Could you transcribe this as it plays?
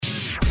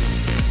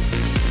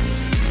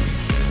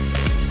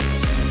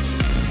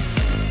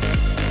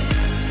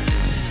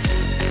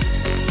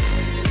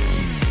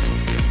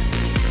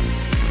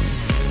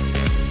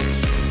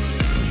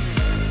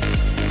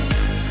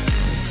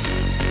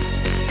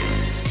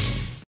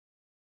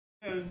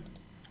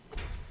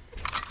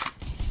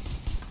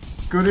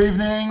Good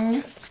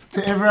evening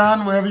to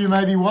everyone, wherever you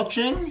may be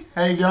watching.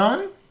 How you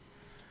going?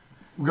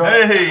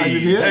 Hey, are you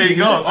here? How you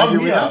going? Are you I'm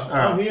with here. us? All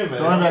right. I'm here,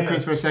 man. Don't worry about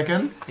Chris for a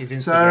second.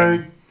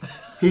 So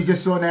he's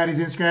just sorting out his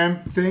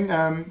Instagram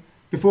thing.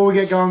 Before we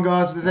get going,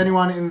 guys, if there's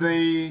anyone in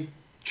the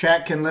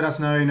chat can let us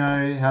know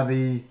how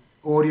the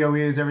audio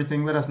is,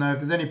 everything. Let us know if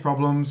there's any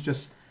problems.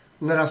 Just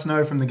let us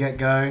know from the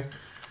get-go.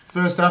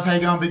 First off, how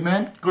you going, big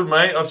man? Good,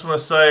 mate. I just want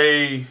to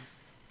say,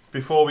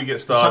 before we get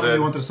started, Something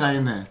you wanted to say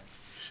in there?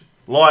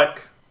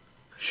 like,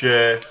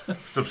 share,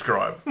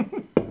 subscribe.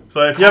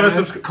 So if you haven't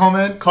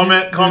subscribed,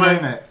 comment.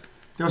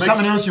 There was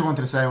something sure. else you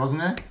wanted to say,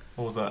 wasn't there?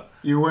 What was that?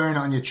 You're wearing it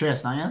on your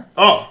chest, aren't you?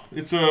 Oh,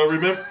 it's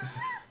remember.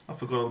 I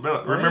forgot all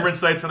about it. Remembrance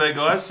Day today,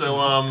 guys.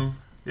 So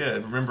yeah,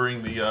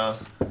 remembering the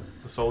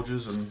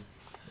soldiers and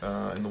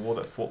in the war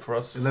that fought for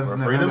us, 11th for our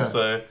November. freedom.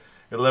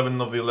 So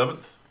 11th of the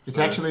 11th. It's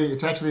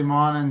So- actually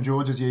mine and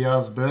George's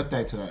Yaya's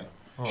birthday today.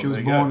 Oh, She was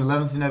there you born go.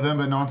 11th of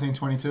November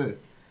 1922.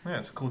 Yeah,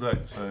 it's a cool day.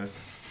 So,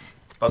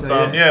 but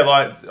So, yeah,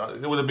 like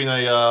it would have been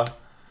a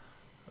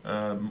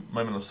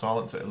moment of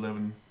silence at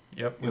 11.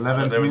 Yep. 11th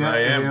 11 minute.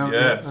 a.m. Yeah,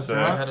 Yeah, that's so I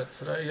right. had it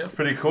today, yep.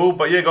 pretty cool.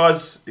 But yeah,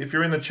 guys, if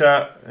you're in the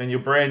chat and you're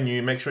brand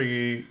new, make sure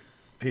you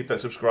hit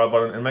that subscribe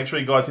button and make sure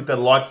you guys hit that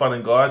like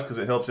button, guys, because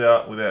it helps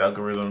out with our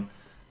algorithm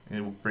and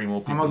it will bring more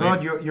Oh people. my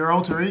God, in. your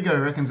alter ego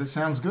reckons it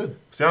sounds good.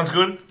 Sounds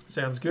good.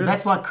 Sounds good.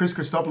 That's like Chris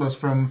Christopoulos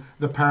from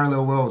the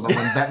parallel world, like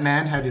when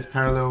Batman had his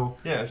parallel.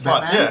 Yeah, it's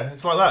Batman.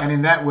 like that. And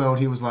in that world,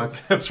 he was like,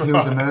 That's he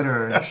was a right.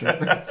 murderer and shit.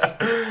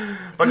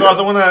 But guys,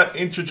 I want to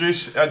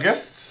introduce our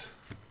guests.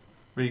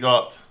 We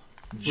got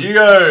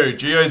Gio.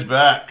 Gio's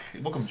back.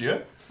 Welcome,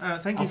 Gio.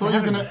 thank I you thought you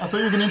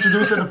were gonna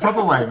introduce it the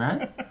proper way,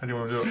 man. How do you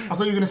want to do it? I thought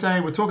you were gonna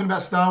say we're talking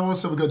about Star Wars,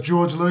 so we got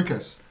George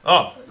Lucas.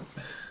 Oh,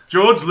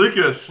 George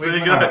Lucas. There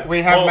you go.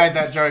 We have Well, made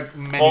that joke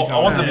many I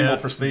times. want to be Yeah. more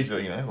prestige, though,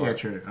 you know. Yeah, like-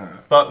 true. All right.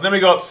 But then we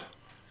got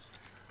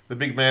the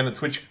big man, the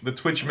Twitch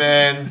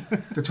man,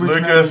 The Twitch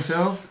man Lucas.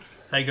 himself.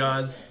 Hey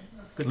guys.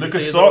 Good to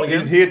Lucas see you all Sock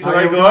again. is here Oh,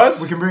 today, yeah,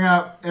 guys. We can bring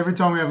up every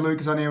time we have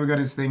Lucas on here. We got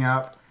his thing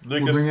up.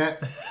 Lucas. We'll bring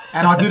it,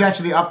 and I did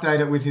actually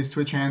update it with his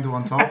Twitch handle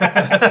on top. So Instead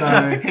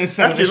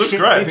of Actually, the looks shit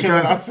great. picture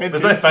that I Because sent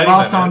There's you. no fading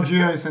last there, time man.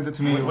 Gio sent it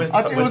to me, it was,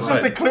 Where's- It was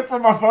just a clip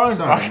from my phone.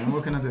 sorry. fuck. Man,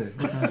 what can I do?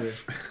 What can I do?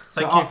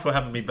 Thank So you for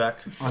having me back.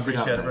 I did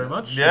Appreciate update it very it.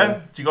 much. Yeah?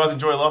 Did you guys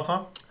enjoy it last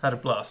time? Had a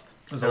blast.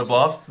 It was Had a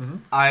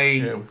awesome.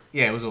 blast?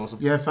 Yeah, it was awesome.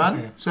 Yeah,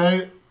 fun.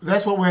 So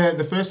that's what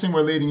the first thing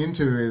we're leading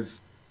into is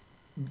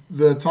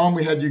the time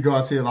we had you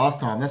guys here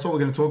last time. That's what we're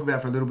going to talk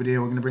about for a little bit here.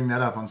 We're going to bring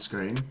that up on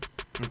screen.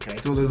 Okay.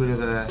 Do a little bit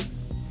of a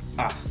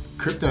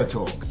crypto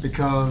talk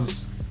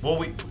because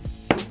Well,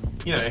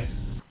 you know,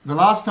 the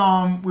last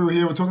time we were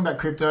here, we were talking about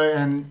crypto,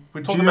 and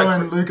We're talking Gio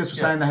about and Lucas were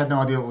yeah. saying they had no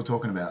idea what we're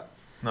talking about.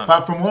 No.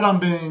 But from what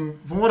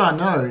I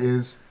know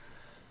is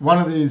one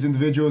of these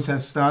individuals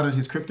has started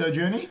his crypto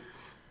journey.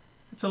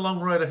 It's a long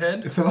road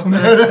ahead. It's a long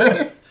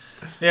road.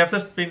 Yeah, I've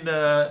just been.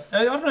 I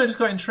don't know. I just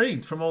got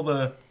intrigued from all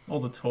the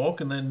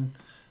talk, and then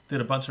did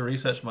a bunch of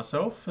research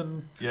myself,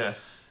 and yeah.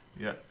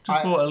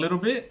 just bought a little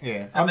bit. Yeah,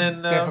 And I'm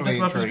then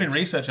definitely I've just been intrigued.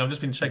 researching. I've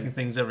just been checking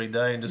things every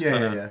day and just Yeah,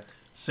 kind yeah, of yeah.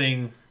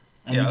 seeing.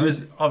 And yeah, you it's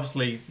did,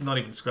 obviously not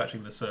even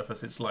scratching the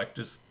surface. It's like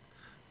just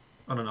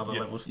on another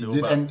level you still.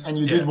 did but and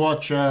you yeah. did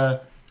watch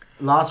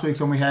last week's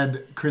when we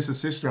had Chris's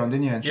sister on,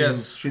 didn't you? And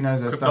Yes. she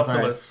knows her stuff. Eh?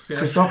 Cryptopolis, yes.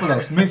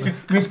 Christopoulos,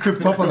 Miss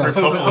Cryptopolis.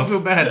 I feel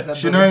bad.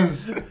 She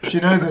knows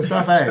her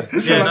stuff, eh?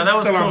 Yeah, no, that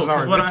was Tell her I'm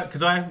cool sorry.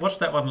 because I watched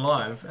that one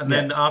live, and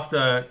then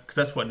after, because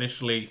that's what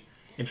initially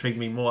intrigued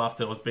me more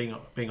after I was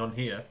being on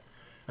here,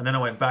 and then I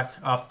went back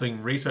after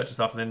doing research and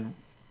stuff, and then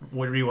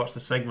we rewatched the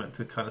segment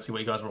to kind of see what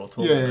you guys were all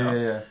talking about,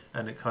 Yeah.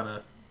 and it kind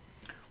of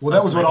Well,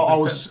 that was what I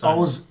was. sense, so- I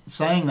was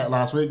saying that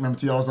last week. Remember,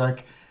 to you, I was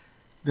like,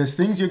 "There's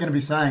things you're going to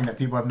be saying that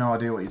people have no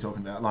idea what you're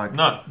talking about." Like,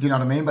 No. do you know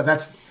what I mean? But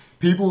that's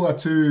people are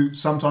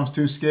sometimes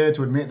too scared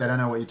to admit they don't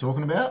know what you're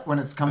talking about when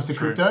it comes That's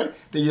to true. crypto.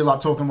 That you're like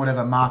talking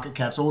whatever market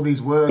caps, all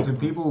these words, and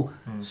people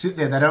sit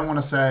there. They don't want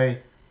to say,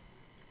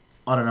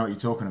 "I don't know what you're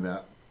talking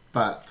about."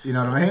 But you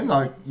know what I mean?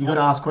 Like, you got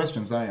to ask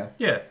questions, don't you?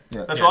 yeah.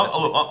 Yeah. That's Yeah, right.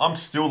 Look, I'm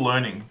still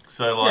learning.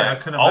 So, like, Yeah, I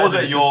can I was imagine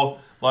at it's your,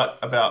 like,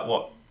 about,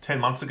 what, 10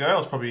 months ago? I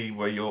was probably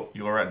where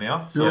you're at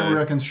now. So, Bill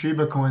reckons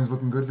Shiba Coin's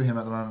looking good for him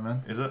at the moment,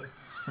 man. is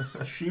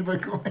it? Shiba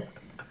Coin.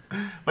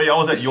 But yeah, I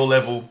was at your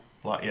level,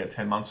 like,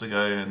 10 months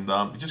ago, and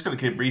you just got to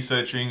keep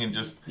researching and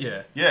just,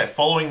 Yeah.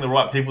 following the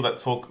right people that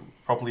talk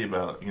properly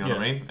about it, you know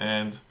what I Yeah. mean?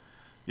 And,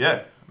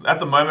 yeah, at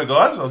the moment,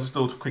 guys, I'll just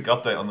do a quick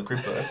update on the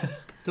crypto.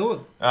 Do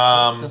it.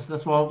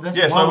 That's why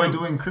Yeah, so we're we've-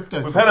 doing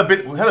crypto. We've talk. had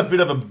a bit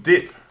of a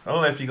dip. I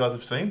don't know if you guys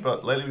have seen,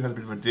 but lately we've had a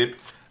bit of a dip.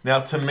 Now,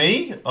 to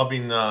me, I've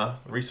been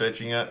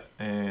researching it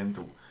and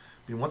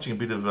been watching a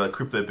bit of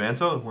Crypto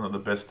Banter, one of the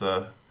best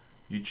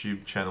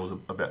YouTube channels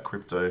about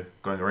crypto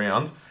going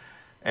around.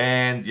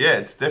 And yeah,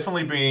 it's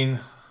definitely been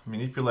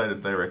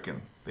manipulated. They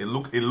reckon it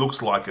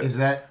looks like it.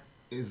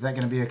 Is that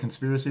going to be a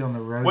conspiracy on the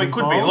road? Well, it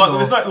could be.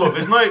 Like,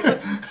 there's no. You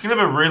can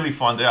never really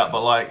find out.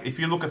 But like, if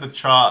you look at the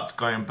charts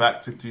going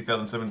back to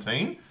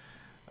 2017,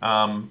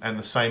 and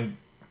the same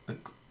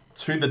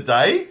to the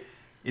day,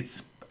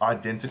 it's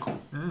identical.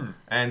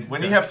 And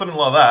when you have something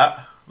like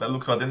that, that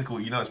looks identical,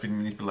 you know it's been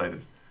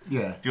manipulated.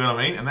 Yeah. Do you know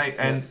what I mean?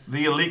 And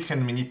the elite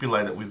can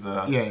manipulate it with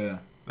Yeah.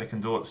 they can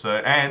do it. So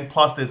and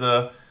plus there's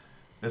a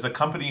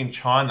company in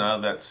China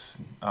that's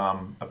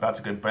about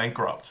to go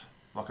bankrupt,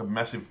 like a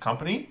massive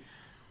company,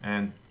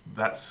 and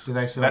that's Do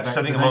they sell,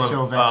 setting a lot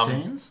of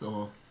vaccines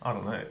or? I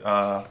don't know.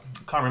 I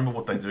can't remember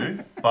what they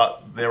do,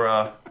 but there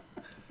are.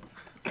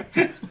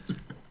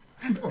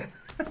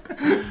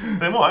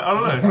 They might. I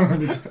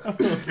don't know.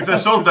 If they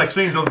sold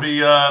vaccines, they'll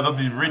be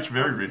rich,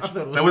 very rich.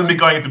 They wouldn't be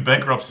going into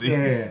bankruptcy.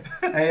 Yeah.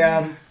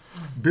 Hey,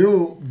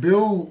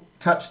 Bill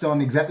touched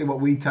on exactly what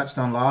we touched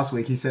on last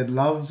week. He said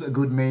loves a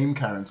good meme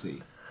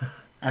currency.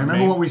 And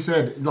remember what we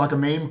said, like a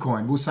meme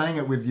coin. We were saying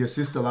it with your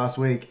sister last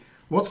week.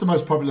 What's the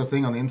most popular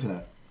thing on the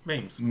internet?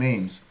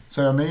 Memes.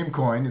 So a meme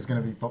coin is going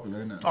to be popular,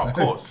 isn't it? Oh, of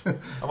course.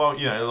 Well,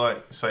 you know,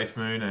 like Safe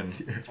Moon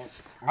and...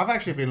 I've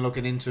actually been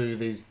looking into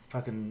these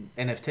fucking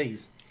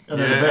NFTs. Oh,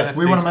 they're the best.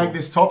 We want to make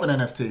this top an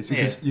NFT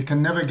because you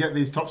can never get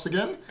these tops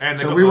again. And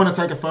so we want to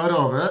take a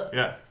photo of it.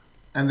 Yeah.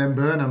 And then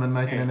burn them and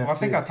make an NFT. Well, I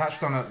think I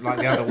touched on it like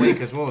the other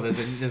week as well.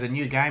 There's a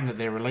new game that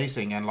they're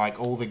releasing, and like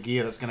all the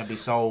gear that's going to be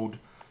sold,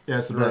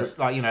 it's the best.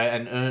 Like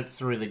and earned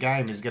through the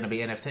game is going to be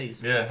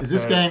NFTs. Yeah. Is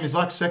this game is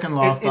like Second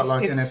Life, but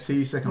like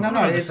NFT Second Life?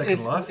 No, it's going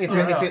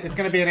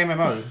to be an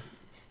MMO.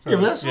 Yeah,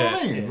 but that's what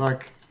I mean. Yeah.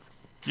 Like,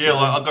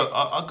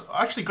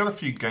 I actually got a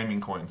few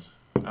gaming coins.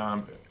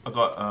 I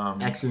got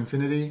Axie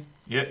Infinity.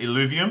 Yeah,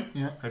 Illuvium.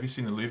 Yeah. Have you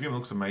seen Illuvium? It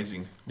looks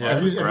amazing. Yeah.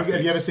 Have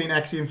you ever seen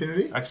Axie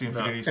Infinity? Axie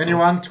Infinity. No.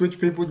 Anyone?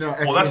 Twitch people know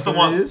Axie that's Infinity the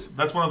one. is?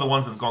 That's one of the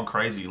ones that've gone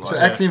crazy. Like, so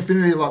Axie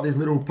Infinity, like these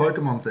little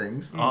Pokemon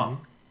things,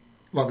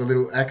 like the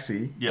little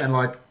Axie, and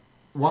like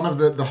one of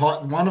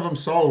them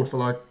sold for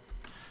like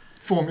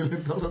 $4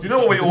 million. You know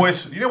what we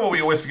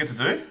always forget to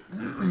do?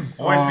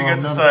 Always forget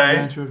to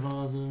say.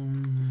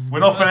 We're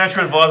not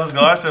financial advisors,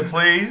 guys, so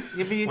please,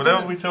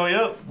 whatever we tell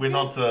you, we're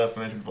not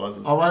financial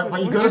advisors. Oh,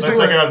 but you got to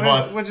do it.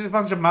 We're just a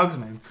bunch of mugs,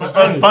 man.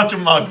 A bunch of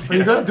mugs. But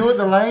you got to do it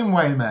the lame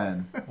way,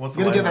 man. What's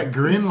you got to get that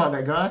grin like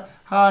that guy.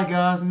 Hi,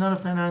 guys. I'm not a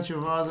financial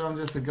advisor. I'm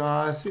just a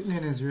guy sitting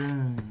in his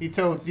room. You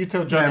tell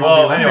Johnny.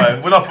 Well,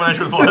 anyway, we're not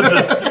financial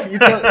advisors. you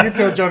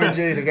tell Johnny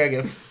G to go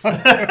get.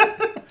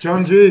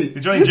 John G.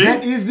 Johnny G.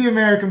 That is the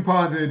American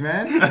Pie dude,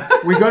 man.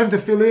 We got him to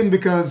fill in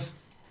because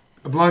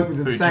a bloke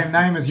with the same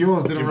name as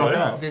yours didn't rock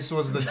out. This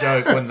was the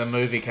joke when the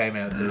movie came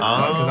out, dude.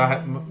 Because I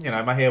had,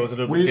 my hair was a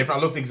little bit different.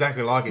 I looked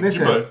exactly like it.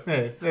 Listen,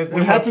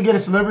 we had to get a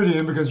celebrity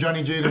in because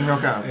Johnny G didn't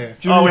rock out. Yeah.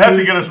 We had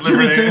to get a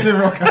celebrity. Jimmy T didn't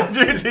rock out.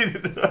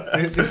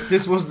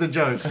 This was the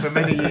joke for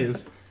many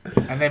years.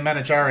 And then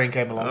Manicharian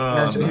came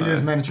along. He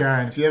is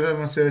Manicharian. If you ever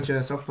want to search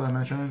a soft player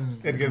Manicharian,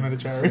 Edgar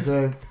Manicharian.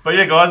 So, but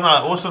yeah, guys,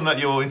 awesome that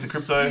you're into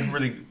crypto.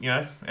 Really,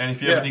 and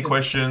if you have any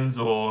questions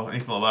or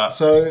anything like that,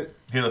 so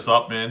hit us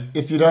up, man.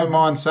 If you don't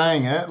mind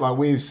saying it, like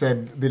we've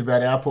said a bit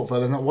about our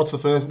portfolio,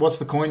 what's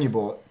the coin you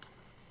bought?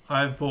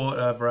 I've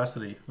bought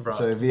Veracity.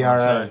 So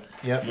VRA.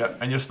 Yep.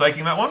 And you're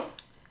staking that one?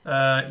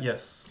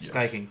 Yes.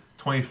 Staking.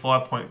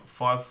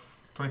 25.55%.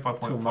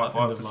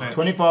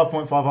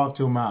 25.55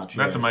 till March.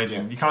 That's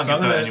amazing. You can't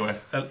get that anyway.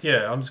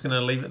 I'm just going to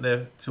leave it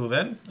there till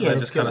then. Yeah,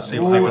 just kind of see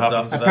what happens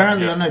after that.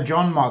 Apparently, I know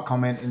John might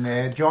comment in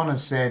there. John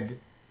has said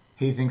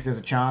he thinks there's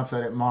a chance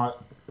that it might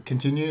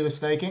continue the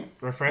staking.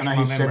 Refresh I know my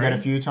he's memory. said that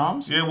a few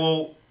times. Yeah,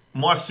 well,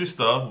 my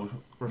sister...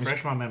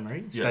 Refresh my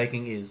memory. Yeah.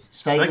 Staking is...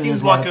 Staking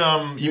is like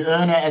you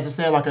earn it as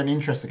like an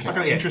interest account. It's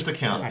like an interest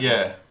account, Okay.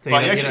 yeah. So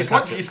But actually,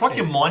 it's like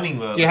you're mining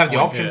the... Do you have the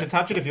option to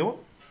touch it if you want?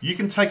 You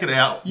can take it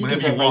out You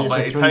whenever can you want, but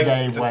it's a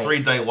it's a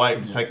 3-day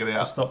wait to take it To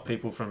out. stop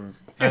people from...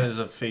 And there's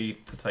a fee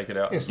to take it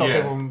out. Yeah, stop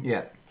people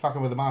Yeah.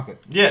 fucking with the market.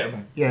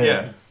 Yeah,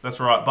 that's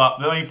right. But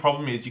the only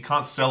problem is you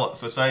can't sell it.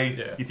 So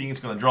say you think it's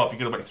going to drop, you've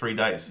got to wait 3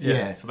 days.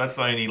 Yeah. So that's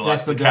the only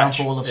That's the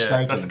downfall of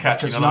staking. That's the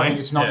catch. It's You know what I not.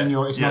 mean? It's not in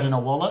your. It's not in a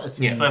wallet. It's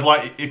in. So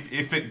like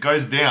if it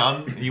goes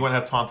down, you won't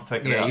have time to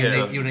take it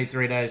out. You need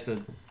 3 days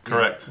to...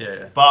 Correct.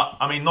 Yeah. But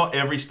I mean, not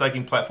every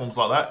staking platform's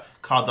like that.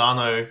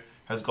 Cardano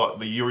has got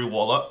the Yuri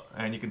wallet,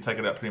 and you can take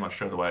it out pretty much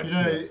straight away. You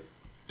know,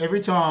 every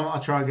time I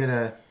try to get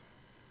a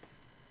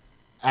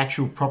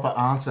actual proper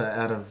answer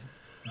out of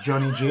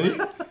Johnny G,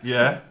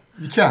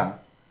 you can't.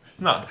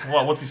 No.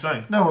 What's he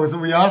saying? No,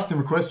 we asked him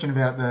a question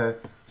about the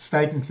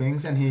staking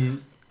things, and he's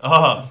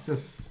John,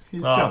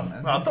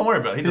 man. No, don't worry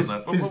about it. He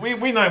doesn't know.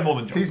 We know more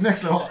than John. He's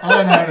next level.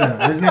 I don't know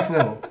him. He's next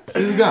level.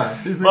 He's a guy.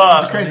 He's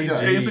a crazy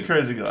guy. He's a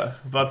crazy guy.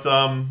 But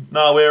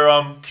no,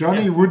 we're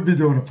Johnny would be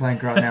doing a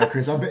plank right now,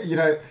 Chris. I bet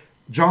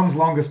John's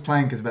longest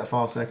plank is about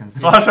 5 seconds.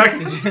 5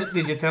 seconds.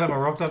 Did you tell him I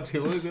rocked up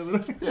to work the other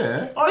day?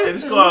 Yeah. Oh yeah,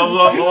 this guy. I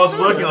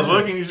was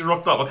working. He just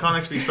rocked up. I can't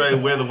actually say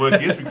where the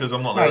work is because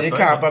I'm not. No, you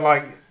can't. But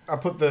like,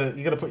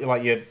 you got to put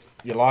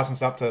your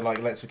license up to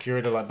like let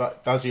security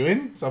buzz you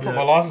in. So I put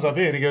my license up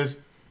here, and he goes,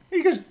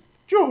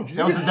 George.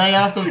 That was the day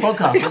after the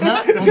podcast,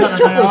 wasn't it? Was that the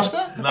day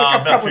after? No,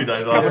 about 2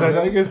 days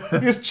after. He goes,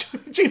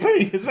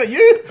 GP, is that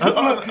you?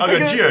 I go,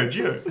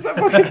 Gio. Is that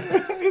fucking...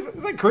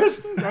 Is that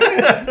Chris?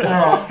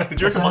 Alright.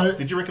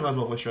 Did you recognise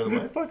my voice straight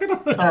away?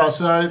 Alright,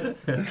 so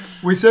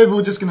we said we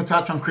were just going to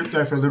touch on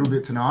crypto for a little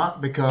bit tonight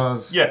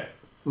because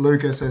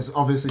Lucas has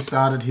obviously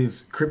started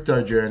his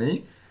crypto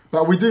journey.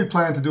 But we do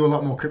plan to do a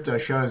lot more crypto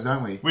shows,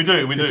 don't we? We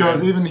do.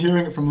 Because even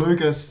hearing it from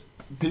Lucas,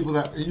 people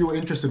that you were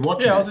interested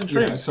watching. Yeah, I was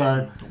intrigued.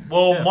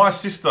 My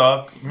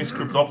sister, Miss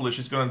Cryptopolis,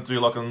 she's going to do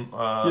like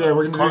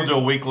we're going to do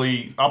a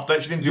weekly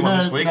update. She didn't do one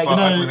this week, but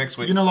hopefully next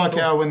week. You know, like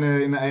how when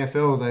in the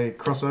AFL they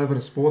cross over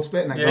to sports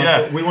bet,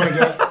 and we want to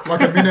get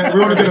like a minute. We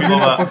want to get a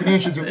minute for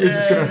Tanisha. We're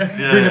just going to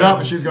bring it up,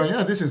 and she's going,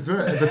 "Yeah, this is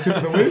the tip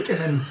of the week," and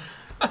then.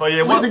 But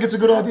yeah, I think it's a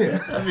good idea.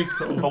 That'd be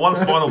cool. But one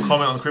final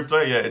comment on crypto,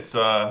 it's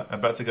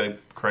about to go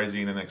crazy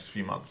in the next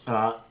few months.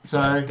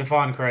 So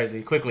define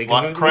crazy quickly.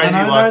 Like crazy,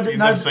 you've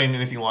never seen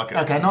anything like it.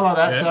 Okay, not like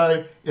that. Yeah.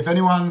 So if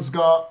anyone's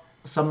got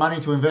some money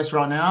to invest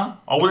right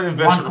now, I wouldn't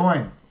invest one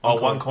coin.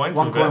 One coin.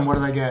 One coin. What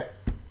do they get?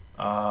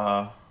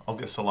 I'll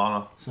get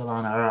Solana.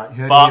 All right.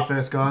 You heard it here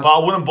first, guys. But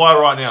I wouldn't buy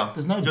right now.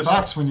 There's no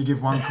buts when you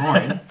give one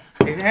coin.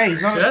 He's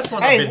not. So that's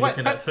what I've been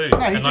looking at too.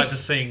 And like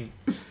just seeing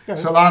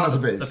Solana's a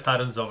beast. The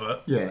patterns of it.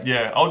 Yeah.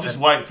 Yeah, I'll just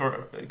wait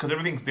for because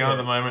everything's down at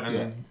the moment,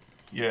 and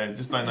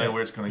just don't know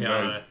where it's going to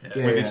go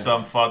with this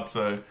FUD.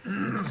 So,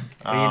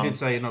 but you did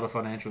say you're not a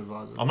financial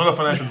advisor. I'm not a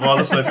financial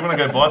advisor, so if you want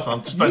to go buy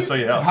some, just don't sell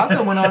your house. How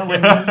come when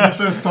you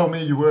first told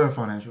me you were a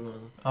financial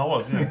advisor? I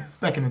was, yeah.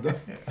 Back in the day.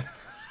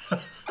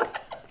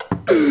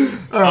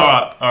 All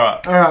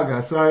right,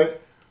 guys. So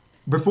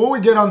before we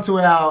get on to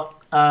our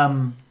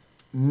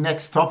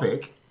next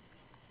topic,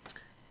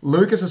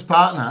 Lucas's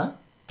partner.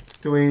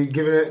 Do we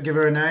give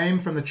her a name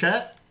from the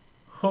chat?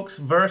 Hooks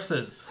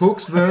Versus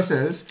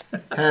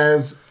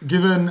has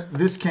given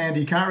this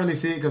candy. You can't really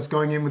see it because it's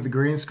going in with the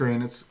green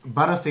screen. It's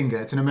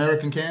Butterfinger. It's an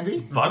American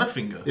candy.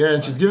 Butterfinger. Yeah,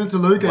 and she's given it to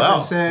Lucas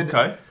and said.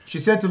 Okay. She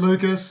said to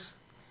Lucas,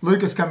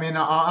 come in.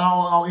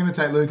 I'll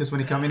imitate Lucas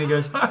when he come in. He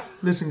goes,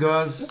 listen,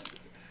 guys.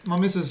 My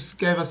missus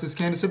gave us this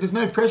candy. Said there's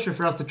no pressure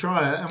for us to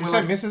try it. And we're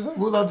like, missus?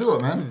 Well, I'll do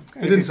it, man.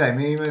 He didn't say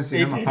me. He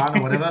said my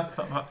partner, whatever.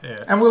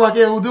 And we're like,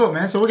 yeah, we'll do it,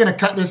 man. So we're going to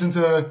cut this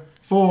into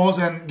 4s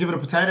and give it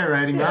what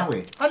rating, aren't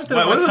we? I just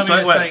don't know what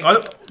saying.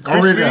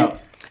 I'll read it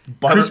out.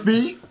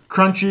 Crispy,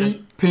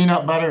 crunchy,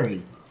 peanut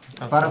buttery.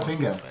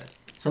 Butterfinger.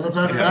 So let's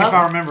open it up. If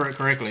I remember it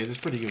correctly, it's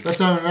pretty good.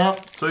 Let's open it up.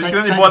 So you can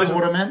only buy this.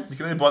 You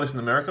can only buy this in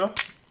America.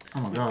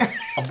 Oh my god!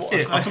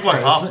 I took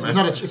like half. It's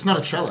not a challenge. It's not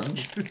a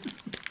challenge.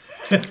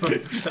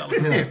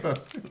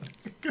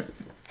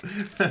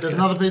 There's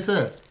another piece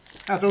there.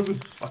 That's all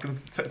good. I can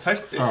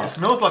taste it. It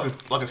smells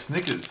like a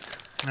Snickers.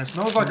 It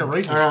smells like a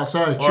Reese's. All right,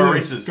 so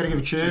cheers. Gotta give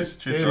a cheers.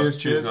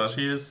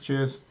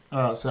 Cheers. All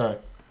right, so.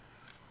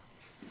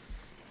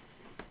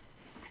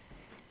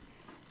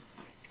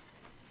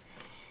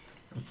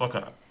 It's like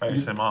an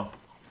ASMR.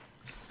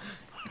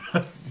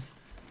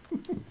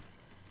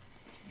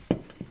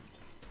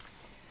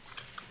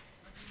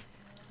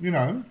 You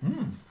know,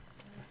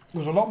 it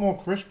was a lot more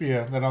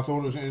crispier than I thought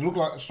it was. It looked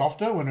like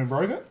softer when we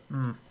broke it.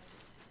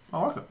 I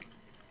like it.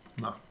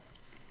 No.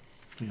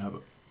 You have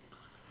it.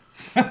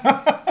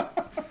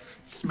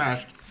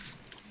 Smashed.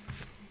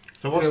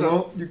 So what's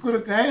you could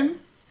have came?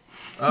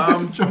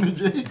 Johnny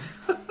G.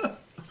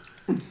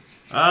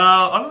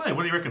 I don't know.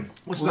 What do you reckon?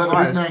 What's the highest?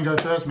 Let the big man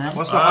go first, man.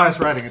 What's the highest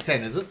rating? A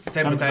 10, is it?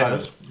 10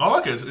 potatoes. I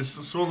like it.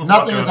 It's sort of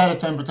nothing has had a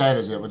 10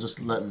 potatoes yet. We're just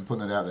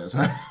putting it out there.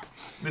 So.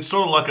 It's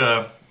sort of like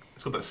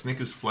it's got that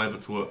Snickers flavour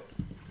to it.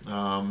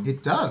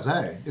 It does,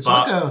 eh? It's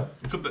like a...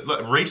 It's got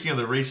the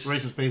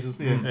Reese's Pieces.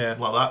 Yeah.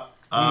 Like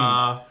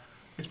that.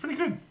 It's pretty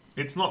good.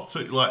 It's not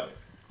too, like...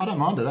 I don't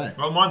mind it, eh?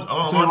 I don't mind it.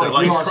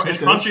 Like, it's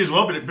crunchy as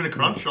well, but a bit of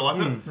crunch. I like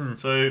it.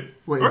 So,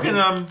 I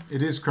reckon...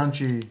 It is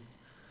crunchy,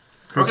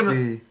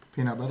 crispy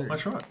peanut butter.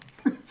 That's right.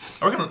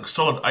 I reckon a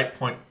solid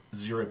 8.0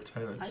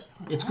 potatoes.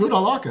 It's good. I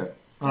like it.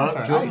 All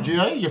right,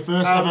 Gio, your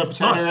first ever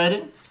potato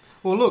rating?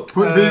 Well, look.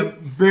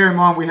 Bear in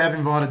mind, we have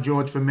invited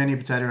George for many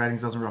potato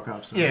ratings. Doesn't rock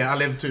up. So. Yeah, I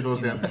live 2 doors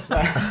down.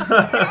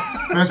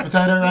 First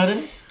potato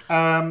rating?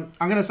 I'm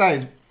going to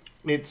say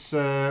it's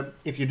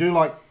if you do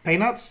like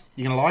peanuts,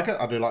 you're going to like it.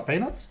 I do like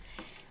peanuts.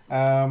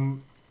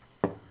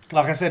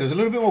 Like I said, it was a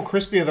little bit more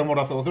crispier than what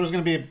I thought. I thought it was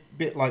going to be a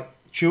bit like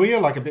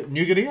chewier, like a bit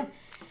nougatier.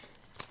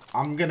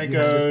 I'm going to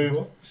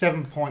go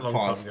 7.5.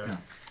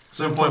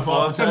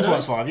 7.5?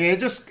 7.5, yeah.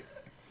 Just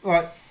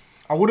like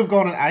I would have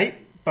gone an 8,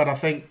 but I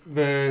think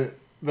the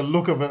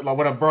look of it, like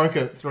when I broke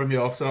it, threw me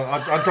off. So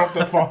I dropped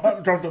it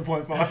 5, dropped it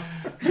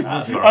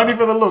 0.5. Only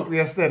for the look, the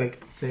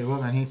aesthetic. Tell you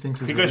what, man, he thinks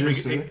he goes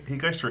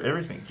through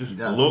everything. Just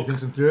the He look.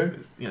 thinks him through.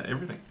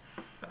 Everything.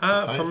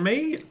 For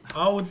me,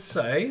 I would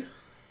say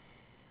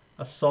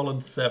a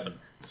solid 7.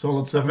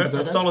 Solid 7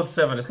 potatoes? A solid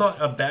 7. It's not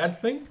a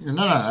bad thing.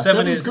 No.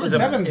 7 is good.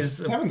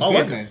 7's good,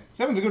 man.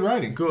 7's a good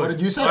rating. Good. What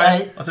did you say?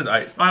 8? I said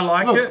 8. I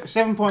like it.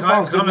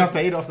 7.5 is good enough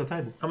to eat off the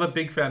table. I'm a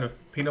big fan of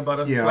peanut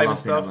butter flavor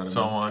stuff. Peanut butter,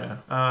 so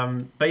am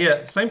I. But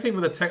yeah, same thing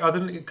with the tech.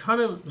 It kind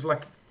of was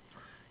like,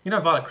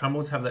 Violet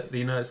Crumbles have that.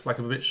 It's like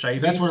a bit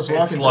shavy. That's what it's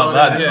like. It's like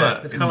that, isn't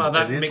it? It's kind of like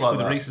that mixed with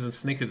the Reese's and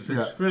Snickers.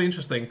 It's really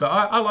interesting, but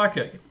I like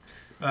it.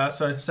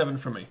 So 7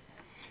 from me.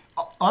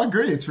 I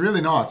agree. It's really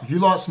nice. If you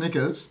like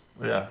Snickers,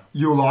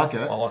 you'll like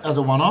it as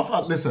a one-off.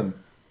 Listen,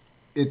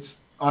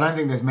 I don't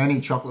think there's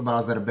many chocolate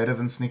bars that are better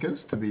than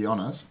Snickers, to be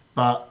honest.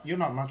 But you're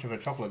not much of a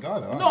chocolate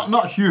guy, though.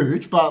 Not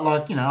huge, but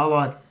I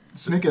like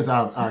Snickers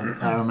are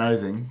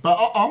amazing, but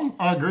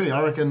I agree.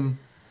 I reckon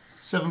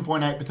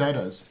 7.8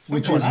 potatoes,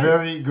 which is 7.8?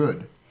 very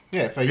good.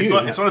 Yeah, for It's you.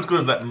 not as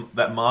good as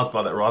that Mars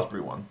bar, that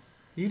raspberry one.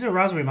 You did a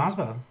raspberry Mars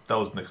bar. That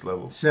was next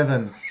level.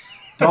 7.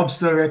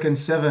 Dobster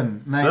reckons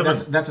 7. Mate,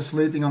 7. that's a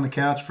sleeping on the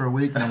couch for a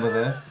week number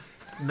there.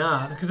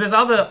 Nah, because there's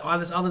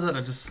others that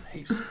are just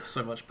heaps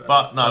so much better.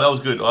 But no, that was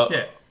good.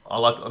 Yeah. I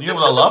like. You know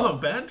what I love?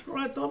 Not bad,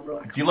 right, Dom?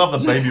 Right. Do you love the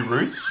baby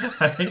Ruths?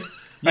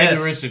 Baby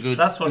Ruths are good.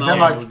 That's what Is I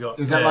that got.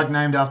 is that like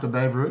named after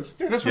Babe Ruth?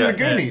 Dude, that's from Yeah. the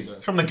Goonies.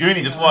 It's from the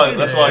Goonies. That's why.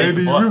 That's why.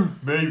 Baby Ruth.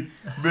 Baby.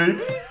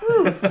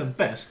 That's the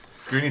best.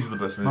 Goonies is the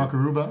best movie. Mark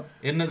Aruba.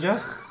 Isn't it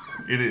just?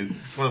 It is.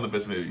 It's one of the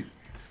best movies.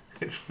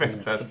 It's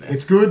fantastic.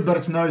 It's good, but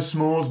it's no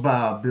s'mores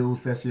bar, Bill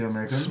Thessio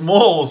reckons.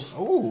 S'mores.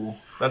 Ooh.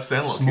 That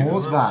sounds like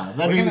S'mores it, bar.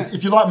 That We're means gonna-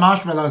 if you like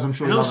marshmallows, I'm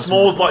sure you Isn't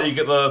love a s'mores s'mores like you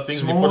get the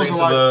things you S'mores put into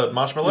are like- the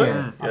marshmallow?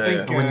 Yeah. I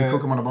think Or when you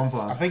cook them on a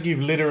bonfire. I think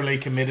you've literally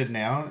committed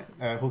now.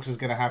 Hooks is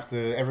going to have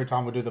to, every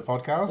time we do the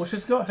podcast. Well,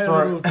 she's got her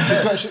little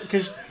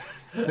Because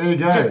There you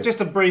go. just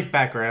a brief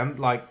background,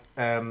 like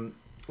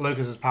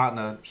Lucas's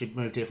partner, she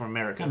moved here from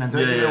America. Hey, man,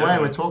 don't Yeah, give it yeah, away. yeah.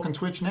 We're talking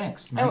Twitch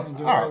next. Man.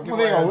 Oh, all right. Well,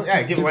 there you go.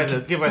 Yeah, give away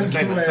the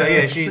segment. So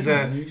yeah,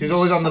 she's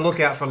always on the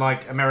lookout for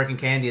like American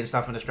candy and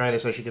stuff in Australia,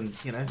 so she can,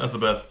 you know. That's the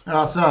best.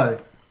 So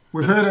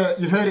we've heard it.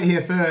 You've heard it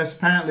here first.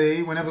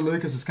 Apparently, whenever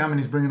Lucas is coming,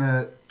 he's bringing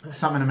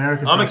something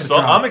American. I'm for us to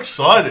try.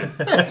 excited.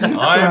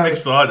 I am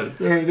excited.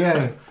 There you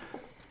go.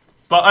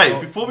 But hey,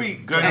 before we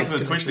go into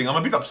the Twitch thing, I'm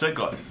a bit upset,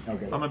 guys.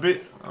 Okay. I'm a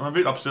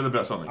bit upset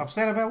about something.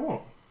 Upset about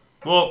what?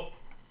 Well,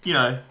 you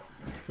know,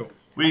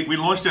 we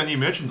launched our new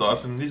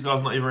merchandise, and these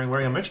guys not even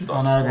wearing our merchandise.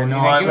 I know they're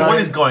Well, not. you know,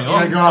 what is going on?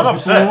 So guys, I'm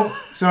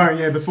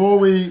upset. before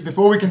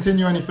we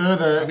continue any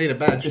further, I need a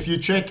badge. if you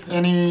check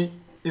in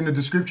the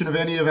description of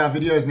any of our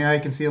videos now,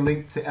 you can see a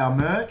link to our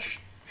merch.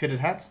 Fitted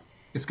hats?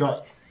 It's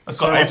got It's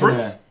so got much in aprons?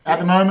 there. At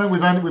the moment,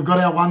 we've got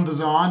our one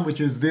design,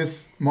 which is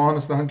this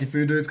minus the hunky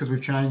food dudes because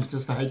we've changed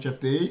just the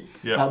HFD.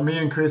 Yeah. Me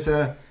and Chris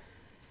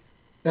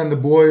and the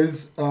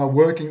boys are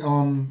working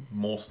on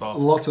More stuff.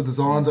 lots of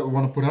designs that we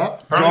want to put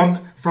up. Apparently-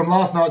 John, from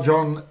last night,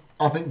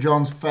 I think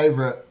John's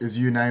favourite is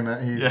You Name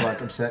It. He's Yeah.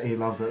 like upset. He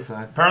loves it. So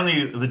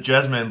Apparently, the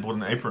Jazzman bought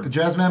an apron. the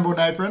Jazzman bought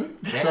an apron.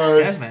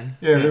 So Jazzman.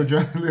 yeah, little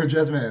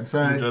Jazzman. So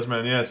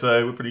Jazzman, yeah.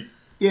 So we're pretty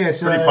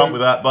so pretty pumped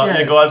with that. But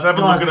yeah, guys, have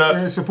a look at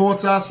it. It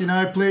supports us,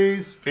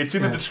 please. It's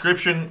in the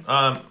description.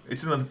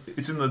 It's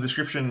in the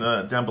description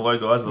down below,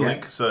 guys. The Yeah.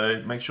 link.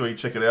 So make sure you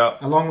check it out.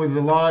 Along with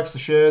the likes, the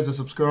shares, the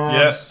subscribes.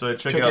 Yeah. So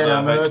check out out that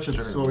our merch. check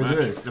It's out what we the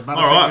merch. do. The All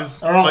right.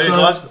 Butterfingers. All right, Oh,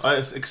 yeah, so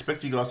guys. I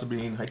expect you guys to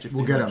be in HFD.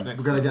 we'll get merch them. next.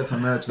 We've got to get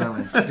some merch, don't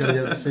we? We've got to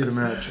get to see the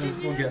merch.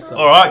 We'll get some.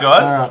 All right,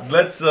 guys. All right.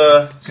 Let's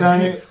So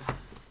continue.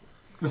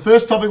 the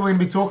first topic we're going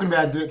to be talking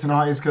about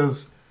tonight is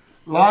because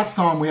last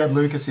time we had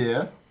Lucas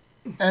here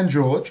and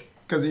George,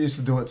 because he used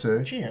to do it too.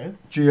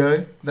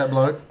 Gio, that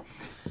bloke.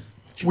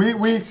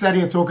 We sat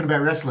here talking about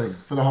wrestling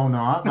for the whole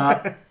night,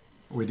 but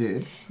we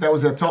did. That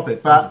was our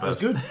topic. But It was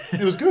good.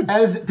 It was good.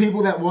 as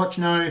people that watch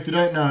know, if you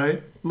don't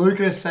know,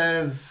 Lucas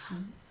has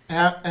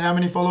how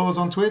many followers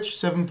on Twitch?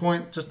 7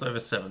 point. Just over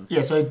 7.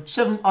 Yeah, so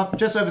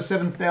just over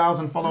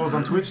 7,000 followers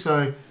on Twitch.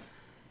 So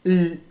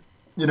he,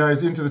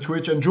 is into the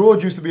Twitch, and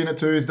George used to be in it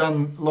too. He's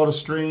done a lot of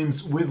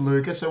streams with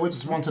Lucas, so we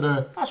just wanted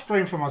to. I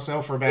streamed for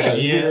myself for about Yeah, a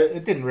you year. did it,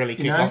 It didn't really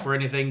kick know? off or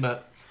anything,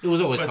 but it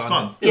was always It's fun.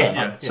 fun. Yeah.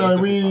 Yeah. So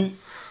it's we fun.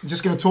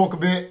 just going to talk a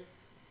bit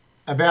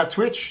about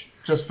Twitch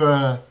just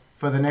for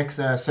the next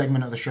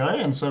segment of the show,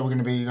 and so we're going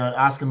to be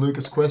asking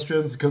Lucas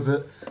questions because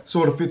it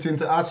sort of fits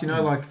into us,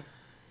 like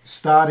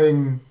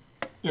starting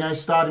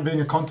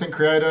being a content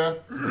creator.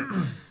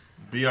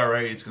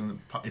 BRA is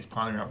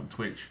partnering up with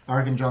Twitch. I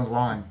reckon John's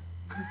lying.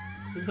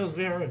 Because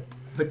VRO.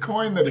 The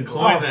coin that he Coin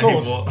bought. that he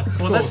course. bought.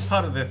 Well, that's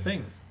part of their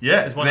thing.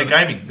 Yeah, It's one they're of the-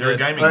 gaming. They're a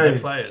yeah. gaming. Hey,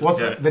 players.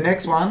 what's Yeah. the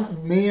next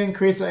one? Me and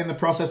Chris are in the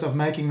process of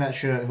making that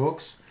shirt,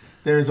 Hooks.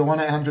 There is a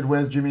 1-800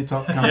 Where's Jimmy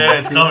Top coming. Yeah,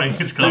 it's coming.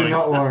 It's Do coming.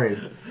 not worry.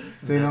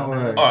 Do not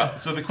worry. All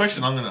right. So the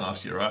question I'm going to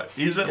ask you, right?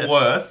 Is it Yes.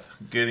 worth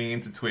getting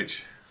into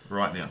Twitch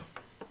right now?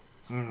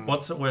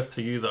 What's it worth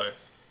to you, though?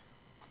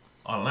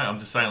 I don't know. I'm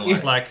just saying,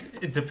 like, Like,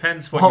 it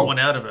depends what Oh. you want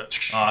out of it.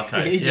 oh,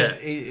 okay.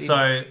 Yeah.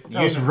 So,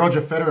 That was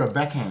Roger Federer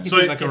backhand. So-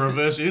 like a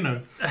reverse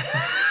Uno.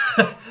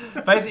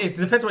 basically, it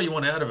depends what you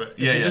want out of it. If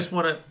Yeah, you yeah. just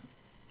want it...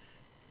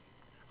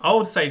 I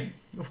would say,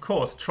 of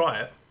course,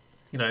 try it.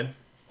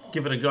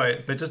 Give it a go.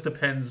 But it just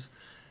depends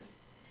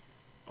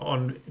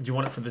on... Do you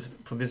want it for the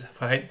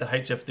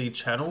HFD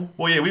channel?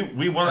 Well, yeah,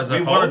 we want As a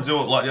we want whole? to do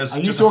it like as Are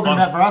you just a talking fun,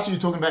 about for us or are you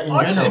talking about in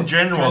Oh, just general? in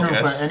general, I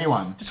for guess.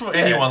 anyone. just for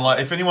anyone. Like,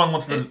 if anyone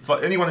wants to,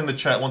 for anyone in the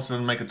chat wants to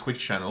make a Twitch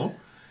channel,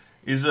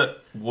 is it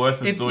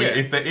worth it doing? Yeah.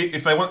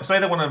 If they want, say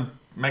they want to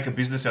make a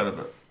business out of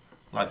it,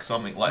 like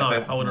something like No,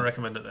 if they, I wouldn't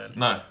recommend it then.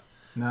 No,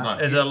 No. no.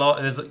 There's a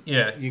lot...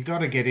 Yeah. You got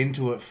to get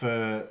into it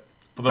for.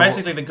 For the-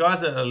 Basically, the guys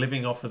that are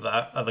living off of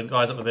that are the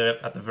guys that were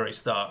there at the very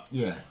start.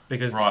 Yeah.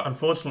 Because Right.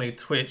 unfortunately,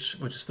 Twitch,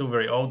 which is still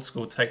very old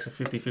school, takes a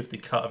 50-50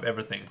 cut of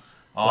everything.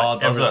 oh,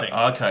 like does everything.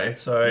 it? Okay.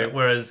 So Yeah.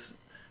 whereas,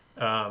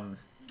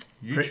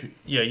 YouTube.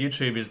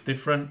 YouTube is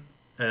different,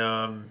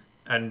 and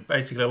And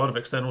basically, a lot of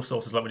external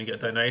sources, like when you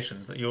get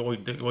donations, that you're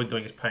all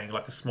doing is paying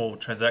like a small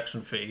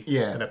transaction fee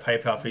and a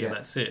PayPal fee, and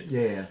that's it.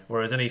 Yeah.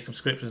 Whereas any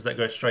subscriptions that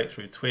go straight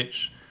through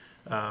Twitch,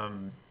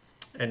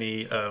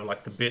 any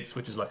like the bits,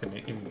 which is like an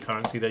in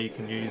currency that you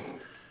can use,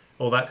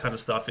 all that kind of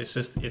stuff, it's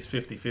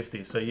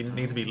 50-50. So you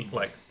need to be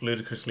like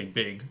ludicrously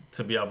big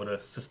to be able to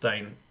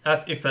sustain,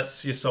 as if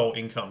that's your sole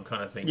income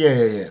kind of thing.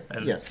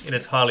 And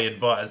it's highly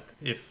advised,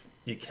 if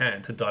you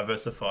can, to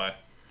diversify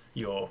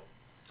your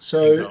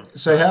income.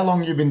 So how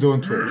long you been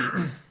doing Twitch?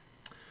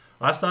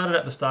 I started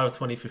at the start of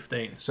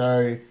 2015.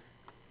 So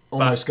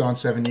almost gone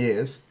 7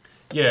 years.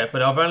 Yeah,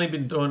 but I've only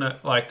been doing it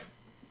like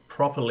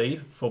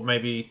properly for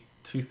maybe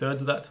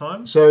 2/3 of that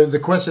time. So the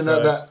question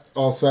that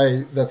I'll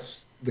say,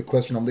 that's the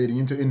question I'm leading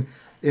into.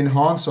 In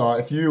hindsight,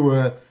 if you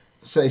were,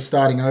 say,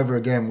 starting over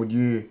again, would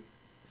you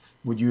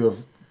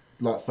have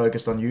like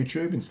focused on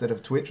YouTube instead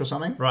of Twitch or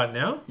something? Right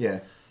now? Yeah.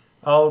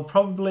 I'll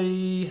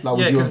probably... Like,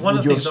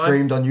 would you have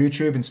streamed on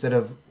YouTube instead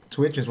of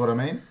Twitch, is what I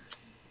mean?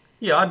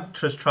 Yeah, I'd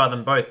just try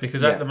them both,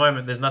 because at the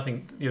moment there's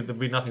nothing, there'd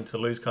be nothing to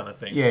lose kind of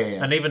thing.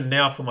 Yeah. And even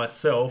now for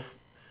myself,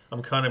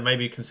 I'm kind of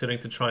maybe considering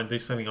to try and do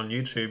something on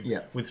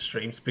YouTube with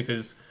streams,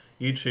 because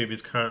YouTube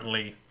is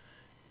currently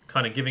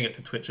kind of giving it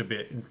to Twitch a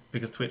bit,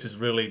 because Twitch is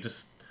really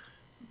just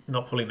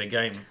not pulling the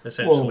game,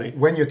 essentially. Well,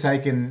 when you're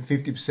taking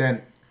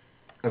 50%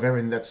 of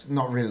everything, that's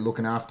not really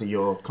looking after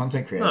your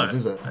content creators,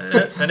 is it?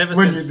 And ever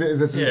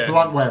that's since, a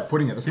blunt way of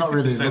putting it. It's not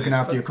really looking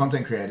after your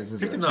content creators,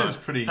 is it? No, it's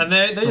pretty. And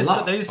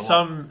there's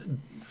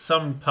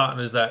some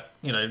partners that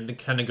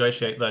can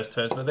negotiate those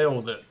terms, but they're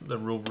all the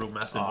real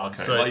massive ones.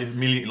 Okay. So,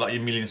 like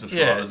your million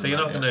subscribers. Yeah, so you're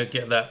not going to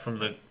get that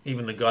from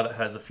even the guy that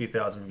has a few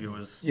thousand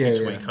viewers each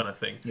week kind of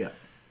thing. Yeah.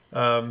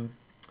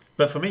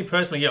 But for me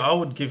personally, I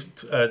would give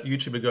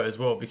YouTube a go as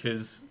well,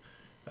 because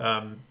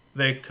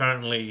they're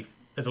currently,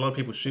 there's a lot of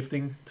people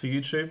shifting to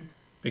YouTube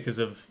because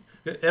of,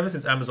 ever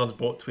since Amazon's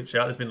bought Twitch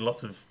out, there's been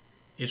lots of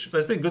issues.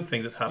 There's been good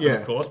things that's happened,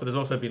 of course, but there's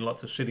also been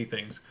lots of shitty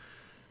things.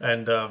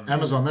 And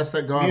Amazon, that's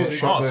that guy that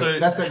shot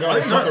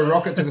the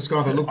rocket to the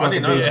sky that looked like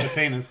a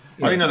penis.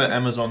 I didn't know that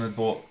Amazon had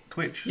bought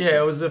Twitch.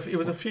 Yeah, it was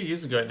a few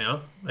years ago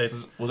now.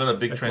 Was that a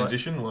big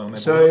transition?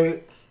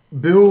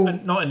 Bill,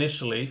 not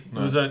initially.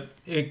 No.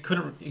 You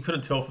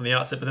couldn't tell from the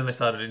outset, but then they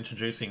started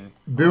introducing.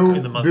 Bill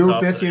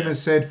Thessian has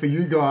said, for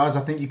you guys,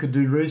 I think you could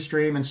do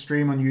restream and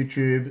stream on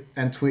YouTube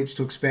and Twitch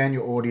to expand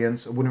your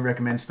audience. I wouldn't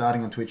recommend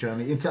starting on Twitch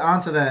only. And to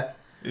answer that,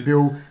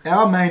 Bill,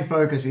 our main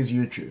focus is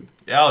YouTube.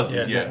 Ours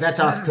is, yeah. That's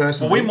us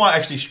personally. Well, we might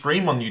actually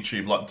stream on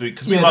YouTube,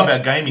 because we love our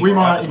gaming. We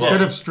might,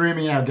 instead of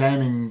streaming our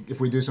gaming,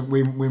 if we do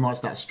something, we might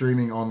start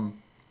streaming on,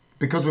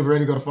 because we've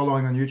already got a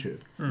following on YouTube.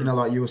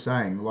 Like you were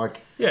saying,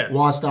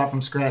 why start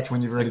from scratch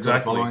when you've already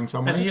got a following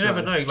somewhere? And you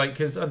never know,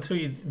 because until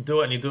you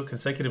do it and you do it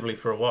consecutively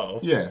for a while,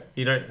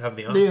 you don't have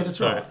the answer. Yeah, that's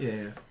right.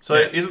 Yeah. So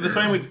is it the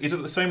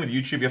same with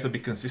YouTube? You have to be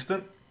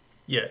consistent.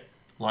 Yeah.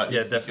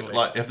 Definitely.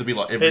 You have to be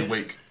every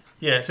week.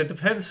 Yeah, so it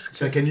depends.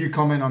 So can you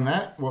comment on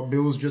that? What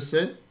Bill's just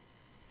said?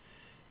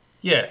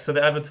 Yeah. So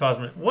the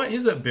advertisement. What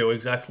is it, Bill?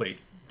 Exactly?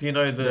 Do you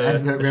know the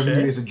advert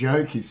revenue is a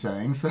joke? He's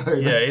saying. So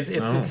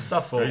it's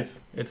stuff all.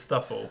 It's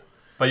stuff all.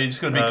 But you're just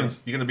going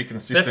to be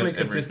consistent. Definitely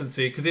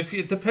consistency, because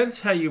it depends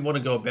how you want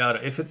to go about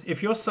it.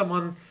 If you're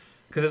someone,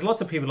 because there's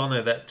lots of people on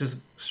there that just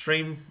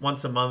stream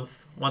once a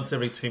month, once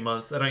every 2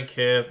 months. They don't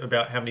care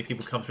about how many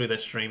people come through their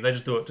stream. They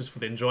just do it just for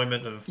the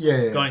enjoyment of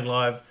going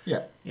live.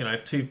 Yeah.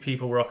 If 2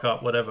 people rock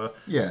up, whatever.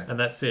 Yeah. And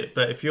that's it.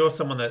 But if you're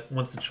someone that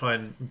wants to try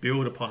and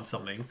build upon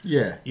something,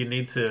 you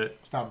need to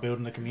start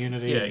building a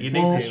community. Yeah, you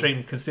need to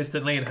stream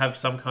consistently and have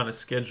some kind of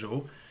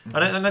schedule.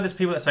 I know there's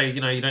people that say you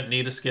don't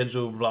need a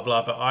schedule, blah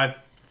blah. But I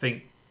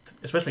think,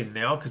 especially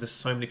now, because there's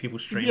so many people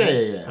streaming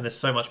and there's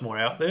so much more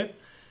out there.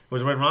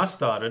 Whereas when I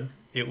started,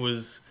 there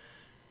was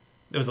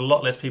a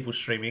lot less people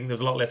streaming. There was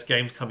a lot less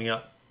games coming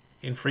out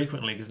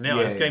infrequently, because now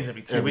there's games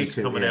every 2 weeks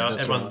coming out.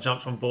 Everyone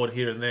jumps on board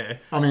here and there.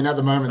 I mean, at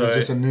the moment, there's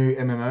just a new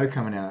MMO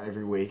coming out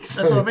every week.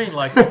 So. That's what I mean.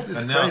 It's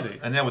crazy.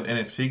 And now with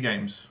NFT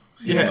games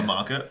in the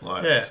market,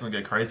 it's going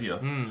to go crazier.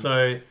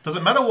 So does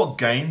it matter what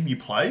game you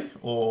play,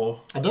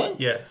 or I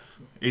don't? Yes,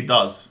 it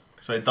does.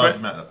 So it does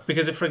matter,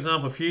 because for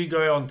example, if you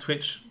go on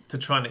Twitch to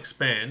try and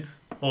expand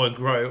or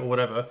grow or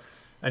whatever,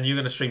 and you're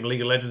going to stream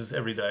League of Legends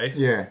every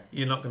day,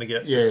 you're not going to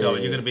get discovered.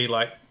 You're going to be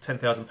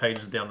 10,000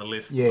 pages down the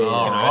list.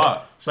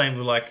 Right. Same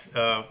with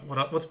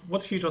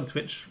what's huge on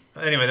Twitch.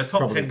 Anyway, the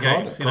top 10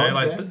 games.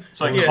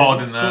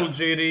 COD and that. Call of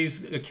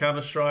Duties,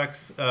 Counter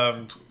Strikes.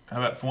 How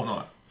about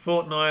Fortnite?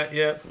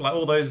 Fortnite,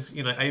 all those,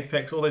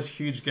 Apex, all those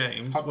huge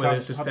games where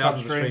there's just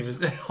thousands of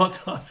streamers. Hot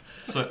Tub.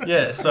 So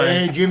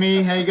hey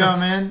Jimmy, how you going,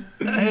 man?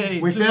 Hey,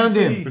 we found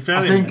him.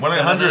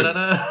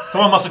 1-800.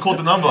 Someone must have called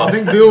the number. I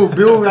think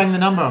Bill rang the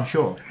number. I'm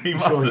sure. He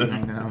must have. He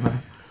rang the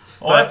number.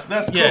 That's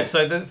cool. Yeah.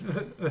 So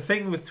the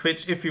thing with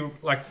Twitch, if you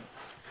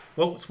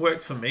what's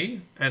worked for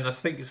me, and I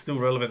think it's still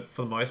relevant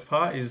for the most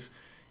part, is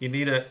you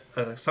need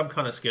some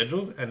kind of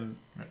schedule, and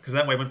because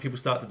that way when people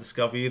start to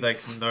discover you, they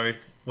can know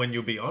when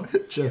you'll be on.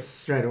 Just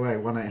straight away,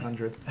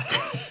 1-800.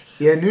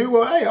 Yeah, New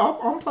World. Hey,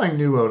 I'm playing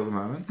New World at the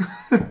moment.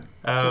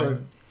 So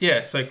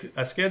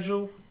a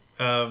schedule,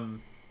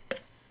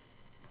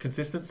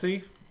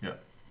 consistency. Yeah.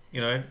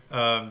 You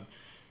know,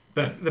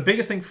 the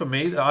biggest thing for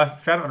me, I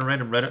found it on a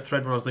random Reddit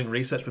thread when I was doing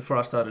research before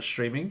I started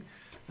streaming,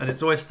 and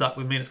it's always stuck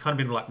with me. And it's kind of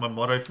been like my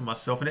motto for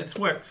myself, and it's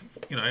worked.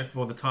 You know,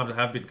 for the times I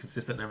have been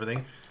consistent and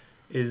everything.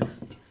 There's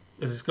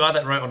this guy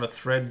that wrote on a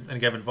thread and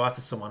gave advice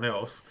to someone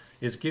else.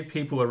 Is give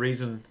people a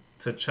reason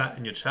to chat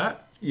in your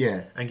chat.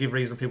 Yeah. And give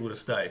reason for people to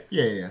stay.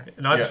 Yeah.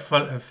 And I just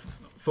have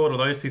thought of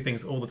those two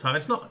things all the time.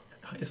 It's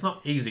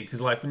not easy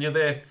because like when you're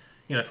there,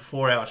 you know, for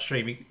 4 hour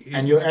stream,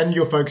 and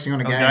you're focusing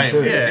on a game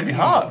too. Yeah, it'd be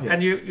hard.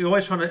 And you're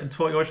always trying to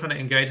talk. You're always trying to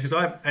engage because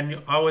I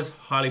always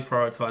highly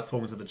prioritize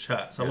talking to the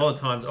chat. So a lot of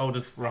times I'll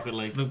just Rocket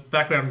League. The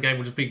background game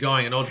will just be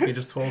going, and I'll just be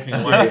talking.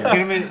 Away.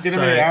 Do you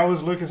know how many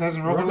hours Lucas has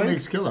in Rocket League?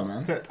 League's killer,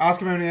 man.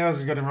 Ask him how many hours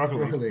he's got in Rocket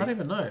League. I don't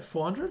even know.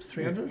 400,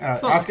 300. Yeah.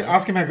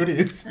 Ask him how good he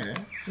is.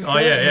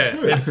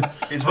 Yeah.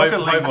 Is Rocket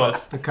League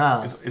what? The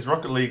cars. Is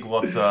Rocket League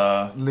what?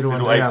 Little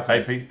Andrea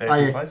AP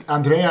plays.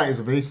 Andrea is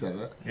a beast at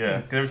it. Yeah,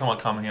 because every time I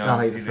come here,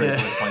 he's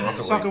playing Rocket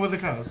League. Soccer with the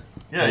cars.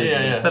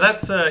 Yeah. So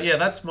that's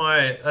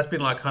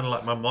been like kind of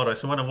like my motto.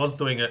 So when I was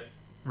doing it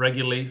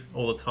regularly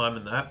all the time,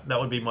 and that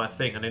would be my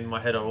thing. And in my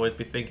head, I'd always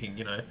be thinking,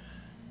 you know,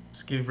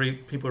 just give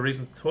people a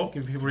reason to talk,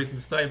 give people a reason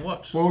to stay and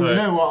watch. Well, you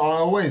know what? I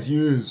always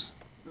use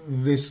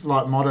this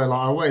like motto. Like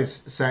I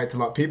always say it to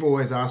like people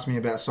always ask me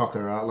about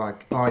soccer, right?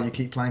 Like, oh, you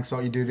keep playing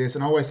soccer, you do this,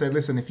 and I always say,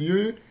 listen, if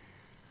you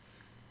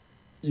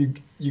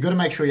got to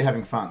make sure you're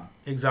having fun.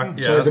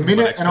 Exactly. Yeah, so the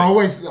minute, and I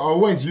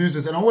always use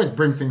this, and I always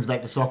bring things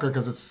back to soccer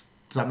because it's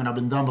something I've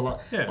been done. But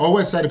like, I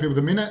always say to people,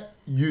 the minute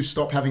you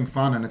stop having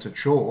fun and it's a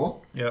chore,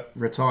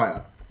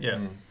 retire.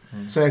 Yeah.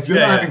 So if you're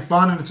not having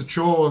fun and it's a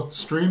chore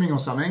streaming or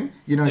something,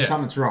 you know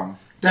something's wrong.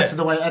 That's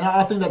the way, and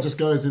I think that just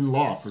goes in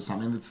life or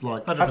something. That's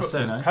like 100%.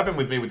 You know? Happened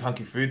with me with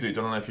Hunky Food Dudes.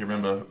 I don't know if you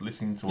remember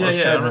listening to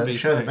us. I remember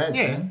show the badge,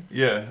 man.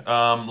 Yeah.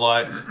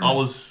 Like I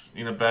was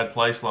in a bad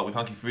place, like with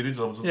Hunky Food Dudes.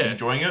 I was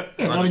enjoying it,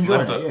 and I just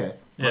left it.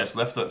 I just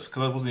left it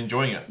because I wasn't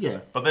enjoying it. Yeah.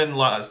 But then,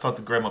 like, I started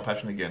to grab my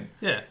passion again.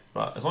 Yeah.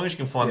 But as long as you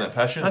can find that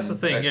passion, that's the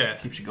thing.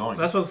 Keeps you going.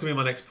 That's what's going to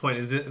be my next point.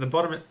 Is at the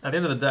bottom, at the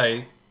end of the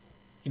day,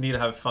 you need to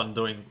have fun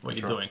doing what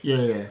you're doing.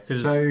 Yeah.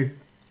 So.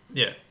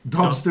 Yeah.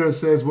 Dobster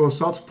says, well,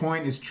 Sot's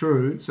point is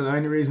true. So the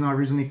only reason I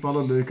originally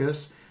followed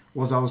Lucas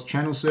was I was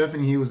channel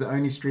surfing. He was the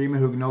only streamer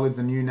who acknowledged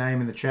the new name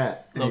in the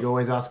chat, and he'd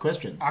always ask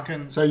questions.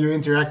 So you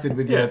interacted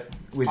with your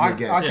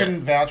guests. I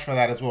can vouch for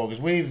that as well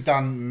because we've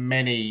done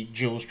many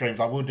dual streams.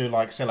 Like we'll do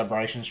like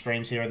celebration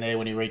streams here and there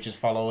when he reaches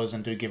followers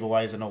and do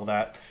giveaways and all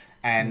that.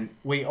 And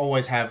we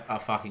always have a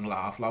fucking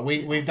laugh. Like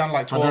we've done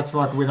like 12... But that's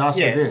like with us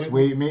with this.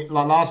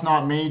 Like last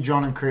night, me,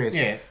 John, and Chris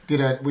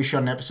we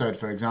shot an episode.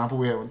 For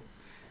example,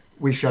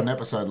 we shot an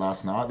episode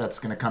last night that's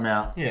going to come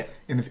out. Yeah.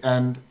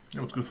 And it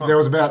was good fun. There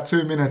was about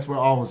 2 minutes where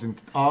I was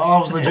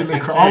legitimately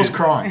I was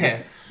crying.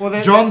 Yeah.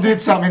 Well, John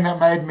did something that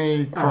made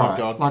me cry. Oh,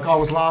 God. Like I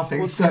was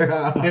laughing so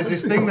hard. There's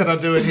this thing that I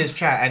do in his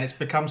chat, and it's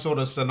become sort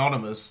of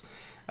synonymous.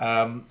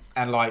 And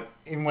like,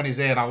 even when he's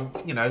there,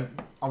 and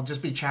I'll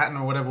just be chatting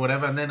or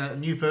whatever, and then a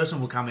new person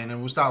will come in and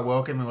we'll start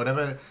welcoming or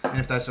whatever. And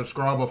if they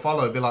subscribe or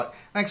follow, it'll be like,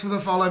 "Thanks for the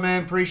follow,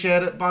 man.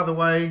 Appreciate it. By the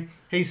way,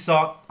 he's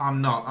Sot.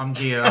 I'm not. I'm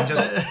Gio.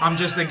 I'm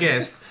just a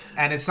guest."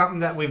 And it's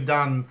something that we've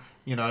done,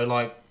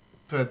 like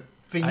for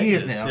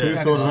years now. Who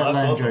thought of that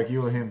lame joke?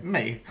 You or him?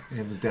 Me.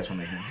 It was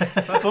definitely him.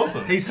 That's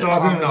awesome. He's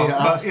Sot. I'm not.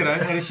 But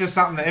and it's just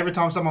something that every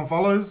time someone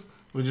follows,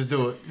 we just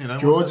do it.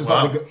 George is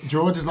like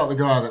the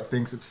guy that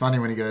thinks it's funny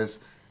when he goes.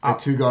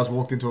 Two guys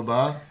walked into a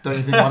bar. Don't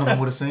you think one of them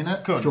would have seen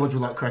it? Couldn't. George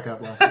would like crack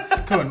up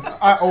laughing. Couldn't.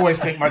 I always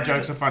think my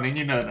jokes are funny, and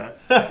you know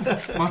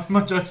that.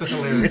 my jokes are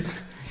hilarious.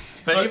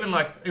 But even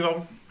like,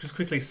 I'll just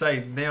quickly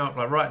say now,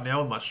 like right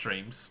now with my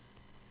streams,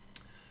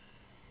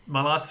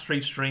 my last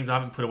 3 streams I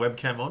haven't put a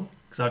webcam on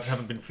because I just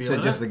haven't been feeling it.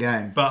 So just the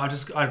game. But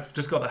I've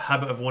just got the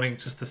habit of wanting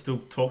just to still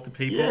talk to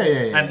people.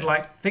 Yeah. And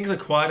like things are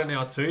quieter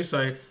now too,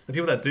 so the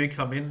people that do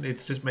come in,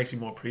 it just makes you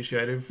more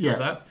appreciative of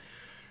that.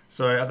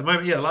 So at the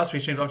moment, the last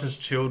 3 streams I've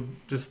just chilled,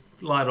 just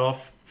light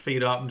off,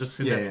 feet up, and just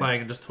sit there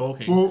playing and just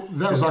talking. Well,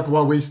 that was like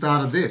why we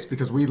started this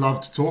because we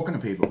loved talking to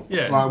people.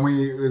 Yeah.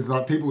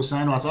 Like people were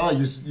saying to us, "Oh,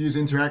 you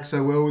interact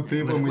so well with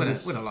people," and we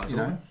just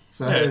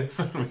So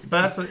but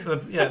that's at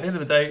the end of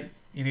the day,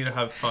 you need to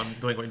have fun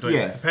doing what you're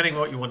doing, depending on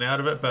what you want out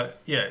of it.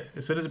 But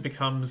as soon as it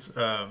becomes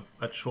a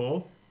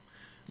chore,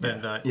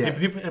 then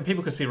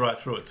people can see right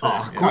through it too.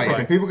 Oh, of course,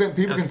 people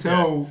can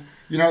tell.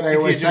 They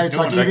always say it's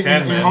like even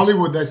in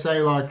Hollywood they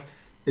say like.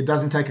 It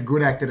doesn't take a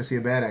good actor to see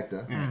a bad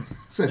actor.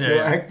 So if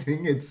you're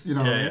acting, it's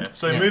what I mean?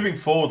 So moving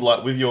forward,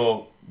 like with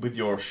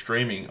your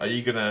streaming, are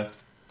you gonna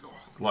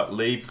like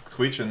leave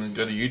Twitch and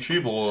go to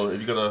YouTube, or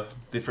have you got a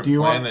different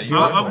plan that you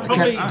want? Does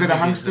the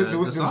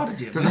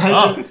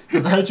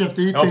HFD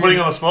team? I'm putting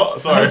you on the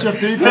spot. Sorry. The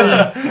HFD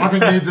team, I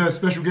think needs a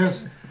special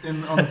guest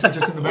on the Twitch,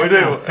 just in the We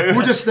background. do.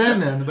 We'll just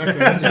stand there in the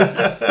background.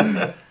 Just,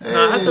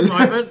 No, at the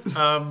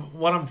moment,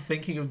 what I'm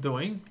thinking of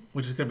doing,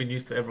 which is going to be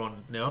news to everyone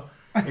now,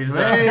 is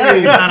Hey.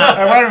 Hey, wait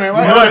a minute.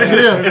 Wait a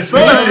minute. Yeah.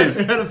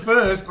 Exclusive. You're the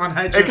first on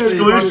HFD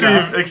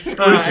Exclusive.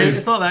 Exclusive.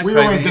 It's not that we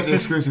crazy. always get the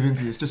exclusive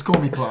interviews. Just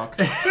call me Clark.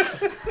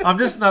 I'm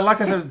just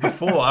like I said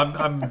before,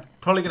 I'm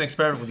probably going to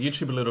experiment with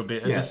YouTube a little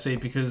bit and Yeah. just see,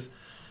 because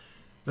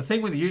the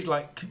thing with you,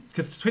 like,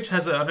 because Twitch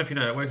has I don't know if you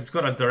know how it works. It's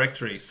got a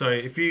directory, so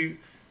if you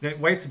the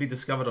way to be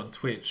discovered on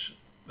Twitch,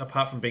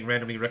 apart from being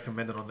randomly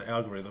recommended on the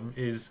algorithm,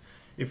 is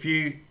if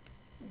you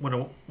want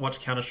to watch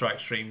Counter-Strike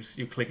streams,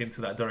 you click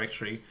into that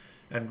directory.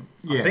 And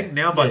I Yeah. think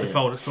now by Yeah.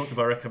 default it sorts it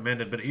by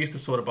recommended, but it used to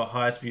sort it by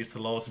highest views to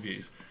lowest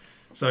views.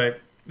 So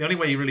the only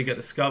way you really get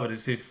discovered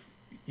is if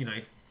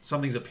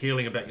something's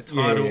appealing about your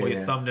title or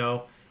your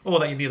thumbnail, or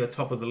that you're near the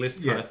top of the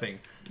list kind of thing.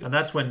 And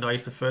that's when I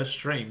used to first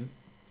stream.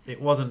 There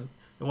wasn't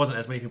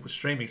as many people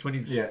streaming. So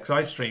because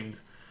I streamed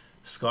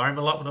Skyrim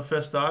a lot when I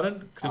first started,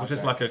 because it was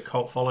just like a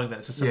cult following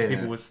that just some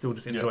people would still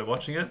just enjoy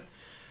watching it.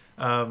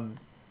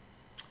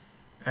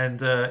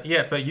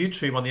 But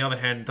YouTube, on the other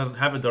hand, doesn't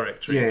have a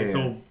directory. It's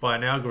all by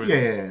an algorithm.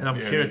 And I'm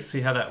curious to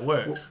see how that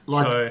works.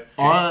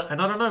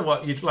 And I don't know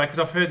what you like, because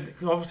I've heard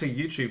obviously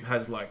YouTube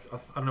has I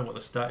don't know what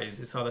the stat is.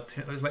 It's either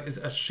it's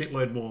a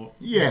shitload more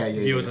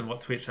viewers than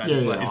what Twitch has.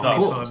 It's like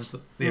 20 times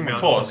the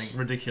amount of something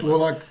ridiculous.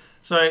 Well,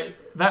 so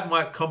that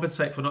might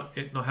compensate for not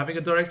having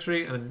a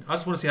directory, and I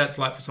just want to see how it's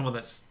like for someone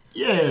that's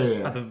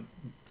at the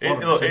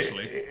bottom,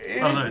 essentially.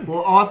 I don't know.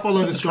 Well, I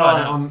follow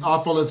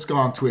this guy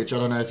on Twitch. I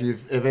don't know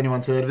if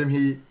anyone's heard of him.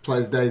 He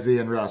plays DayZ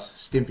and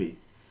Rust, Stimpy.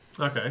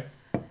 Okay.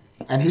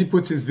 And he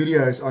puts his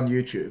videos on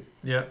YouTube.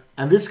 Yeah.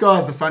 And this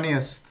guy's the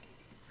funniest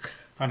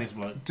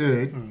bloke.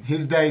 dude.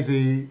 His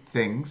DayZ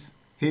things.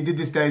 He did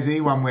this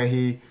DayZ one where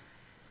he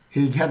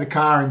had the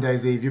car in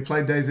DayZ. Have you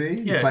played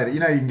DayZ? You played it. You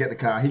know you can get the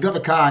car. He got the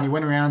car and he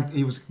went around.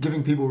 He was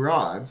giving people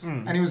rides.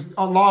 And he was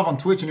live on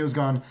Twitch and he was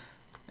going,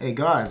 "Hey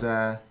guys,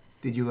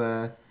 did you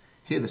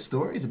hear the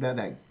stories about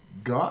that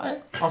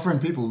guy offering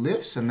people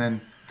lifts and then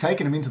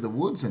taking them into the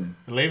woods and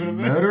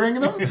murdering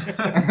them?"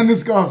 And then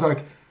this guy was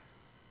like,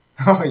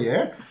 "Oh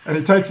yeah," and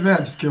he takes him out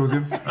and just kills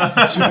him.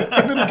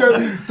 And then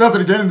he does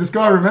it again, and this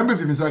guy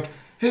remembers him. He's like,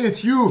 "Hey,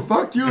 it's you,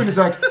 fuck you," and he's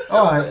like,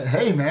 "Oh,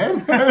 hey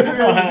man."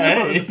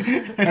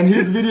 And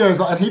his videos,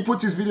 and he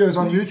puts his videos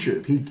on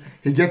YouTube.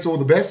 He gets all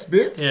the best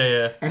bits.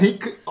 Yeah. And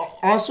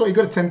I saw he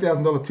got a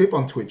 $10,000 tip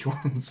on Twitch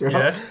once, right?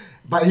 Yeah.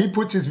 But he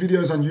puts his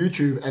videos on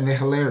YouTube and they're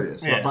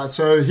hilarious. Yeah. But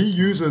so he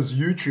uses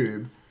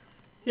YouTube.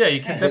 Yeah,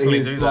 you can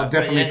definitely do that.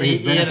 Definitely for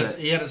his benefit.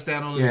 He edits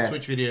down all of his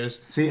Twitch videos.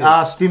 See,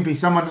 Stimpy,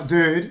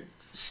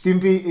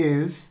 Stimpy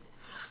is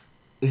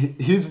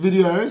his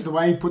videos. The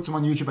way he puts them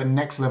on YouTube are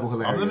next level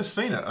hilarious. I've never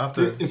seen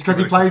it. It's because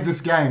he plays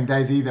this game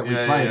DayZ that we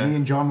played. yeah. Me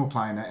and John were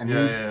playing it, and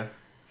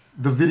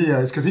the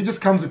videos, because he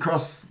just comes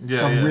across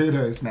some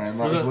weirdos, man.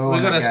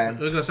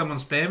 We got someone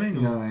spamming.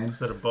 You know, man. Is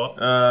that a bot?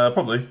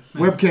 Probably.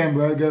 Webcam,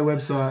 bro. Go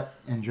website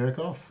and jerk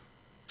off.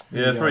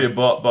 Yeah, it's probably a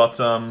bot, but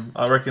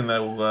I reckon they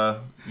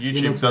will.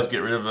 YouTube does get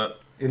rid of it.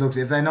 It looks.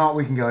 If they're not,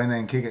 we can go in there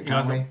and kick it,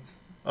 can't we?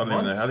 I don't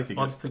even know how to kick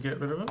mods it. to get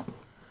rid of it?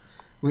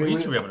 We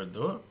You should be able to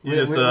do it. we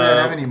don't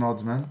have any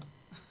mods, man.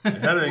 How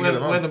do you get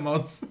them We're on? the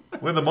mods.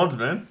 We're the mods,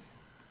 man.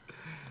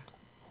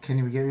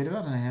 Can we get rid of it?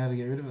 I don't know how to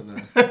get rid of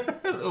it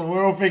though.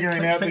 We're all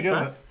figuring it out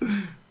together.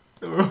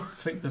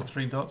 Click the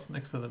three dots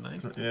next to the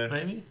name. Yeah.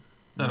 Maybe?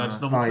 No, just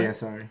normal. Oh click. yeah,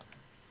 sorry.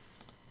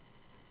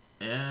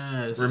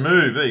 Yes.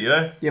 Remove. There you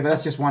go. Yeah, but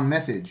that's just one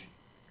message.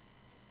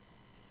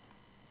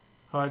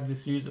 Hide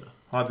this user.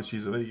 Hide this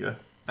user. There you go.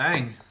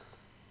 Bang.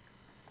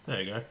 There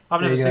you go.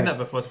 I've There never you seen go. that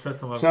before. It's the first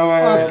time I've So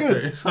that's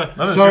good. I haven't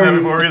So- seen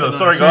that before either.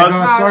 Sorry, So,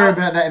 guys. sorry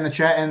about that in the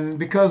chat, and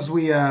because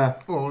we are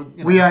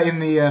in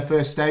the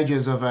first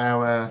stages of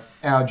our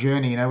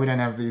journey. You know, we don't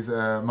have these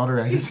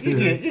moderators. You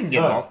can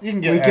get bot. You can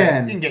get. We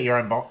can. You can get your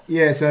own bot.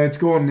 Yeah, so it's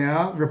gone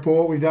now.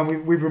 Report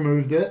we've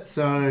removed it.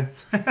 So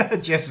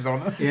Jess is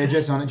on it. yeah,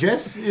 Jess on it.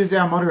 Jess is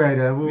our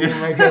moderator. We'll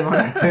make her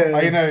moderator. Oh,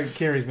 you know,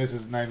 Kiri's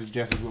missus' name is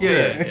Jess as well.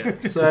 Yeah.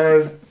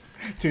 So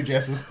Two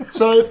Jesses.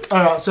 all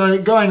right. So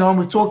going on,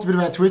 we've talked a bit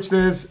about Twitch.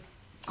 Good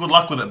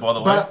luck with it, by the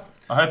way. But-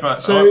 I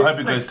hope so-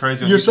 it goes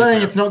crazy. on you're YouTube saying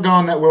for it's not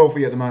going that well for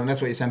you at the moment. That's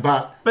what you're saying.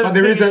 But But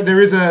there the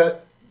is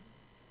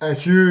a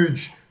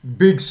huge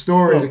big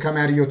story to come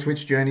out of your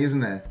Twitch journey,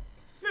 isn't there?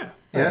 Yeah. Yeah.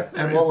 there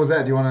And what is. was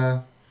that? Do you want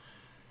to?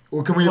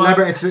 Or can we Well,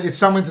 elaborate? It's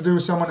something to do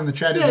with someone in the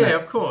chat, isn't Yeah, it?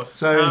 of course.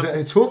 So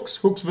it's Hooks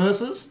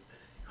versus,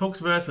 Hooks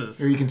versus.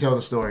 or you can tell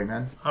the story,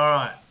 man. All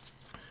right.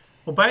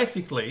 Well,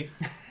 basically,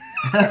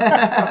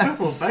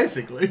 Well,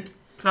 basically.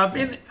 at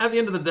the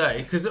end of the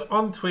day, because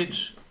on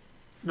Twitch,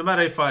 no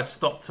matter if I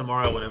stop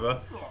tomorrow or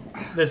whatever,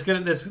 there's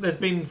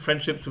been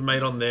friendships we've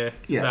made on there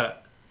that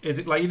is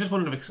it like you just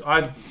wouldn't have.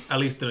 I at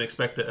least didn't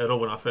expect it at all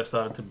when I first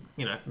started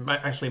to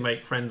actually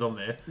make friends on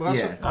there. Well,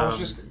 Yeah. I was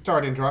just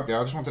sorry to interrupt you.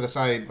 I just wanted to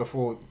say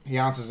before he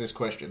answers this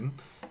question,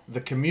 the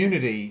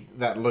community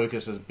that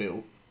Lucas has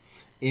built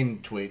in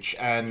Twitch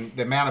and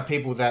the amount of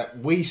people that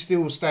we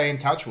still stay in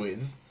touch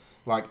with,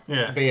 like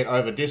Yeah. be it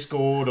over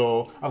Discord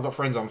or I've got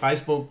friends on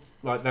Facebook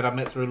like that I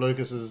met through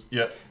Lucas's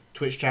Yeah.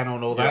 Twitch channel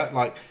and all that.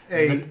 Like,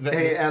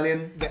 Hey,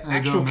 Alien. the How you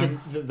actual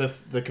going, man?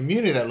 the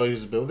community that Lucas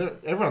has built,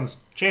 everyone's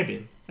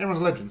champion.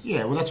 Everyone's legends.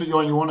 Yeah, well, that's what you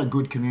want. You want a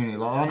good community.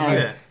 Like I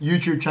know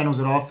YouTube channels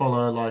that I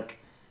follow, like.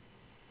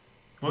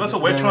 Well, that's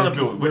what we're trying to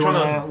build. We're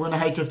in a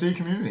HFD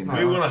community.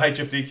 We want a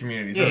HFD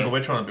community. That's what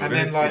we're trying to build.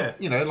 And then, like,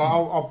 you know, like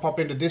I'll pop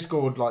into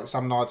Discord like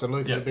some nights, and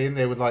Lucas will be in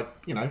there with like,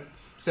 you know,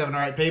 7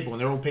 or 8 people,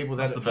 and they're all people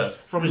that That's the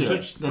best. from his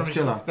Twitch. That's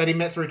killer. That he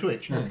met through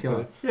Twitch. That's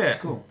killer. Yeah.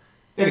 Cool.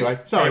 Anyway,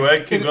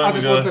 sorry. Keep going. I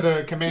just wanted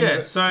to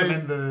commend.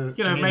 commend the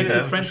you know, made community.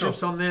 the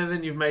friendships on there.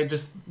 Then you've made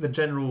just the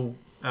general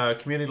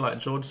community, like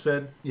George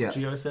said. Yeah.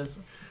 Geo says.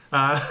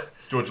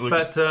 George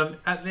Lucas. But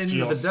at the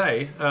end of the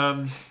day,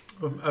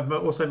 I've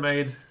also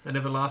made an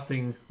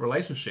everlasting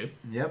relationship.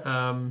 Yep.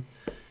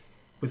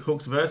 With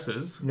Hooks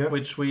Versus,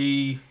 which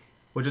we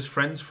were just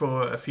friends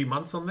for a few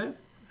months on there,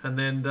 and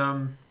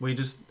then we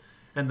just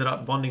ended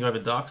up bonding over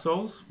Dark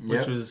Souls,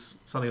 which was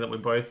something that we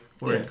both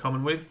were in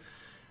common with.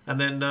 And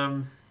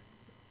then,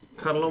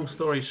 cut a long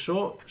story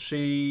short,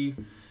 she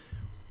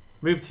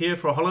moved here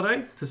for a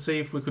holiday to see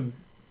if we could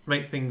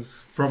make things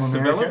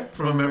develop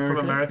from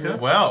America. Yeah.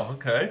 Wow.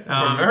 Okay.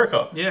 From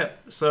America. Yeah.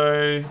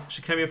 So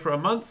she came here for a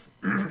month.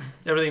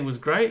 Everything was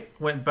great.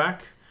 Went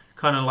back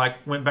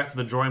to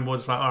the drawing board.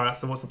 It's like, all right,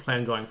 so what's the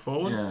plan going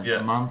forward? Yeah.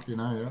 A month, you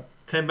know. Yeah.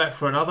 Came back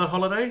for another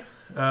holiday.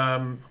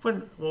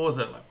 What was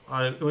it?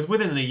 It was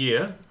within a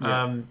year.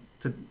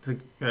 To you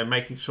know,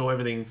 making sure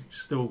everything's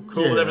still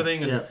cool with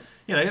everything, and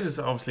you know, it is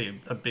obviously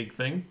a big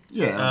thing.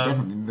 Yeah,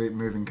 definitely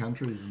moving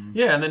countries.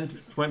 And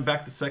then went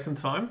back the second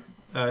time.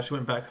 She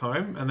went back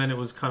home, and then it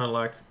was kind of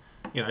like,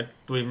 you know,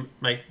 do we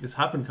make this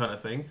happen kind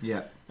of thing?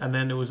 Yeah. And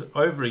then it was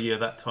over a year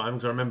that time,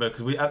 because I remember,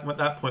 because we at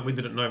that point we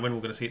didn't know when we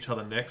were going to see each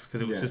other next,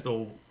 because it was just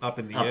all up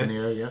in the air. Up in the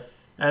air, yeah.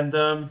 And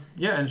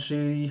and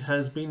she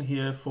has been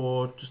here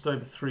for just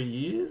over 3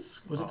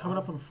 years. Was it coming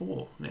up on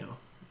 4 now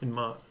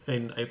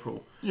in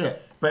April? Yeah.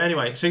 But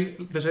anyway,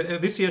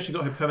 this year she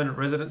got her permanent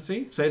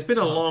residency, so it's been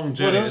a long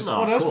journey.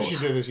 What else did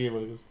she do this year,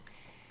 Lucas?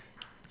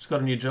 She's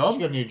got a new job. She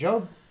got a new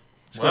job.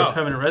 She's got a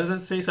permanent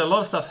residency, so a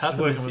lot of stuff's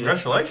happened this year.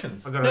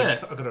 Congratulations. I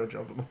got her a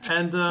job.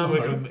 And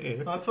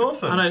that's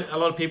awesome. I know a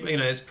lot of people, you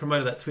know, it's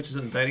promoted that Twitch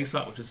isn't a dating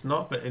site, which it's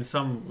not, but in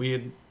some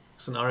weird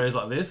scenarios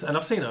like this, and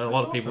I've seen it a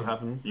lot of people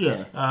happen.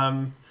 Yeah.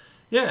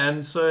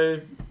 And so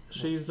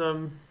she's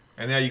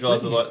and now you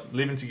guys are like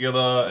living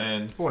together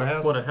and bought a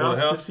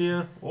house this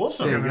year.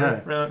 Awesome. There you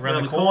go.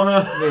 Around the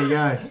corner. There you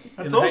go.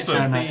 That's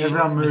awesome.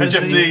 Everyone moves.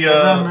 HFD,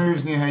 everyone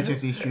moves near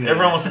HFD Studios.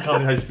 Everyone wants to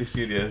come to HFD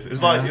Studios.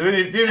 It's like you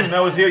didn't even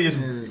know it was here.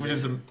 We're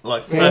just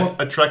like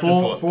attracted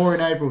to it. 4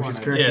 in April. She's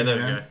correct. Yeah, there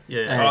we go.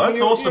 Yeah. Oh,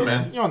 that's awesome,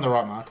 man. You're on the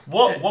right mark.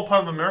 What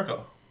part of America?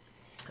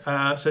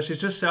 So she's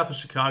just south of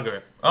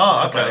Chicago.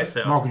 Oh, okay.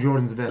 Michael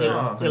Jordan's the best.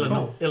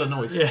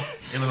 Illinois. Yeah.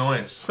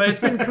 Illinois. But it's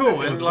been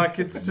cool, and like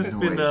it's just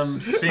been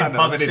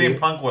CM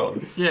Punk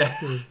world. Yeah.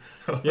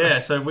 Yeah.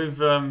 So we've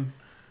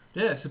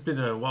it's just been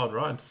a wild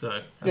ride.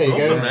 So that's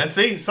awesome, man.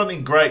 See,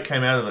 something great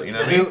came out of it. You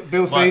know,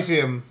 Bill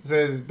Thesium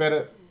says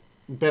better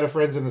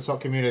friends in the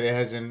sock community there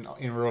has in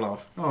real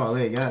life. Oh,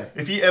 there you go.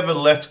 If you ever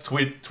left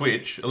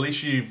Twitch, at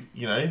least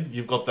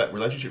you've got that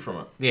relationship from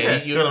it.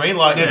 Yeah, you know what I mean.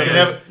 Like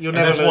you'll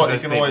never lose what you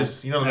those can people.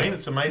 always. You know what I mean.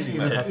 It's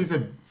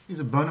amazing. He's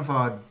a bona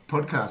fide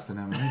podcaster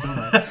now,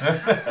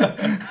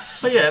 man.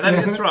 But yeah,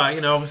 that's right.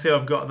 You know, obviously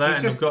I've got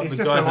that, He's and I've got just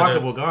the a guys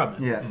likable guy,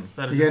 man. Yeah.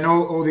 You're getting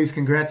all these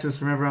congrats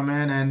from everyone,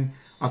 man, and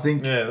I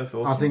think that's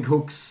awesome. I think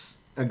Hooks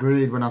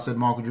agreed when I said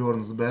Michael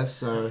Jordan's the best.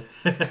 So.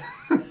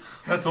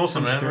 That's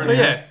awesome, man. But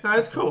yeah, no,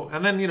 it's cool.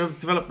 And then, you know,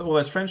 developed all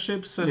those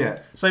friendships.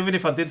 And so even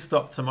if I did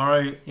stop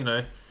tomorrow, you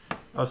know,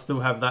 I'll still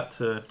have that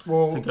to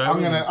go.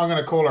 I'm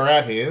gonna call her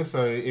out here.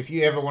 So if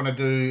you ever want to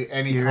do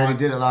any, you already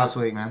did it last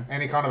week, man.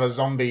 Any kind of a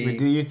zombie,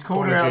 you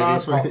called her out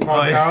last week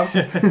podcast.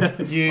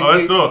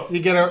 Let's do it. You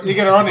get her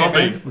on here,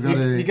 man.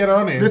 You get her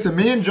on here. Listen,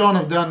 me and John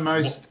have done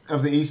most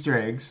of the Easter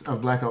eggs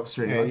of Black Ops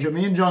 3. Yeah,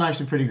 me and John are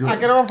actually pretty good. I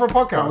get her on for a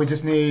podcast. But we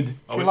just need.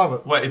 She'll love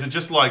it. Wait, is it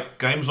just like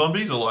game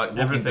zombies or like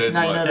everything?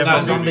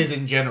 No, zombies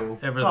in general.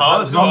 Everything.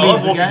 Oh,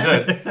 zombies Walking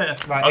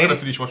Dead. Like I'm gonna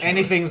finish watching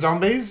anything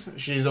zombies.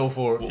 She's all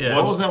for it. Yeah.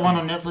 What was that one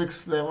on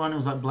Netflix? That one, it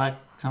was like Black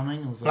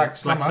something. It was Black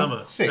like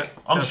Summer. Sick.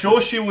 I'm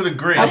sure she would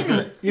agree.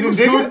 You didn't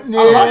dig it?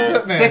 Yeah, I loved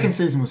it, man. Second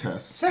season was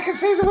hers. Second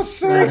season was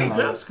sick.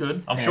 That's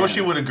good. I'm sure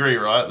she would agree,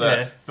 right? That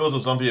if there was a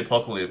zombie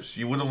apocalypse,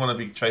 you wouldn't want to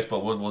be chased by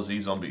World War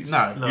Z zombies.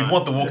 No. You'd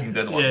want the Walking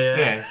Dead ones.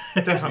 Yeah,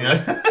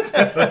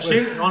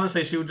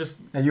 definitely. She would just.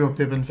 Are you a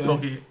Pippin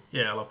fan?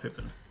 Yeah, I love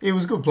Pippin. He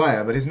was a good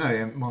player, but he's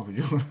no Michael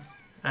Jordan.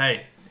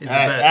 Hey. He's the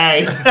best.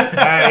 Hey.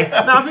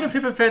 No, I've been a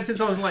Pippin fan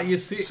since I was like year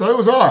 6. So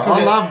was I.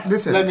 I love.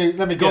 Listen. Let me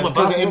guess.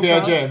 Because of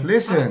NBA Jam.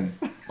 Listen.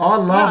 I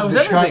love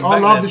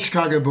the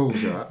Chicago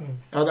Bulls, right?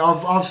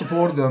 I've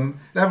supported them.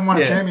 They haven't won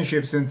a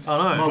championship since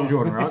Michael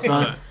Jordan, right?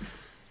 So,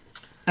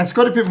 and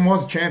Scottie Pippen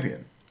was a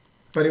champion,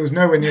 but he was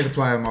nowhere near the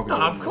player Michael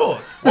Jordan. Of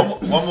course.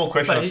 One more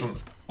question.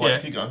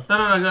 Keep going.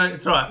 No,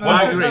 it's right.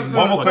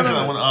 One more question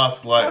I want to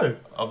ask, like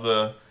of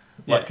the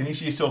Like, can you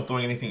see yourself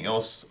doing anything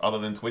else other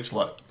than Twitch,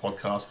 like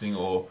podcasting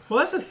or Well,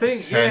 that's the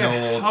thing.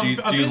 channel?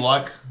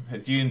 Yeah.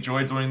 Do you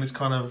enjoy doing this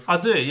kind of? I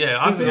do. Yeah,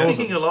 I've been awesome.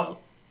 thinking a lot.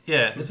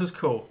 Yeah, this is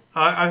cool.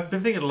 I've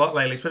been thinking a lot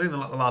lately, especially in the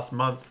last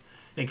month,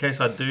 in case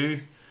I do,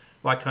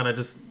 like, kind of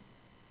just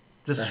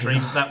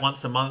stream that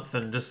once a month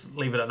and just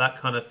leave it at that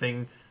kind of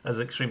thing as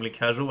extremely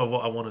casual of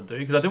what I want to do,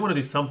 because I do want to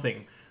do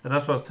something. And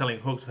that's what I was telling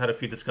Hooks. We've had a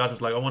few discussions.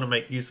 Like, I want to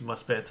make use of my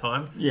spare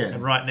time. Yeah.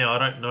 And right now, I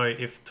don't know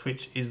if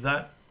Twitch is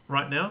that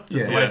right now.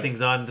 Just the way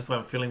things are and just the way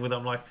I'm feeling with it.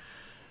 I'm like,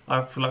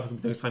 I feel like I can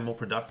be doing something more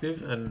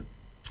productive. And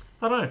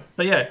I don't know.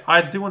 But yeah,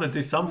 I do want to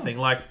do something.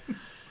 Like,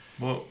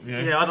 Well,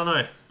 yeah, I don't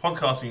know.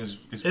 Podcasting is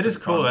It is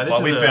cool. Fun. This Like,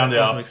 is we found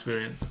awesome out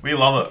experience. we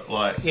love it.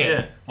 Like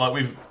Yeah.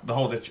 like the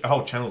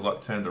whole channel's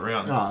like turned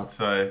around. Oh,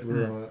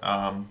 So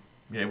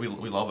yeah, we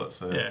love it.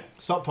 So Yeah.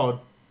 Sock pod.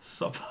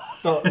 Stop.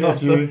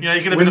 If you, you know,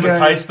 you get a bit of a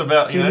taste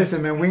about See,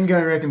 listen, man.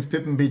 Wingo reckons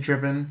Pippin be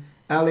tripping.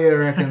 Alia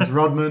reckons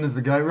Rodman is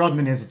the go.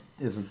 Rodman is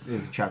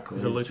a chuck.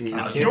 He's a loose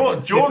cannon.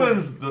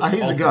 Jordan's the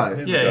He's the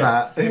go. Yeah.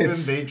 But Pippin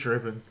it's, be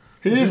tripping.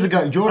 he is the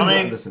go. Jordan's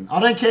I mean, listen. I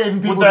don't care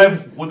even people.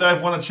 Would they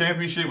have won a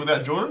championship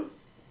without Jordan?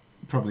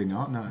 Probably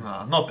not. No.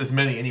 Nah, not as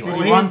many anyway.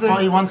 Dude,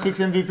 he won 6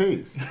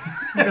 MVPs.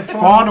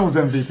 Finals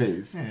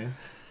MVPs.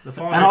 Yeah.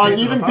 And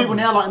even people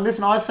now, like,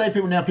 listen, I say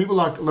people now, people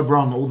like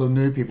LeBron, all the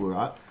new people,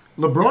 right?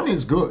 LeBron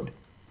is good,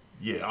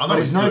 Yeah, I know. but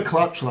he's no good.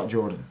 clutch like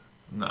Jordan.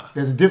 Nah.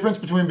 There's a difference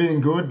between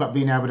being good but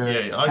being able to.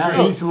 Yeah, I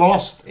agree. He's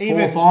lost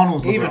 4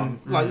 finals. LeBron.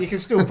 Like, you can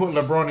still put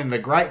LeBron in the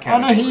great Oh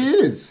category. no, he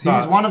is. He's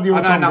But one of the I know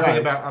all-time nothing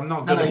greats. about. I'm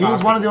not No, good no, at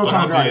he's one of the basketball.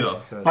 all-time I'm not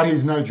greats, either. but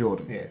he's no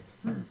Jordan.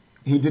 Yeah.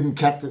 He didn't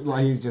captain.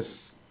 Like he's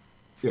just.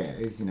 Yeah,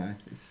 he's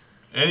It's,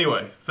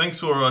 Anyway, thanks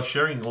for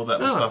sharing all that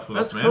stuff with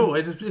that's us, man. cool.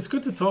 It's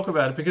good to talk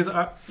about it because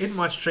in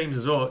my streams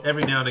as well,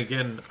 every now and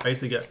again, I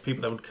used to get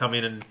people that would come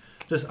in and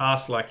just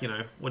ask, like,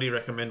 what do you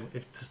recommend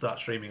to start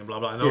streaming and blah,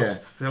 blah. And I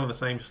was telling the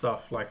same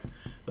stuff, like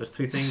those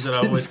 2 things that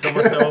I always tell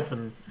myself.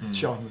 And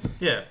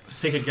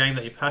pick a game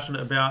that you're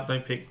passionate about.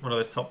 Don't pick one of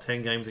those top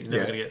 10 games that you're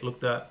never going to get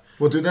looked at.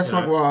 well, dude, that's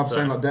like what I'm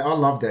saying. Like, I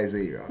love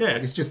DayZ, right? Yeah.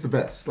 Like, it's just the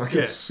best. Like,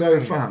 it's so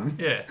fun.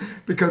 Yeah.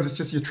 Because it's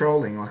just you're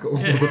trolling, like, all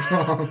the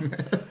time.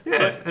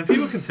 Yeah, and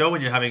people can tell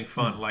when you're having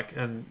fun, like,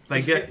 and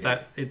they get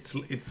that it's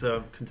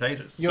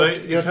contagious. So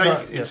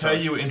it's how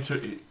you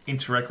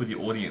interact with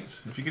your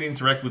audience. If you can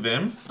interact with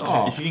them,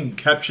 if you can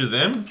capture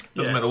them,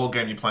 doesn't matter what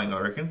game you're playing, I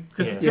reckon.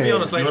 Because to be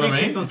honest, like, You know what I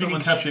if you mean? clicked on If you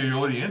can someone's capture your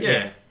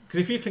audience, because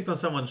if you clicked on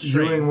someone's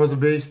stream, Ewing was a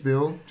beast,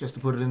 Bill, just to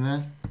put it in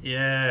there.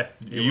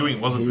 Ewing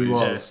wasn't He the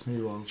was.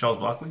 Charles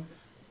Barkley.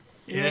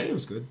 Yeah, he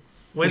was good.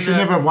 When He should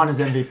never have won his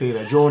MVP,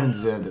 though. Jordan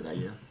deserved it that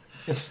year.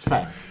 It's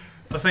fact.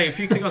 I was saying, if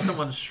you click on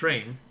someone's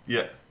stream,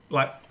 Yeah.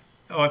 like,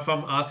 if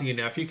I'm asking you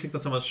now, if you clicked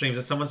on someone's streams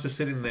and someone's just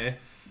sitting there,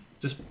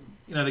 just,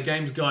 the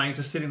game's going,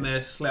 just sitting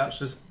there, slouched,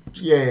 just...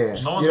 Yeah.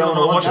 No one's you don't gonna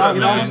want watch to that, watch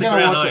man. that. No one's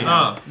gonna watch it.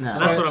 Nah. No.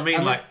 And that's what I mean,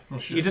 And like,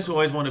 shit. you just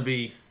always want to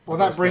be... Well,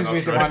 that brings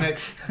me to my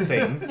next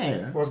thing.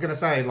 Yeah. I was going to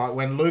say, like,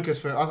 when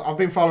Lucas... I've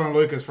been following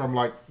Lucas from,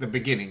 like, the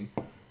beginning.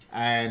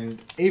 And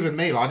even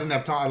me, like, I didn't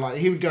have time. Like,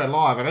 he would go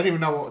live, and I didn't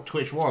even know what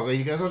Twitch was.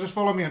 He goes, "Oh, just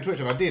follow me on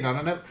Twitch," and I did.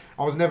 And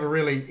I was never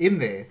really in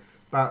there.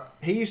 But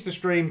he used to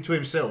stream to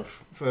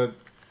himself for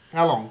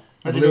how long?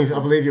 I believe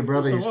your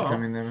brother That's a used to while.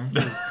 come in there, man.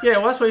 Yeah,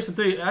 well, that's what I used to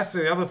do.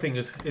 Actually, the other thing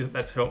is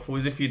that's helpful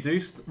is if you do,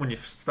 when you're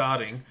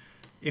starting,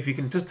 if you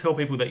can just tell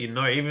people that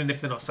even if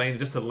they're not saying,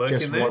 just to lurk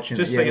Just in there, watching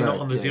just it. so Yeah, you're not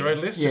lurk, on the yeah. zero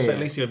list, Yeah, just yeah. at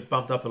least you're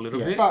bumped up a little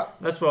Yeah. bit. But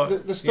That's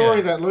what the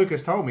story that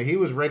Lucas told me, he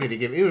was ready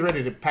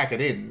to pack it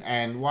in.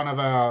 And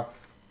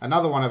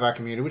another one of our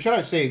community, which I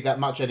don't see that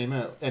much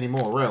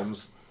anymore,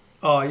 Realms.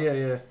 Oh,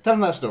 yeah. Tell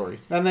him that story,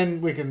 and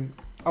then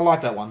I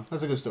like that one.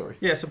 That's a good story.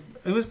 Yeah, so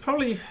it was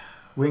probably...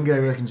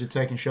 Wingo reckons you're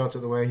taking shots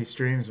at the way he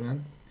streams,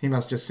 man. He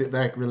must just sit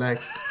back,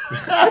 relax.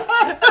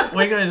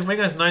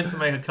 Wingo's known to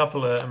make a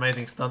couple of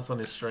amazing stunts on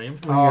his stream.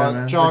 Yeah,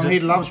 man. John, he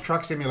loves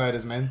truck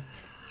simulators, man.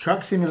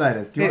 Truck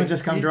simulators. Do you want to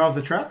just come drive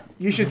the truck?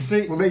 You should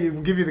see We'll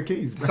give you the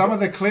keys. Bro. some of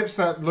the clips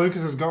that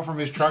Lucas has got from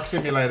his truck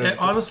simulators. Yeah,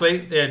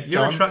 honestly, Euro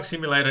John? Truck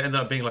Simulator ended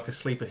up being like a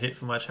sleeper hit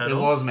for my It channel.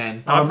 was,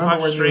 man. I remember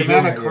when you streamed- were The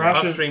amount doing of that, yeah.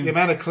 crashes, I've streamed the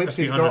amount of clips a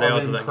few he's got hundred of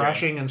hours him of that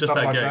crashing game. and Just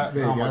stuff that like game. that.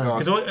 There Oh you my go. god.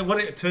 Because what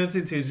it turns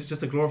into is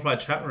just a glorified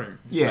chat room.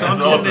 Yeah, so I'm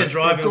that's sitting there awesome.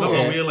 driving, I've got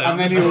Yeah. my wheel out, And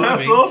then I'm just he'll-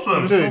 That's driving, awesome.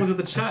 I'm just Dude, talking to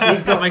the chat.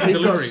 He's got making He's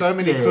got deliveries. so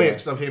many Yeah.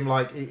 clips of him,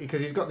 like,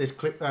 because he's got this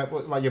clip,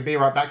 like your Be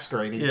Right Back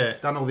screen. He's Yeah.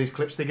 done all these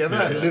clips together,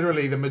 Yeah, and yeah.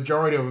 literally the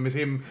majority of them is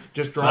him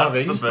just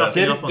driving, the best.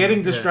 getting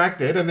Yeah.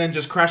 distracted, and then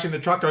just crashing the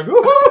truck, going,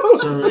 "Woohoo!"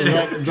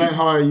 So don't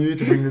hire you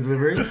to bring the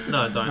deliveries.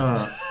 No, don't.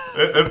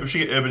 Alright. We should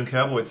get Urban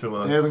Cowboy to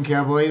Urban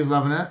Cowboy, he's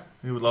loving it.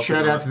 he would love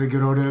Shout to out to the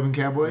good old Urban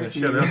Cowboy. Yeah,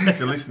 shout out if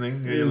you're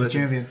listening. Yeah, He you're was a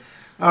legend. champion.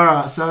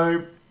 Alright,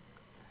 so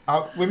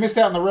We missed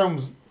out on the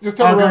realms. Just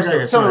tell Oh, the go, realms go, story.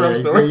 yeah, Tell the sorry, realms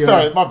yeah, story. yeah.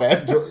 Sorry, my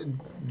bad.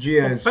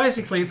 Gio's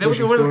Basically, there was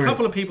pushing a stories.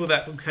 couple of people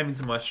that came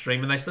into my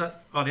stream, and they start.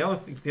 Oh, the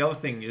other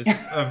thing is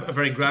a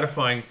very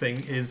gratifying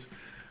thing is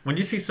when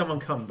you see someone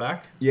come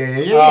back,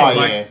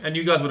 and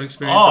you guys would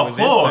experience it with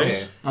course.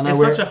 this too. I know It's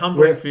such a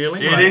humbling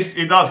feeling.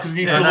 It does, because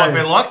you feel like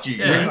they liked you.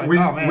 Yeah.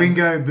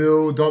 Wingo,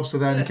 Bill, Dobster,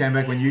 they only came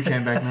back when you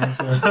came back, man.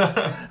 So.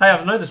 Hey,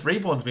 I've noticed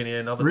Reborn's been here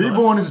another time.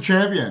 Reborn is a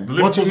champion.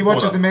 He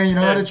watches the Man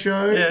United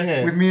show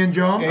with me and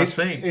John. I've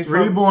seen.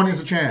 Reborn is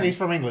a champ. He's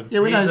from England. Yeah,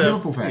 we know he's a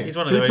Liverpool fan. He's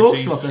one of he the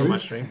talks OGs like from my that.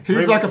 stream.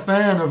 He's like a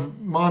fan of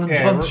mine and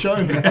John's show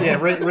now. Yeah,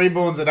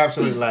 Reborn's an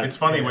absolute lad. It's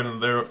funny when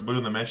they're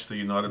doing the Manchester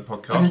United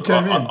podcast. And he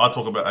came in. I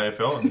talk about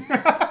AFL. And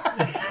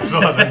it's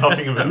like they're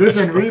nothing about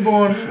Listen, it.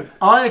 Reborn,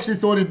 I actually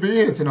thought he'd be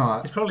here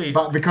tonight. He's probably...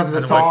 But because of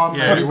the hasn't worked. time,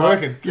 Yeah. Probably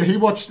working. Yeah, he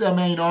watched our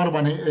Man United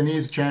one, and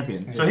he's a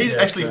champion. So he's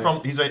actually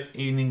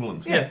in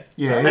England. Yeah.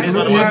 Yeah, And he's he's a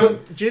one of my-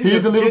 Liverpool Ginger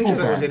that was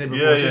fan. in it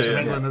before. Yeah, She's yeah, from yeah.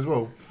 England as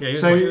well. Yeah, he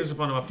was, So he was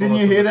one of my Didn't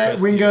followers you hear from the that,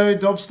 first Wingo, year.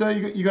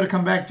 Dobster? You got to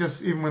come back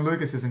just even when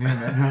Lucas isn't here,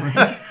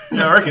 man.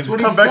 Yeah, I reckon. That's what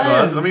Come he's back,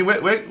 saying. guys. I mean, we're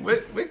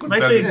good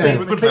Make sure value. you Yeah. click,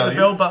 We're click good the value.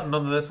 bell button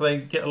on this so they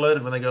get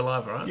alerted when they go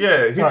live, alright?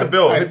 Yeah, hit the Right.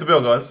 bell. Hey. Hit the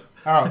bell, guys.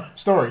 All right,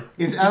 story.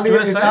 Is Do you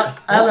wanna say it?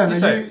 Alan? You Are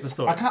say you? it, the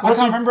story. I can't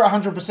What's remember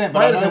 100%, but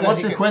Wait I a know second. that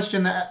What's he the can-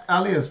 question that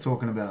Alia's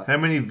talking about? How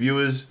many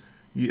viewers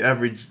you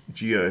average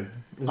Geo?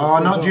 Oh,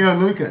 not Geo,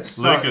 Lucas.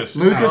 Lucas.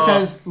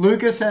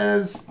 Lucas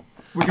has.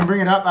 We can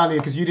bring it up, Alia,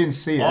 because you didn't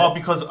see it. Oh,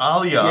 because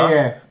Alia.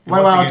 Yeah. he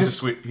Wait, wants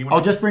to get into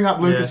I'll just bring up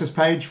Yeah. Lucas's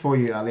page for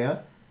you, Alia.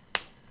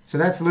 So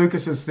that's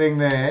Lucas's thing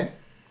there,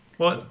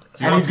 Well,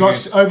 and he's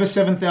got over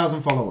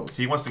 7,000 followers.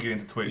 He wants to get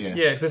into Twitch. Yeah.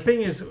 yeah, so the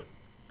thing is,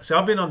 so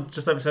I've been on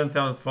just over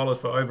 7,000 followers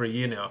for over a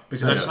year now. Because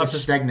So I've it's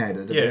just,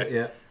 stagnated a bit,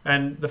 yeah.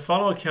 and the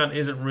follower count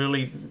isn't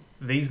really,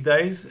 these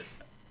days,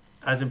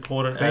 as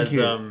important Thank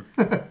you.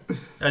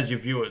 as your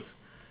viewers.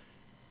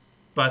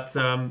 But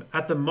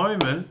at the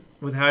moment,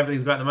 with how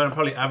everything's going at the moment, I'm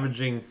probably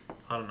averaging,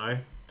 I don't know,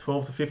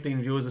 12 to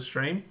 15 viewers a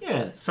stream.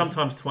 Yeah.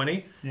 Sometimes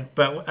 20. Yeah.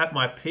 But at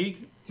my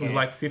peak, it was Yeah.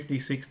 like 50,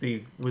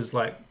 60 was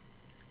like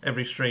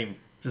every stream.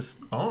 Just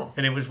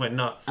and it just went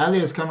nuts.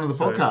 Alia's coming to the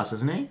So- podcast,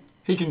 isn't he?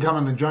 He can come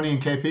on the Johnny and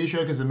KP show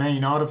because he's a Man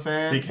United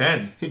fan. He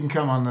can. He can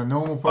come on the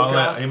normal He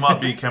podcast. might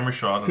be camera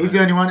shy. I don't He's know. the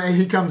only one.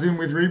 He comes in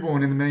with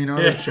Reborn in the Man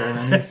United Yeah. show,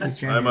 man. He's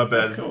champion. Oh, my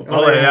bad. That's cool. Oh,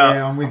 I'll let it out.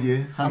 yeah, I'm with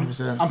you,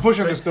 100%. I'm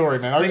pushing the story,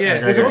 man. But yeah,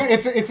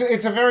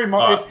 It's a very...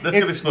 Alright, let's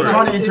get this story. We're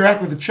trying to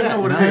interact with the chat. You know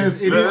what you it know?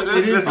 is. It Let's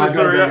is. get I the go,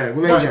 story go, out. go.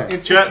 We'll let you go.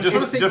 It's- Chat, I'm trying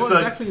to think what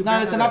exactly No,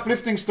 about it's an it.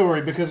 uplifting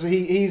story because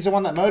he's the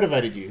one that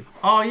motivated you.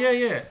 Oh, yeah,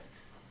 yeah.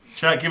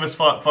 Chat, give us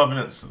 5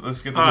 minutes.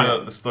 Let's get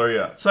Alright. the story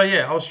out. So,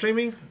 yeah, I was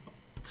streaming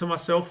to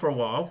myself for a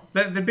while.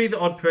 There'd be the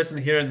odd person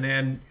here and there,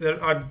 and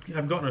I'd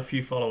have gotten a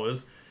few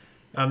followers.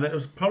 That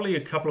was probably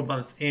a couple of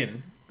months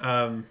in.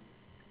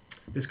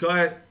 This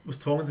guy was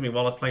talking to me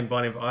while I was playing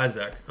Binding of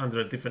Isaac under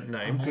a different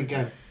name. Good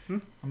game.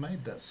 I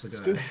made that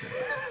cigar.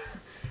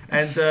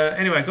 And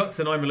anyway, I got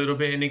to know him a little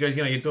bit, and he goes,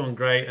 you know, you're doing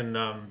great, and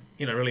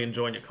you know, really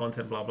enjoying your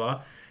content, blah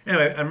blah.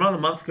 Anyway, another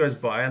month goes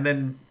by, and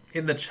then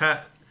in the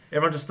chat,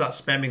 everyone just starts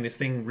spamming this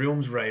thing,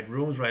 Realms Raid.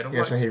 I'm Yeah,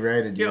 like, so he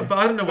raided you. yeah, but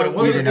I don't know what it You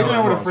was. didn't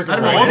know what a was. freaking I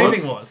don't know raid what was.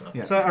 anything was.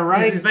 Yeah. So a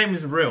raid... His name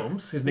is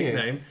Realms, his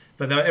nickname,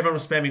 but everyone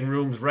was spamming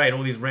Realms Raid,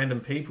 all these random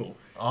people.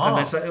 And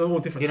they say all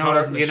different You know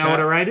colours what in a, the you know chat. what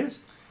a raid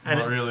is? And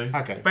Not really.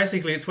 Okay.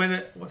 basically, it's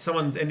when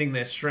someone's ending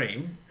their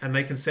stream and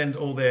they can send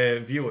all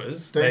their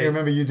viewers. Don't you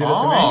remember you did it to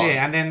Oh. me?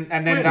 Yeah, and then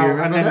Wait, do you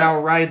remember that? they'll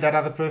raid that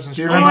other person's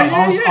Do you stream. remember?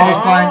 yeah, I was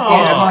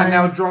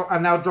yeah. playing.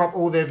 And they'll drop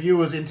all their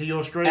viewers into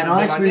your stream. And be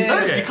I actually- like,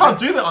 yeah, Yeah. You can't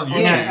do that on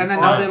YouTube. yeah, and then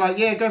they'll be like,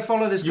 yeah, go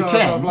follow this You guy.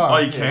 can. Blah, blah. Oh,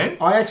 you Yeah. can?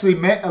 I actually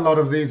met a lot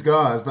of these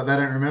guys, but they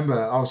don't remember.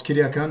 I was Kid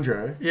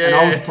Alcundro, Yeah, and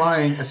I was yeah.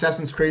 playing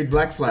Assassin's Creed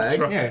Black Flag, That's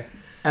right. Yeah.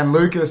 and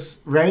Lucas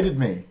raided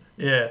me.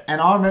 Yeah. And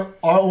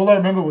all I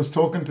remember was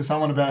talking to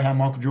someone about how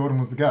Michael Jordan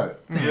was the GOAT.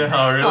 Yeah, oh,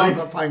 I was really?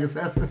 not playing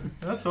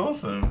Assassins. That's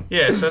awesome.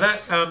 Yeah, so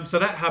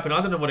that happened. I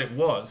don't know what it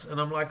was,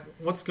 and I'm like,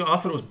 "What's going?" I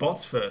thought it was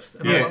bots first,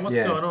 and I'm Yeah, like, "What's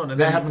going on?" And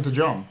that then, happened to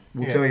John.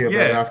 We'll Yeah. tell you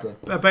about it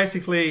after.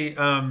 basically,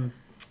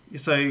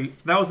 so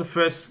that was the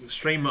first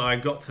streamer I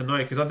got to know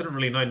because I didn't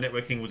really know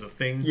networking was a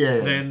thing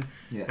then,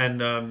 Yeah.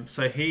 and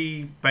so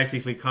he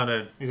basically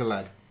He's a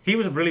lad. he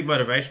was really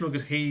motivational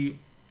because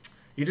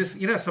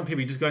you know some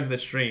people you just go into their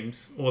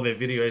streams or their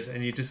videos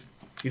and you just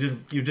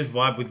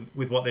vibe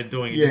with what they're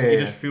doing. You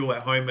just feel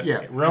at home. Yeah.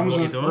 at what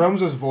you're doing.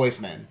 Realms' voice,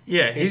 man.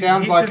 Yeah, He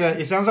sounds like a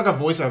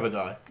voiceover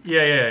guy.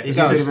 yeah. He's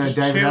a bit does. of a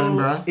David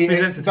Attenborough. He's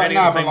entertaining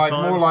at the same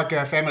time. more like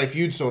a Family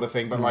Feud sort of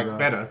thing, but like Right.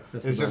 better.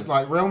 That's It's the just best.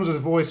 like Realms'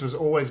 voice was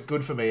always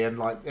good for me, and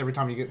like every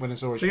time when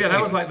it's always. So yeah,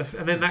 that was like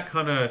and then that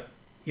kind of,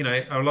 you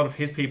know, a lot of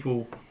his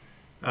people,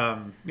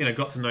 you know,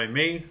 got to know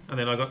me, and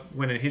then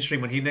went in his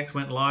stream when he next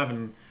went live,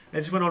 and it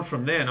just went on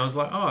from there. And I was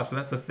like, oh, so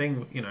that's the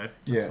thing, you know.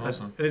 Yeah.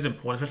 Awesome. It is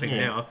important, especially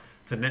Yeah. now,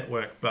 to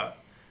network, but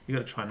you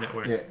got to try and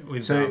network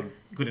with So,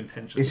 good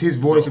intentions. Is his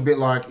voice a bit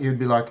like, he'd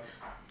be like,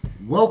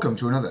 welcome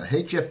to another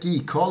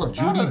HFD Call of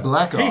Duty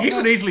Black Ops. He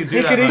could easily do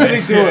He that. could though.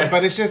 easily do it,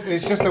 but it's just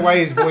the way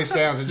his voice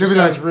sounds. It just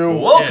They'll be sounds like, real.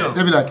 Welcome.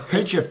 They'll be like,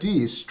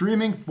 HFD is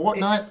streaming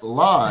Fortnite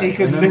live. He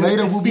could And then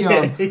later we'll be Yeah,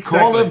 on exactly.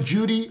 Call of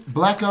Duty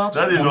Black Ops.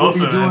 That is and we'll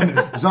awesome, be doing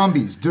man.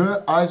 zombies,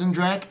 Der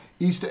Eisendrach,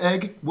 Easter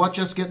egg, watch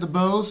us get the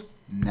bows,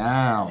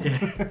 now. Yeah.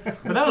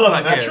 But That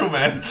was natural,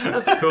 man.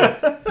 That's cool. You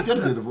got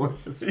to do the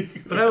voices.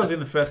 But that was in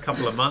the first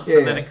couple of months, Yeah,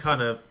 and then yeah. it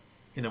kind of,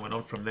 went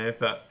on from there.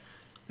 But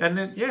and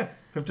then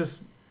we've just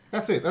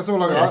That's it. That's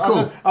all I Yeah, got.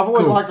 cool. I've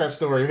always Cool. liked that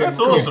story. That's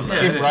awesome,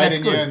 man. Him That's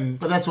rating you good. and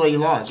But that's what you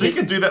like. So you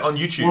can do that on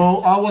YouTube.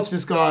 Well, I watched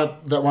this guy,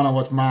 that one I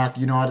watched, Mark,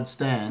 United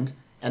Stand,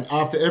 and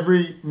after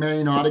every Man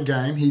United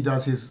game, he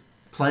does his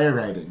player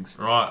ratings.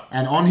 Right.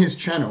 And on his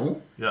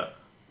channel, Yeah.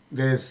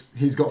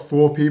 he's got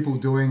 4 people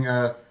doing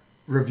a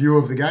review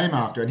of the game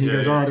after, and he Yeah,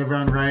 goes, yeah. all right,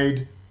 everyone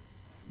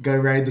go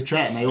raid the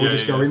chat, and they all Yeah,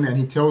 just yeah, go yeah. in there, and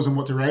he tells them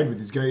what to raid with.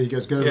 He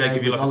goes, go give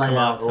raid you with like a Ole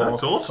out, command or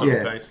That's awesome.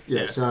 yeah, based.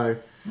 yeah. Yeah. So,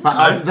 but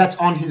Okay. that's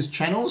on his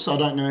channel, so I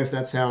don't know if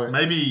that's how it.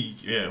 Maybe,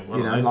 yeah. Well,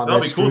 like that'll they're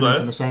be cool, streaming though.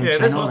 from the same Yeah, channel.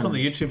 there's lots and- on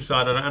the YouTube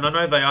side, and I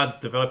know they are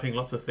developing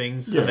lots of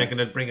things, Yeah. and they're going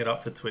to bring it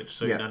up to Twitch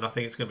soon, Yeah. and I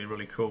think it's going to be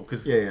really cool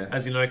because, Yeah, yeah.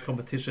 as you know,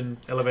 competition,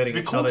 elevating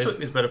It'd be each cool other to-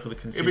 is better for the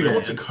It'd consumer. be cool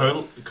and to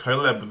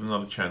collab with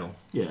another channel.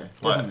 Yeah,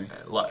 Like, definitely.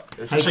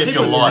 especially if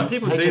people- you're live.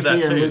 people do HFD that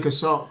and too. Lucas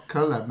Salt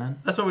collab, man.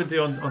 That's what we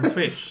do on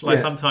Twitch. Like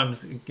Yeah.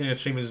 sometimes,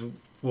 streamers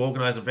will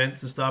organise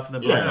events and stuff, and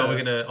they're like, Yeah. "Oh, we're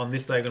gonna on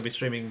this day going to be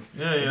streaming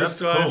Yeah, yeah, this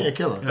that's guy." cool. Yeah,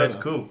 killer. That's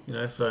Yeah. cool.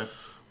 So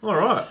All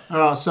right. All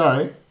right,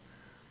 so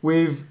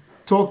we've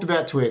talked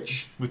about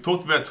Twitch. We've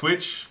talked about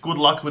Twitch. Good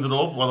luck with it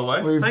all, by the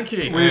way. We've, thank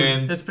you.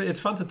 And- It's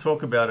fun to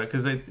talk about it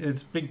because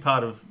it's a big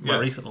part of my Yeah.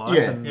 recent life.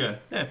 Yeah. And, Yeah.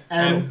 yeah.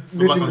 and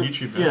good luck listen, on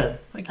YouTube, man. yeah,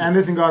 Thank you. and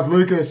listen, guys.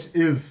 Lucas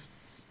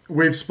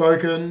we've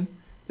spoken,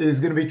 is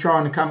going to be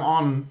trying to come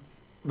on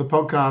the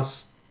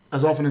podcast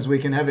as often as we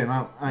can have him.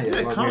 Aren't you?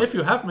 Yeah, come. If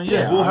you have me,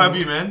 Yeah. We'll have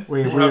you, man.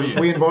 We We'll have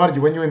you. invited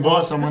you. When you invite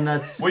Well, someone,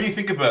 that's. What do you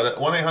think about it?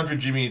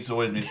 1-800-JIMMY is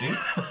always missing.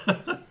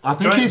 I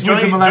think Johnny- he's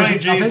Johnny- with the Malaysian.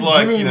 Johnny I G's think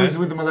like, Jimmy you know- was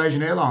with the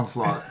Malaysian Airlines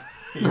flight.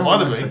 You might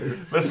have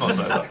been. Let's not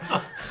say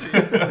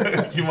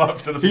that. You might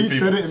have said a few He people.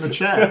 said it in the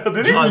chat.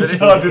 Did he? Oh, did he?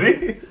 Oh,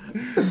 did he?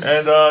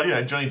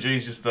 And Johnny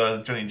G's just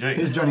Johnny G.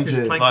 He's Johnny G.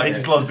 He's playing- Like, he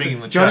just loves being in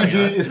the Johnny chat. G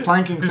you know? is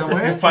planking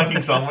somewhere. He's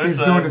planking somewhere. He's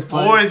so doing his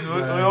planks.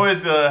 we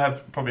always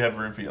probably have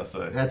room for you.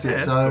 So That's it. Yeah,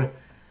 that's So, cool.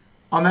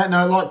 on that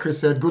note, like Chris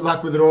said, good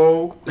luck with it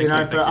all. Thank you, for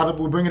thank you. other,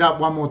 we'll bring it up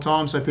one more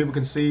time so people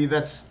can see.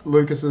 That's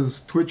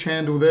Lucas's Twitch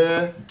handle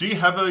there. do you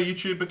have a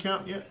YouTube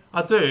account yet?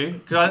 I do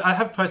because I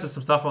have posted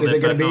some stuff on Is there.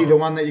 it going but to be not- the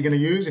one that you're going to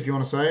use if you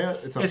want to say it?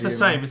 Up It's to the you,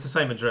 same. man. It's the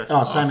same address.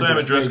 Oh, same Same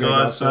address. address, There you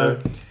go, guys. So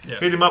Yeah.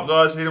 hit him up,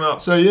 guys. Hit him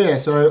up. So yeah,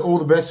 so all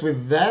the best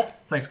with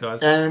that. Thanks,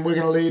 guys. And we're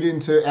going to lead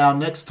into our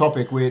next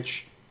topic,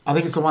 which I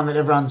think is the one that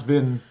everyone's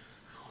been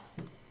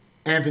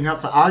amping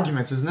up for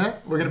arguments, isn't it?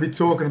 We're going to be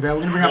talking about.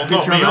 We're going to bring up Well, a not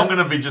picture me. I'm of it.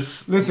 going to be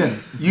just.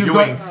 Listen, you've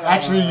Doing. got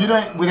actually you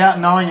don't without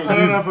knowing it. I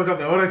don't know You've, if I got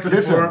the audio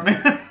Listen. for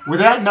it.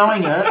 without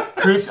knowing it,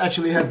 Chris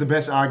actually has the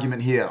best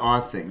argument here, I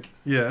think.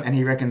 Yeah. And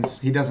he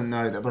reckons he doesn't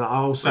know that, but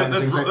I'll say it in a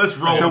Let's- second. let's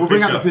roll So the we'll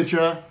bring up the picture.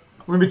 picture.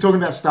 We're going to be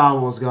talking about Star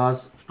Wars,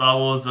 guys. Star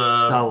Wars,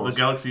 Star Wars. the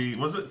Galaxy,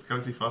 was it?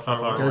 Galaxy Far, Far,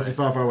 Far, Away. Galaxy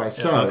Far, Far Away.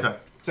 So Okay.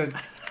 So,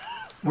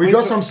 we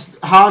got some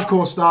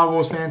hardcore Star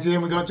Wars fans here,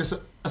 and we got just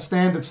a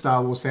standard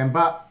Star Wars fan.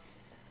 But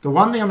the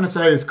one thing I'm going to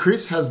say is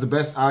Chris has the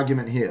best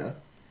argument here,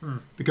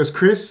 because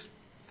Chris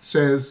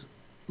says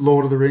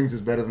Lord of the Rings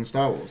is better than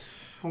Star Wars.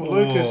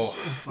 Lucas.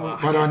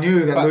 But I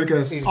knew that But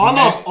Lucas. he's I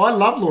mad.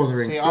 love Lord of the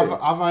Rings See, too.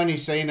 I've only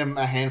seen him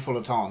a handful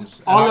of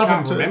times. I and love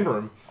can't him too. remember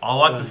him. I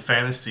like the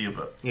fantasy of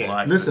it. Yeah.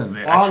 Like Listen,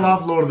 the I actual-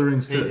 love Lord of the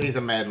Rings too. He's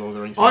a mad Lord of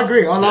the Rings. I fan.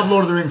 agree. I love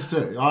Lord of the Rings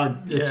too.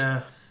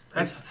 Yeah.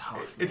 That's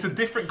tough. It's a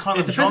different kind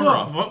It of depends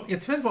genre. it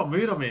depends what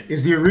mood I'm in.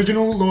 Is the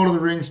original Lord of the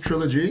Rings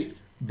trilogy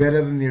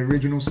better than the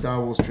original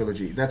Star Wars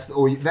trilogy? That's the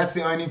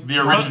only. The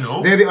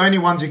original? They're the only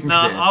ones you can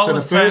No, compare. I So the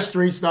would first say,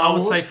 three Star I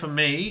would Wars. say for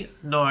me,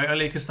 no,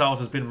 only because Star Wars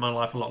has been in my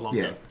life a lot longer.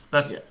 Yeah.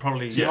 That's Yeah.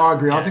 probably. See, yeah. I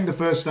agree. I Yeah. think the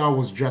first Star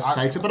Wars just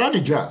takes it, but only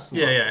just.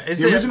 Yeah, yeah.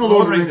 It's The original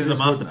Lord of the Rings is is a good,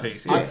 man.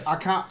 masterpiece. I- Yes. I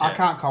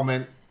can't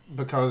comment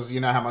because you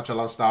know how much I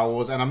love Star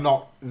Wars, and I'm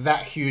not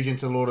that huge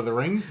into Lord of the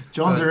Rings.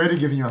 John's So- already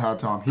giving you a hard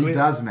time. He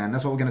does, man.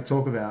 That's what we're going to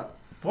talk about.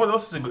 What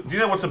else is a good? Do you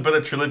know what's a better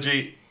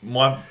trilogy?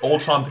 My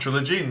all-time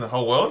trilogy in the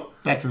whole world?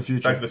 Back to the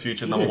Future. Back to the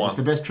Future, It number is. one. It's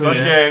the best Don't trilogy.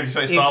 care if you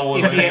say Star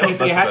Wars. If you that's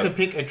the had to best.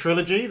 pick a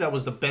trilogy that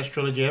was the best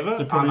trilogy ever,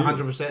 I'm probably is.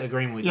 100%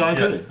 agreeing with Yeah, I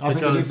you. agree. I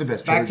think it is the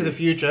best Back to trilogy. the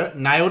Future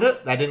nailed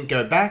it. They didn't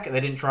go back. They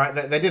didn't try.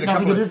 They did a No, I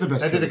couple. think it is the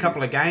best They did a trilogy.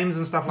 couple of games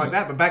and stuff like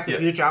that. But Back to the Yeah.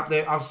 Future up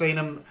there, I've seen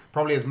them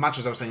probably as much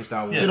as I've seen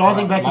Star Wars. Yeah. Dude, I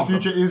think Back to the Love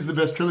them. Future is the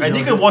best trilogy. And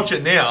you can watch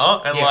it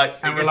now and Yeah, like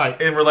and it's-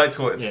 relate. and relate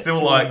to it. It's Yeah.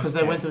 still like Because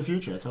they went to the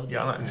future, I told you.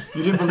 yeah, I know.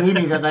 You didn't believe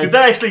me that they... Did they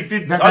actually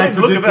did? that I they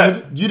didn't look at that.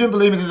 predicted... You didn't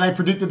believe me that they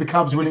predicted the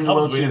Cubs winning the Cubs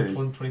World win Series.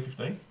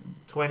 2015.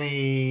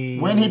 20.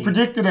 When he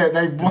predicted it,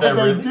 they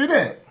really? did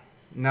it.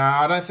 No,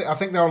 I don't think. I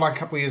think they were like a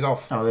couple of years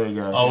off. Oh, there you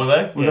go. Oh, were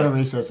they? We've got to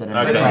research that.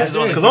 Okay. Because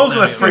Because I was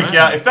going to freak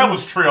out. If that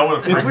was true, I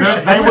would have It's freaked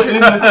out. they were in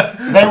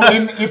the, they were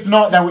in. If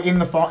not, they were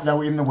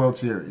in the World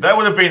Series. That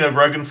would have been a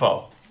Rogan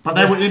file. But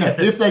they were in it.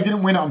 If they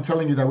didn't win it, I'm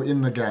telling you, they were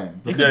in the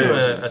game. You The could do World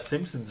a Series.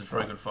 Simpsons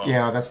Rogan file.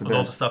 Yeah, that's the with all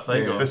the best. stuff they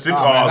Yeah. got. The Sim-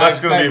 man, that's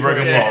going to be a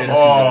Rogan predicted file.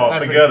 Oh,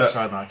 they forget predicted it.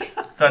 so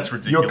much. That's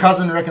ridiculous. Your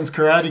cousin reckons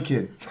Karate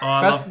Kid. Oh,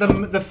 I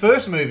love The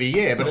first movie,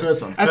 yeah, but The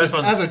first one. As, First a,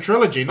 one. as a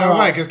trilogy, no Alright.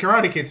 way, because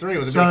Karate Kid 3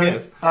 was a So, big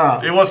hit. all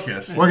right, It was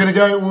Kiss. we're gonna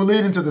go. We'll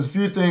lead into. There's a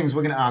few things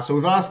we're gonna ask. So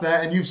we've asked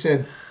that, and you've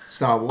said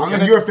Star Wars, I'm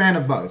gonna- and you're a fan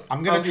of both.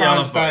 I'm going to try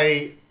and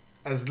stay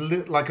as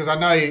because I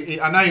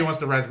know he wants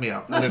to razz me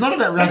up. No, it's not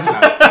about razzing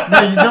up.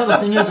 No, you know the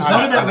thing is, it's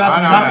not about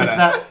razzing up. It's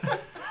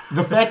that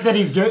the fact that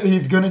he's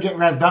going to get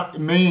razzed up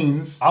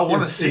means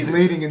is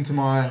leading into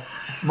my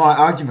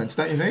arguments.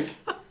 Don't you think?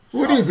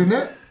 Well, it is, isn't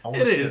it?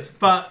 It is,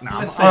 but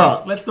let's see.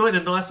 Alright. Let's do it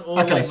in a nice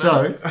order. Okay,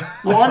 so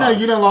I know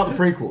you don't like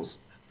the prequels.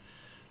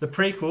 The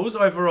prequels,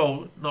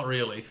 overall, not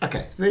really.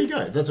 Okay, so there you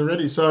go. That's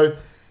already. So,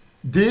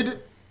 the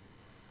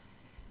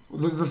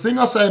thing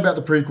I say about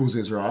the prequels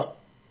is, right,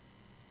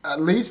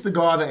 at least the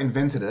guy that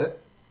invented it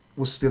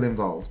was still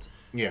involved.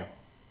 Yeah.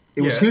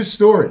 It was his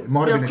story.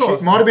 Might have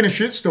Yeah, been a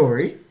shit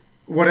story,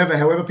 whatever,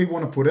 however people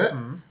want to put it,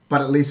 but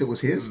at least it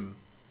was his.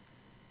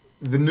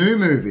 The new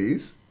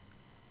movies,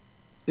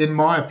 in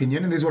my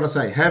opinion, and this is what I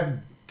say, have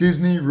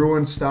Disney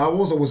ruined Star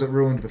Wars, or was it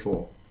ruined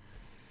before?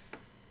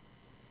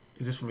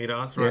 Is this for me to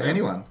answer? Yeah, right now?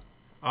 anyone.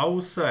 I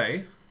will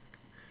say,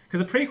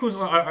 because the prequels,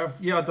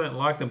 I don't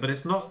like them, but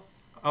it's not.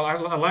 I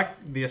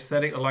like the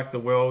aesthetic. I like the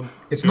world.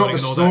 It's not the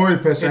story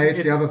per se.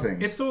 It's the other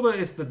things. It's all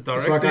it's the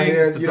directing. It's like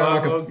it's the you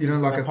dialogue.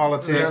 don't like the a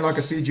politics. You don't like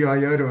a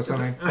CGI Yoda or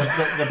something.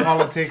 the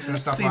politics and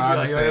stuff like that.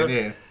 I understand,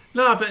 yeah.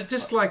 No, but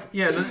just like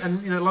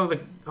and a lot of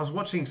I was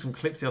watching some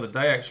clips the other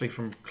day actually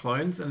from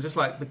Clones, and just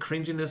like the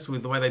cringiness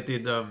with the way they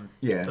did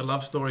the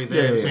love story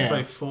there, it was just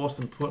so forced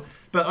and put.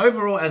 But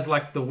overall, as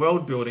like the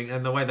world building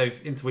and the way they've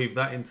interweaved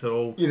that into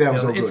all, that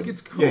was all good.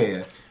 It's cool.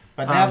 Yeah.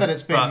 But now that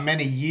it's been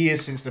many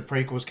years since the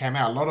prequels came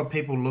out, a lot of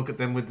people look at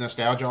them with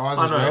nostalgia eyes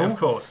as well. Of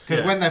course.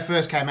 Because when they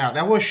first came out,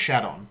 they were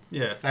shat on.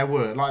 Yeah. They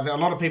were. Like, a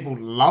lot of people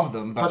love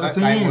them, but the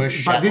thing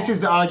is, this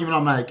is the argument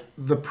I make.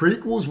 The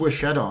prequels were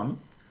shat on,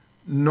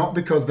 not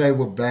because they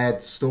were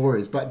bad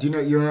stories, but do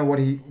you know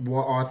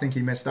what I think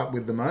he messed up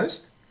with the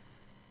most?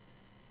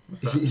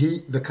 What's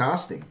that? The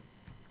casting.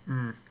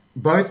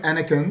 Both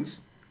Anakins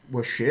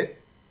were shit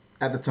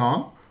at the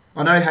time.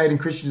 I know Hayden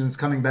Christensen's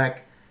coming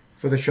back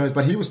for the shows,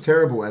 but he was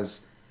terrible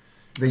as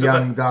the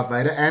young Darth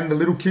Vader, and the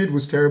little kid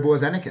was terrible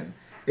as Anakin.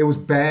 It was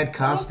bad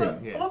casting.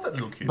 I love that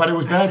little kid. But it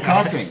was bad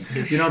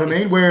casting. You know what I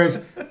mean?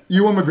 Whereas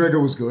Ewan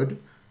McGregor was good.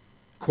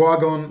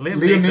 Qui-Gon,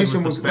 Liam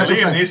Neeson was best.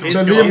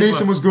 so Liam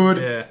Neeson was good.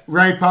 Yeah.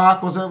 Ray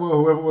Park was it?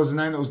 Well, whoever was his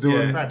name that was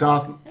doing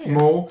Darth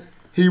Maul,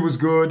 he was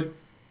good.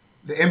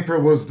 The Emperor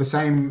was the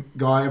same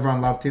guy. Everyone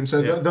loved him.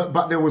 So,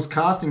 but there was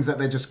castings that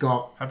they just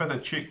got. How about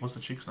that chick? What's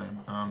the chick's name?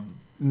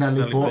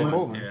 Natalie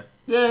Portman.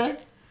 Yeah.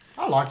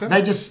 I liked it.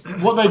 They just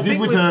what they did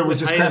with her was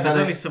just crap. There's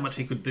only so much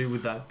he could do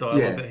with that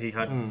dialogue that he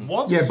had.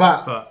 What? Yeah,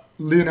 but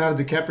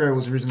Leonardo DiCaprio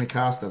was originally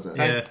cast as it.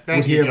 Yeah.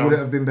 Would it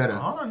have been better?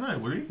 I don't know.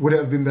 Would he? Would it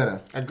have been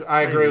better?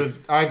 I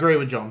agree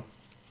with John.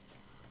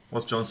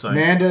 What's John saying?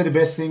 Mando, the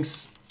best thing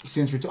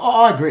since return.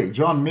 Oh, I agree.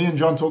 Me and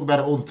John talk about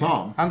it all the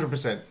time.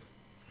 100%.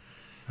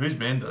 Who's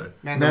Mando?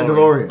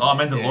 Mandalorian. Oh,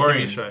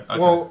 Mandalorian. Show. Okay.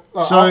 Well,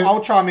 So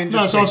I'll chime in.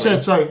 No, Just so I've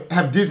quickly. said. So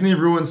have Disney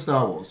ruined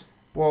Star Wars?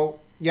 Well,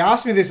 you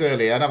asked me this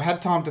earlier, and I've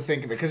had time to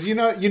think of it because you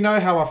know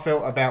how I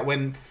felt about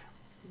when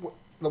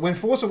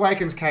Force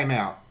Awakens came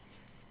out.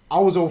 I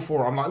was all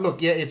for it. I'm like,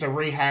 look, yeah, it's a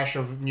rehash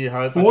of New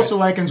Hope. Force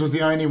Awakens was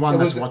the only one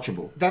that's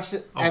watchable. That's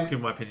it. I'll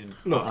give my opinion.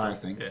 Look, I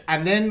think. Yeah.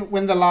 And then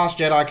when The Last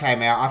Jedi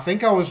came out, I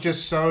think I was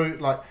just so,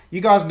 like, you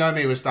guys know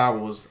me with Star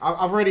Wars.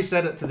 I've already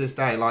said it to this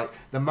day. Like,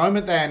 the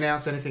moment they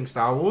announce anything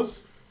Star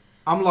Wars,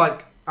 I'm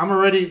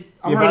already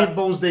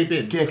balls deep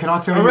in. Yeah, can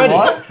I tell you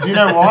why? Do you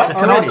know why?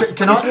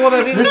 Before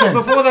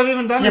they've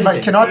even done anything. Yeah,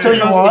 but can I tell you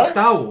Because why? It's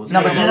Star Wars.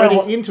 No, but do you know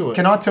what? Into it.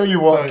 Can I tell you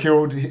what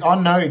killed? I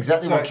know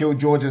exactly what killed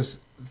George's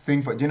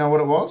thing for it. Do you know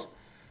what it was?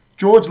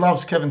 George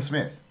loves Kevin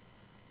Smith.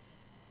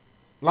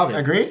 Love it.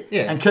 Agreed?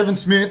 Yeah. And Kevin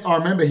Smith, I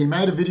remember he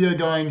made a video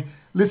going,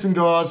 listen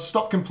guys,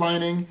 stop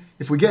complaining.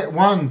 If we get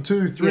 1,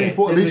 2, 3,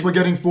 4, at least we're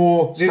getting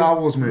 4 Star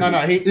Wars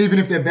movies. Even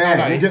if they're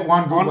bad, we'll get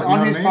one good one. You know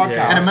on his what I mean?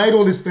 podcast. And it made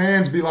all his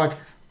fans be like,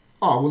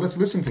 oh, well, let's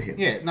listen to him.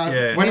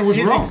 When it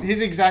was wrong.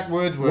 His exact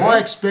words were... Why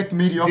expect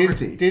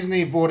mediocrity?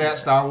 Disney bought out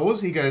Star Wars.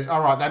 He goes,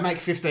 all right, they make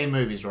 15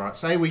 movies, right?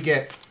 Say we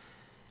get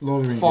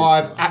Lord of the Rings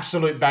 5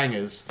 absolute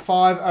bangers,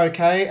 5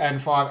 okay,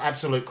 and 5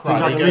 absolute crap.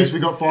 He's like, at least we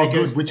got 5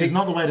 good, which is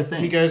not the way to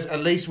think. He goes,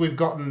 at least we've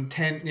gotten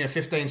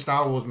 15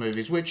 Star Wars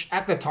movies, which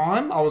at the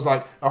time I was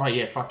like, oh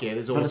yeah, fuck yeah,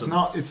 this is awesome.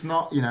 But it's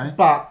not, you know.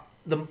 But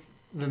the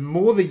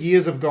more the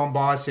years have gone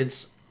by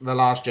since The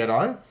Last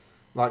Jedi,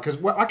 like, because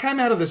I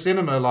came out of the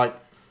cinema like,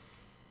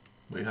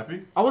 were you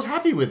happy? I was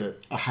happy with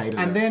it. I hated it.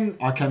 And then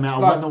I came out. I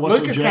like, went and watched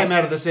Lucas it with Jess. came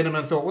out of the cinema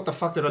and thought, "What the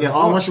fuck did I do?" Yeah,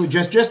 I watched it with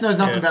Jess. Jess knows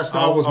nothing about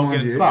Star Wars,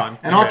 mind you.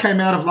 And I came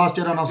out of Last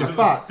Jedi and I was like,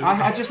 "But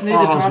I just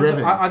needed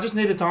time. I just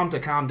needed time to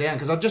calm down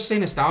because I'd just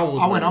seen a Star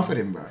Wars. I went off at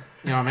him, bro.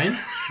 You know what I mean?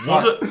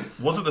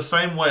 Was it the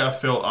same way I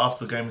felt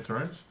after Game of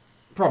Thrones?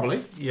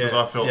 Probably. Yeah.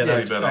 Because I felt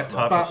really bad after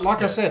that. But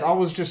like I said, I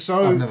was just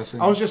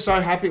so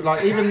happy.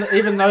 Like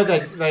even though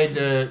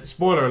they'd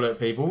spoiler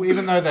alert people,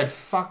 even though they'd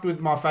fucked with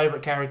my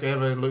favorite character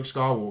ever, Luke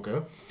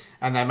Skywalker.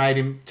 And they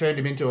turned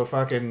him into a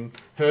fucking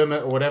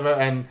hermit or whatever.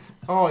 And,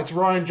 it's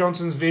Rian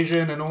Johnson's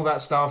vision and all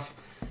that stuff.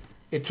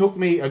 It took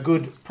me a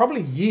good,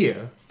 probably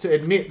year to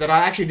admit that I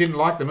actually didn't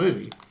like the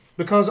movie.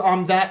 because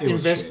I'm that It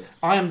was shit.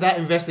 I am that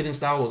invested in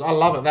Star Wars. I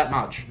love it that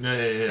much. Yeah.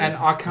 And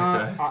I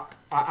can't. Okay.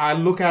 I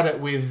look at it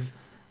with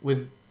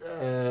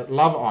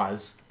love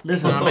eyes.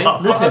 Listen, You know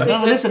what I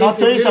mean? listen. I'll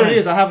tell you It something.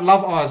 is. I have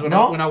love eyes when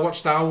No. I watch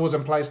Star Wars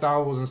and play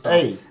Star Wars and stuff.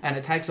 Hey. And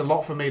it takes a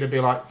lot for me to be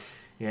like,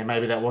 yeah,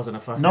 maybe that wasn't a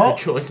fucking No. good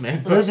choice,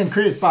 man. Listen,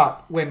 Chris.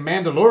 But when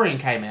Mandalorian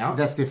came out,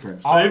 That's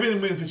different. So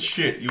even if it's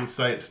shit, you would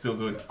say it's still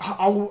good.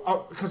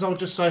 because I was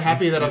just so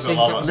happy that I've He's a seen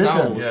lover. some Star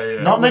Listen, Wars.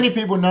 Yeah. not many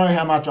people know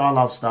how much I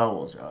love Star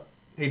Wars, right?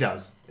 He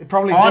does. It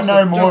probably I just, know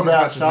just more as about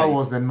much as Star me.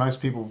 Wars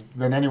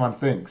than anyone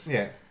thinks.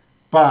 Yeah.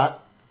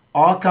 But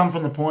I come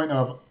from the point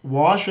of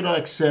why should I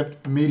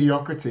accept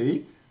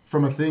mediocrity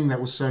from a thing that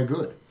was so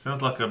good?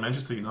 Sounds like a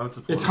Manchester United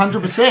supporter. It's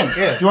 100%.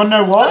 Yeah. Do you want to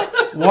know why?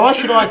 Why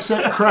should I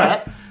accept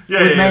crap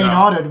with Man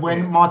United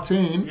when my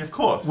team Yeah, of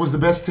course. was the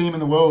best team in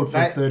the world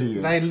for 30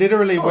 years? They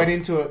literally went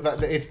into it.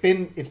 That it's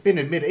been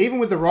admitted, even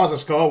with the Rise of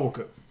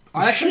Skywalker.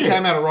 I actually Shit.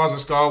 came out of Rise of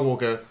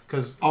Skywalker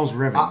because I was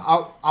revving.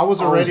 I was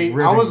already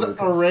revving,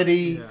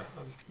 Lucas.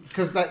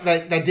 because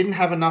they didn't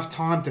have enough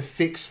time to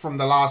fix from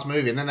the last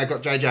movie, and then they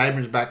got J.J.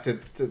 Abrams back to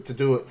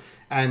do it,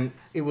 and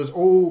it was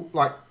all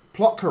like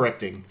plot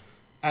correcting,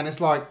 and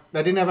it's like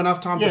they didn't have enough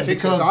time to fix it.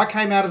 because- So I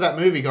came out of that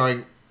movie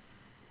going,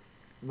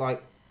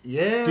 like,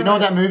 yeah. Do you know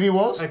what that movie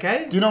was?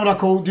 Okay. Do you know what I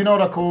call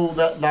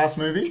that last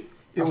movie?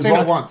 I've seen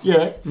it once.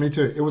 Yeah, me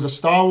too. It was a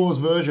Star Wars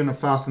version of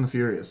Fast and the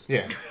Furious.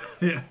 Yeah,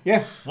 Yeah.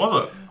 yeah.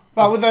 Was it?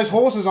 But with those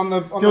horses on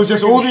the There was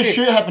just all this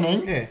shit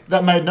happening Yeah.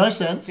 that made no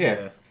sense.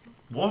 Yeah.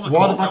 What was it Why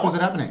called, the fuck that was it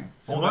one? happening?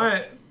 So What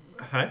was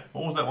hey?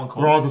 What was that one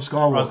called? Rise of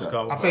Skywalker. Rise of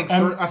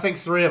Skywalker. I think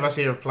three of us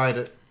here have played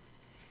it.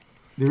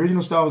 The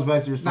original Star Wars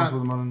basically responsible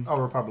for the modern. Oh,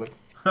 Republic.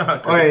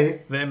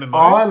 Hey, The MMO.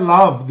 I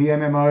love the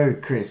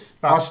MMO, Chris.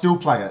 But I still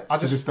play it I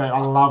to just- this day. I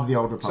love the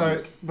Old So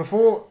Republic.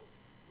 before,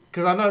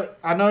 because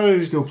I know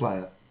Still play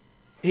it.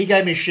 he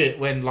gave me shit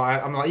when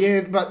I'm like,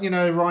 yeah, but you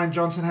know Ryan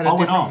Johnson had a I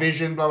went different off.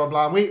 vision, blah blah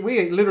blah. And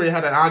we literally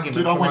had an argument.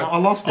 Dude, for I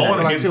lost it. I for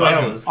wanna like get 2 fucking-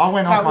 hours. I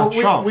went off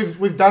my chops.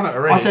 We've done it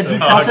already. I said, so-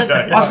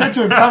 Okay. I said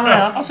to him, come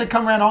around. I said,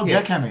 come around. I'll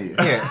jackhammer you.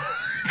 yeah.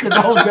 Because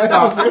I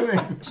was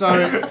ripping. So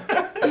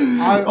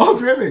I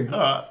was ripping.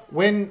 Alright.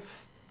 when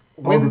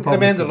The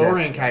Republic's the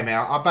Mandalorian best. came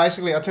out,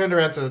 I turned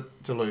around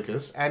to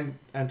Lucas and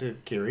to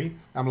Kiri.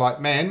 I'm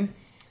like, man,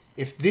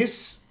 if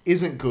this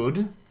isn't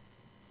good,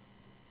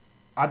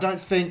 I don't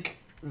think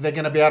they're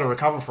going to be able to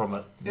recover from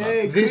it.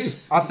 Hey, This,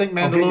 Chris. I think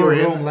I'll get you a room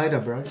Mandalorian, later,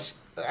 bro.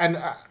 and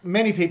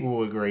many people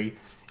will agree,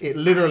 it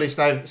literally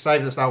saved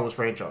the Star Wars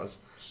franchise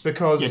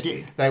because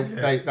Yeah,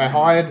 it they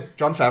hired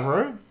Jon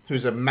Favreau,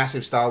 who's a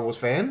massive Star Wars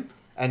fan,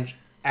 and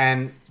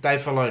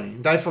Dave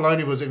Filoni. Dave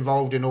Filoni was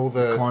involved in all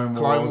the Clone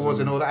Clone Wars Wars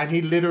and all that, and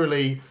he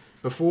literally,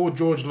 before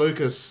George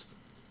Lucas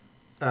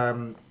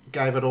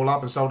gave it all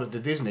up and sold it to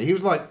Disney, he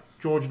was like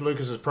George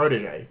Lucas's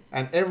protege,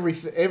 and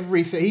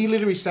everything he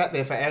literally sat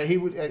there for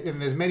hours.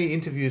 And there's many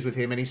interviews with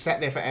him, and he sat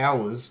there for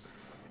hours,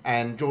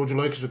 and George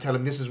Lucas would tell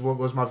him, this is what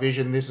was my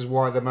vision, this is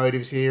why the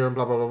motive's here, and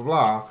blah blah blah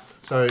blah.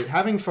 So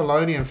having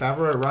Filoni and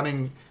Favreau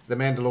running The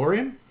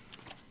Mandalorian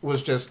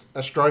was just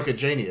a stroke of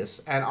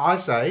genius, and I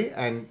say,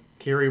 and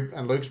Kiri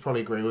and Lucas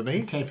probably agree with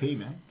me, KP,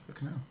 man.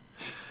 Fucking hell.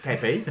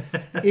 KP,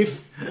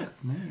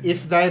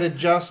 if they'd have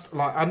just,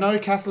 like, I know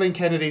Kathleen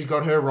Kennedy's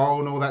got her role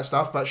and all that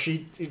stuff, but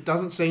it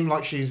doesn't seem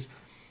like she's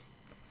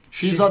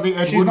like the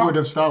Ed she's Woodward not-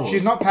 of Star Wars.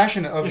 She's not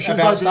passionate She's about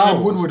like the Star Ed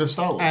Wars. Woodward of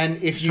Star Wars.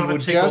 And if She's you trying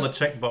would to tick all the just,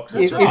 check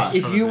boxes.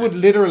 if you would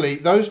literally,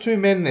 those two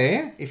men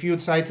there, if you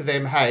would say to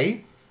them,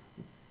 hey,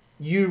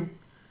 you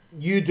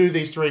do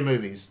these 3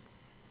 movies,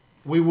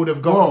 we would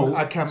have gotten Whoa,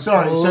 a completely,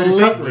 sorry, so to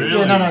cut,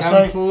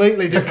 Really?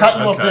 completely to different. cut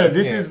you off Okay. there,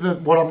 this Yeah. is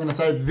what I'm going to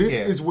say. This Yeah.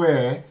 is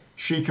where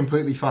she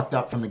completely fucked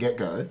up from the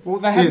get-go. Well,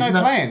 they had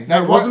no plan. No,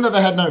 They it wasn't that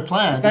they had no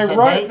plan. They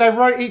it's that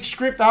wrote each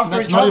script after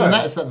That's each not other. even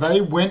that. It's that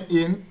they went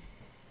in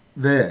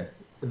there.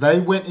 They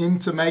went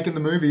into making the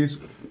movies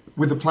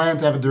with the plan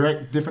to have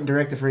a different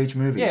director for each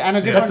movie. Yeah, and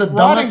a That's the different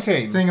writing dumbest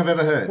team. thing I've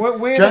ever heard. Where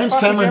the James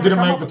fuck did Cameron you didn't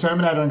ever make come the up-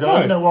 Terminator and go, No.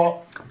 oh, you know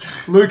what,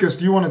 Lucas,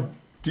 do you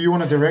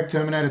want to direct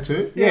Terminator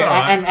 2? Yeah, Yeah,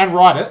 right. and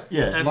write it.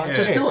 Yeah, And- like yeah.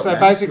 just do it. So man.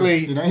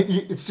 basically, you know,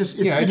 it's just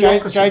it's You know,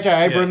 idiocracy.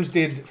 J.J. Abrams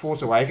did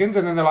Force Awakens,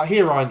 and then they're like,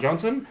 here, Ryan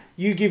Johnson,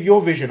 you give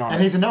your vision on it.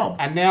 And he's a knob.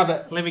 And now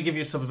that Let me give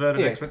you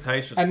subverted Yeah.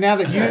 expectations. And now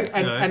that you Yeah.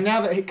 You know. and now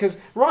that because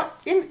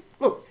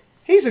look,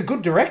 he's a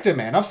good director,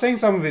 man. I've seen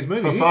some of his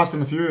movies. For Fast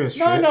and the Furious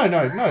no,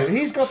 shit. no.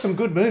 He's got some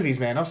good movies,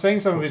 man. I've seen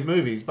some of his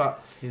movies,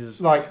 but He's-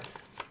 like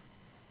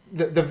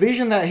the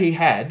vision that he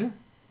had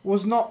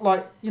was not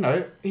like, you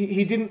know,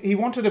 he didn't. He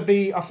wanted to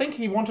be. I think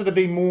he wanted to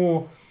be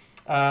more.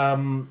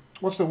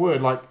 What's the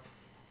word, like?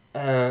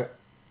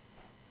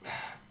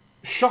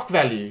 Shock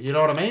value, you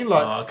know what I mean?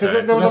 Like, because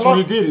okay. there was That's a lot.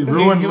 what he did. He there's-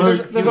 ruined there's-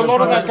 Luke. There's He a was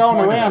lot of right that at the going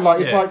point of around. it.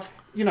 Like, it's Yeah. like,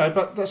 you know,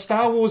 but the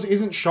Star Wars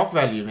isn't shock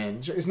value, man.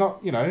 It's not,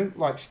 you know,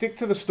 like, stick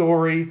to the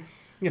story.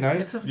 You know,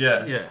 It's a,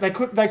 Yeah. yeah. they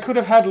could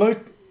have had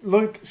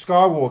Luke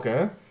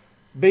Skywalker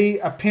be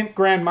a pimp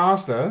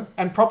grandmaster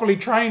and properly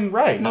train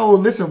Rey. No, well,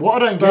 listen,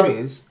 what I don't get But-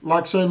 is,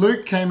 like, so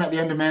Luke came at the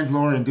end of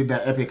Mandalorian and did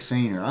that epic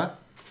scene, right?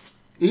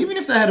 Even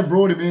if they had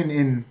brought him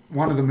in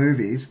one of the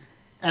movies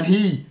and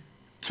he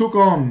took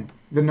on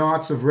the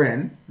Knights of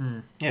Ren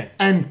Yeah.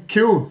 and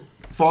killed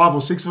 5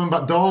 or 6 of them,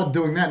 but died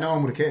doing that, no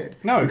one would have cared.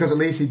 No. Because at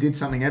least he did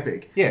something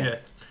epic. Yeah.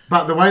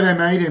 But the way they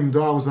made him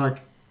die was like,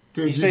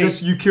 dude,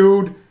 you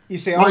killed... You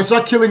see, Like, it's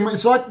like killing...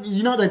 It's like,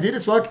 you know what they did?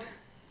 It's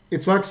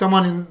like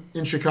someone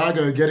in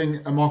Chicago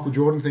getting a Michael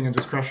Jordan thing and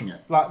just crushing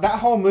it. like that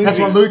whole movie. That's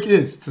what Luke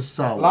is to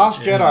Star Wars.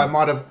 Last Jedi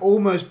might have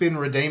almost been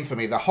redeemed for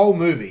me. The whole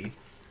movie,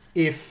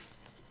 if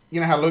you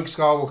know how Luke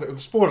Skywalker.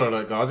 Spoiler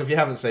alert, guys! If you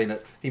haven't seen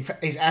it,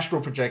 he's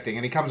astral projecting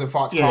and he comes and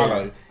fights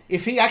Kylo.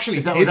 If he actually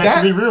If that was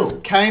actually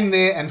real. came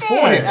there and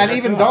fought him and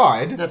even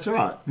died, That's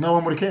right. No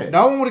one would have cared.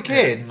 no one would have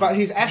cared. But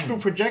he's astral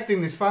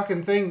projecting this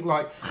fucking thing,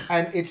 like,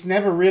 and it's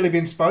never really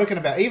been spoken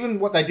about. Even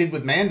what they did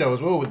with Mando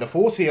as well, with the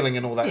Force healing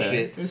and all that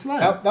shit. It's lame.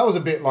 That was a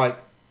bit like,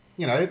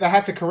 you know, they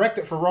had to correct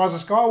it for Rise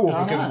of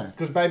Skywalker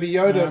because Baby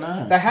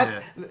Yoda. They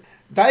had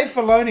Dave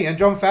Filoni and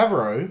Jon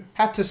Favreau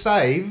had to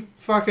save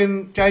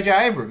fucking J.J.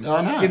 Abrams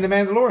in The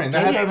Mandalorian.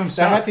 They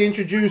had to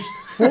introduce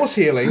Force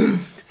healing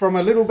from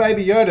a little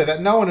baby Yoda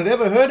that no one had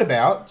ever heard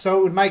about, so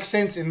it would make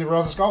sense in the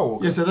Rise of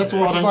Skywalker. Yeah, so that's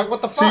what I like.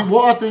 What the fuck? See,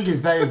 what I think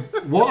is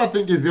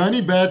the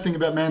only bad thing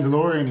about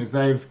Mandalorian is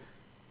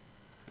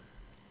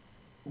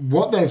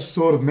what they've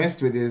sort of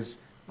messed with is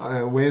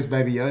where's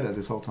Baby Yoda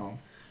this whole time?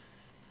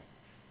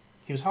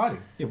 He was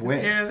hiding. Yeah,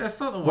 where? Yeah, that's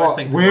not the worst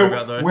thing to worry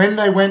about, though. When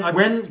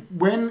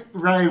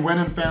Rey went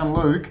and found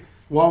Luke,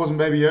 why wasn't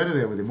Baby Yoda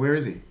there with him? Where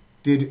is he?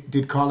 Did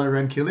Kylo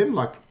Ren kill him?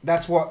 Like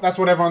that's what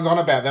everyone's on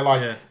about. They're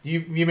like,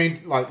 you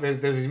mean like there's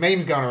these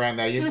memes going around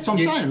there. That's what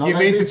I'm saying. Like,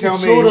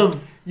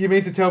 You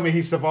mean to tell me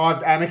he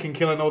survived Anakin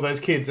killing all those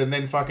kids and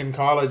then fucking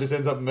Kylo just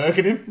ends up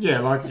murking him? Yeah,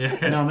 like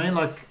you know what I mean?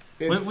 Like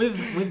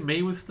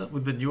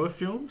with the newer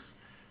films,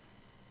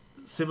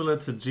 similar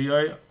to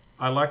Geo,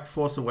 I liked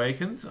Force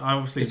Awakens.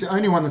 It's the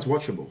only one that's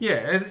watchable.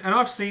 Yeah, and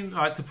I've seen,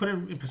 to put it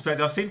in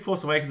perspective, I've seen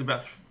Force Awakens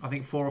about, I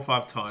think, 4 or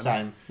 5 times.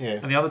 Same, yeah.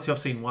 And the other 2 I've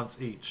seen once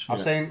each.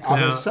 I've seen.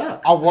 They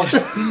suck. I watched.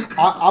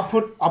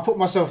 I put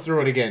myself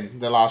through it again.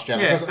 The Last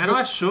Jedi. Yeah, and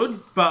I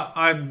should, but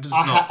I'm just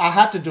not. I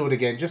had to do it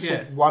again just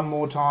for one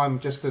more time,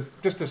 just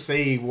to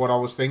see what I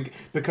was thinking,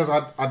 because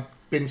I'd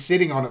been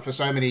sitting on it for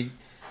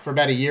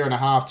about a year and a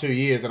half, 2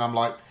 years, and I'm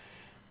like,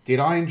 did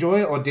I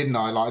enjoy it or didn't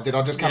I? Like, did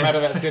I just come out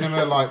of that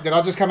cinema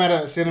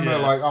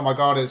like, oh my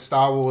god, it's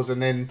Star Wars,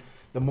 and then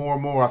the more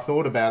and more I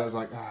thought about it, I was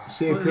like,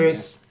 see you,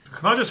 Chris.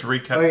 Can I just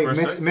recap for a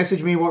second?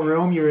 Message me what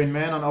realm you're in,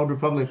 man, on Old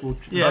Republic.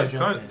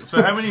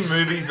 So how many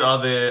movies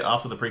are there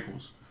after the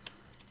prequels?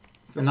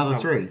 Another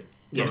 3.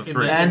 Another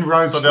 3. And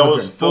Rogue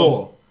Squadron.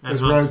 4. There's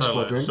Rogue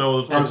Squadron. So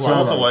it was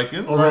Solo. Force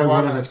Awakens. Or Rogue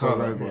One, it's called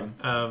Rogue One.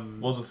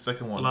 What was the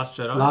second one? Last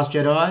Jedi. Last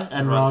Jedi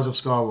and Rise of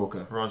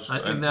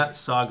Skywalker. In that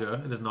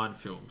saga, there's 9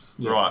 films.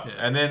 Yeah. Right. Yeah.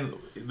 And then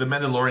The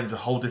Mandalorian's a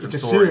whole different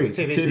story. It's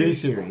a TV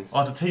series.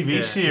 Oh, it's a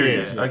TV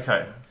series. Yeah.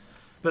 Okay.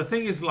 But the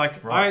thing is,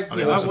 like, I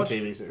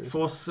watched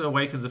Force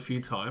Awakens a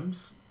few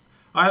times.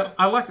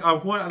 I went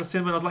out of the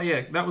cinema and I was like,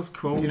 yeah, that was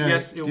cool.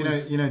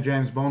 You know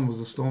James Bond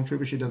was a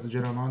stormtrooper she does the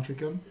Jedi mind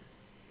trick on?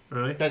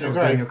 Really?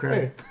 Daniel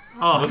Craig.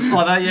 Oh,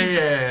 that,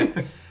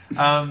 yeah.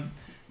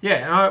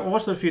 And I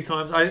watched it a few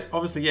times. It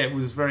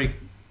was very,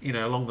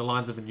 along the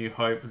lines of A New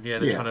Hope, and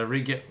they're trying to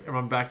get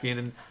everyone back in,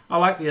 and I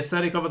like the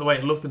aesthetic of it, the way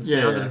it looked and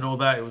sounded and all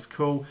that. It was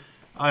cool.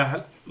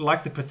 I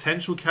like the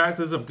potential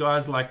characters of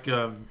guys like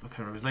I can't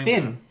remember his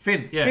name.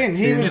 Finn. Yeah. Finn.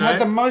 He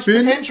had the most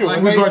potential.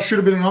 He was should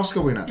have been an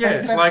Oscar winner.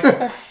 Yeah.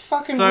 They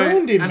fucking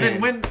ruined him.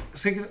 And then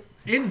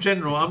in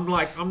general, I'm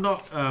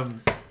not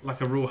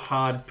like a real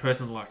hard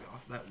person like.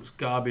 That was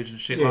garbage and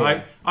shit.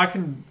 Yeah. I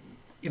can,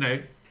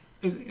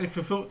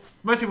 if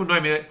most people know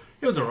me, it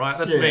was alright.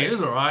 That's me. It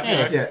was alright.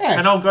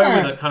 And I'll go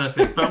with it, kind of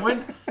thing. But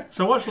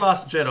I watched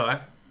Last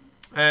Jedi,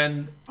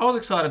 and I was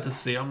excited to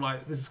see. I'm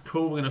like, this is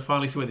cool. We're going to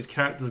finally see where these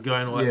characters are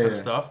going, all that kind of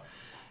stuff.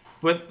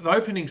 But the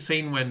opening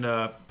scene when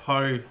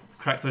Poe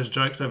cracks those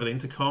jokes over the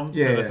intercom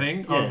to the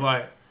thing, I was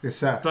like, this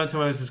sucks. Don't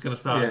tell me this is going to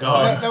start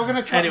going. They were going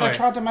to try. Anyway, they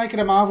tried to make it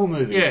a Marvel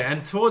movie. Yeah,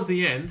 and towards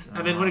the end,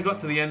 and then when it got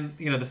to the end,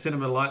 the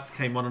cinema lights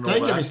came on and all that.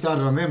 Don't get me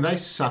started on them. They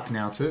suck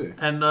now too.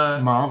 And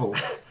Marvel.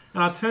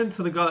 And I turned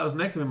to the guy that was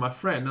next to me, my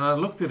friend, and I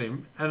looked at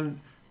him. And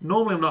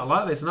normally I'm not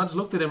like this, and I just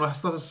looked at him. I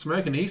started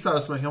smirking. And he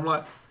started smirking. I'm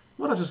like,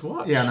 what I just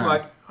watched? Yeah, no.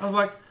 I was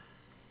like,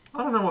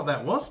 I don't know what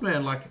that was,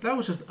 man. Like that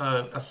was just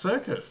a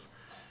circus.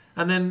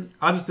 And then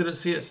I just didn't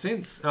see it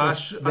since.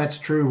 That's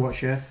true. What,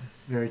 Chef?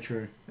 Very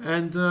true.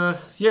 And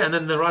and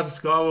then The Rise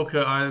of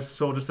Skywalker I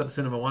saw just at the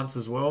cinema once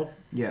as well.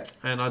 Yeah.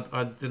 And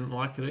I didn't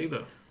like it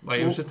either.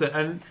 Like it was just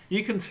and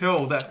you can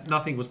tell that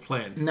nothing was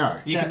planned. No.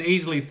 You can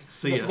easily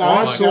see it.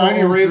 The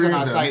only reason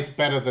I say it's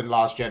better than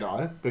Last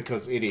Jedi,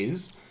 because it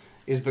is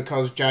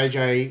because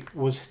JJ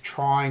was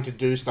trying to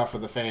do stuff for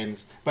the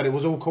fans, but it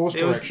was all course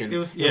correction. It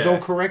was all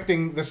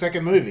correcting the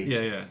second movie.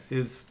 Yeah.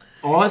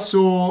 I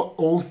saw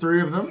all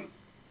 3 of them.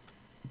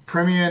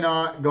 Premiere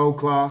night, gold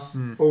class,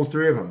 all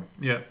 3 of them.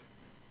 Yeah.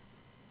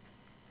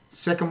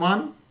 Second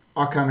one,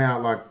 I come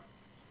out like,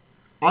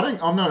 I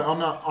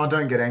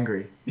don't get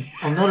angry.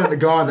 I'm not a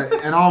guy that,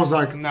 and I was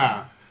like,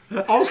 nah.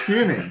 I was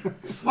fuming.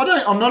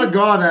 I'm not a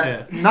guy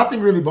that,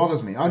 nothing really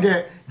bothers me. I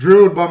get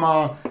drilled by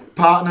my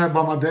partner,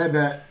 by my dad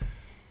that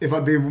if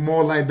I'd be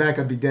more laid back,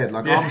 I'd be dead.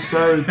 Like, I'm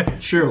so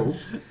chill.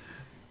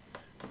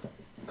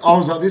 I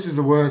was like, this is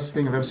the worst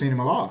thing I've ever seen in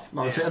my life.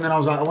 Like, and then I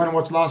was like, I went and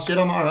watched Last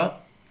Jedi. I'm like, all right.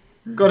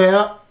 Got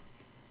out.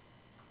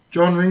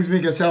 John rings me,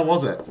 goes, how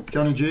was it?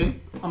 Johnny G.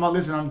 I'm like,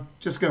 listen, I'm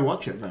just go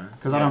watch it, bro.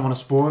 Because I don't want to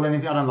spoil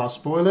anything. I don't like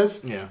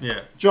spoilers.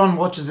 Yeah. John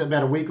watches it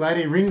about a week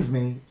later. He rings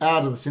me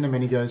out of the cinema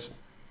and he goes,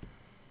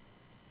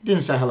 didn't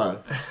even say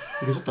hello.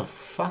 He goes, what the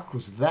fuck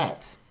was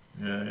that?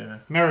 Yeah.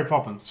 Mary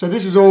Poppins. So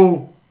this is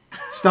all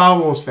Star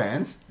Wars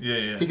fans.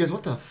 Yeah. He goes,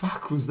 what the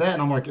fuck was that?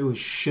 And I'm like, it was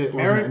shit,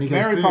 wasn't it? And he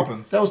goes, Mary dude,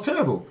 Poppins. that was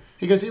terrible.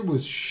 He goes, it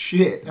was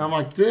shit. And I'm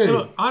like, dude.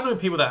 Look, I know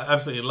people that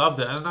absolutely loved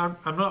it, and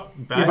I'm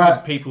not bad but-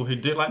 with people who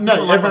do. Like, No,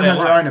 people like everyone what has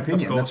they their like, own of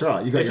opinion. course. That's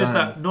right. You got It's your just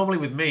own. that normally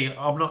with me,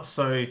 I'm not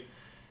so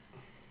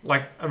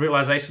like a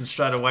realization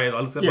straight away. I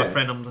looked at my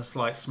friend, I'm just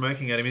like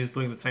smirking at him. He's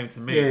doing the same to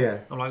me. Yeah.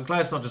 I'm like, glad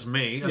it's not just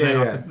me. And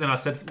Yeah, then I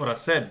said what I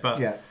said, but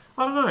Yeah.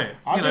 I don't know.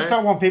 I just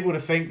don't want people to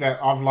think that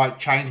I've like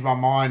changed my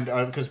mind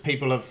because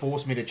people have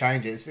forced me to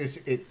change it.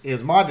 It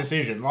was my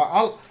decision.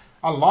 Like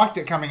I liked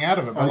it coming out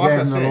of it, but like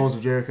I said, the laws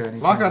of Jericho.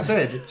 And like I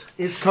said,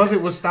 it's because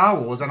it was Star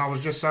Wars, and I was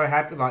just so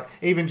happy. Like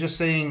even just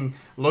seeing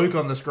Luke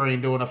on the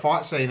screen doing a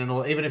fight scene and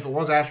all, even if it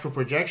was astral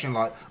projection,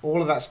 like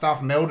all of that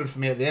stuff melded for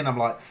me at the end. I'm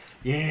like,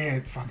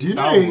 yeah, fucking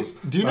Star Wars.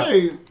 Do you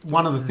know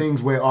one of the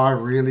things where I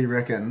really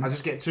reckon? I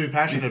just get too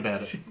passionate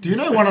about it. Do you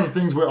know one of the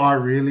things where I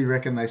really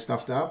reckon they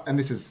stuffed up? And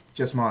this is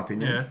just my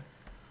opinion. Yeah.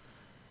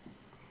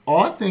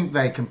 I think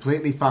they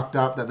completely fucked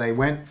up that they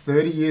went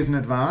 30 years in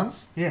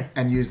advance Yeah.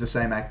 and used the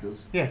same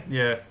actors. Yeah.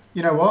 Yeah.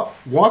 You know what?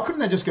 Why couldn't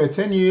they just go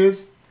 10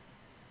 years,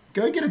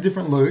 go get a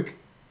different Luke,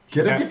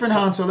 get a different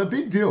Han Solo,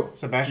 big deal.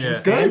 Sebastian Yeah. Go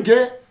Stan.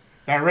 get...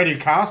 They already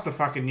cast the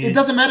fucking new. It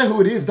doesn't matter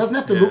who it is. It doesn't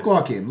have to Yeah. look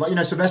like him. Like, you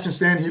know, Sebastian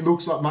Stan, he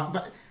looks like...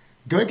 But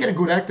go get a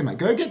good actor, mate.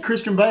 Go get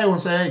Christian Bale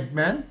and say, hey,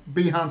 man,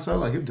 be Han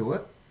Solo. He'll do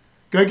it.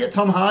 Go get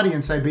Tom Hardy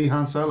and say, be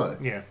Han Solo.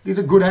 Yeah. These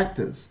are good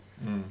actors.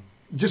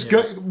 Just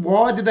go...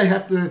 Why did they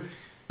have to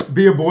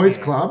be a boys'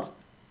 club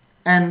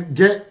and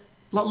get...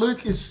 Like,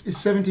 Luke is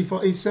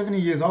 75... He's 70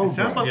 years old, It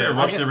sounds bro. like they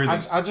rushed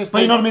everything. I just But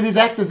you think, know what I mean? These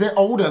actors, they're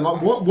older.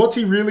 Like, what's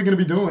he really going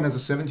to be doing as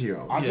a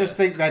 70-year-old? I just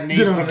think they need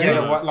you know to what I get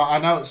mean? away. Like I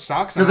know it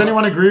sucks. Does and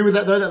anyone agree with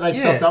that, though, that they Yeah,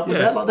 stuffed up with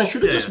yeah. that? Like, they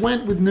should have Yeah. just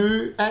went with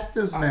new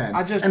actors, man.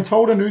 I just- and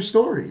told a new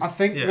story. I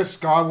think Yeah. the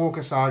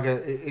Skywalker saga,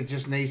 it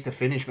just needs to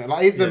finish, man.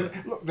 Like look,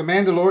 the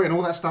Mandalorian,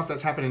 all that stuff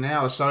that's happening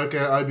now,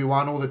 Ahsoka,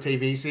 Obi-Wan, all the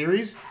TV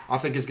series, I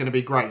think is going to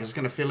be great. 'Cause it's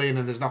going to fill in,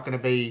 and there's not going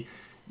to be.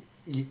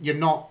 You're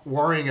not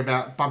worrying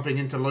about bumping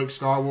into Luke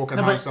Skywalker and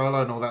No, Han but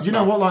Solo and all that you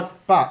stuff. know what, like...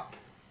 But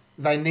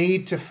they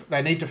need to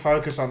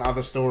focus on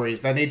other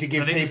stories. They need to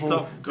give They need people. to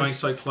stop going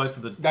so close to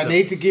the. They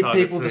need to give saga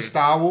people too. the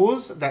Star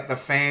Wars that the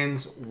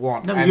fans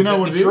want. No, but and you know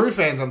the, what the it true is?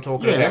 fans I'm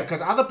talking Yeah. about,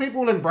 because other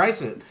people will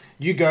embrace it.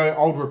 You go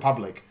Old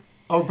Republic.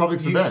 Old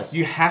Republic's the best.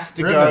 You have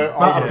to Really? go Old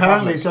But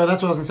apparently, Republic. so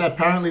that's what I was going to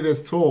say. Apparently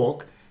there's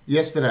talk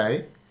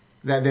yesterday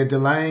that they're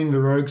delaying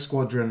the Rogue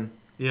Squadron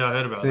Yeah, I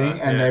heard about thing,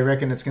 that. and yeah. they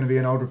reckon it's going to be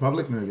an Old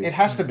Republic movie. It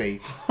has to be.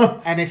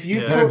 And if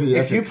you Yeah. That'd put be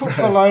if you epic, put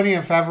bro. Filoni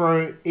and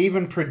Favreau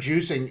even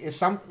producing is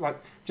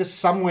just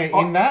somewhere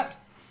in that.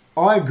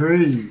 I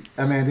agree,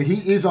 Amanda.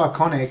 He is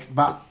iconic,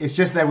 but it's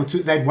just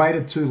they'd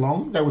waited too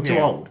long. They were too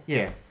old.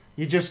 Yeah.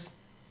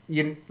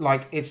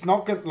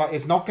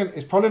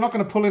 It's probably not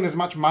going to pull in as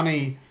much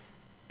money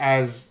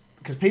as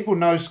because people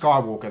know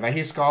Skywalker. They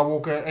hear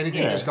Skywalker,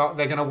 anything Yeah.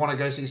 they're going to want to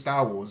go see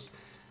Star Wars.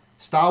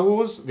 Star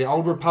Wars, the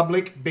Old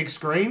Republic, big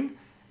screen,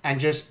 and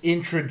just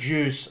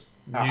introduce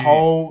a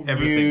whole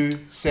everything. new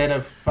set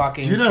of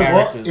fucking Do you know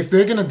characters.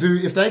 what?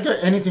 If they go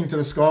anything to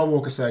the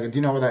Skywalker saga, do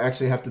you know what they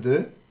actually have to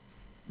do?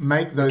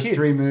 Make those Kids.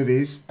 3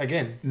 movies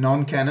Again.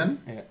 non-canon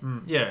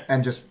Yeah.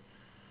 and just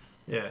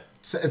Yeah.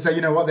 say,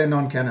 you know what, they're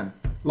non-canon.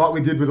 Like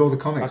we did with all the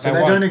comics. Like So they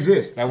they won't- don't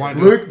exist. they won't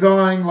do Luke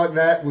dying like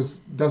that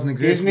doesn't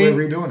exist. Disney,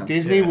 We're redoing them.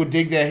 Disney Yeah. will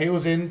dig their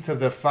heels into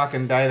the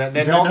fucking day that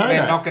they're don't not. know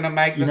They're that. not going to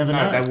make You them. never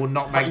No, know. they will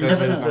not But make you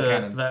those never movies know.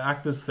 non-canon. The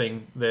actors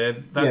thing there.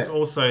 That's Yeah.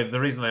 also the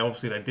reason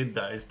they did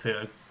that is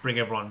to bring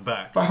everyone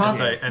back. But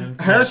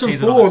Harrison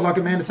tease it on Ford, like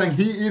Amanda's saying,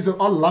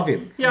 I love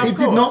him. Yeah, he of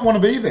did course. not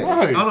want to be there. No.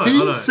 I know,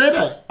 He I know. said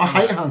it. I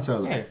hate Han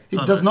Solo. Yeah. He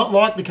I does know. not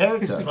like the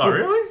character. Oh,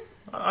 really?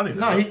 I didn't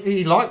know. No,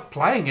 he liked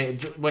playing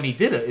it when he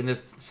did it in the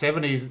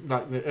 70s,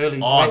 like the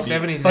early Oh, late the-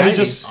 70s. But and he 80s.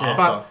 just-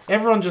 But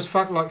everyone just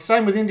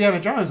same with Indiana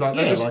Jones. Like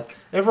they Yeah, just like-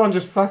 everyone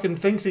just fucking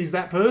thinks he's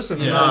that person.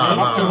 And Yeah. just come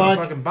up to him Like-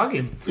 and fucking bug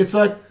him. It's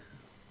like,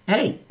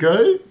 hey,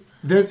 go.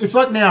 It's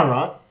like now,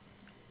 right?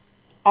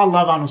 I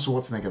love Arnold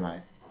Schwarzenegger,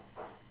 mate.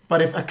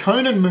 But if a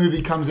Conan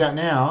movie comes out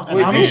now, and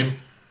Well, it Arnold,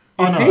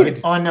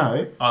 did. I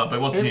know, But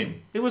it wasn't him.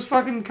 It was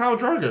fucking Khal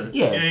Drogo.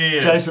 yeah, Yeah.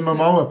 Jason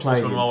Momoa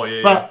played him. Momoa,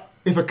 yeah, But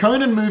if a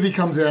Conan movie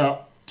comes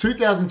out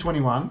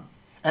 2021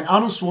 and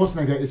Arnold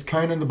Schwarzenegger is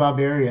Conan the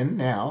Barbarian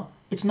now,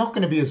 it's not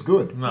going to be as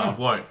good. No, it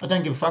won't. I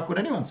don't give a fuck what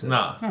anyone says.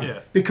 Nah. Yeah.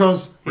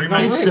 Because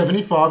Remake. he's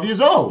 75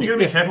 years old. You got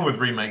to be careful with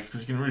remakes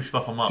because you can really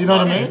stuff them up. Do you know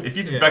what I Like, mean? If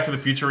you did Yeah. Back to the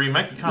Future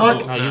remake, you can't Like,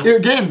 do it. No, No.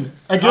 again,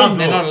 They're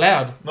not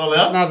allowed. Not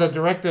allowed? No, the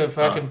director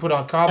fucking put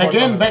a cardboard.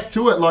 Again, on it. back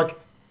to it, like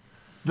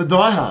the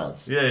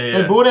diehards. Yeah.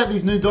 They brought out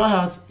these new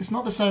diehards. It's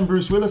not the same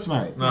Bruce Willis,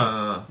 mate.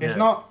 No. It's Yeah.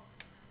 not.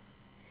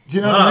 Do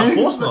you know what I mean?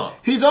 Of course not.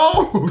 He's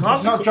old.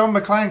 It's not John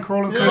McClane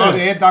crawling through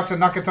the air ducts at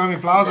Nakatomi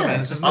Plaza,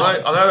 man. It's just not.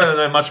 I don't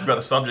know much about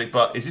the subject,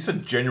 but is this a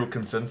general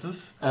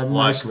consensus?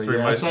 Mostly, through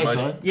yeah, I'd say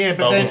so. Yeah, Star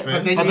but Wars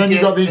then fans?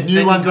 you got these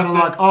new ones that are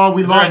like, oh,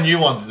 we There like. are new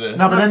ones there.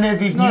 No, but then there's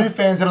these new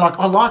fans that are like,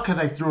 I like how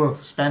they threw a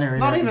spanner in.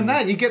 Not it. even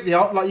that. You get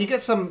you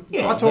get some.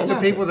 Yeah, I talk to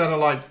they people that are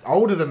like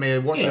older than me,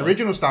 watch the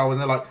original Star Wars,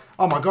 and they're like,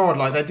 "Oh my god,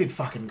 like they did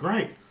fucking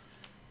great."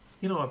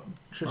 You know what?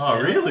 Oh,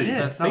 really?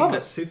 Yeah, That I love thing, it.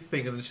 that Sith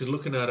thing, and then she's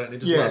looking at it, and it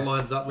just Yeah. like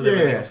lines up with Yeah.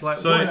 everything. It's like,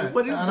 So-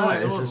 what is I know, going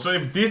it's on? just- So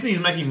if Disney's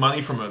making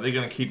money from it, they're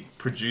going to keep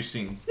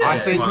producing. I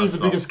that think kind of Disney's the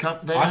stuff. biggest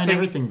cup. They I own think-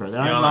 everything, bro. They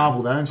own Yeah, I know.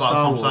 Marvel. They own But Star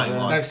I'm Wars. saying, they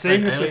own- like- They've seen the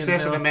Aliens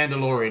success of now. The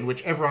Mandalorian,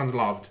 which everyone's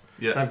loved.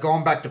 Yeah. They've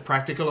gone back to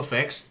practical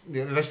effects.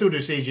 They still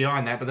do CGI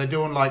in that, but they're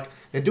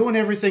doing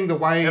everything the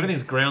way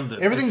Everything's grounded.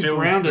 everything's It feels-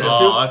 grounded.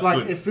 Oh, that's like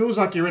good. it feels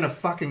like you're in a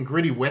fucking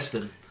gritty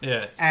western.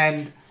 Yeah.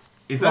 And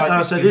Is that,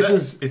 Like, so is this that-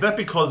 is- is that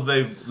because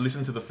they've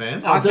listened to the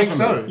fans? Oh, I think so.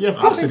 definitely. Yeah, of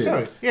I course think it so.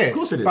 is. Yeah, Of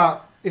course it is.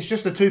 But it's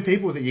just the two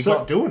people that you So-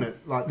 got doing it.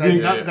 Like they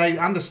Yeah. they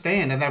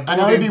understand and they're An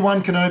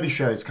Obi-Wan Kenobi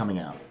show's coming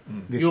out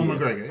this Ewan year.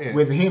 McGregor, yeah.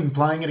 With him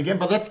playing it again.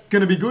 But that's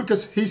going to be good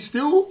because he's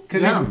still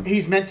because young.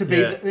 he's meant to be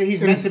Yeah. he's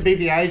meant to be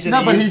the age. That No,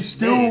 he but is he's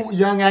still there.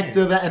 young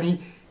actor that, and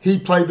he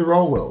played the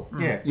role well.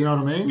 Yeah. You know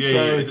what I mean? Yeah, so,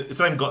 yeah. It's the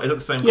same guy. Is that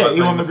the same Yeah, guy?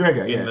 Ewan playing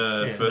McGregor, in yeah.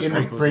 the first in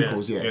the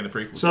prequels, yeah. Yeah, in the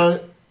prequels. So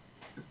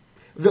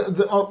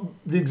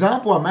the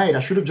example I made, I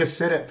should have just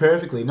said it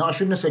perfectly. No, I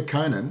shouldn't have said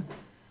Conan.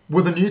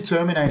 Were the new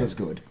Terminators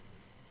good?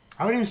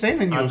 I haven't even seen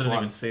the I newest didn't even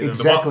one. see them.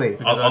 Exactly.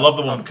 I love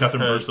the one I've with just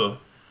Catherine heard- Brewster.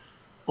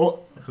 Or,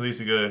 Because I used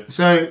to go.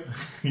 so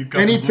 "You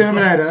Catherine any Brewster?"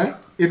 Terminator,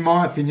 in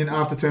my opinion,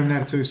 after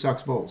Terminator 2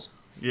 sucks balls.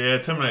 Yeah,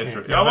 Terminator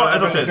 3. Yeah. Yeah, well,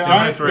 as I said, The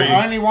Terminator 3.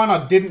 only one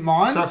I didn't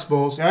mind. Sucks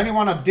balls. The only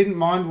one I didn't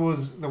mind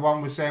was the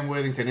one with Sam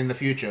Worthington in the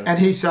future. And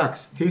he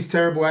sucks. He's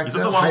terrible actor. Is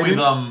that the one Hate with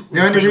him. with The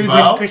only Christian reason-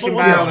 Bale? Christian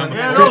What Bale was and- that?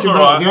 Yeah, that Christian was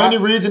Bale. alright. The only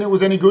reason it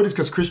was any good is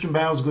because Christian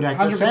Bale's a good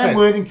actor. 100%. Sam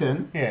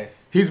Worthington, Yeah.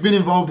 he's been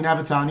involved in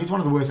Avatar, and he's one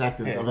of the worst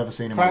actors Yeah. I've ever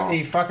seen in my life.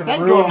 He fucking That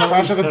ruined guy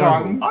Clash is of the terrible.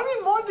 Titans. I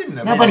didn't mind him in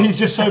that No, movie. but he's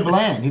just so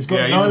bland. He's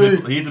got Yeah, no.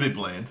 he's a bit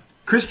bland.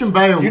 Christian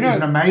Bale You know- is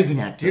an amazing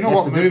actor. Do you know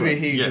That's what the movie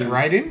difference. he's Yeah.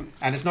 great in?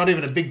 And it's not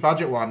even a big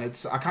budget one.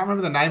 It's I can't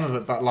remember the name of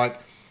it, but like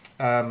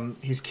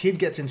his kid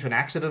gets into an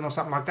accident or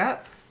something like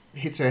that,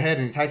 hits her head,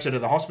 and he takes her to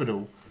the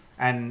hospital,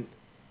 and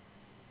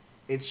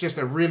it's just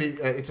a really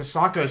it's a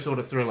psycho sort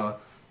of thriller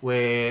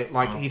where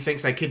like he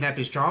thinks they kidnap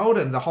his child,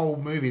 and the whole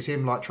movie is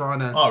him like trying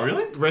to Oh,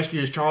 really?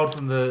 rescue his child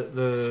from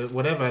the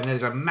whatever, and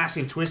there's a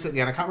massive twist at the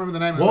end. I can't remember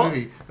the name of What- the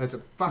movie. But it's a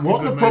fucking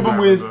What good the problem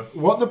movie. with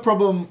what the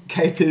problem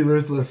KP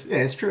Ruthless? Yeah,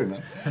 it's true,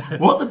 man.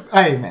 What the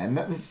hey man,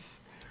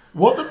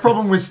 what the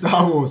problem with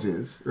Star Wars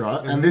is right,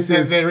 and this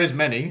is there is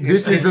many.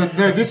 this is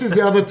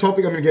the other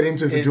topic I'm going to get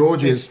into for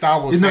George it's is Star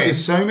Wars you know,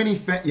 fans. there's so many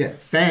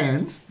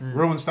fans.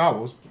 ruined Star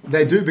Wars.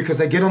 They do because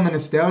they get on the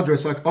nostalgia.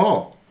 It's like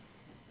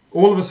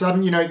all of a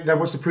sudden, you know, they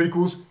watch the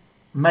prequels.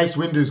 Mace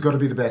Windu's got to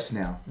be the best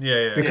now. Yeah,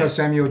 yeah. Because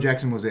Samuel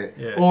Jackson was there.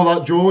 Yeah. Or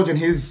like George and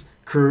his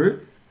crew,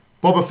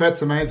 Boba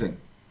Fett's amazing.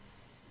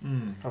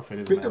 Profit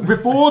is amazing.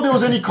 Before there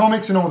was any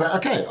comics and all that,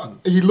 okay,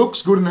 he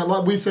looks good in that.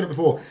 Like we said it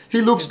before,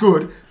 he looks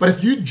good. But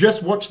if you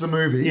just watch the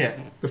movies, Yeah.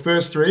 the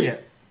first three, Yeah.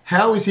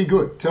 how is he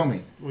good? Tell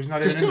me. Was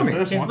not Just even tell in the me.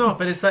 first He's one. not,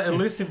 but it's that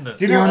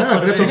elusiveness. You Yeah, I know, know,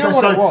 but that's you what I'm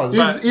know saying. what it was?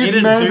 So, But he is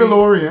didn't do-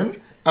 Mandalorian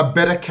a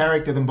better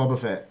character than Boba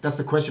Fett? That's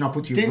the question I'll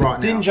put to you right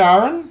now. Din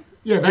Djarin.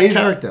 Yeah, that is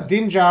character.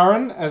 Din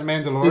Djarin as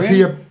Mandalorian. Is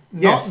he a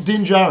not Yes.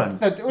 Din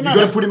Djarin? No, You no, got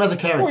to no. put him as a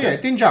character. Oh, yeah,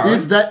 Din Djarin.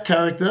 Is that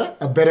character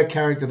a better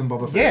character than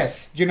Boba Fett?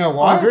 Yes. Do you know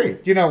why? I agree. Do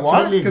you know why?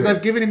 Totally Because agree.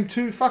 they've given him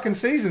 2 fucking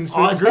seasons to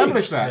I agree.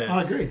 establish that. Yeah.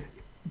 I agree.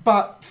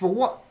 But for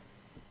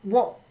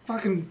what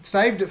fucking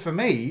saved it for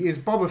me is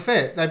Boba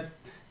Fett.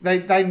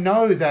 They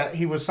know that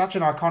he was such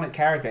an iconic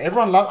character.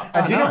 Everyone loved.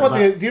 I Do you know know, what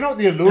but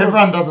the allure?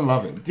 Everyone doesn't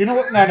love him. Do you know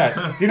what? No.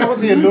 Do you know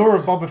what the allure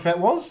of Boba Fett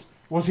was?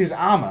 Was his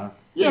armor.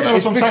 Yeah, that's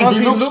It's what I'm saying. because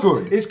He looks looked,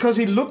 good. It's because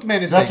he looked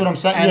menacing. That's what I'm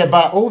saying. And Yeah,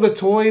 but- all the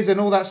toys and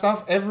all that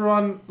stuff,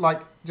 everyone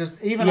like just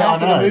even Yeah,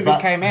 after I know, the movies but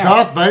came out,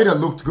 Darth Vader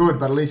looked good,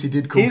 but at least he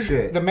did cool his,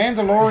 shit. the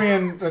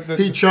Mandalorian,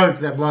 He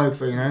choked that bloke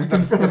for, you know. the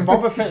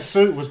Boba Fett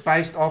suit was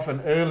based off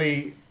an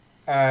early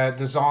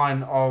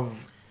design of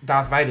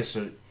Darth Vader's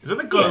suit. Is that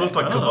the guy that looked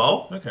like Oh,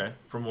 Cabal okay.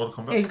 from Mortal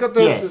Kombat? Yeah, he's got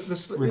the Yes,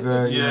 the with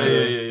the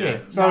Yeah.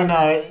 So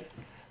no,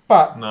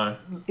 but No. No,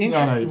 you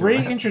don't.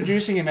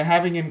 reintroducing him and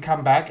having him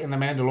come back in the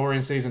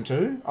Mandalorian season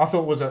 2, I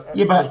thought was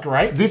yeah, but was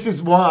great. This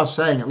is why I was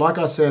saying it. Like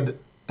I said,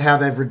 how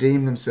they've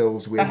redeemed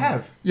themselves with. They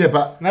have. Yeah,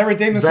 but And they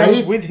redeemed themselves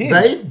they've, with him.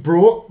 They've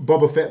brought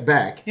Boba Fett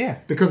back. Yeah.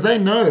 Because they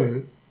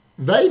know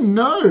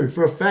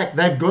for a fact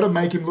they've got to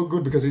make him look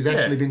good because he's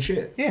actually been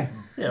shit. Yeah,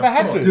 Yeah, they of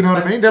had course. to. Do you know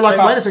what I mean? They're like,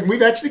 But- wait a second,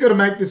 we've actually got to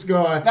make this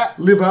guy That-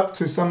 live up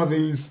to some of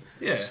these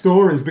Yeah.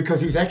 stories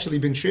because he's actually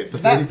been shit for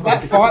 35 That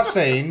years. fight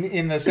scene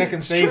in the second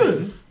It's season.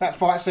 true. That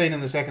fight scene in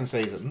the second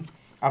season,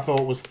 I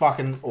thought was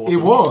fucking awesome.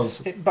 It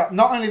was. But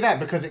not only that,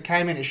 because it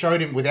came in, it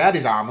showed him without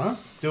his armor,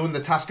 using the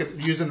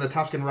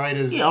Tusken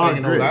Raiders Yeah, I thing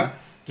and all agree. that,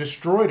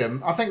 destroyed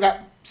him. I think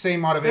that scene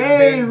might have even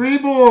Hey, been.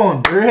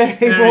 Reborn!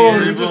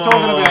 Reborn, he's just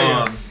talking about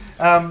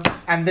Reborn. you.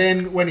 And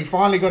then when he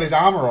finally got his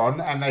armor on,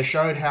 and they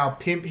showed how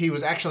pimp he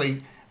was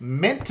actually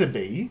meant to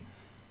be.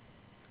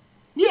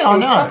 Yeah, I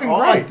was know. fucking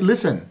great.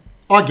 Listen,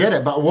 I get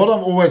it, but what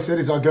I've always said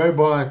is I go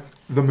by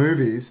the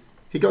movies.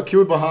 He got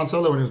killed by Han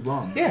Solo when he was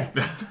blonde. Yeah.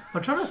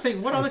 I'm trying to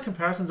think, what other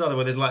comparisons are there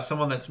where there's like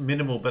someone that's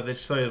minimal but they're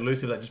so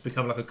elusive that just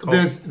become like a cult?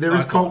 There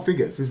is icon? cult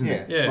figures, isn't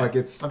there? Yeah. Like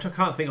it's. I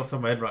can't think off the top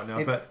of my head right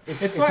now, but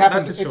It's like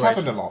happened. that It's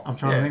happened a situation. lot. I'm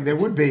trying to think. There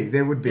would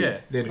be. Yeah.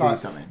 There'd be Like,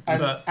 something.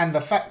 And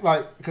the fact,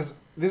 like, because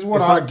this is what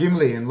It's I. like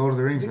Gimli in Lord of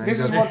the Rings, man. This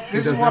He is does- what he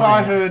this does is what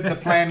I nothing. heard the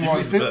plan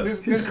was.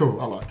 He's cool.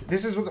 I like it.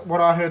 This is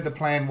what I heard the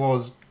plan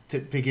was to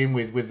begin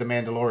with the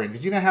Mandalorian.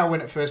 Did you know how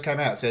when it first came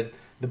out it said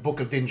the Book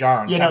of Din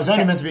Djarin? Yeah, no, it was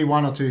only meant to be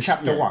 1 or 2.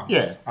 Chapter 1.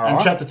 Yeah. All And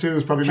right. chapter 2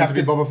 was probably meant to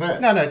be Boba Fett.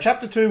 No,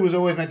 chapter 2 was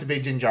always meant to be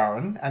Din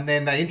Djarin, and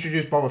then they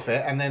introduced Boba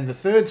Fett, and then the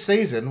third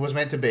season was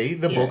meant to be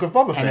the Book of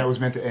Boba Fett. And it was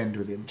meant to end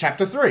with him.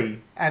 Chapter 3.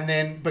 And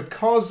then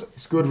because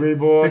Squid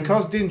Reborn.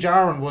 Din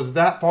Djarin was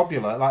that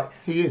popular, like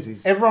He is.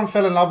 He's, everyone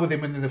fell in love with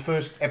him in the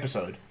first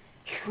episode.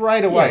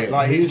 Straight away. Yeah,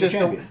 like he's he's a just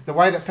champion. the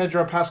way that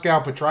Pedro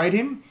Pascal portrayed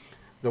him,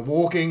 the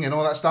walking and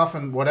all that stuff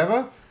and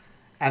whatever.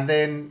 And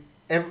then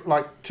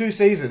like 2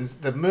 seasons,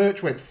 the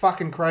merch went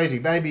fucking crazy.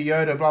 Baby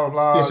Yoda, blah blah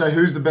blah. yeah, so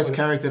who's the best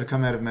character to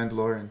come out of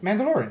Mandalorian?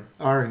 Mandalorian.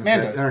 I reckon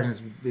Mando.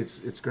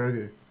 it's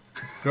Grogu.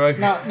 Grogu.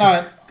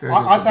 No,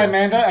 Grogu's I the say best.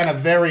 Mando and a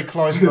very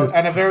close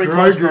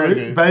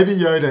Grogu. Baby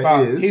Yoda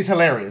But is. he's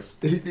hilarious.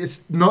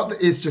 It's not.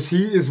 It's just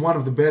he is one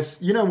of the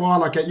best. You know why?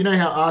 Like you know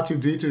how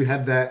R2D2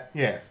 had that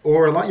Yeah.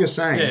 aura, like you're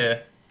saying. Yeah.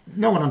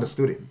 No one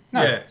understood him.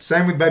 No. Yeah.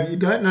 Same with Baby. You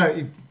don't know.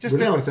 Just We don't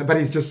know the- what to say, but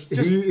he's just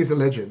he is a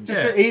legend. Just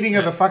Yeah. the eating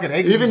of the fucking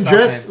eggs. Even and stuff,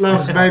 Jess man.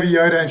 loves Baby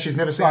Yoda, and she's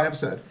never seen an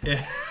episode.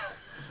 Yeah.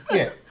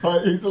 Yeah.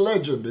 Like, he's a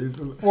legend.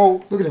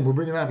 Well, Look at him. We'll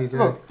bring him up. He's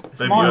look,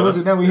 Baby my, Where was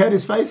it? No, we had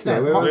his face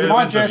there. Where was it?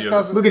 my Baby Jess Yoda.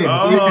 doesn't. Look at him.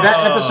 Oh.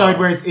 That episode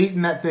where he's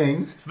eating that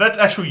thing. So that's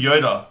actual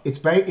Yoda. It's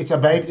a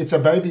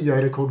baby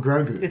Yoda called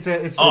Grogu. It's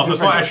Oh, so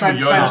it's not same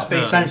actual Yoda.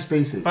 species. Same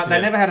species. But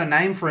they never had a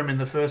name for him in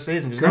the first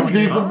season. 'Cause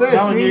Grogu's the best.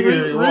 No one knew who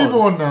he was.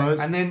 Reborn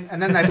knows. And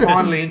then they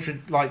finally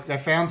they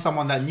found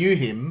someone that knew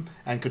him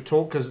and could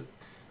talk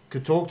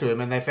to him,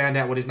 and they found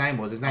out what his name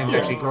was. His name was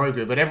actually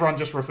Grogu, but everyone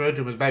just referred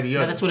to him as Baby Yoda.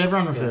 Yeah, that's what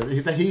everyone refers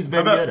to. He's How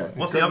Baby about- Yoda.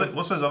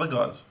 What's those other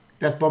guys?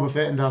 That's Boba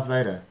Fett and Darth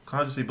Vader. Can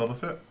I just see Boba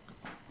Fett?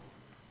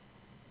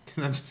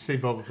 Can I just see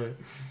Boba Fett?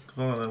 Because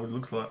I don't know what it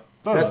looks like.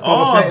 That's Boba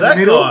Oh, Fett in that the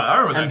middle. guy. I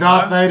remember and that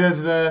Darth guy.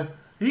 Vader's the...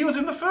 He was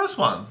in the first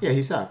one. Yeah,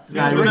 he sucked. He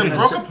was in the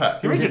Rocket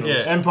Pack. He was in Yeah.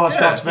 Empire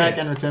Strikes Yeah, Back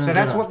and Return So of the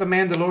that's Jedi. what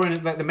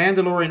the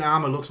Mandalorian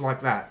armor looks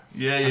like. That.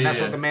 Yeah, And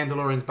that's what the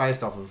Mandalorian's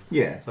based off of.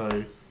 Yeah.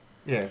 So,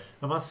 yeah.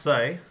 I must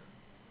say,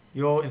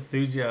 your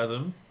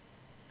enthusiasm,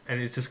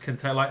 and it's just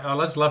like I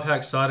just love how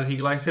excited he.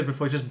 Like I said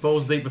before, he's just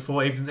balls deep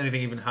before even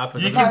anything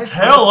happens. You I can just-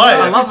 tell, eh?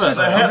 I love It's it. just-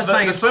 I'm just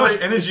saying, there's it's so much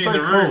it's energy so in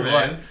the room, cool,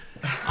 man.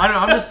 I don't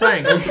know. I'm just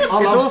saying, it's I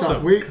love awesome. Star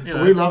We you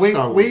know. love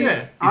Star Wars.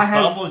 Yeah. I Is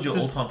have Star Wars your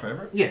just- all-time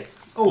favorite? Yeah.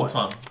 All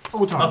time.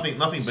 All time.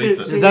 Nothing See- beats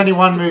it. see- There's only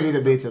one movie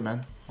that beats it,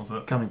 man. What's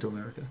it? Coming to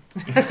America.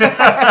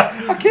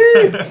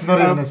 It's not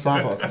even a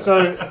sci-fi stuff.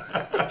 So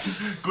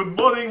Good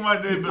morning,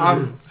 my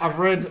neighbors. I've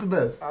read It's the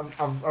best.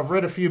 I've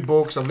read a few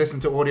books. I've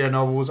listened to audio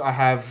novels. I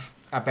have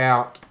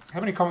about how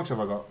many comics have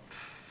I got?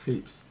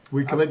 Heaps.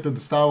 We collected the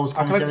Star Wars I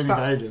comics collected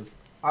everything for ages.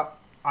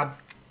 I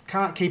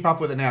can't keep up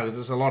with it now because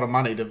it's a lot of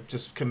money to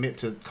just commit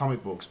to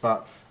comic books.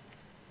 But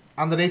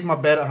underneath my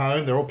bed at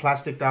home, they're all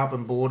plasticed up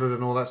and bordered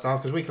and all that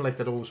stuff because we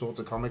collected all sorts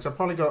of comics. I've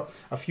probably got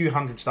a few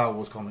hundred Star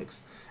Wars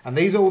comics, and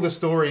these are all the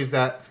stories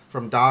that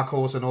from Dark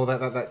Horse and all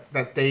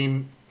that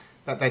theme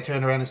that they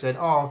turned around and said,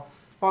 "Oh,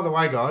 by the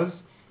way,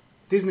 guys,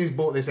 Disney's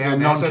bought this out They're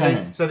now,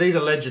 non-canon. so these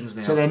are legends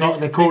now." So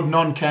they're called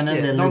non-canon,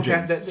 Yeah, they're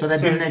non-canon, legends. So they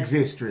so- didn't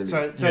exist, really.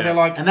 So Yeah. they're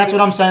like, and that's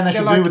what I'm saying they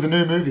they're should like- do with the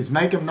new movies.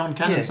 Make them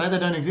non-canon. Yeah. Say they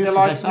don't exist They're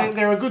because like they suck.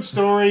 they're a good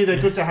story. They're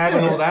good to have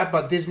and Yeah. all that,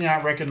 but Disney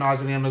aren't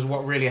recognizing them as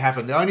what really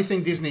happened. The only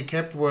thing Disney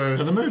kept were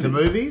The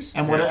movies.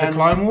 and what- the and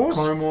Clone Wars,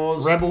 Clone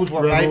Wars, Rebels,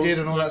 what Rebels, they did,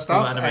 and all that all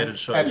stuff, animated and,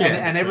 shows. and, Yeah,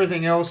 and that's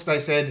everything else they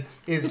said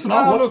is Listen,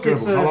 I watched look,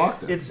 it's Rebels. I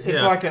liked it. it's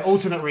Yeah. like an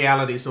alternate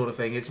reality sort of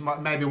thing. It's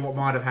maybe what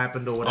might have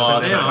happened or whatever. Oh,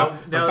 whatever. now-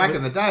 but now back the-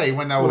 in the day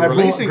when they Well, were they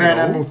brought releasing Grand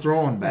it all, Admiral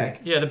Thrawn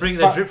back. Yeah, they're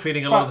but- drip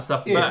feeding a lot of the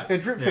stuff yeah, back. they're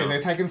drip Yeah. feeding.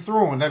 They're taking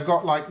Thrawn. They've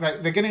got like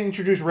they're going to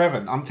introduce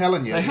Revan. I'm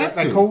telling you, They have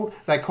they to.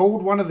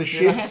 called one of the Yeah,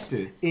 they ships have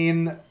to.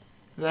 in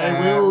They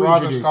will Rise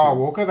of introduce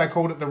Skywalker. They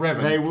called it the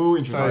Revan. They will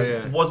introduce So,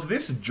 it. yeah. Was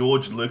this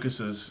George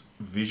Lucas's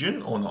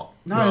vision or not?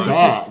 No, The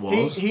start because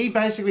was. he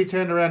basically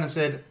turned around and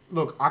said,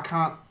 "Look, I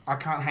can't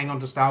hang on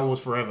to Star Wars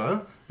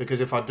forever because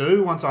if I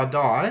do, once I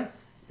die,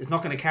 it's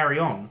not going to carry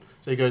on."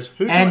 So he goes,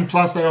 And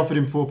plus they offered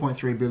him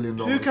 $4.3 billion.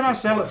 who can I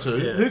sell it to?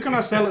 Yeah. Who can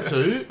I sell it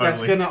to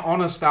that's Only. going to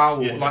honor Star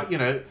Wars? Yeah. Like,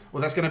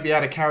 or that's going to be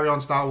able to carry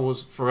on Star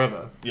Wars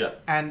forever. Yeah.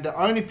 And the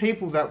only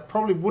people that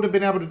probably would have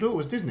been able to do it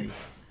was Disney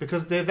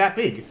because they're that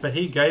big. But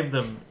he gave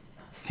them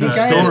He uh,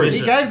 gave- stories.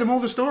 He gave them all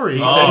the stories.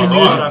 Oh, They didn't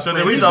use right. them. So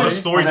there is Use other it.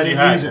 stories But that they he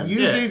didn't use had. them.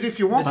 Use Yeah. these if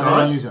you want, But they don't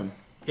guys. use them.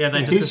 Yeah, they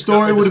just His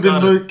story would have been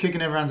discarded- Luke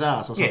kicking everyone's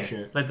ass or some Yeah.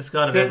 shit. They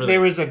discarded There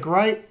everything. is a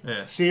great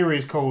Yeah.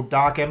 series called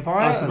Dark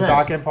Empire That's the and best.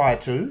 Dark Empire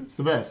 2. It's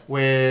the best.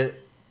 where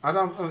I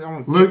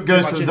don't Luke get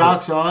goes too to much the into dark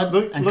it. side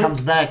and Luke-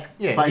 comes back,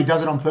 yeah, but he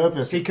does it on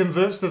purpose. He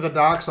converts to the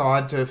dark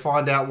side to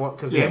find out what,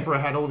 because the Yeah. Emperor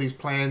had all these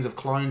plans of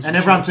clones, And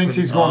everyone ships thinks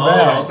and he's gone all that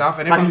bad, stuff,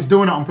 and but everyone- he's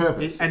doing it on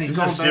purpose. and he's It's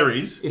gone a back.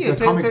 series.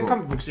 It's a comic book.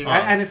 comic book series, Oh.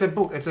 and it's a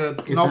book. It's a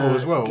novel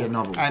as well. Yeah,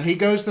 novel. And he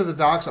goes to the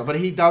dark side, but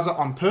he does it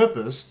on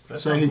purpose,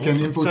 So he can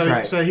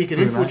infiltrate. so he can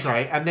pretty much.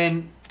 infiltrate, and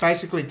then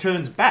basically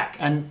turns back.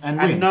 And And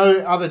wins.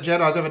 no other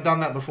Jedi's ever done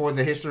that before in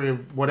the history of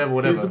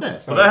whatever. He's the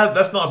best. But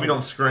that's not been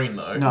on screen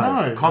though.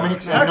 No,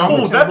 comics No. and How cool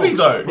novels. would that be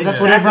though? Well,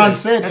 that's what everyone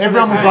said. That's what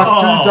Everyone they was say.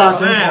 like, do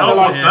Dark man, Empire. I'll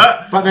watch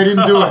that. But they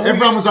didn't do it.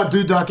 Everyone was like,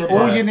 do Dark Empire.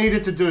 All you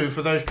needed to do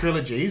for those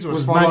trilogies was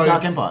was follow make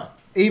Dark Empire.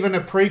 even a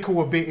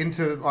prequel a bit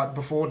into like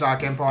before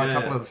Dark Empire, a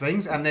couple of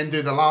things, and then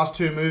do the last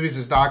two movies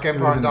as Dark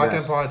Empire and Dark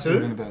Empire It would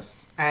have been 2. the best.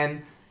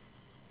 And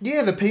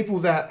yeah, the people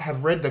that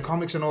have read the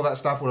comics and all that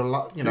stuff would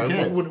have, Who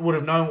cares? would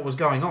have known what was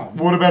going on.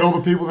 What about all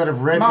the people that have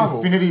read Marvel.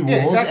 Infinity Wars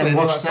Yeah, exactly, and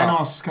all watched that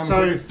Thanos stuff. come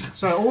So, through?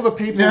 so all the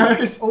people, No.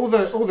 all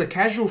the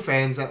casual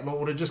fans that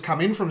would have just come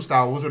in from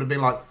Star Wars would have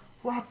been like,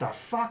 "What the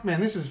fuck,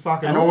 man? This is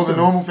fucking." And all the awesome."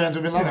 normal fans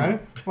would be you loving know,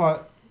 it.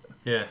 like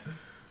Yeah.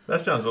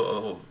 That sounds.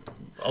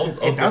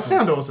 it does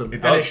sound awesome, It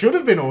and it does. should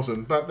have been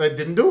awesome, but they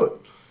didn't do it.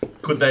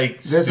 Could they?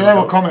 They still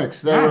were do it?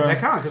 comics. They No, were. they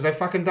can't because they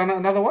fucking done it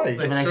another way.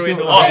 They But they threw still,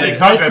 it Oh, so they, you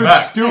can't they go could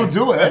back. still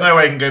do There's it. no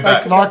way you can go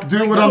back. Like,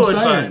 do what I'm Good,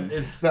 but saying.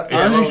 It's, The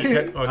yeah, only-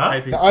 taping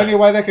The stuff. only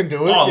way they can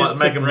do it Oh, is like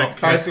make to them not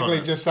basically on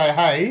it. just say,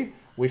 "Hey,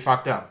 we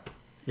fucked up."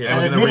 Yeah.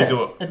 And And we're gonna admit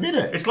redo it. it. Admit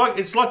it.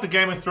 It's like the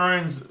Game of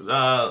Thrones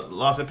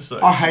last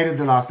episode. I hated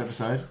the last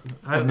episode.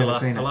 I had I've the never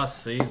last, seen the it.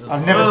 last season. I've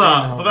No, never no, seen no,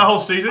 the whole- but that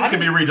whole season can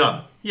be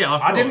redone. Yeah,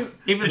 of I course. didn't-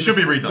 Even It should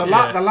be the- redone.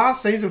 Yeah. The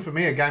last season for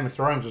me of Game of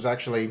Thrones was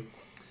actually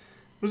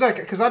was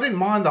okay because I didn't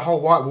mind the whole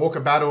White Walker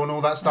battle and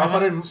all that stuff. I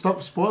didn't.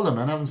 Stop spoiling,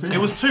 man. I haven't seen it. It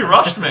was too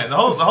rushed, man. The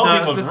whole thing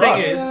No, was the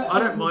rushed. thing is, I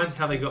don't mind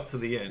how they got to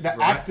the end. The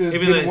right? actors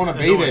Even though didn't it's want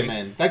to be there, annoying.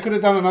 man. They could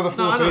have done another No,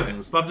 four I know,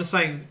 seasons. but I'm just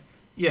saying,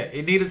 yeah,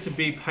 it needed to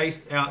be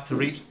paced out to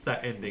reach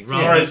that ending.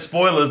 Rather Sorry, than,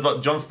 spoilers,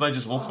 but Jon Snow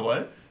just walked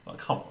away. Like,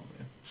 come on,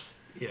 man.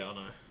 yeah, I know.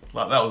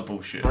 Like, that was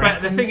bullshit.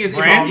 But the thing is,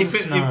 Brandon if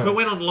Snow. it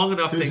went on long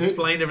enough to Who's it?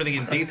 explain everything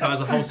in detail as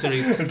a whole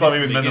series, It's like me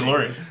with beginning,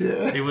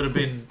 Mandalorian. it would have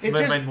been It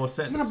made just- more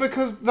sense. No,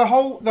 because the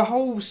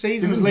whole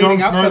seasons Isn't leading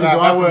Jon up Snow to the that,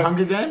 guy they from were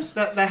Hunger Games?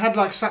 they had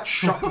like such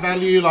shock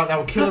value, like they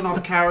were killing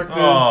off characters.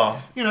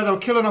 Oh. You know, they were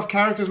killing off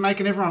characters,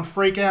 making everyone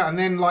freak out, and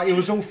then like it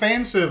was all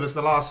fan service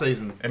the last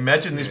season.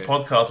 Imagine this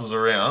podcast was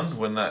around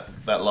when that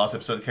last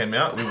episode came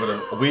out.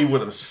 We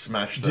would have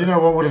smashed it. Do you know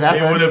what would have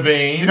happened? It would have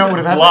been Do you know what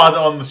would have blood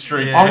happened? on the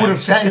streets. Yeah. I would have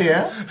sat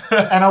here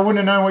and I wouldn't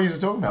have known what you were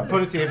talking about.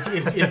 Put it to you,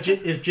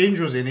 if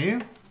Ginger was in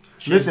here,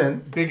 she's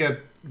Listen.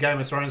 bigger Game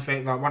of Thrones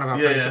fan, like one of our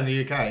Yeah, friends yeah. from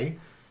the UK.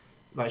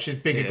 Like she's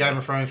bigger Yeah. Game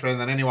of Thrones fan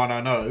than anyone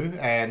I know,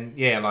 and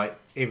yeah, like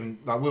even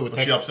like we were Was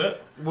she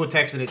upset?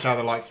 texting each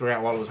other like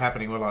throughout while it was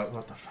happening. We're like,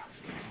 what the fuck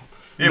is going on?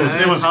 It was, No,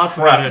 it was it's hard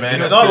for crap, her to- man. it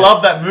And was I good.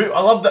 love that movie.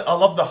 I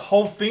love the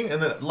whole thing.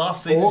 And the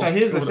last season. So just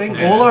here's the killed it thing, for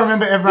man. me. All I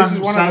remember everyone This is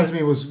one saying of to the-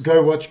 me was,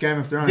 go watch Game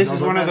of Thrones. This I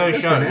is was one like, of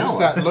those "That's for an shows hour."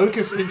 that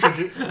Lucas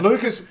introduced.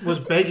 Lucas was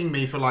begging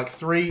me for like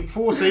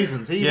 4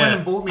 seasons. He yeah. went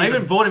and bought me. I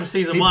even bought him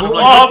season he one. I'm bought-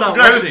 like, Oh, let's start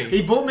okay. watching.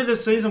 He bought me the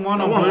season 1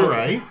 on Oh,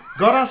 Blu-ray.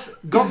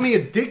 Got me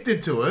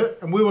addicted to it,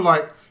 and we were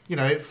like, you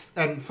know,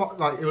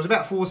 like it was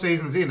about 4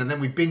 seasons in, and then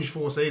we binged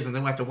 4 seasons.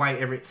 Then we had to wait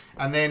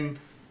and then.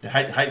 You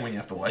hate when you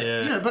have to wait.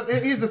 Yeah. You know, but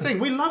here's the thing: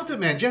 we loved it,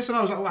 man. Jess and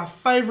I was like our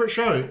favorite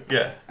show,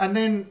 Yeah. and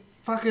then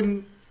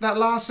fucking that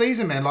last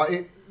season, man.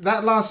 Like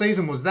that last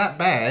season was that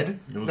bad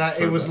that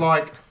so it was bad.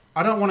 like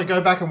I don't want to go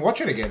back and watch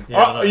it again.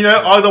 Yeah, I know. You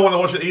know, I don't want to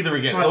watch it either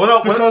again. Right,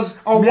 Well, because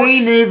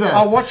Me neither.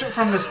 I'll watch it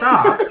from the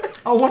start.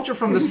 I'll watch it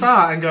from the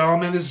start and go, oh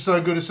man, this is so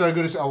good, it's so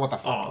good. Oh, what the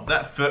fuck? oh,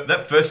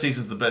 that first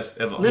season's the best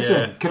ever.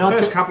 Listen, Yeah. can The I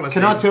first couple of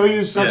can I seasons, tell you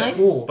Yeah. something?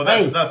 4. But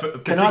Hey, that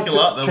Can I,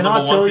 particular, the can I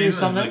number tell one you season is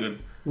something? really good.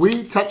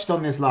 We touched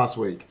on this last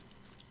week.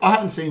 I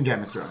haven't seen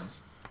Game of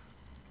Thrones.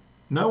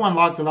 No one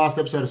liked the last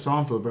episode of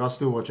Seinfeld, but I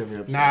still watch every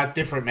episode. Nah,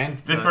 different, man.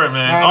 Different,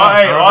 man. No, no,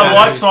 I no,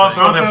 like no,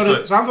 Seinfeld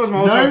episode. Seinfeld's my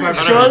all-time No favorite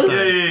show,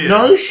 Yeah.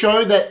 no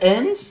show that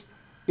ends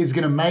is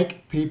gonna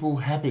make people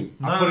happy.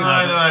 No, put it-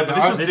 but no,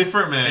 this was this-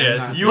 different, man.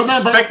 yeah, You were But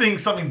no, but- expecting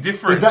something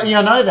different. Yeah,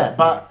 I know that,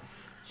 but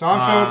Seinfeld,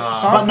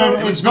 but no,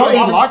 Seinfeld it's not I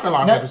even. like the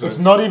last no, episode. It's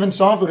not even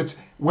Seinfeld. It's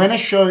when a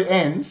show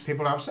ends,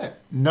 People are upset.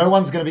 no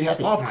one's gonna be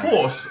happy. Of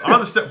course, I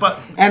understand, but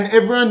And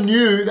everyone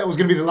knew that was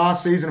going to be the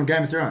last season of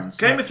Game of Thrones.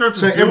 Game of Thrones.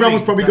 So is everyone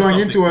was building probably to going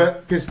something. into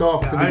it pissed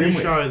off The to only begin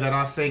with. show that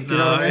I think You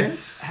know what I mean?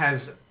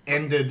 has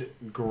ended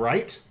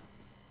great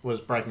was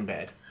Breaking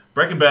Bad.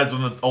 Breaking Bad's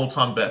one of the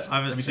all-time best. I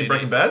haven't Have you seen seen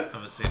Breaking it. Bad? I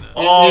haven't seen it.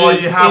 Oh, It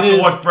is- you have it to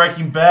is- watch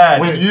Breaking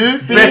Bad. When you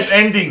best finish,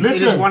 ending.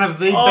 listen, It is one of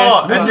the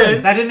Oh, best.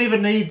 listen. They didn't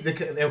even need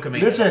the El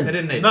Camino. Listen. They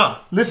didn't need. No.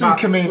 listen,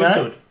 But it was Camino.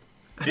 good.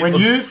 When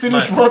It you was-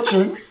 finish mate.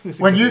 watching,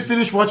 Listen, when you Camino.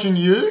 finish watching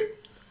you,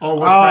 I'll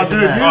watch Oh, Breaking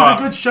dude, Bad. you- Alright.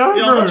 a good show,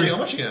 Yeah, bro. I'm watching it. I'm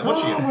watching it. I'm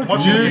watching it. I'm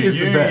watching You it. is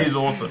the You best. is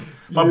awesome.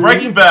 But You-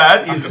 Breaking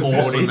Bad is Under 40.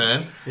 awesome,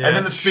 man. Yeah. And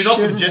then the spin-off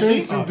She with hasn't Jesse.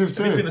 seen season two Have you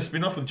too. seen the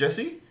spin-off with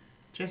Jesse?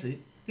 Jesse.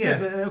 Yeah. Yeah,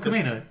 the El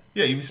Camino.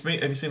 Yeah, have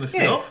you seen the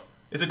spin-off?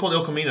 Is it called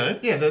El Camino?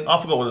 Yeah,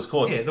 I forgot what it's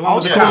called. Yeah, the I one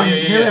was with calling yeah,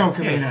 you yeah. El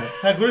Camino.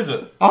 How good is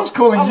it? I was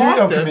calling I you El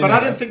liked it, Camino. but I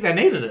didn't think they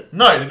needed it.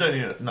 No, they don't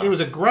need it. No. It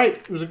was a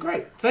great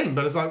thing,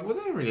 but it's like, well,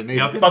 they don't really need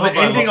Yeah, I've it. been But told the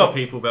by ending lots of of-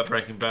 people about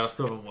Breaking Bad. I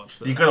still haven't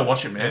watched it. You gotta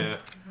watch it, man. Yeah,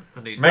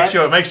 I need. It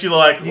makes you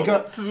like, You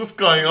got- this is what's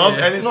going on,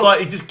 Yeah. and it's Look,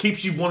 like it just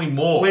keeps you wanting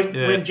more.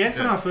 When Jess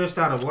and I first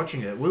started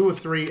watching it, we were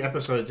 3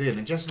 episodes in,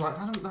 and Jess was like,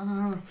 I don't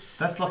know.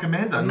 That's like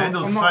Amanda. I'm not,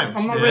 Amanda's I'm the not, same.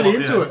 I'm not Yeah. really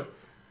into Yeah. it.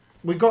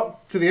 We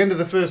got to the end of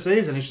the first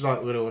season, and she's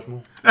like, we gotta watch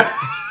more.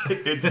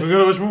 It's- We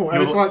gotta watch more.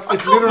 And it's like, I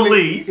it's can't literally,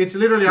 believe- it's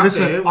literally up there.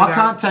 Listen, I without-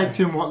 can't take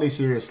Tim Watley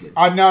seriously.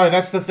 I know,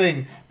 that's the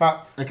thing.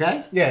 But,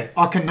 Okay? yeah.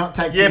 I cannot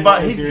take Yeah, Tim but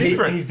Watley he's seriously.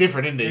 different. He's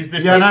different, isn't he? He's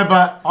different. Yeah, no,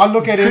 but I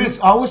look at him. Chris,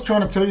 I was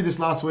trying to tell you this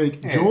last week.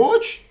 Yeah.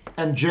 George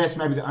and Jess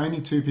may be the only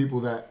 2 people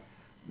that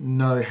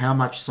know how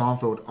much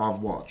Seinfeld I've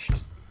watched.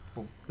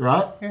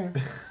 Right? Yeah.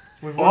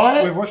 We've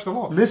I- watched a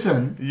lot.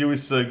 Listen, You were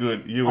so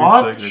good. You were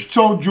I've so good.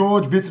 told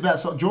George bits about...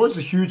 George's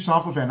a huge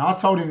Seinfeld fan. I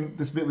told him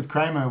this bit with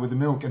Kramer with the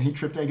milk, and he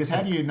tripped out. He goes,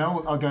 how do you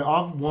know? I go,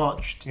 I've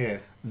watched Yeah.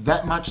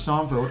 that much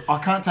Seinfeld. I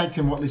can't take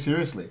Tim Watley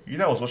seriously. You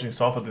know, I was watching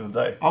Seinfeld the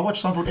other day. I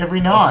watch Seinfeld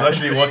every I night. was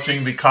actually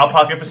watching the car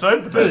park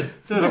episode. But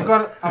So I've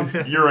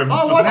got. you're a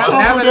I watch Now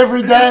Seinfeld that-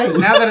 every day.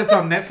 Now that it's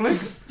on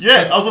Netflix,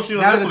 Yeah, I was watching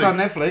it now on that it's on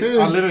Netflix. Netflix, Dude.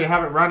 I literally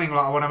have it running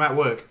like when I'm at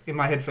work in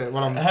my headset.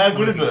 When I'm How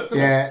good is it?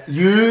 Yeah,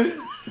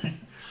 you,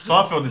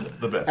 Seinfeld is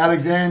the best.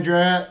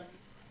 Alexandra,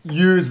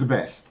 you is the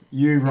best.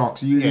 You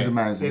rocks. You is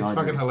amazing. It's I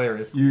fucking agree.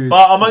 hilarious. You is-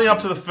 But I'm only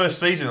up to the first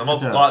season. I'm not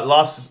That's like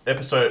last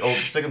episode or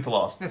second to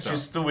last. That's She's right.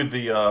 still with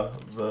the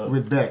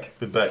with Beck.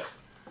 with Beck.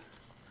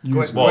 You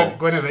Gwen- is Well,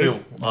 Guinevere. still.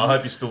 I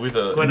hope you're still with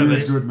her. Guinevere. You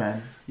is good,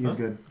 man. You is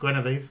good.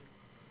 Guinevere.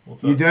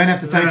 What's You that? don't have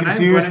to Is that take her him name?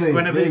 seriously.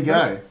 Guinevere There you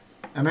go. Beck?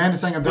 Amanda's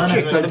saying I don't What's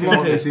have to she- take the Tim blonde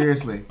Watley hair?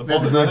 seriously. The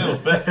That's a blonde name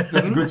good. was Beck.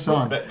 That's a good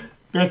sign. Beck.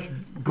 Beck,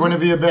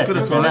 Guinevere Beck. Could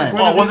have That's her been.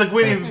 name. Oh, was it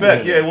Gwyneth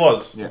Beck? Yeah, it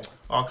was. Yeah.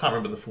 Oh, I can't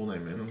remember the full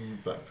name, man. I'm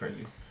that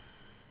crazy.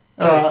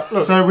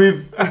 So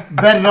we've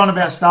batted on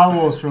about Star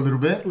Wars for a little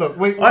bit. Look,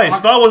 Hey,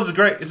 Star Wars is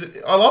great.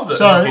 I loved it.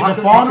 So, I the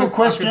think- final I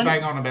question- could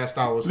bang on about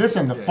Star Wars.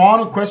 Listen, the Yeah.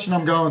 final question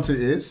I'm going to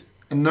is,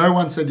 and no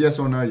one said yes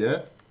or no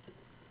yet.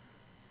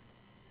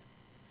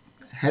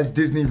 Has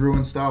Disney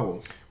ruined Star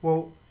Wars?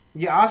 Well,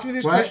 you asked me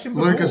this Wait, question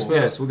before. Lucas first.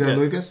 Yes, We'll go yes.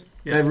 Lucas.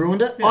 Yes. They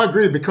ruined it? Yeah. I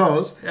agree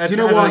because... Do you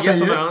know As why a I say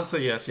yes or no yes? answer?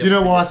 Yes. Do you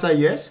know why I say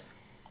yes?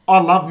 I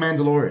love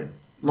Mandalorian.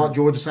 Like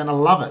George is saying, I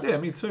love it. Yeah,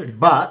 me too.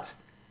 But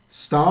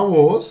Star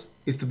Wars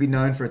is to be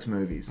known for its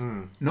movies,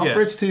 not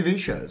for Yes. its TV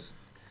shows.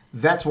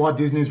 That's why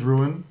Disney's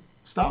ruined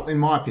Star, in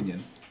my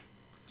opinion.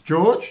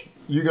 George,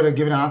 you got to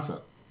give an answer.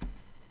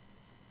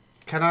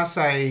 Can I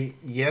say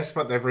yes,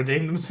 but they've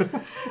redeemed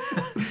themselves?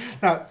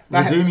 No,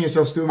 they Redeeming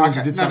yourself still means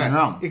you okay, did something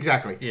wrong.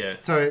 Exactly. Yeah.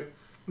 So,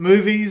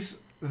 movies,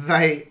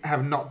 they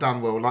have not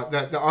done well. Like,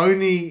 the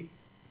only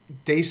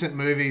decent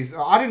movies...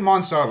 I didn't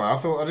mind Solo.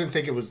 I didn't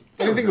think it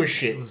was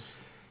shit.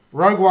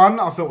 Rogue One,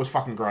 I thought was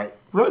fucking great.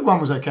 Rogue One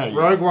was okay. Yeah.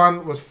 Rogue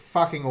One was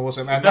fucking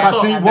awesome. And Now,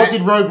 see, and what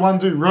did Rogue One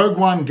do? Rogue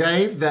One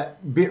gave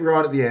that bit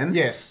right at the end.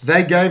 Yes.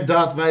 They gave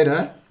Darth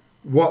Vader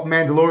what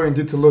Mandalorian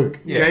did to Luke.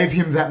 Yes. Gave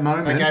him that They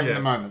moment. gave him Yeah.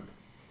 the moment.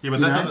 Yeah, but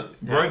You that know? doesn't.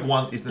 Rogue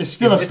One is the. It's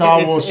still a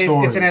Star Wars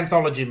story. It's an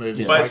anthology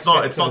movie. But Like, it's not.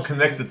 set It's to not the-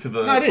 connected to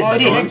the. No, it is. Oh,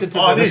 it It's is. connected to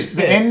Oh, it the- is.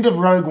 The end of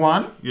Rogue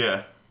One,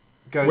 Yeah.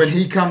 goes- when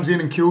he comes in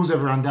and kills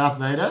everyone, Darth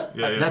Vader,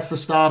 Yeah, yeah. that's the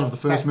start of the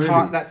first movie.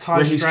 that ties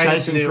where he's straight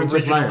chasing into the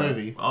Princess original Leia.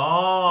 movie.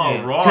 Oh,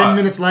 Yeah. right. 10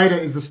 minutes later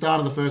is the start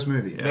of the first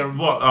movie. Yeah.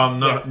 What?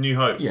 No, New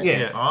Hope. Yeah.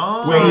 Yeah.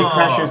 Oh. Where he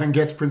crashes and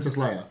gets Princess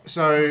Leia.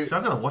 So, See,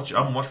 I'm gonna watch it. I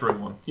haven't watched Rogue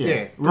One. Yeah.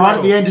 Yeah. Right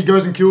at the end, he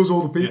goes and kills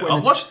all the people. Yeah,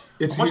 and I've watched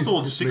it's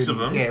all his 6 of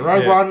leading. them. yeah,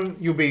 Rogue Yeah. One,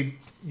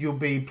 you'll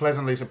be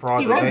pleasantly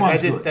surprised. Yeah, Rogue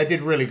One's good. They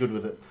did really good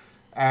with it.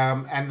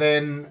 And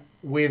then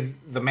with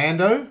the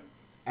Mando,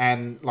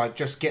 and like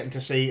just getting to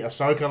see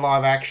Ahsoka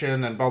live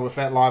action and Boba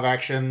Fett live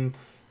action,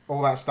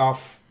 all that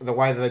stuff, the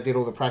way that they did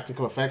all the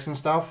practical effects and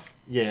stuff,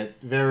 yeah,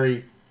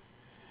 very,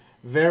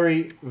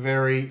 very,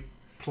 very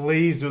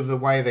pleased with the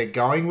way they're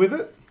going with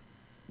it.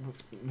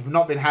 I've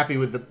not been happy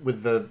with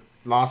the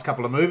last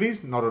couple of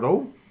movies, not at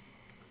all.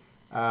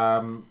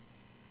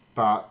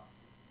 But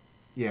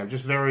yeah, I'm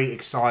just very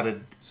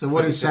excited. So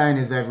what he's saying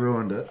is they've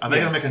ruined it. Are they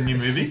gonna make a new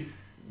movie?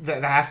 They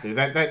have to.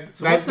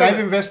 what's They've the-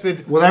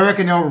 invested. Well, they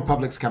reckon the Old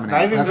Republic's coming out.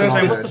 They've That's what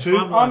invested I've what's heard. the two.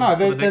 timeline Oh no,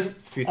 for the there's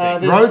next few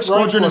things? there's Rogue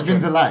Squadron has been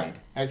delayed.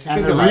 It's And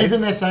been the delayed.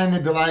 reason they're saying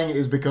they're delaying it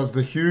is because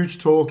the huge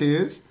talk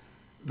is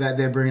that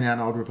they're bringing out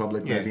an Old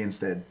Republic Yeah. movie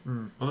instead. What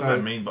does So-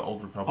 that mean by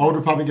Old Republic? Old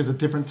Republic is a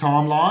different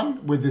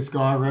timeline with this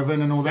guy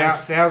Revan and all that,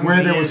 Thousands where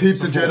of there was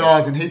years heaps of before.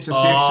 Jedis and heaps of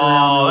Siths Oh,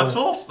 around. that's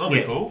awesome. That'll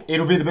Yeah. be cool.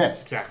 It'll be the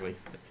best. Exactly.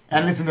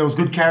 And listen, there was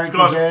good This characters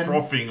guy's then.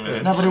 frothing,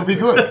 man. No, but it'll be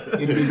good.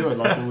 It'll be good.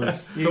 Like it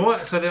was. So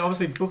what? So they're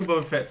obviously Book of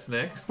Boba Fett's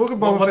next. Book of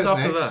What- Boba What's Fett's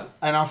after next, that?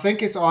 and I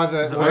think it's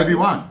either Is it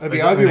Obi-Wan. It'll be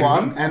Is that the next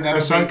Obi-Wan one? And there'll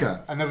be- Ahsoka.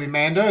 and there'll be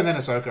Mando, and then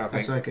Ahsoka. I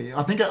think. Ahsoka. Yeah.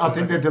 I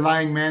think they're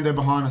delaying Mando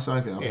behind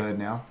Ahsoka. I've Yeah. heard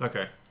now,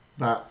 Okay.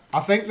 but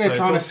I think they're So it's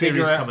trying all to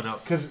figure series out coming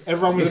up. because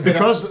everyone was it's a bit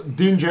because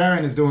Din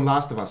Djarin is doing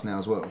Last of Us now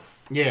as well.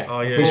 yeah.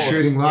 Oh, yeah. He's course.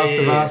 shooting Last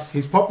of Yeah. Us.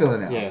 He's popular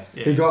now. Yeah.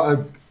 Yeah. He got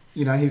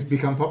a, he's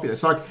become popular.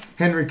 It's like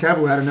Henry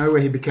Cavill out of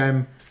nowhere. He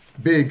became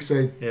big,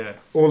 so Yeah.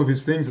 all of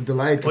his things are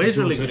delayed. Well, he's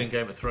really good in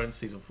Game of Thrones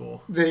season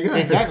 4. There you go.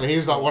 Exactly. He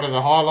was like one of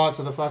the highlights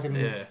of the fucking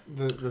Yeah.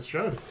 the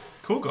show.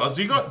 Cool guys.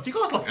 Do you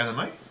guys like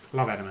anime?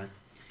 Love anime.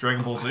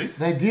 Dragon Ball Z.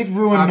 They did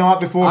ruin Night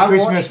Before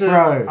Christmas,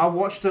 bro. I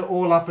watched it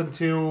all up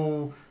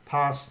until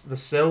past the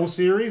Cell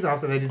series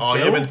after they did Oh, Cell.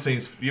 you haven't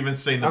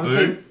seen the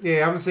Boo? I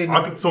haven't seen.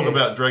 I could talk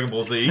about Dragon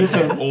Ball Z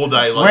Listen, all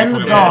day. Like when the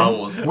talking about Star Don,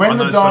 Wars. when I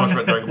the know so much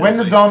about Don, Dragon Ball when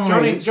the Z.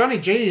 Don leaves, Johnny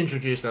G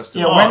introduced us to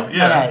yeah, it.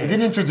 no, he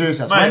didn't introduce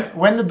us. Mate.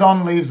 When the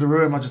Don leaves the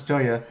room, I'll just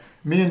tell you,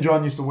 me and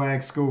John used to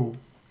wag school.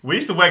 We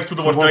used to wag to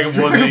watch watch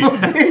Dragon Ball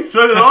Z.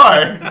 So did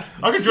I.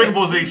 I got Dragon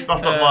Ball Z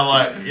stuffed up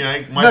my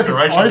my No, 'cause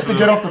inspiration. I used to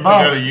get off the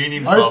bus. To go to uni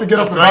and I used to stuff. get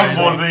off the Dragon bus.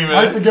 Ball Z, man.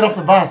 I used to get off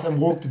the bus and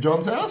walk to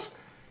John's house,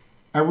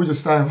 and we just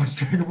stay and watch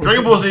Dragon Ball.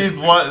 Dragon Ball Z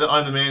is why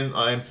I'm the man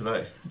I am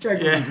today.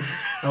 Yeah.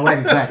 Oh wait,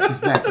 he's back. He's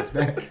back. He's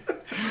back.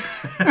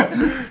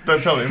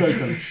 Don't tell him. Don't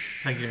tell him.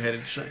 Hang your head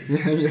in shame.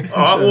 Yeah.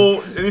 Alright,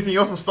 well, anything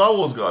else on Star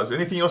Wars, guys?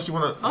 Anything else you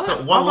want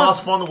to... One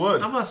last final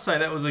word. I must say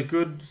that was a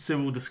good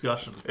civil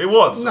discussion. It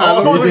was. No,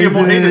 I thought it was going to get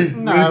more heated.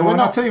 No, Reborn. we're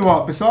not- I'll tell you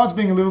what. Besides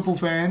being a Liverpool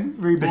fan,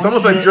 Reborn,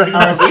 someone say Dragon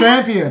are a Ball Z?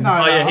 champion. No,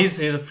 Oh yeah, no. he's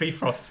a free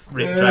froth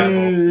Rick Hey.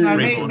 Dragon No, Ball.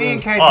 me, Reborn. me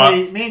and KP,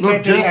 Alright. me and Look,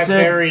 KP Jess have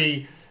said-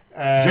 very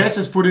Jess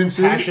has put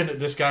into passionate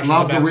discussions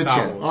love The about Witcher.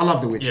 Star Wars. I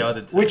love The Witcher. Yeah, I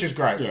did too. Which is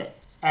great. Yeah.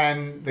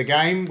 And the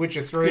game,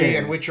 Witcher 3 Yeah.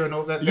 and Witcher and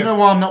all that. You know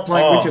why I'm not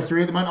playing Oh. Witcher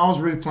 3 at the moment? I was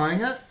replaying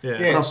it, Yeah.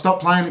 but I've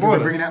stopped playing it because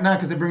Spoilers.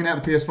 they're bringing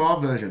out the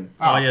PS5 version.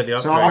 Oh yeah,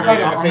 the So upgrade. I'm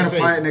got going the to PC.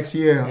 play it next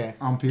year Yeah.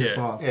 on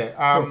PS5.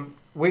 Yeah.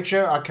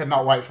 Witcher, I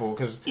cannot wait for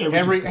because Yeah,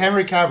 Witcher's good.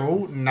 Henry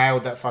Cavill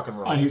nailed that fucking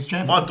role. Oh, he's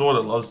champion. My daughter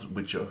loves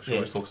Witcher. She Yeah.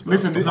 always talks about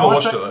Listen, it. I've not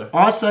watched it, though.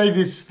 I say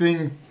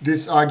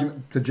this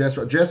argument to Jess.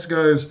 Right? Jess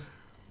goes,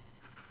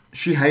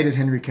 she hated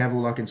Henry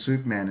Cavill like in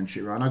Superman and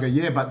shit, right? And I go,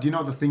 yeah, but do you know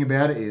what the thing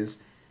about it is?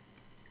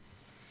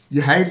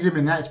 You hated him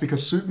in that. It's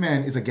because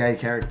Superman is a gay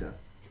character.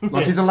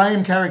 Like, he's a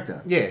lame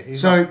character. Yeah, he's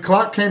So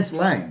Clark Kent's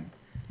lame.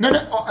 No,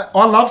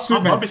 I love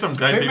Superman. Might be some gay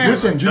Superman- people.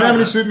 Listen, do you know how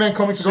many Superman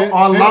comics I got? Su-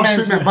 I love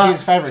Superman's Superman, but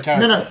his favourite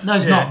character. No,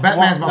 he's Yeah. not.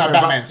 Batman's my No,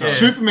 favorite. Batman, But sorry.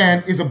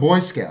 Superman is a Boy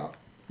Scout,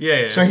 Yeah,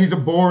 yeah. so he's a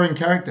boring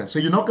character. So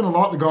you're not going to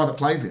like the guy that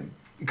plays him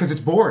because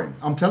it's boring.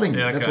 I'm telling you,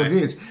 Yeah, that's okay. what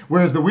it is.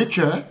 Whereas The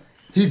Witcher,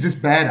 he's this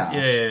badass.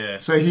 Yeah.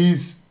 So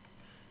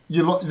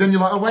then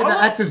you're like, oh wait,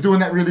 that actor's doing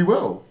that really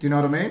well. Do you know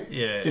what I mean?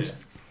 Yeah, It's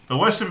The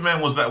worst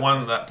Superman was that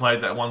one that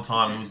played that one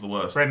time. It was the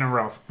worst. Brendan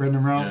Routh.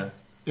 Brendan Routh. Yeah.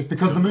 It's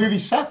because the movie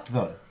sucked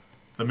though.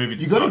 The movie.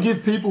 You got to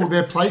give people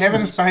their placements.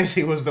 Kevin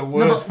Spacey was the No,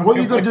 worst. but what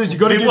you got to do is you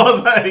got to He give.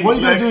 was, What eh? you got to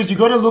do Next. is you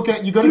got to look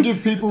at. You got to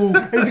give people.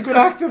 He's a good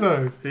actor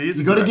though. He is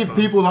You a got to good give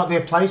actor. people like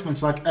their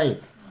placements. Like, hey,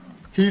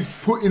 he's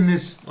put in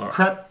this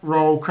crap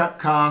role, crap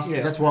cast.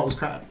 Yeah. That's why it was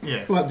crap.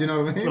 Yeah. Like, do you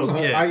know what I mean?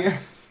 Like, yeah.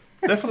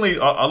 I, Definitely,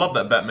 I love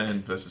that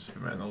Batman versus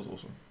Superman. That was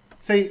awesome.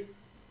 see,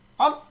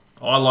 I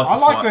I like. I the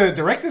like fight. the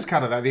director's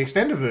cut of that, the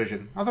extended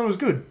version. I thought it was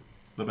good.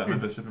 The Batman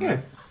versus Superman.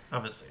 Yeah. I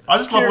haven't seen it. I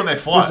just love when they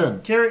fight.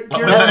 Listen, Kieran, Like,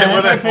 Kieran,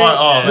 when they fight.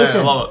 Oh, listen.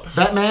 man, I love it.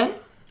 Batman.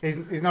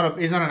 he's not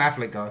an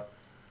Affleck guy.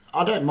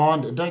 I don't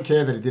mind. I don't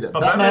care that he did it.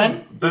 But Batman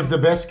Batman- is the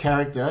best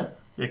character.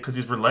 Yeah, because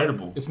he's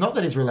relatable. It's not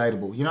that he's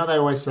relatable. You know they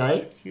always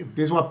say,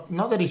 "Here's what."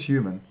 Not that he's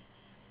human.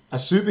 A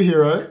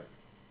superhero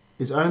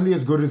is only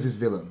as good as his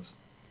villains.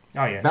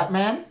 Oh yeah.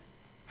 Batman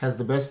has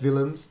the best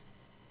villains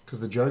because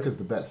the Joker's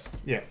the best.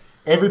 Yeah.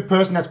 Every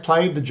person that's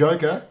played the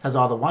Joker has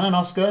either won an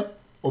Oscar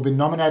or been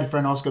nominated for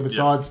an Oscar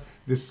besides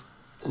this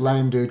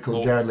lame dude called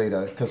Well- Jared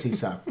Leto because he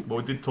sucked. But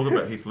we did talk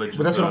about Heath Ledger.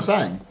 But that's what I'm so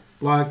saying.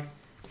 Like,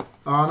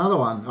 another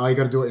one. Oh, you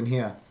got to do it in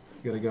here.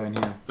 You got to go in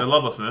here. They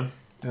love us, man.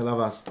 They love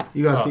us.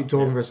 You guys keep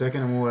talking for a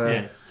second and we'll...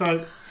 Yeah.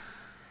 So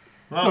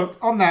Well, look,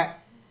 on that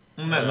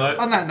on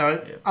that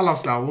note, I love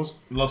Star Wars.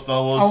 love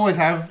Star Wars. I always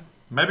have.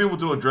 Maybe we'll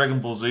do a Dragon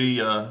Ball Z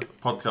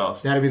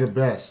podcast. That'd be the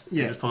best.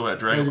 Yeah. Just talk about That'd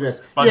Dragon be the Ball.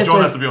 best. But Yeah, John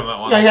so- has to be on that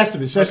one. Yeah, he has to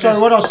be. So Because-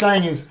 what I was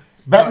saying is,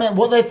 Batman,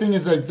 what they think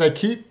is they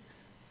keep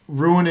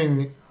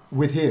ruining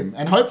with him.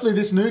 And hopefully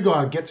this new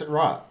guy gets it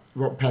right.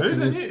 Robert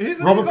Pattinson Who's the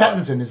new Robert guy?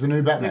 Pattinson is the new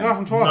The Batman. guy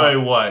from Twilight.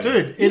 No way.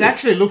 Dude, it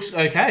actually looks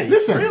okay.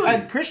 Listen. Really?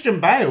 And Christian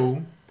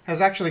Bale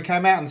has actually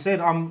come out and said,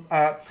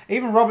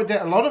 even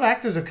a lot of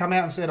actors have come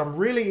out and said, I'm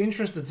really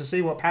interested to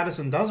see what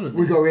Pattinson does with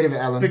this. We got rid of it,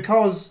 Alan.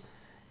 Because,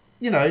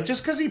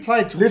 just because he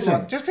played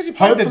Listen, just because he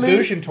played the hopefully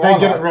douche in Twilight.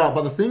 they get it right.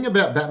 But the thing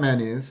about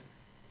Batman is,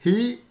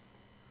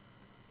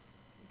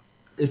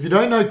 if you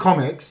don't know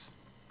comics,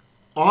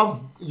 I've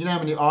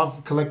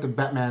collected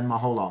Batman my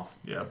whole life.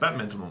 Yeah,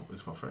 Batman's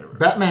is my favorite.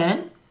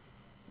 Batman,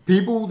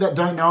 people that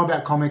don't know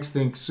about comics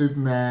think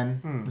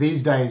Superman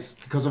these days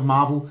because of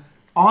Marvel.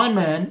 Iron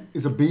Man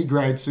is a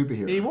B-grade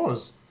superhero. He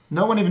was.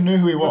 No one even knew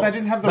who he was. they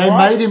didn't have the They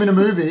rights. made him in a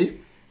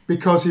movie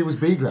because he was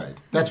B-grade.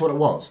 That's what it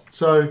was.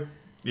 So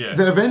Yeah.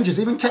 the Avengers,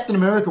 even Captain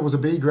America was a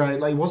B-grade.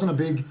 Like, he wasn't a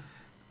big...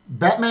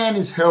 Batman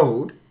is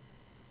held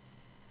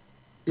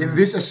in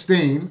this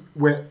esteem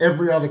where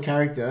every other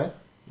character...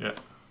 Yeah.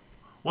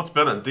 What's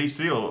better,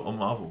 DC or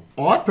Marvel?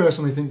 I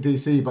personally think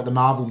DC, but the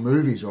Marvel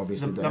movies are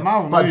obviously better. The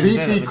Marvel but movies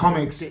DC better, but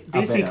Comics are DC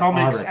better,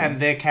 Comics I reckon.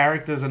 and their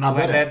characters and all Are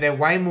that, better. they're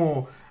way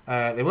more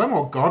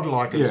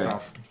godlike and Yeah.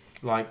 stuff.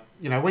 Like,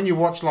 when you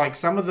watch like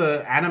some of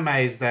the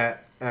animes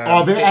that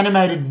the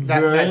animated that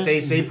version,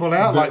 DC pull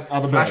out, like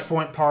the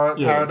Flashpoint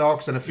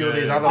Paradox and a few of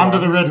these other Under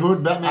ones. the Red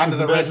Hood, Batman. Under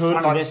the Red Hood,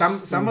 like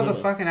some of the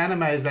ever. fucking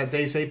animes that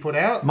DC put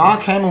out.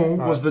 Mark Hamill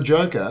was the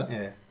Joker.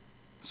 Yeah.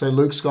 So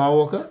Luke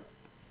Skywalker,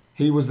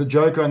 he was the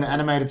Joker in the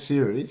animated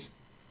series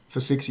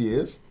for 6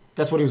 years.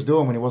 That's what he was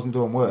doing when he wasn't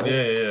doing work.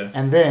 Yeah.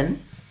 And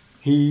then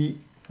he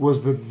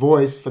was the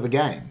voice for the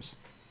games.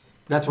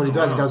 That's what he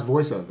does. He does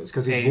voiceovers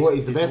because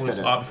he's the best at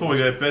it. Before we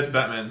go, best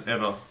Batman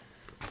ever.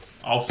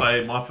 I'll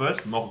say my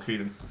first, Michael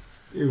Keaton.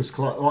 It was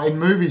close. Well, in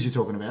movies you're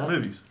talking about.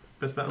 Movies.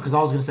 Best Batman. Because I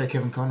was going to say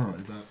Kevin Conroy,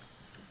 but...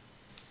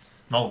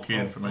 Michael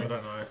Keaton for me. I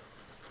don't know.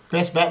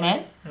 Best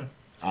Batman?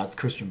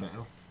 Christian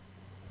Bale.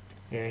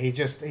 Yeah, he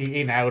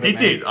nailed it. He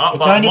man. did.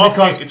 It's only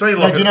because... It's only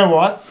like you know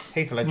what?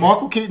 Heath Ledger.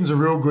 Michael Keaton's a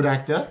real good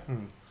actor.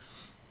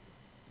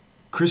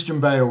 Christian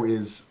Bale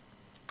is...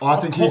 I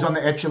think he's on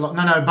the echelon...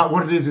 No, but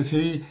what it is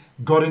he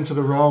got into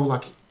the role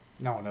like...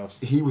 No one else.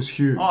 He was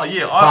huge. Oh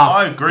yeah,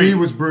 I agree. He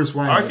was Bruce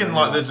Wayne. I reckon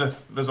like there's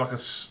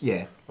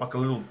like a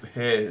little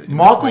hair.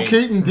 Michael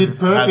Keaton did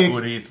perfect. How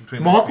good he is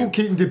between Michael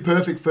Keaton did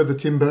perfect for the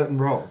Tim Burton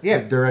role.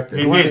 Yeah, the director.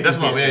 He did. That's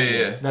what.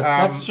 Yeah.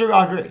 That's true.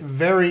 I agree.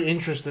 Very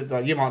interested.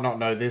 Like, you might not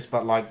know this,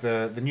 but like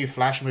the new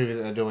Flash movie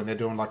that they're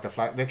doing like the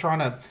Flash. They're trying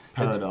to.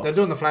 Paradox. They're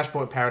doing the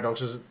Flashpoint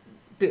Paradox is a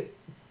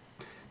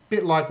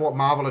bit like what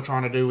Marvel are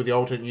trying to do with the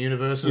alternate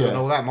universes and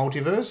all that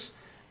multiverse.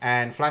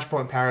 And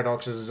Flashpoint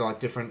Paradoxes is like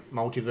different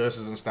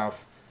multiverses and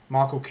stuff.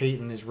 Michael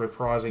Keaton is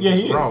reprising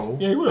his role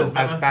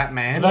as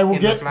Batman. They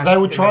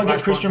will try and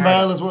get Christian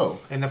Bale as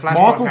well. In the Flashpoint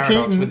Michael Paradox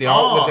Keaton with the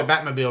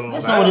Batmobile and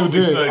that's all that. not what he'll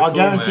do. So I cool,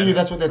 guarantee man. you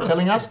that's what they're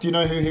telling us. Do you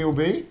know who he'll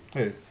be?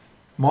 Who?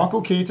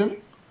 Michael Keaton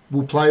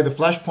will play the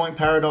Flashpoint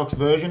Paradox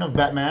version of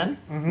Batman,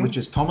 which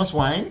is Thomas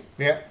Wayne,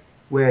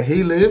 where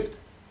he lived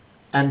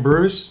and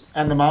Bruce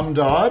and the mum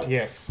died.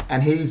 Yes.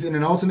 And he's in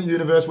an alternate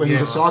universe where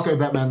he's a psycho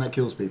Batman that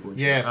kills people.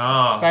 Yes.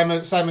 Ah. Same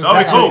as That'll be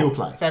that's cool. how he'll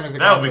play. Same as the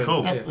That would be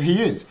cartoon. cool.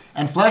 He is.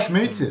 And Flash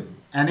meets him.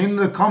 And in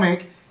the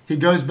comic, he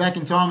goes back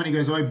in time and he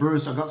goes, "Oi,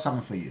 Bruce, I got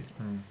something for you."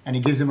 And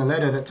he gives him a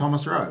letter that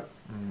Thomas wrote.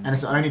 And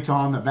it's the only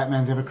time that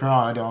Batman's ever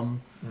cried on,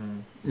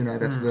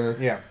 that's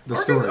the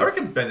story. I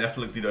reckon Ben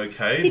Affleck did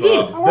okay. He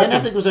did. Ben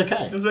Affleck was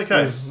okay. It was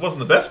okay. It wasn't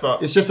the best,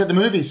 but It's just that the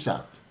movies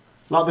sucked.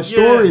 Like the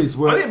stories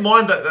were... I didn't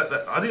mind that.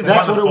 I didn't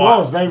That's mind what the it fight.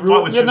 was. They The fight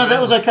ruined... with Yeah, no, Superman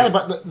that was okay,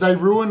 but they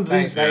ruined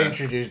these... They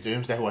introduced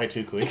Doomsday way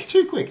too quick. It's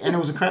too quick. And it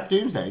was a crap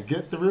Doomsday.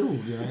 Get the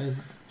rules,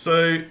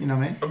 So, You know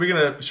what I mean? are we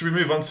gonna? Should we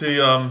move on to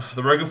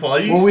the Rogan file? Are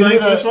you Well, we staying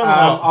do for this that, one? or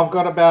not? I've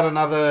got about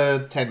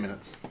another 10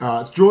 minutes.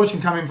 George can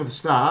come in for the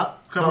start.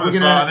 Come but on, we're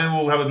start, and then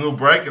we'll have a little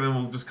break, and then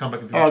we'll just come back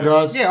and finish. Alright,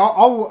 guys. Yeah,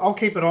 I'll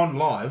keep it on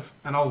live,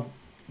 and I'll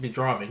be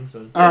driving.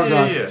 So Alright,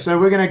 guys. Yeah. So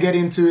we're going to get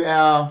into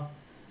our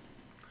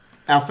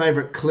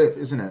favourite clip,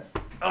 isn't it?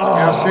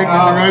 Our segment,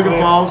 the Rogan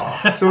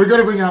Files. So we've got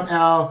to bring up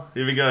our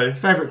Here we go.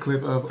 favourite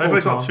clip of Hopefully all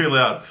it's not time. too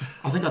loud.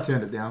 I think I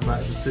turned it down,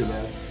 but it was too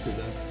loud.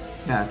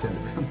 Yeah, I turned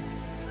it down.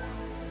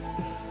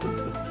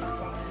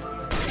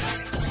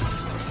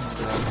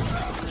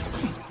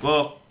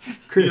 Well,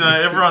 Chris,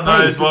 everyone hey,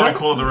 knows did why that- we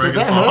call it the did Rogan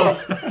that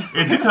Files.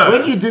 It did hurt.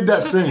 When you did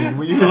that scene,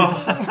 were you...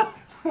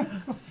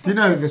 Do you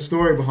know the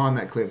story behind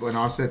that clip? When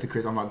I said to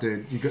Chris, I'm like,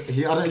 dude, you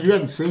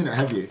haven't seen it,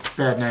 have you?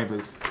 Bad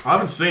Neighbours. I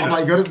haven't seen I'm it.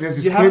 like, there's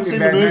this You clip haven't in seen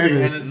Bad the movie,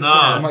 Neighbours. and it's-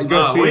 I'm like, you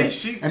gotta see we- it.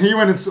 she- And he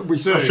went and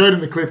I showed him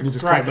the clip and he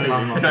just cracked Great it.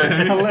 I'm movie.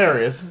 like,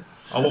 Hilarious.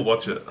 I will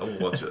watch it. I'm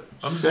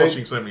just So-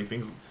 watching so many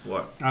things.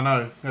 Like, I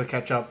know. Gotta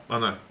catch up. I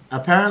know.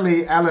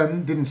 apparently,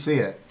 Alan didn't see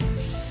it.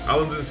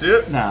 Alan didn't see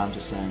it? No, I'm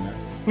just saying that.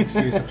 Just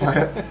excuse to play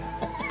it.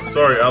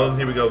 Sorry, Alan.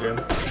 Here we go again.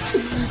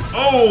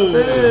 Oh!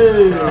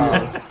 Hey.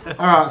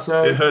 Alright,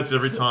 so... It hurts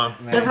every time.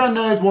 Everyone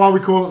knows why we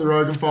call it the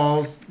Rogan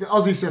Files. The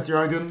Aussie Seth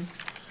Rogen.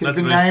 He's That's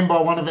been me. named by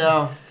one of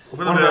our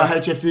One of our-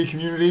 HFD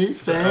communities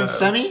fans,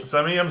 Sammy.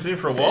 Sammy, I haven't seen him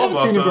for a I while. haven't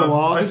seen him for a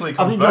while. I Hopefully think he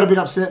comes he got a back. bit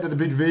upset that the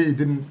big V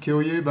didn't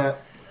kill you,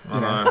 but I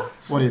know.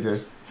 what do you do?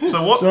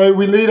 So what? So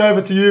we lead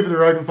over to you for the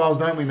Rogan Files,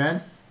 don't we,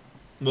 man?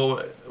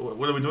 Well,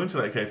 what are we doing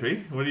today,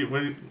 KP? What do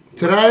you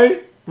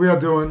Today we are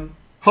doing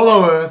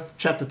Hollow Earth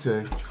Chapter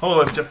 2.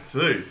 Hold on, chapter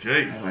 2.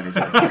 Jeez. I'm only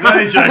You're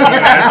only joking,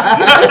 man. I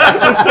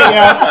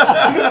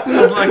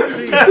was like,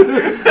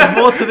 geez, there's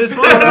more to this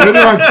one. Did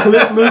anyone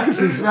clip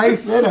Lucas's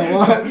face then or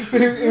what?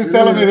 He was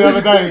telling me the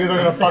other day, he goes, I'm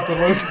gonna fuck with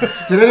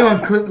Lucas. Did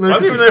anyone clip I don't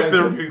Lucas's even know if face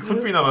there then? it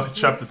could be another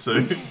chapter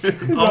 2.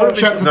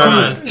 Chapter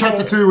No, 2.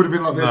 Chapter 2 would have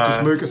been like this, No.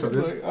 just Lucas like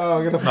this. Oh,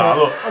 I'm gonna Nah,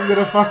 look. I'm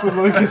gonna fuck with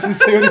Lucas and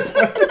see what his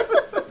face.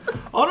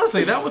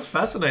 Honestly, that was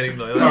fascinating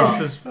though. That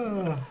was just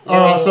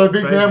Alright, so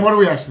big crazy. man, what are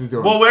we actually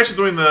doing? Well, we're actually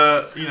doing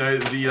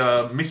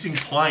the missing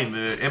plane,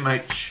 the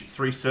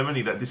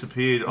MH370 that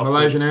disappeared off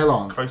Malaysian the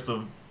Airlines. coast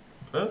of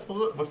Perth,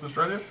 was it? Western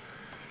Australia?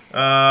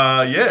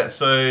 Yeah,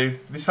 so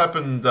this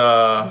happened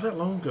not that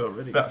long ago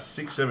already. about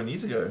 6-7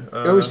 years ago.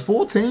 It was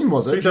 14,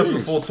 was it?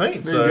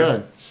 2014, Jeez. so There you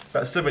go.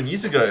 about 7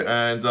 years ago.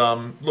 And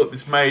look,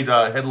 this made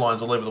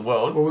headlines all over the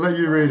world. Well, we'll let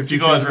you read a If few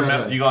you guys things about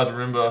remember, it. you guys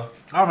remember?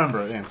 I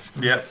remember it, yeah.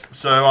 Yeah.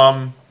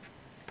 So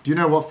Do you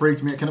know what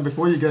freaked me out?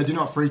 Before you go, do you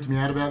know what freaked me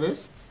out about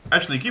this?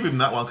 Actually, give him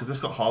that one because it's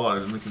got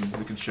highlighted and we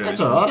can share. That's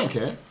this all one. right. I don't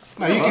care.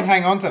 No, you can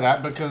hang on to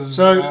that because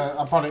So, I'm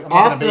not going to be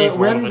here After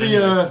for all of it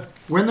anyway.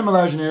 when the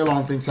Malaysian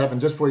airline things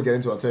happened, just before you get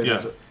into it, I'll tell you Yeah.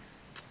 this.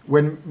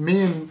 When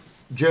me and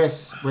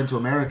Jess went to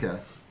America,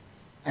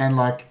 and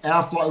like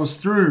our flight was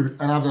through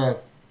another,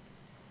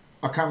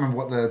 I can't remember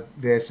what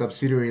their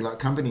subsidiary like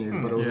company is,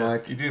 but it was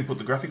like You didn't put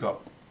the graphic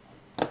up.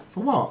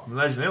 for what?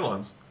 Malaysian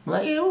Airlines.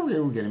 Like, yeah,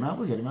 we'll get him out.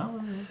 We'll get him out.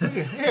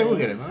 Yeah, we'll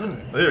get him.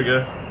 Won't we? There we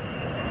go.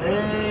 Hey,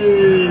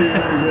 there you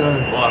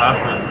go. What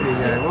happened?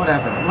 There you go. What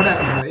happened? What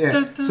happened to me?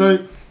 Yeah.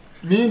 So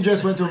me and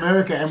Jess went to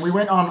America, and we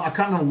went on. I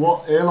can't remember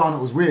what airline it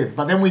was with,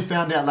 but then we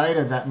found out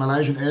later that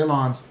Malaysian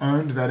Airlines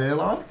owned that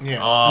airline. Yeah.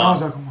 And I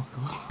was like, oh my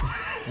god.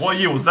 What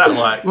year was that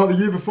like? Like the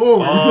year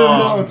before,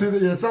 Oh.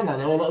 yeah, something like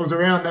that. Well, it was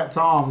around that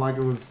time. Like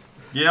it was.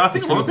 Yeah, I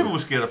think a lot of crazy. people were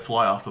scared to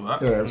fly after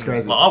that. Yeah, it was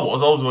crazy. Like I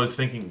was always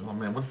thinking, oh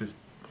man, what if this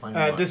plane?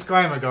 like?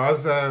 Disclaimer,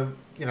 guys.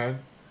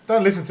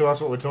 Don't listen to us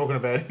what we're talking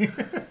about.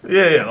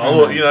 Yeah. Oh,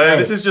 look, Hey,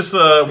 this is just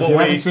If what you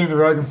we. haven't seen the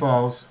Rogan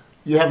Files,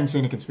 you haven't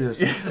seen a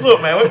conspiracy.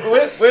 Look, man,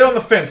 we're on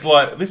the fence.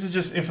 Like this is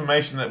just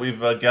information that we've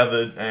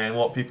gathered and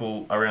what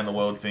people around the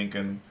world think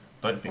and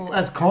don't think. Well,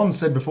 as Con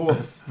said before,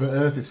 the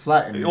Earth is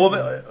flat. And Well,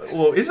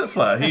 is it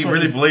flat? That's He what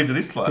really he's- believes it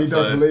is flat. he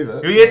does believe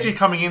it. He's actually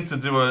coming in to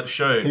do a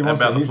show He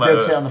wants about to. the He's flat dead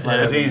Earth. set on the flat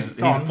Yeah, Earth. he's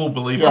Go on. a full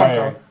believer.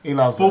 yeah, he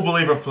loves Full it.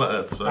 believer of flat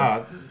Earth.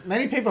 So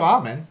Many people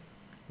are, man.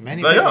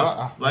 Many they people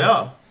are. They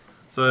are.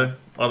 So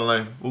I don't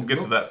know. We'll get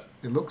to that.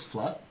 It looks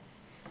flat.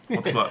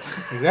 What's flat?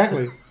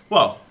 Exactly.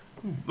 Well,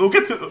 we'll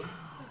get to.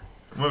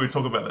 Maybe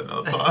talk about that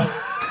another time.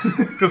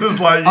 Because it's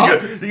like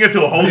you get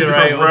to a whole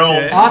different Derailed, realm.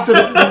 yeah. After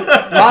the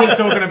Keep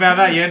talking about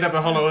that, you end up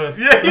at Hollow Earth.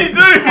 Yeah, you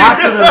do.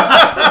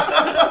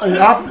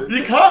 after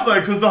You can't though,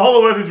 because the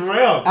whole Earth is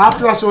round.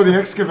 I saw the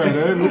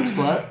excavator, it looked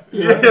flat.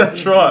 You Yeah, know?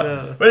 that's right.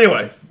 Yeah. But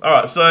anyway, all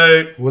right.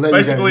 So We'll let you go.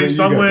 basically, Yeah, you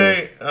go,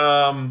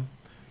 somewhere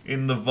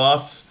in the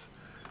vast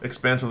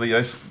expanse of the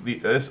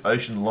Earth's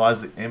ocean lies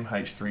the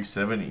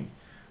MH370.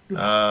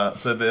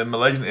 So the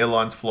Malaysian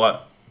Airlines flight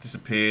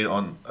disappeared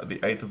on the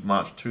 8th of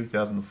March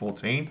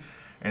 2014,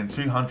 and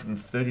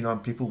 239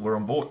 people were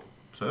on board.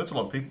 So that's a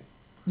lot of people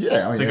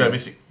Yeah, to go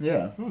missing,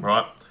 Yeah.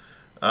 right?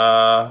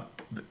 The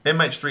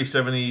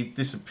MH370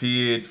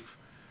 disappeared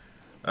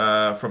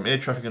from air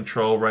traffic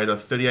control radar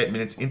 38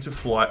 minutes into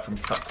flight from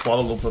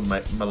Kuala Lumpur,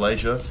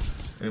 Malaysia,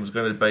 and it was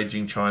going to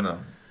Beijing, China.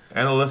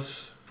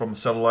 Analysts from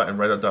satellite and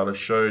radar data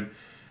showed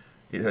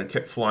it had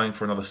kept flying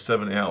for another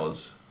 7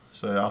 hours.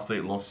 So after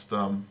it lost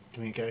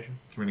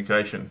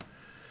communication.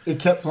 It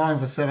kept flying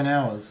for 7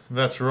 hours.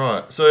 That's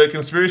right. So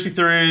conspiracy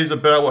theories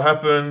about what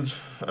happened.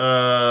 There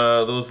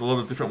was a lot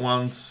of different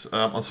ones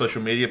on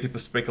social media. People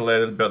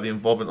speculated about the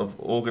involvement of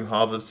organ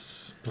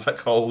harvests, black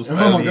holes, Oh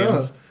my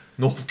aliens, God.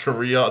 North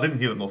Korea. I didn't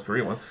hear the North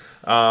Korea one.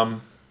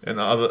 And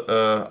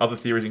other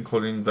theories,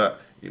 including that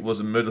it was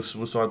a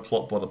murder-suicide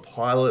plot by the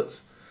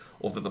pilots,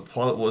 or that the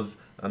pilot was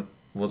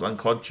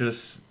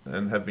unconscious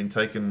and have been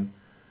taken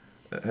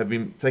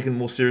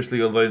more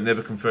seriously, although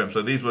never confirmed.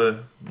 So these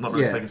were not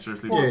really taken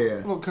seriously. Well,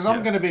 yeah. Look, because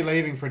I'm going to be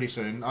leaving pretty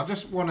soon. I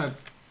just want to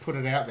put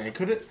it out there.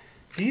 Do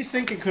you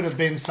think it could have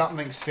been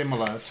something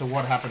similar to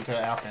what happened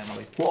to our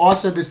family? Well, I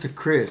said this to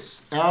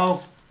Chris.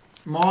 Our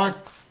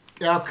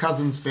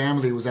cousin's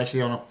family was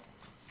actually on a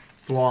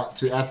flight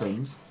to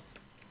Athens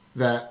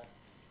that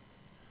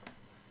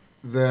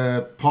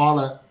the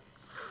pilot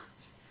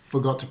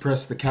forgot to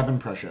press the cabin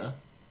pressure,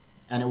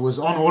 and it was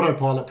on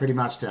autopilot pretty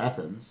much to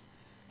Athens,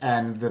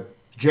 and the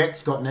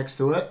jets got next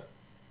to it,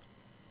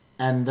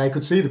 and they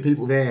could see the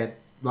people there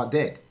like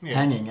dead,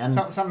 hanging. And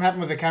something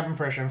happened with the cabin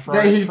pressure and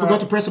froze. he forgot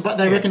to press a button.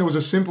 They reckon it was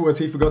as simple as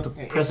he forgot to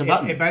press a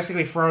button. It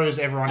basically froze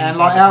everyone. And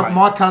inside like the plane.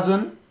 my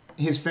cousin,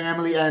 his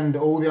family, and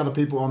all the other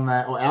people on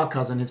that, or our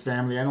cousin, his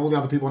family, and all the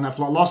other people on that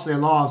flight lost their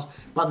lives.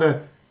 But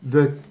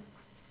the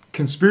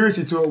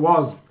conspiracy to it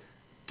was,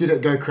 did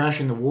it go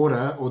crash in the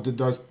water, or did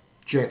those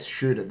jets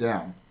shoot it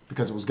down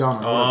because it was going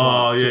on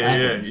autopilot to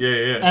Athens?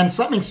 Yeah. And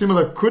something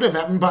similar could have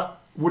happened, but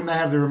wouldn't they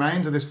have the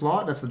remains of this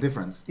flight? That's the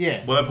difference.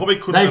 Yeah. Well, they probably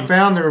couldn't. They have...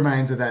 found the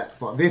remains of that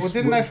flight.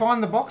 Didn't they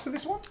find the box of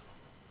this one?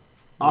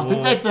 I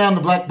think they found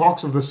the black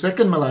box of the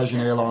second Malaysian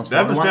Airlines They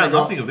flight. haven't found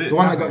nothing of it. The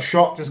one that got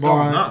shot Just by,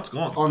 gone. No, it's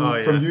gone.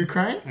 from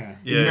Ukraine.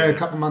 Yeah. A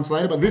couple of months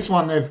later. But this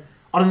one, I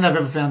don't think they've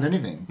ever found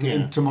anything,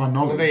 to my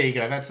knowledge. Well, there you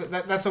go.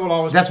 That's all I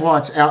was. That's why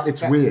it's out.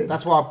 It's weird.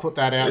 That's why I put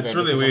that out It's there.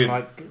 really because weird. I'm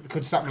like,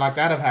 could something like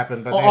that have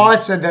happened? But I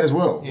said that as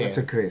well. Yeah.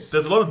 To Chris.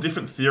 There's a lot of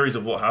different theories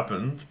of what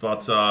happened,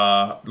 but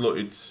look,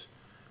 it's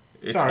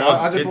sorry, odd.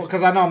 I just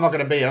because I know I'm not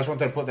going to be. I just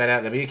wanted to put that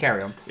out there. But you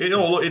carry on. You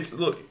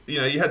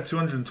had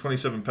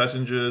 227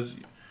 passengers.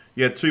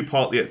 You had two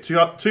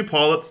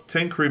pilots,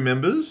 10 crew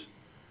members,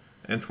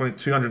 and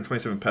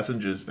 227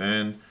 passengers,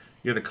 and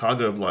you had a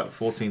cargo of like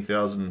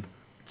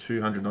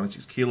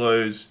 14,296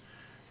 kilos.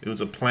 It was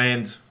a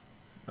planned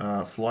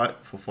flight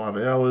for 5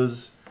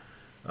 hours.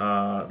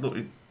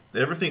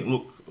 Everything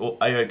looked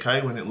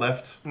A-OK when it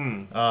left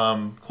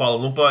Kuala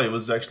Lumpur. It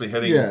was actually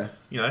heading,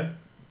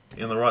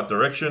 in the right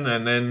direction,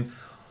 and then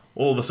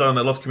all of a sudden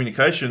they lost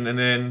communication, and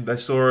then they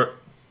saw it.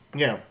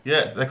 Yeah.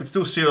 Yeah, they could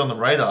still see it on the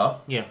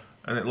radar. Yeah.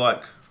 And it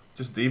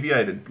just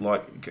deviated,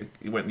 like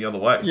it went the other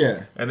way.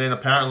 Yeah. And then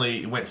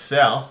apparently it went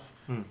south,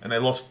 and they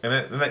lost, and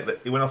then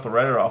it went off the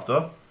radar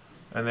after,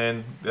 and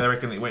then they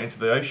reckon it went into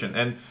the ocean.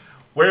 And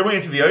where it went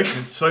into the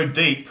ocean, it's so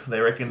deep, they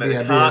reckon that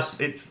it can't.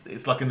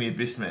 It's like in the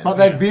abyss, man. But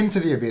they've been to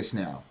the abyss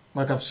now.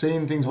 Like I've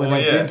seen things where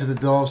they've been to the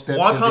doorsteps.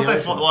 Why can't they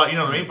ocean. find, like, you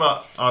know what I mean?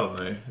 But I don't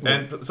know. Yeah.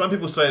 And some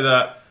people say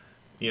that,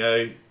 you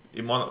know,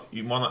 you might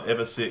not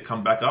ever see it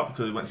come back up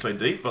because it went so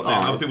deep. But then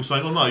other people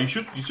saying, "Oh no, you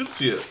should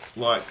see it."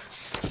 Like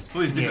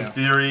all these different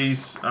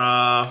theories.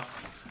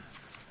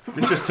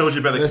 This just tells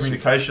you about the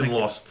communication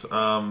lost.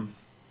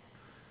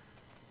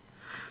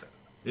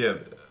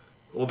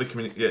 All the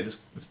this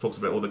talks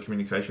about all the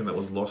communication that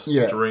was lost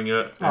during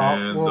it,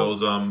 and there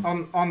was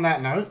On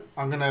that note,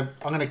 I'm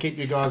gonna keep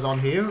you guys on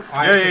here.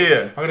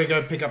 I'm gonna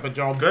go pick up a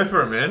job. Go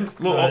for it, man.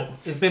 Look,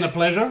 it's been a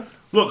pleasure.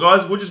 Look,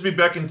 guys, we'll just be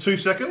back in 2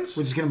 seconds.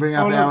 We're just gonna bring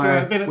up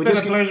been a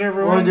pleasure,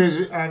 everyone.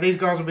 These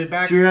guys will be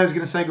back. Gio's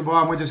gonna say goodbye,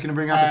 and we're just gonna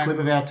bring up a clip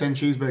of our 10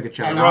 cheeseburger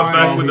challenge. And right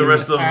back with the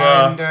rest of.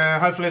 And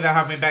hopefully they'll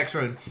have me back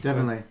soon.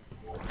 Definitely.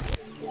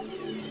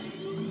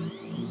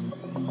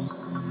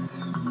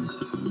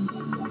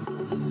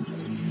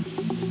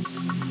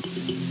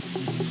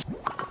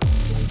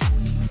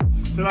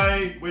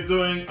 Today we're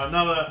doing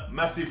another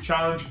massive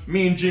challenge.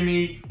 Me and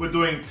Jimmy, we're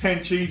doing 10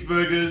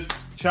 cheeseburgers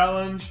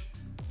challenge.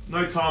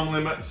 No time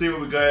limit, see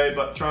where we go,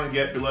 but trying to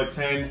get below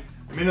 10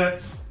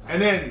 minutes.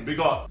 And then we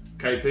got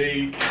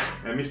KP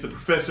and Mr.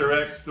 Professor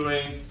X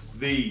doing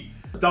the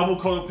double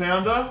quarter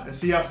pounder, and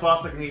see how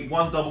fast they can eat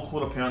one double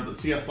quarter pounder.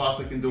 See how fast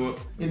they can do it.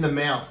 In the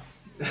mouth.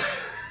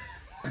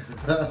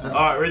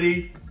 Alright,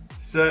 ready,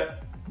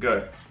 set,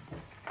 go.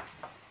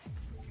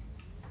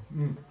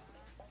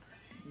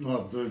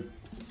 Oh, dude.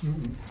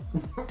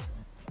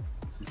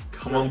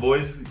 Come on,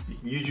 boys, you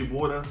can use your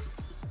water.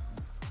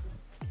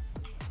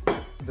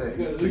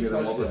 Figure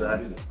them up with that.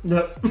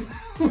 Yep.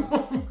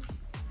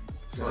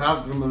 It's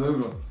hard to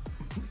maneuver.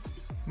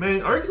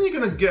 Man, I reckon you're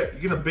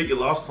gonna beat your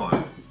last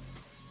time.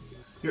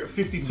 You're at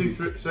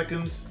 52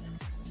 seconds.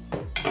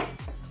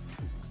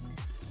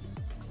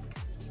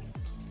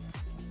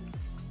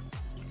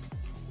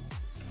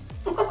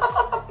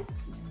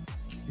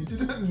 You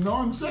did it in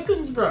 9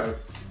 seconds, bro.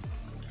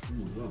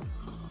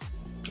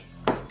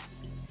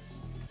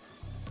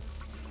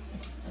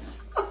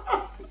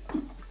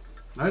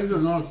 How you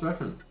doing 9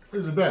 seconds?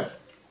 Who's the best?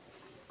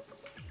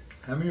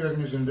 How many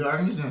reckon he's gonna do? I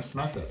reckon he's gonna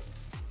smash it.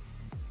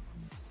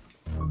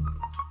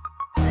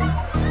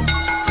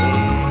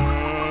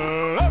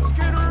 Let's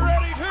get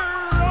ready to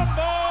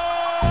rumble!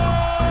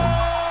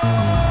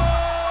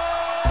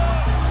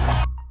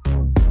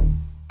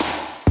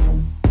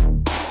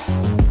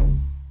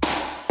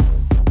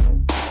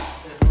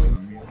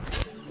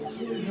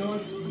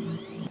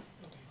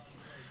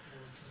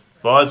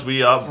 Guys,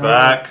 we are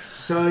back.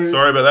 So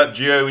sorry about that,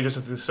 Gio. We just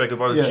have to say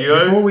goodbye to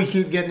Gio. Before we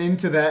keep getting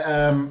into that,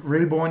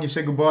 Reborn, you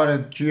said goodbye to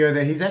Gio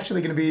there. He's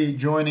actually going to be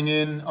joining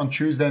in on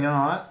Tuesday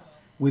night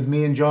with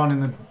me and John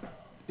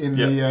in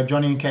the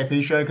Johnny and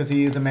KP show, because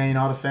he is a Man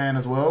United fan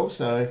as well.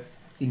 So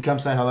you can come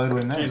say hello to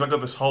him there. Jeez, I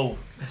got this whole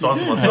time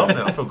for myself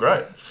now. I feel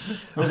great.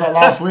 It was like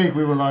last week.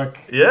 We were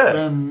like,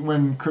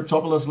 when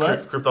Cryptopolis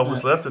left.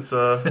 Cryptopolis left.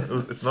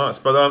 It's nice.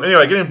 But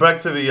anyway, getting back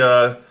to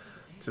the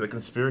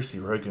conspiracy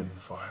Rogan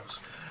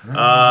files.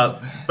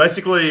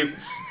 Basically,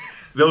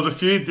 there was a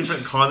few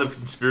different kind of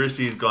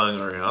conspiracies going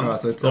around. Right,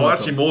 so well,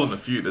 actually, more than a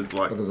few. There's a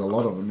lot of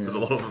them. Yeah. There's a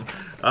lot of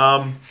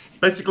them.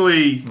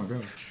 Basically,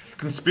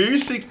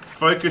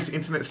 conspiracy-focused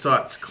internet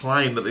sites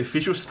claim that the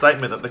official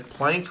statement that the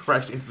plane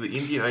crashed into the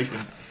Indian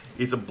Ocean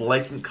is a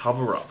blatant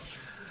cover-up.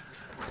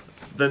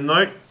 They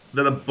note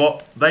that a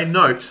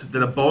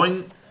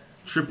Boeing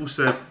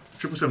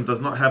 777 does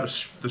not have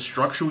the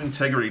structural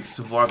integrity to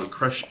survive the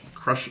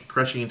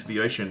crashing into the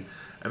ocean,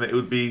 and that it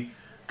would be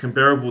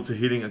comparable to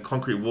hitting a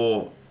concrete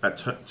wall at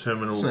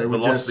terminal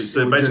velocity.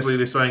 So basically,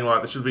 they're saying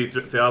like there should be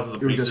thousands of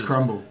pieces. It would just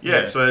crumble.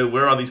 Yeah. So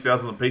where are these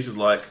thousands of pieces?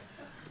 Like,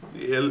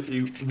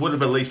 you would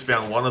have at least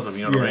found one of them.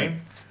 You know what I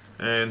mean?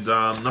 And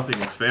nothing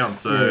was found.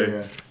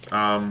 So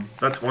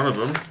that's one of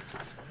them.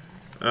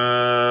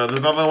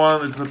 The other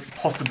one is the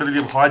possibility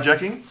of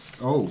hijacking.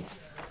 Oh.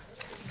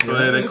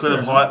 So they could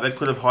have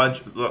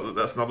hijacked.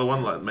 That's another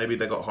one. Like maybe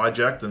they got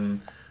hijacked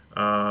and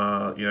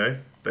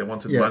they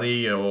wanted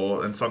money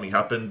and something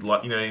happened.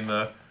 Like in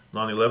the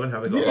 9/11,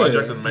 how they got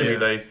hijacked and maybe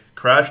they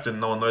crashed and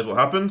no one knows what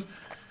happened.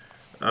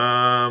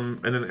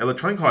 And then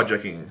electronic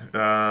hijacking.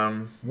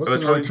 What's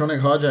electronic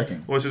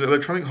hijacking? Well, it says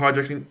electronic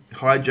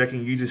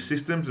hijacking uses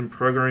systems and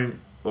programming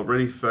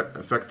already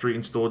factory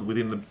installed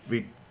within the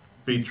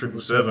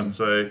B777.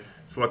 So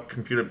it's like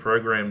computer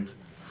programmed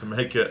to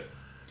make it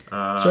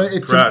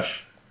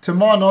crash. To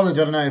my knowledge,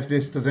 I don't know if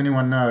does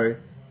anyone know,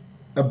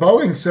 a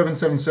Boeing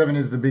 777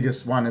 is the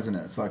biggest one, isn't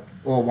it? It's like,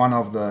 or one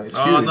of the. It's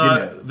huge,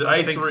 isn't it? The A3.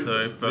 I think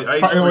so, but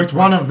it's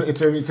one of the.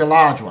 It's a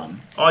large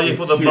one. Oh yeah,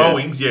 for the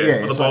Boeings, for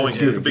the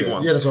Boeings, it's the big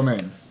one. Yeah, that's what I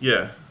mean.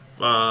 Yeah.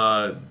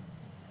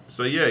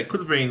 So yeah, it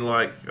could have been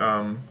like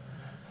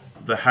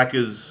the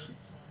hackers.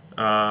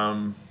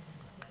 Probably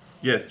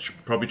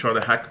try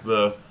to hack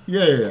the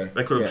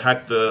They could have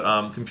hacked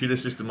the computer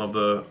system of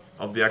the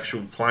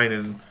actual plane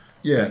and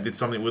did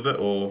something with it,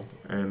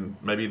 and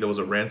maybe there was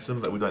a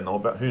ransom that we don't know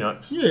about. Who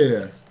knows?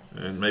 Yeah.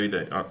 And maybe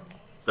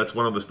that's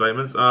one of the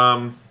statements.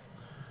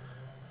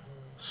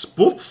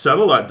 Spoofed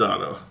satellite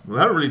data. We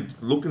haven't really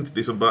looked into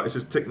this one, but it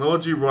says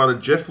technology writer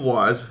Jeff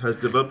Wise has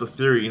developed a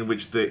theory in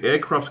which the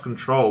aircraft's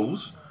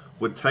controls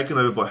were taken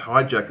over by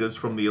hijackers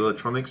from the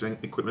electronics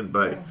and equipment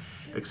bay,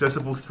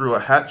 accessible through a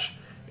hatch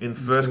in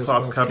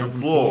first-class cabin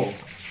floor.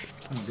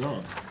 Oh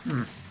God.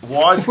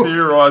 Wise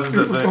theorizes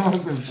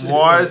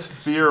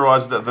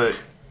that the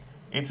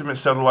intimate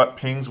satellite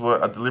pings were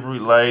a deliberately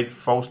laid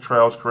false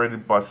trails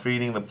created by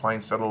feeding the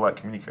plane's satellite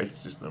communication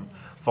system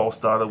false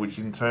data, which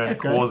in turn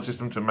caused the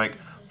system to make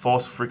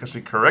false frequency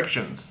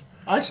corrections.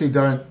 I actually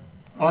don't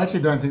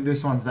think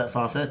this one's that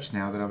far-fetched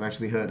now that I've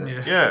actually heard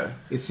it. Yeah.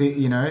 It's,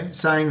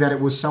 saying that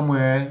it was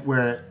somewhere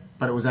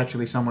but it was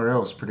actually somewhere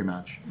else, pretty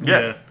much.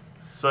 Yeah.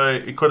 So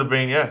it could have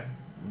been,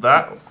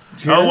 that.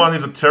 The other one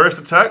is a terrorist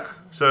attack.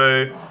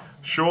 So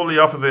shortly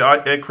after the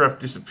aircraft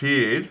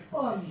disappeared,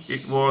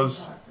 it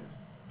was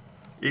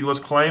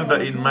claimed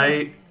that it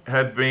may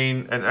have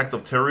been an act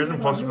of terrorism,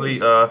 possibly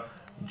a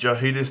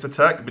jihadist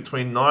attack.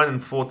 Between 9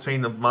 and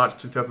 14 of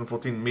March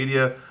 2014,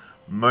 media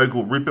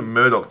mogul Rupert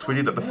Murdoch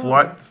tweeted that the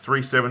Flight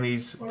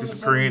 370's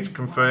disappearance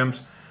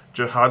confirms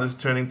jihadists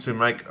turning to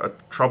make a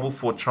trouble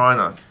for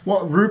China.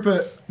 What,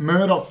 Rupert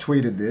Murdoch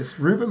tweeted this?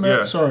 Rupert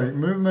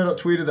Murdoch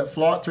tweeted that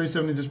Flight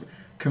 370 just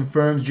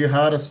confirms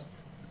jihadists.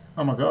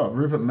 Oh my God,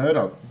 Rupert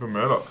Murdoch.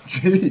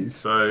 Jeez.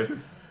 So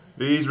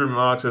these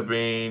remarks have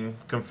been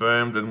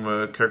confirmed and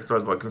were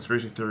characterized by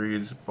conspiracy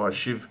theories by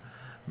Shiv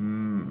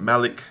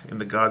Malik in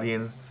The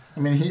Guardian.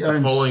 I mean, he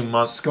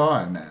owns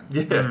Sky, man.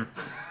 Yeah.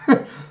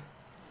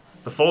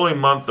 The following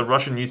month, the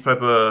Russian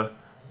newspaper...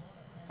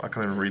 I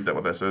can't even read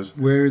what that says.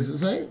 Where does it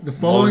say? The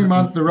following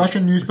month, the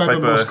Russian newspaper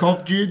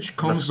Moskovjij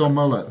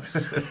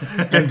Komsomolets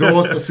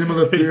endorsed a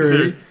similar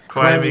theory,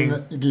 claiming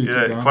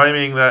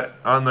that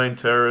unknown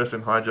terrorists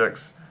and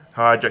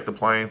hijacked the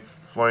plane,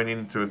 flown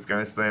into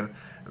Afghanistan,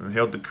 and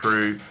held the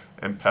crew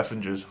and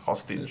passengers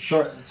hostage.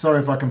 Sorry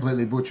if I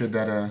completely butchered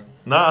that.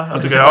 Nah,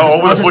 that's okay.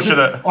 I wouldn't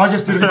butcher it. I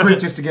just did it quick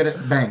just to get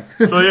it bang.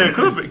 So yeah, it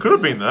could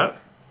have been that.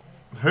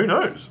 Who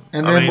knows?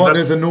 And then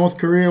there's a North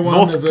Korea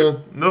one.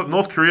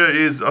 North Korea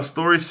is a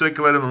story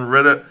circulated on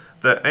Reddit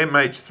that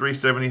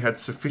MH370 had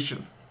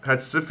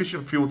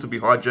sufficient fuel to be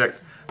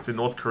hijacked to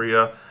North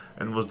Korea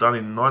and was done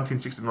in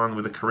 1969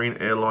 with the Korean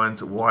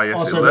Airlines YS-11.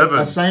 Oh, so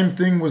the same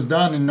thing was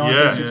done in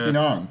 1969.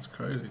 Yeah. It's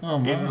crazy. Oh,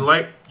 my. In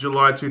late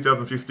July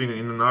 2015,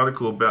 in an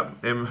article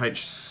about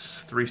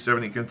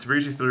MH370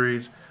 conspiracy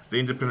theories, the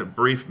Independent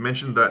Brief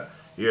mentioned that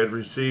he had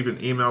received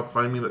an email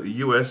claiming that the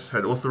US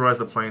had authorized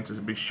the plane to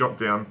be shot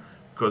down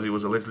because he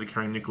was allegedly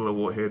carrying nuclear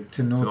warhead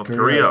to North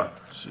Korea.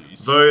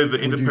 Though the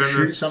Independent... Would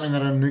you shoot something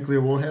that had a nuclear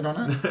warhead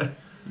on it?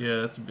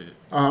 Yeah, that's a bit...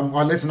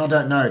 listen, I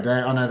don't know.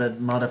 I know that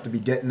might have to be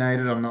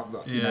detonated. I'm not...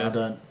 I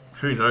don't...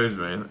 Who knows,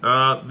 man?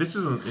 This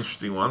is an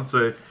interesting one.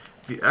 So,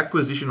 the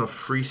acquisition of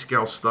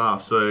Freescale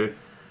staff. So,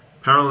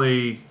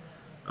 apparently,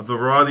 a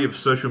variety of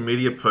social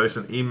media posts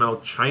and email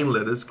chain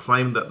letters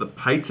claim that the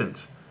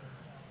patent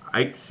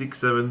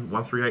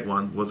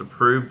 8671381 was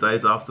approved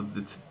days after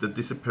the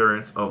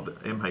disappearance of the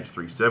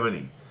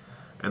MH370,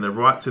 and the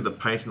right to the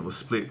patent was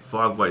split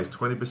 5 ways: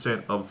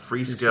 20% of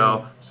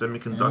Freescale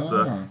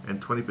Semiconductor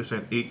and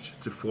 20% each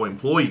to 4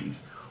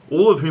 employees,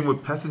 all of whom were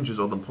passengers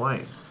on the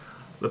plane.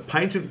 The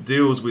patent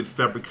deals with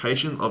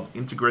fabrication of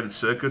integrated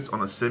circuits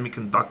on a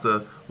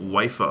semiconductor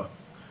wafer.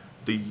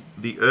 The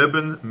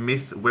urban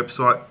myth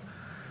website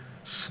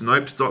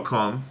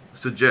Snopes.com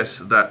suggests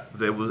that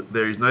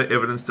there is no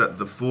evidence that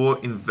the 4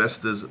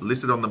 investors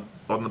listed on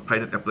the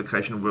patent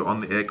application were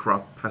on the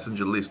aircraft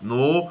passenger list,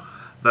 nor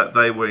that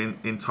they were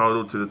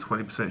entitled to the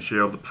 20%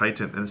 share of the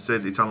patent, and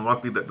says it's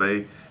unlikely that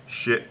they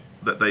share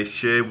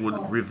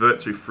would revert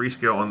to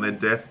Freescale on their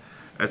death,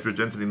 as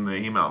presented in the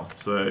email.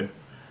 So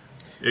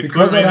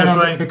because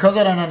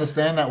I don't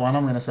understand that one,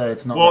 I'm going to say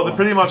it's not. Well, they're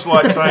pretty much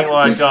like saying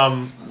like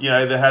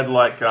they had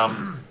like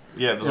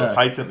there was a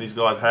patent these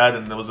guys had,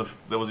 and there was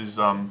this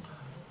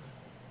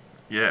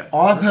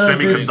I've heard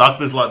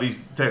semiconductors, like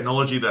these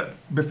technology that...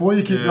 Before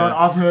you keep going,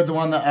 I've heard the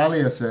one that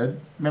Alia said.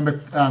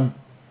 Remember,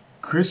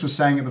 Chris was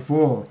saying it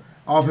before.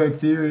 I've heard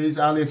theories.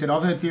 Alia said,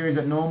 I've heard theories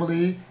that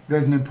normally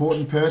there's an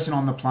important person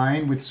on the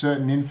plane with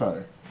certain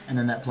info, and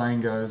then that plane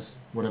goes,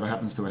 whatever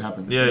happens to it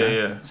happens.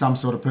 Yeah. Some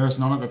sort of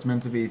person on it that's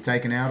meant to be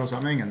taken out or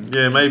something. And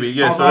maybe.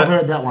 Yeah, I've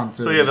heard that one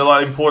too. So they're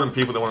like important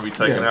people that want to be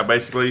taken out,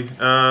 basically.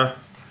 I'm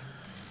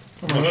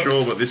not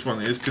sure what this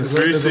one is.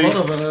 Conspiracy. There's a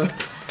lot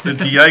of the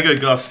Diego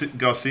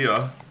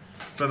Garcia.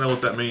 Don't know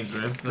what that means,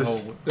 man.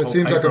 It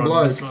seems like a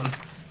bloke.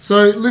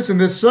 So listen,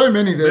 there's so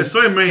many. There's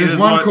so many. There's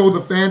one called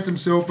the Phantom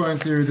Cell Phone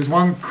Theory. There's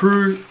one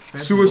crew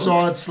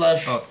suicide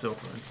slash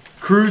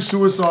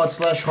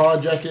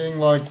hijacking.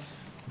 Like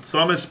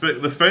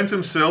the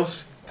Phantom Cell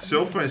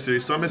Phone Theory.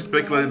 Some have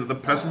speculated that the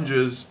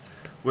passengers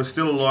were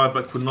still alive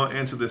but could not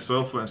answer their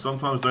cell phone,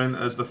 sometimes known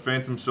as the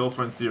Phantom Cell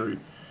Phone Theory.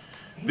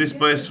 This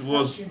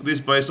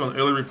based on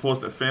early reports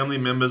that family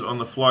members on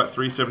the flight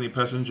 370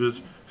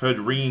 passengers heard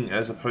ringing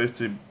as opposed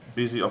to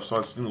busy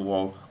offside signal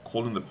while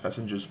calling the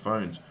passengers'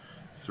 phones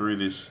through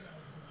this.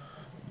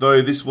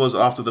 Though this was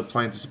after the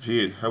plane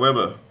disappeared.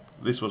 However,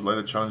 this was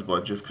later challenged by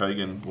Jeff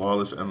Kagan,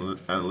 wireless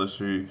analyst,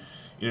 who,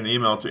 in an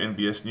email to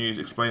NBS News,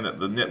 explained that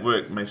the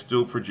network may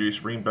still produce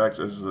ringbacks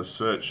as a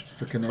search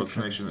for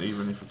connection,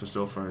 even if the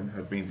cell phone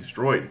had been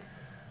destroyed.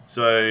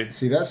 So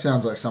see, that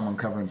sounds like someone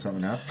covering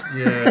something up.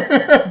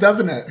 Yeah.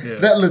 Doesn't it? Yeah.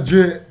 That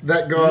legit,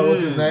 that guy,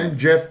 what's his name?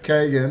 Jeff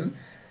Kagan.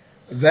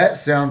 That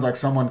sounds like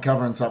someone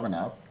covering something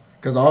up.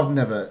 Because I've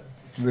never,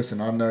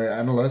 listen, I'm no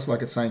analyst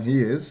like it's saying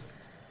he is.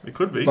 it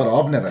could be. But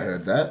I've never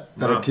heard that.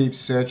 That No. it keeps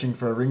searching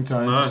for a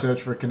ringtone No. to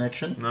search for a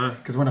connection. No.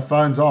 Because when a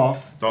phone's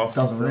off, It's off. it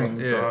doesn't It's ring.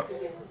 off. It's Yeah.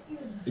 alright.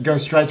 It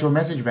goes straight to a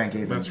message bank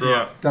even. That's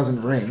right.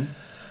 Doesn't ring.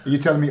 Are you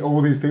telling me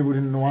all these people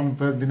didn't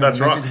have a That's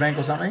message right. bank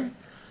or something?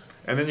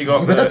 And then you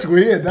got the... That's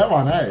weird, that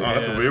one, hey? Oh,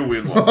 that's a Yeah. real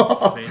weird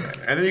one.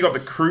 And then you got the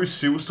crew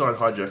suicide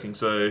hijacking.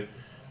 So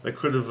they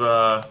could have,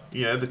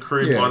 the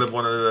crew Yeah. might have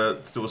wanted to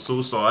do a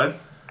suicide,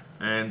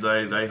 and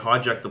they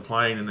hijacked the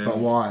plane, and then. But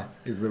why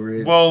is the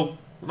reason? Well,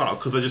 no,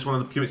 because they just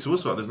wanted to commit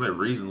suicide. There's no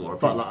reason why.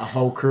 But like a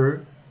whole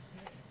crew?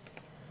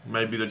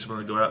 Maybe they just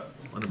wanted to go out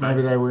on the back.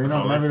 Maybe they were,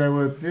 maybe they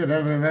were,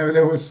 maybe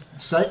they were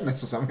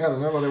Satanists or something. I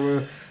don't know, but they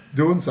were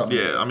doing something.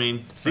 Yeah, I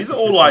mean, these are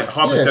all like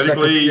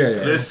hypothetically. yeah.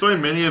 There's so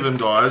many of them,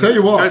 guys. Tell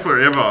you what. Go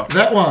forever.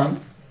 That one,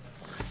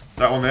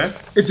 That one there.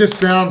 it just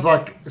sounds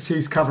like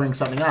he's covering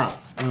something up.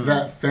 Mm.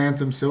 That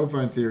phantom cell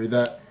phone theory,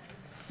 that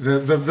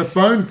the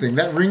phone thing,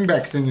 that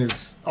ringback thing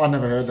is, I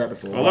never heard that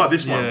before. I like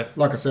this one. Yeah.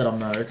 Like I said, I'm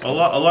no expert.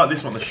 I like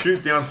this one. The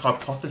shoot down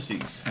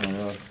hypotheses.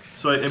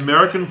 So,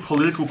 American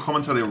political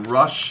commentator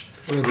Rush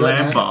What is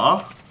that,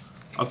 Lambar,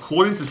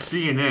 according to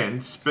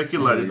CNN,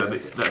 speculated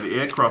that the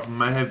aircraft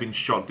may have been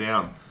shot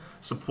down.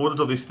 Supporters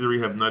of this theory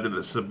have noted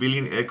that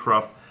civilian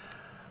aircraft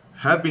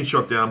have been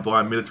shot down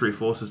by military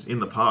forces in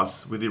the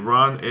past, with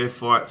Iran Air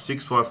Flight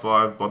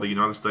 655 by the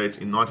United States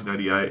in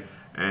 1988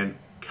 and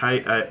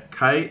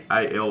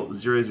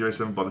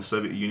KAL-007 by the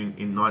Soviet Union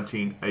in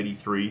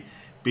 1983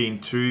 being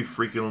two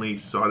frequently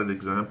cited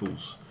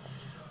examples.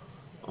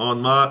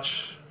 On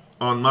March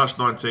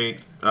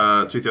 19th,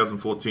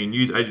 2014,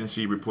 news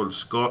agency reporter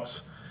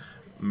Scott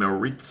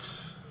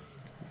Melritz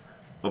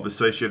of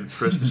Associated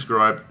Press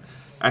described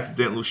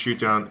accidental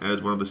shootdown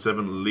as one of the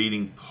 7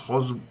 leading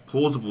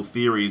plausible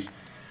theories,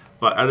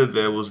 but added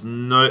there was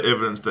no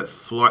evidence that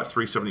Flight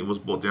 370 was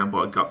brought down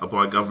by a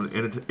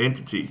government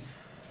entity.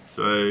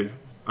 So,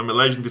 a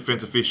Malaysian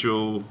defense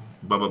official,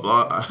 blah blah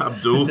blah,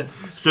 Abdul,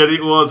 said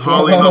it was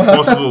highly not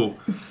possible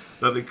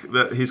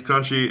that his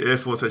country Air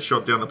Force had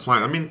shot down the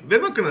plane. I mean,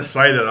 they're not going to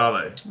say that, are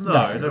they? No,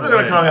 They're not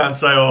going to come out and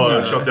say,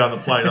 they shot down the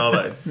plane, are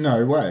they?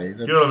 No way.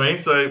 Do you know what I mean?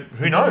 So,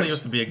 who You knows?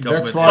 have to be a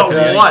government. like Oh,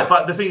 that. right,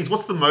 but the thing is,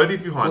 what's the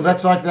motive behind Well, it?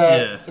 that's like that.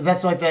 Yeah.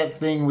 That's like that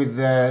thing with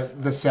the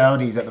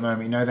Saudis at the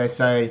moment. You know, they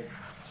say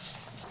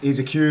he's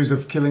accused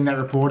of killing that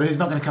reporter. He's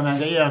not going to come out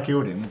and go, "Yeah, I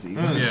killed him," is he?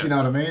 Yeah. You know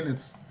what I mean?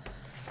 It's.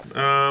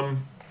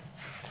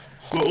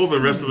 Well, all the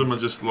rest of them are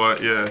just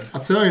like, yeah.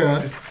 I'll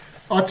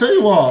tell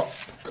you what.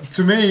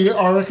 To me,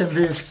 I reckon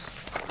this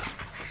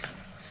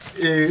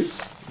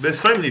is. There's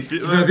so many.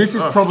 No, this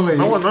is probably.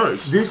 No one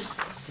knows.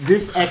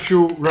 This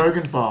actual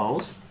Rogan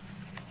Files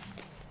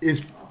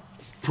is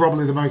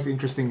probably the most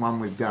interesting one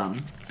we've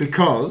done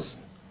because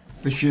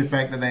the sheer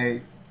fact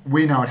that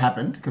we know it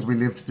happened because we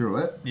lived through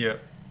it Yeah.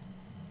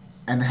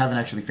 and they haven't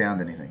actually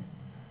found anything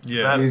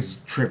Yeah. is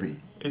trippy.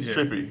 It's Yeah.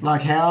 trippy.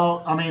 Like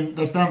how? I mean,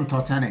 they found the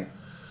Titanic.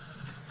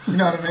 You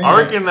know what I mean? I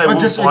reckon they Like,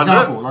 will just find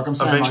example, it like I'm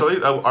saying,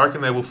 eventually. I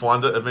reckon they will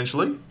find it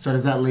eventually. So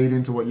does that lead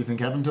into what you think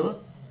happened to it?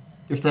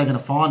 If they're going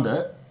to find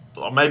it,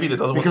 Or maybe they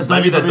doesn't. because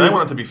Maybe they don't don't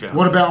want it to be found.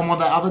 What about what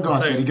that other guy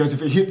So- said? He goes,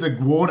 if it hit the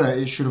water,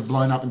 it should have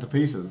blown up into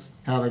pieces.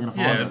 How are they going to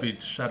Yeah, find it'd it?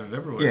 be shattered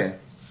everywhere. Yeah,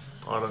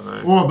 I don't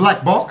know. or a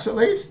black box at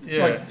least.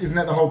 Yeah. Like, isn't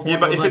that the whole point? Yeah,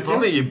 but of a if black it's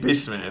box? in the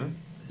abyss, man.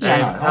 Yeah,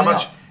 and I know, how I know.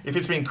 much? If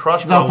it's been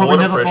crushed they'll by probably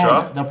water never find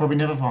pressure, it. They'll probably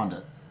never find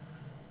it.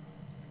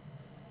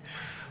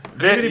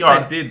 Even if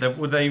yeah, they did,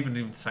 would they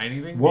even say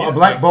anything? What Yeah, a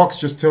black like- box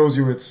just tells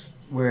you it's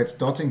where it's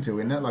dotting to,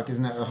 isn't it? Like,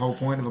 isn't that the whole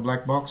point of a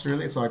black box?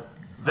 Really, it's like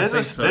there's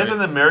think so. there's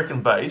an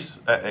American base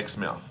at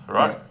Exmouth,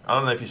 right? Yeah. I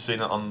don't know if you've seen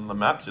it on the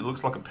maps. It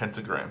looks like a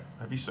pentagram.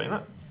 Have you seen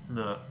it?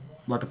 No.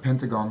 a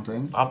Pentagon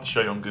thing. I have to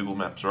show you on Google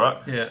Maps, right?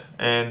 Yeah.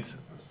 And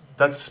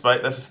that's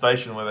a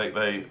station where they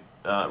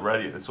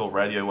radio. It's all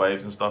radio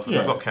waves and stuff. And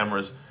Yeah. they've got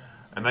cameras,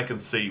 and they can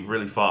see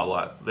really far.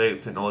 Like their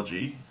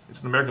technology. It's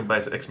an American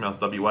base at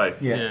Exmouth, WA.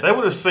 Yeah. Yeah. They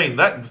would have seen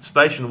that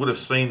station. Would have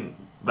seen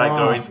that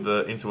go Oh.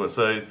 into it.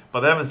 So, but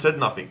they haven't said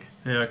nothing.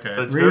 Yeah, okay.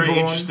 So it's very Reborn.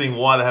 interesting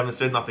why they haven't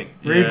said nothing.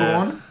 Yeah.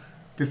 Reborn.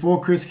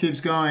 Before Chris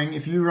keeps going,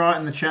 if you write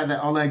in the chat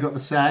that Ole got the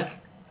sack,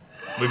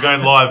 We're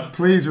going live.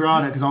 please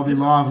write it because I'll be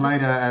live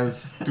later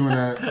as doing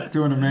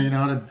a Man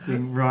United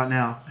thing right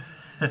now.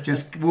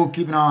 Just we'll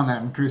keep an eye on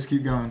that and Chris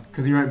keep going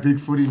because he wrote big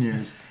footy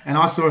news and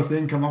I saw a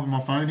thing come up on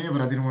my phone here but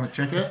I didn't want to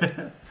check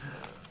it.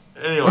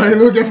 Hey, Anyway,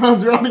 look,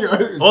 everyone's running.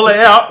 It's all they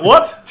out.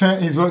 What?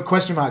 His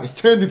question mark is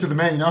turned into the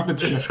Man United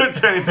show. It's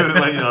turning to the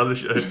Man United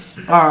show.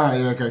 All right,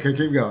 yeah, okay,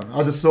 keep going.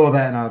 I just saw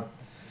that and I...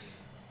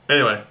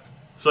 Anyway,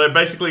 so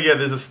basically, yeah,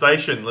 there's a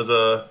station. There's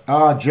a...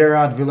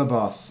 Gerard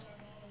Villabos.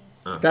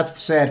 Oh.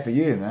 That's sad for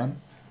you, man.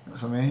 Not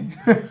for me.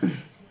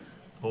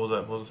 What was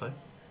that? What was it saying?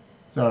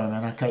 Sorry,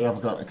 man, I cut you off. I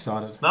got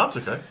excited. No, it's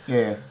okay.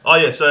 Yeah. Oh,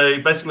 yeah, so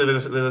basically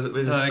there's a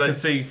I can station.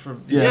 see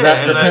from... Yeah, Yeah,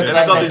 that- and that- they've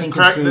that got thing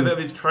can see. they've got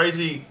these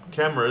crazy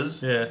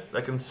cameras Yeah.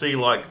 that can see,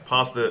 like,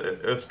 past the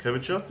Earth's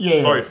curvature.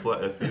 Yeah. Sorry,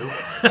 flat Earth people.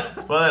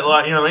 But,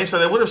 like, you know what I mean? So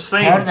they would have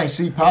seen... How do they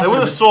see past They it would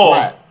if have it's saw...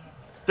 flat?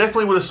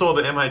 Definitely would have saw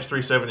the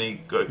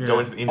MH370 go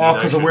into the Indian Oh,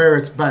 because of Ocean. where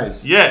it's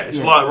based. Yeah, it's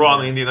like right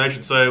on the Indian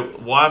Ocean. So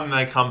why haven't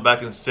they come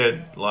back and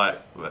said, like,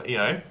 you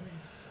know...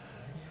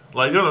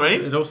 Like, you know what I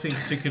mean? It all seems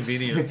too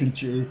convenient. Slippy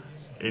G.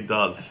 It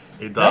does.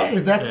 It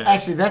does. That's Yeah.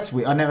 actually, that's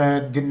weird.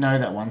 Didn't know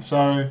that one.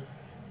 So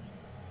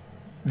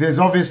there's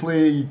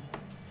obviously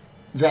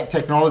that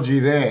technology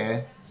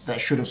there that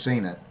should have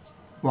seen it.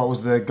 What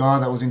was the guy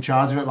that was in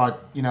charge of it? Like,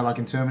 you know, like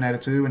in Terminator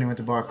 2 when he went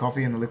to buy a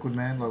coffee in the Liquid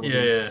Man? Like,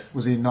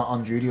 was he not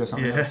on duty or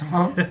something Yeah. at the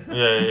time?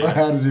 Yeah.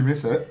 How did he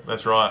miss it?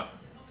 That's right.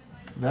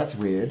 That's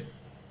weird.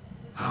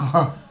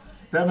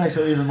 That makes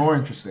it even more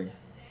interesting.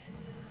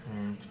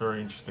 It's very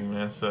interesting,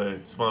 man. So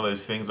it's one of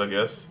those things, I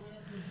guess.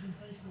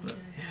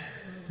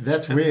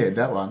 That's weird,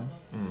 that one.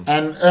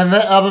 And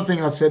that other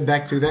thing I said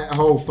back to, that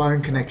whole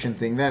phone connection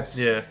thing, that's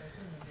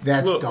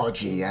Look,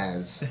 dodgy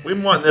as. We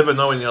might never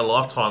know in our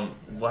lifetime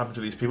what happened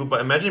to these people,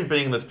 but imagine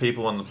being those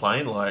people on the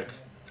plane, like,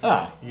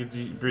 Ah,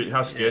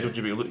 how scared would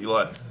you be?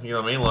 Like, you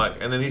know what I mean? Like,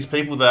 and then these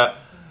people that,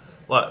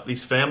 like,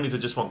 these families that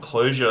just want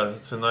closure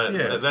to know,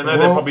 Yeah. they know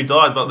they probably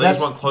died, but they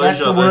just want closure. That's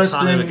the They worst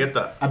can't thing ever get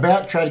that.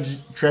 about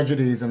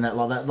tragedies and that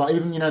like that. Like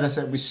even, you know, they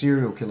say with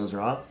serial killers,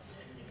 right?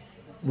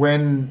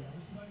 When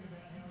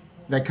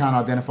they can't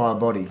identify a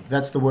body,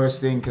 that's the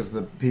worst thing because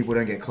the people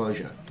don't get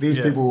closure. These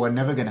people are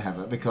never going to have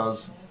it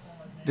because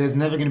there's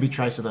never going to be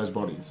trace of those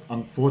bodies.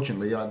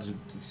 Unfortunately,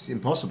 it's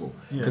impossible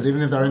because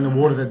even if they're in the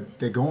water,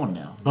 they're gone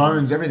now.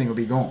 Bones, everything will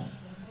be gone.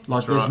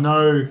 Like That's there's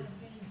no.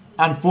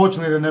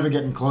 Unfortunately, they're never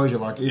getting closure.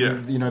 Like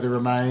even you know the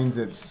remains.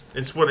 It's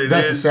what it is.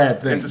 That's a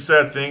sad thing. It's a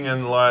sad thing,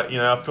 and like, you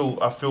know,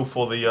 I feel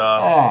for the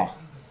oh.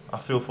 I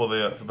feel for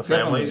the Definitely,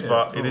 families,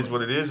 but it is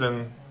what it is,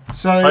 and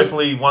So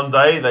hopefully one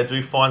day they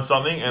do find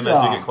something and they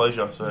do get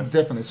closure. So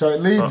definitely. So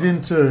it leads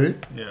into.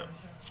 Yeah.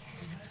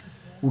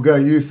 We'll go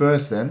you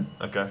first then.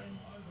 okay.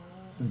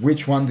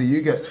 Which one do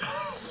you get?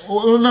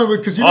 Oh no,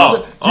 because you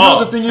know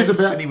the thing is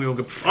about. Spinny wheel.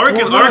 I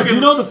reckon. Do you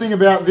know the thing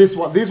about this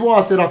one? This is why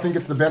I said I think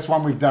it's the best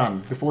one we've done.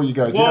 Before you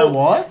go, do you know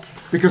why?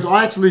 Because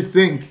I actually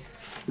think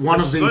one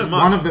of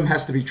them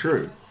has to be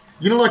true.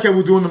 You know, like how we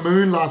were doing the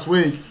moon last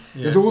week.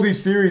 Yeah. There's all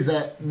these theories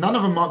that none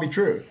of them might be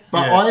true,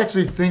 but I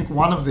actually think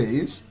one of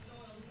these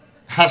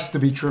has to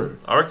be true.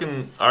 I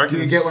reckon. Do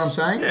you get what I'm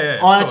saying? Yeah.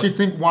 I actually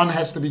think one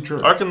has to be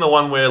true. I reckon the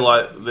one where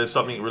like there's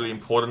something really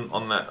important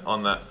on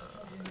that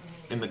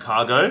in the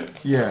cargo.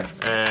 Yeah.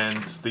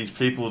 And these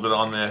people that are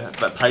on there,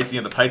 that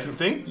patent, the patent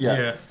thing.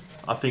 Yeah.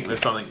 I think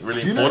there's something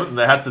really important.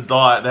 They had to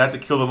die. They had to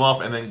kill them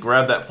off and then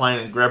grab that plane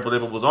and grab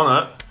whatever was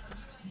on it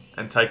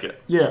and take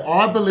it. Yeah,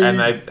 I believe. And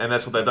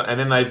that's what they've done. And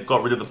then they've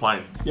got rid of the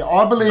plane. Yeah,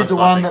 I believe That's the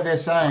what I one think. that they're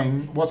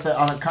saying. What's that?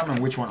 I can't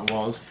remember which one it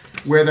was.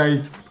 Where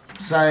they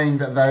saying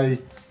that they,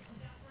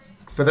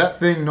 for that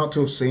thing not to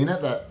have seen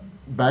it, that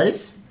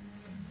base.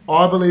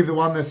 I believe the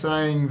one they're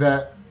saying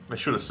that. They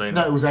should have seen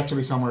No, it. it was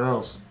actually somewhere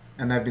else,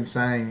 and they've been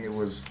saying it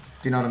was.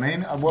 Do you know what I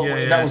mean?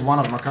 Yeah. That was one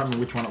of them. I can't remember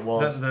which one it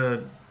was.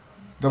 That's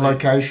the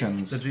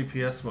locations. the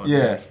GPS one.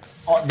 Yeah,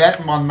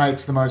 that one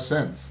makes the most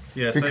sense.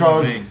 Yeah, same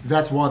because with me.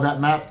 that's why that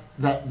map,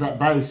 that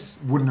base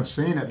wouldn't have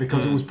seen it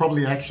because it was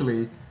probably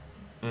actually,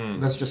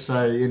 let's just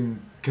say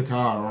in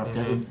Qatar or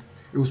Afghanistan.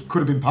 It could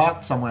have been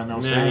parked somewhere, and they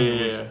were saying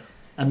it was.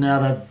 And now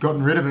they've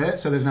gotten rid of it,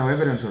 so there's no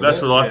evidence of it.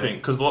 That's what I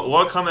think. Because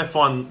why can't they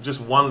find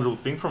just one little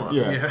thing from it?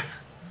 Yeah.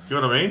 You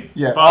know what I mean?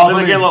 Yeah, But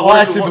then again, like, I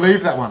actually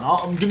believe that one.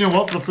 I'm you know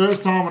what? For the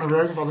first time on a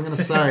road, if I was going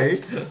to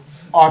say,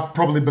 I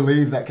probably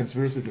believe that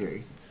conspiracy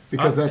theory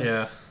because that's.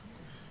 Yeah.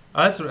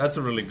 That's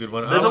a really good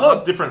one. There's a lot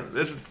of different.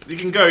 You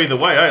can go either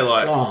way, eh?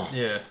 Like,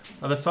 Yeah.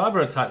 The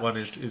cyber attack one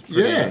is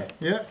pretty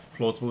yeah.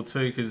 plausible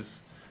too because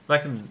they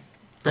can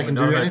They can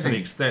I don't do know anything. to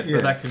the extent, Yeah.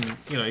 but that can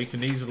you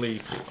can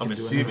easily, I'm do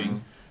assuming,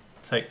 anything.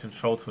 take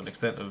control to an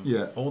extent of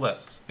all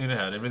that. You know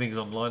how everything's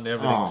online,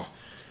 everything's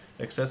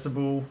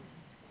accessible.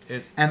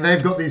 And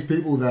they've got these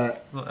people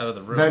that Not out of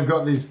the room. they've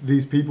got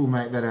these people,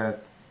 mate, that are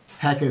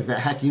hackers that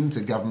hack into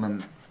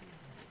government,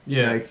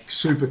 you know,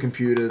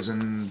 supercomputers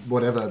and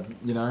whatever,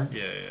 you know.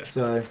 Yeah.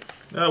 So.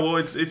 Yeah, well,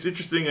 it's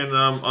interesting, and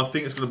I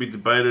think it's going to be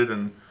debated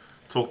and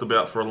talked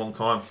about for a long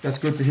time. That's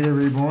good to hear,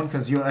 Reborn,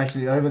 because you're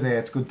actually over there.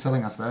 It's good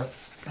telling us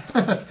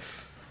that.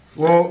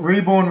 Well,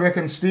 Reborn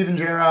reckons Steven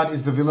Gerrard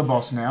is the Villa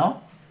boss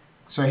now.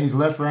 So he's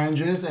left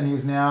Rangers and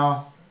he's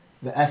now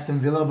the Aston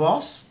Villa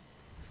boss.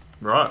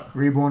 Right.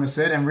 Reborn has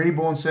said. And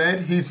Reborn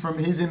said he's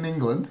in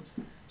England.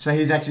 So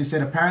he's actually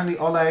said apparently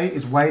Ole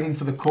is waiting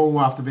for the call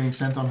after being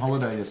sent on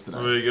holiday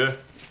yesterday. There you go.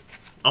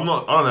 I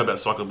don't know about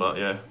soccer, but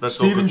yeah, that's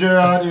all Steven good.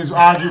 Gerrard is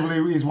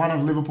arguably one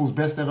of Liverpool's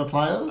best ever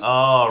players.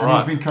 Oh, And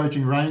right. he's been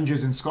coaching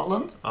Rangers in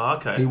Scotland. Oh,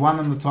 okay. He won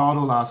them the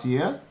title last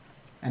year,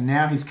 and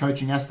now he's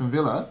coaching Aston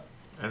Villa.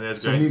 And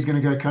there's So good. he's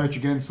going to go coach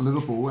against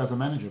Liverpool as a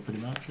manager, pretty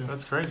much. Yeah.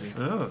 That's crazy.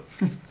 Oh.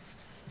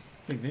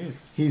 Big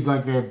news. He's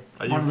like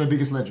Are you- one of their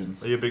biggest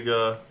legends. Are you a big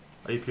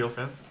EPL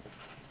fan?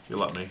 You're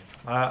like me.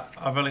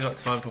 I've only got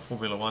time for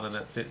Formula One, and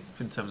that's it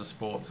in terms of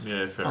sports.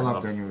 Yeah, fair I enough.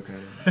 love Daniel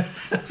Ricciardo.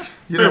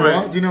 You know Anyway.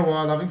 why? Do you know why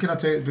I love him? Can I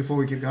tell you before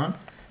we keep going?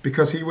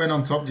 Because he went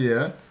on Top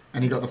Gear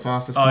and he got the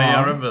fastest Oh, time yeah,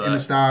 I remember in the that.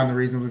 Star and the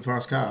reasonably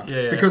priced car.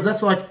 Yeah, yeah. Because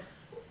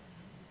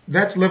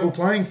that's level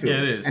playing field.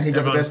 Yeah, it is. And he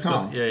got the best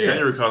Everyone's time. got- yeah.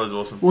 Daniel Ricciardo's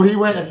awesome. Well, he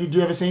went. Do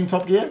you ever seen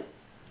Top Gear?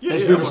 Yeah, They yeah,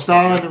 do I the watched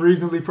Star that, and the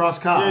reasonably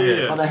priced car. Yeah,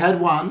 yeah. But they had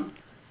one.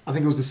 I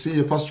think it was the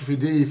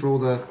C''D for all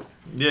the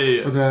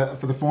yeah.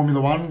 for the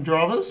Formula One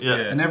drivers. Yeah.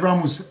 And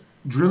everyone was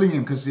drilling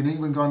him because in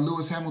England going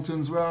Lewis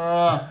Hamilton's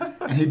rah, rah,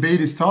 and he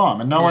beat his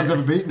time and no one's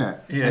ever beaten it.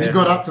 Yeah. And he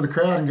got up to the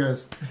crowd and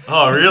goes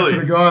Oh, to the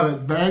really? guy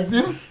that bagged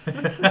him.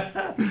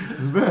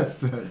 It's the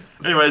best.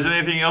 Anyway, is there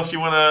anything else you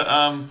want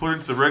to put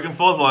into the Reagan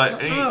files?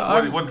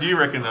 Like, what do you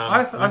reckon?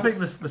 I think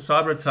the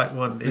cyber attack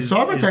one The is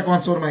cyber attack is-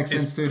 one sort of makes is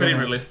sense too. pretty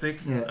doesn't it? realistic.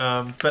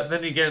 Yeah. But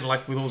then again,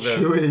 like with all the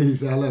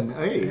Shoeies, Alan.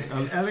 Hey,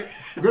 Ali.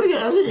 We've got to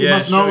get Ali. He Yeah,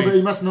 must know. Shoeies.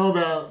 He must know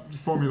about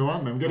Formula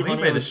One, man. Get him he on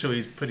made here. the With, shoe.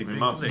 He's pretty big.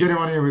 must. Didn't he? get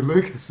him on here with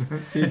Lucas.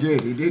 He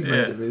did. He did Yeah.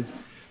 make it big.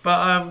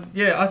 But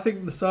yeah, I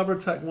think the cyber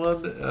attack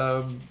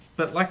one.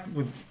 But like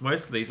with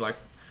most of these, like,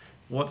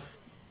 what's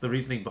the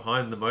reasoning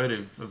behind the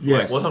motive? Of,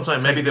 Yes. like, Well, I'm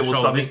saying maybe taking there was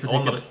control of something this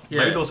on the.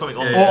 particular- Maybe there was something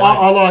on Yeah. the. Or plane.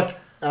 I like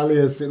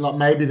Alias. Like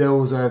maybe there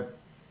was a,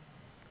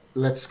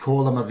 let's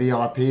call him a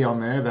VIP on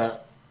there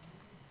that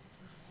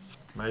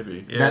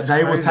Maybe. Yeah, that it's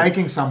they were crazy.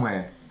 taking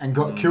somewhere and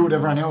got killed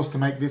everyone else to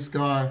make this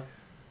guy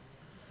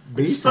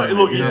be So, something.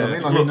 look, You know yeah, what I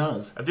mean? Like look, who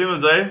knows? At the end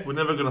of the day, we're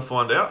never going to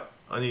find out.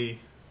 Only.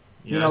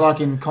 You know, like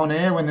in Con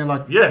Air when they're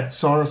like, Yeah.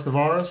 Cyrus the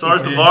virus.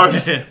 Cyrus the Yeah.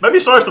 virus. Yeah. Maybe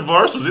Cyrus the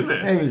virus was in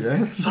there. Maybe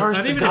there. Cyrus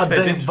And the even if they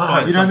goddamn did virus.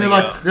 find You know, and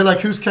something they're like,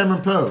 who's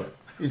Cameron Poe?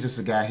 He's just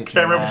a guy hitching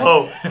a Cameron ride.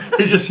 Poe.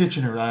 He's just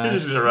hitching a ride.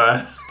 He's just a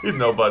rat. He's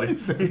nobody.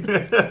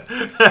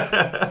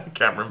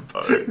 Cameron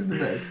Poe. He's the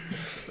best.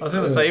 I was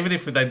going to say, even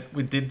if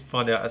we did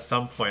find out at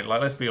some point,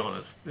 like, let's be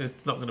honest,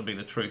 it's not going to be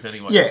the truth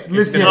anyway. Yeah, It's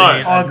listen, gonna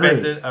yeah, be I agree.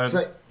 invented, a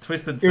So,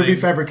 twisted It'll be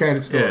thing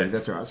fabricated story, Yeah.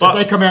 that's right. So But-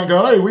 if they come out and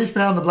go, hey, we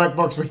found the black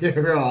box, yeah,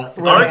 right. at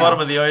the Well, bottom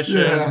of the ocean.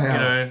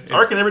 Yeah. You know, I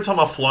reckon every time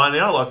I fly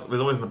now, like,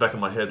 there's always in the back of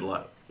my head,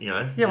 like, you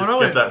know, Yeah, when just I get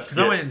went, that because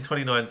I skip. went in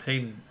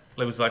 2019,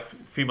 it was like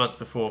a few months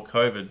before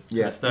COVID.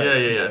 Yeah. To the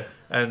States. Yeah.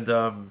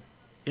 And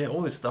yeah,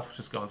 all this stuff was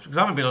just going through. Because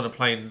I haven't been on a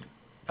plane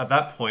at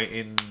that point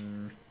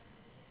in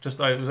it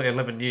was like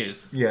 11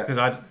 years. Yeah. Because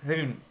I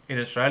even in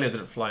Australia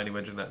didn't fly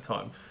anywhere during that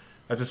time.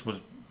 I just was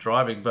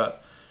driving,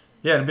 but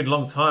yeah, it had been a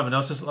long time, and I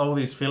was just all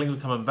these feelings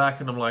were coming back,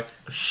 and I'm like,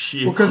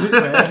 Shit. Because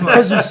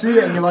you see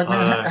it and you're like,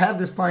 man, how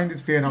did this plane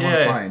disappear and I'm on a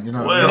Yeah. plane? You know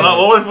what well, I like,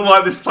 mean? what if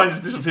like this plane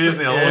just disappears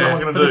now? What am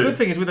I going But to the do? good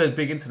thing is with those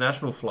big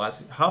international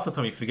flights, half the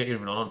time you forget you're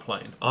even on a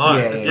plane. Oh,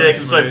 Yeah, yeah, yeah,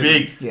 because it's so yeah.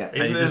 big. Yeah. And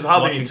And you're there's just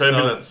hardly any watching stuff.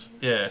 turbulence.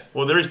 Yeah,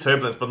 Well, there is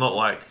turbulence, but not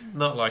like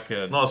not like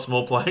a not a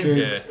small plane.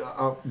 Dude,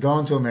 Yeah.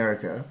 going to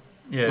America,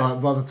 yeah.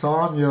 like by the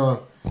time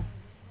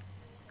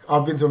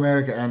I've been to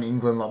America and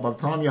England, like by the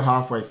time you're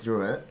halfway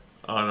through it,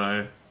 I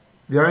know.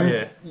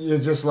 Yeah. you're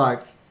just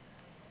like,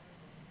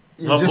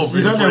 you Not more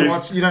don't know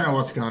please. you don't know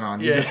what's going on.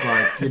 You're Yeah. just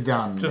like, you're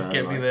done. Just bro.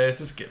 get me Like, there.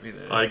 Just get me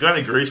there. Going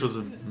to Greece was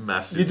a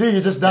massive.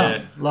 You're just done.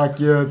 Yeah. Like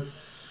you're,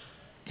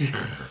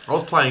 I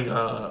was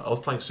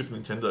playing Super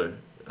Nintendo.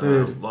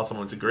 Dude. Last time I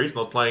went to Greece, and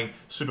I was playing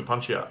Super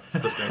Punch Out.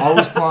 Best game. I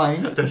was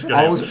playing, Best game.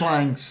 I was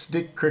playing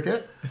stick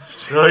cricket.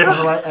 Oh,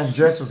 yeah. Right, and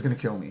Jess was going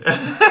to kill me.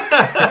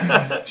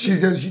 She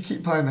goes, you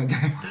keep playing that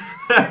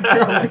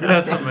game.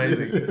 That's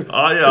amazing.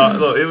 Oh yeah,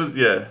 look, it was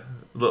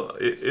Look,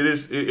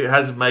 it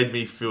has made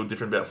me feel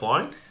different about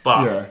flying,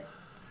 but Yeah.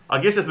 I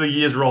guess as the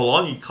years roll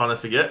on, you kind of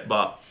forget.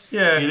 But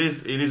Yeah. it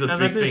is a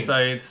And they big do thing.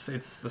 say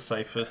it's the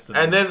safest.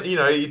 And then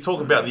you talk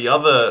about the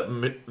other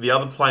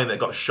plane that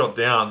got shot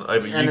down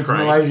over And it's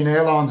Ukraine. Malaysian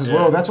Airlines as Yeah.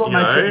 well. That's what You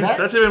makes know, it.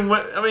 that's even.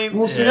 I mean,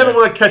 We'll you see. never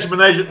want to catch a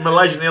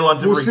Malaysian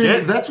airlines ever Well, see,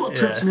 again. that's what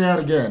trips Yeah. me out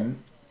again.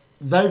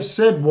 They've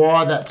said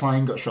why that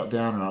plane got shot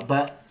down, right?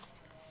 But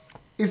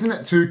isn't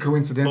it too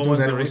coincidental What was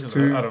that the it was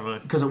reason? too? I don't know.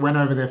 Because it went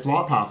over their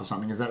flight path or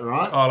something. Is that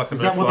right? Oh, like a is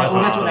that what no-fly they,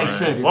 well, that's zone. what they I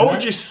said? don't Isn't Why it?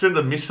 would you send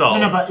a missile?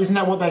 No, but isn't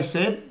that what they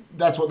said?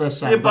 That's what they're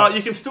saying. yeah, but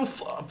you can still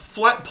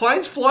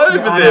planes fly over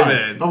Yeah, I there, know.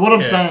 man. But what I'm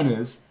Yeah. saying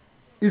is,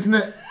 isn't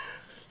it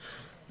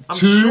I'm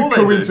too sure they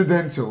do.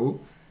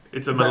 coincidental?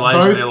 It's a that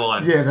Malaysian both-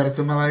 airline. Yeah, that it's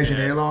a Malaysian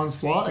Yeah. Airlines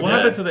flight. What Yeah.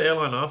 happened to the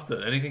airline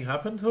after? Anything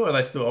happened to it? Are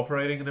they still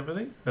operating and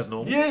everything as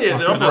normal? Yeah, I they're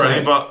think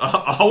operating, so.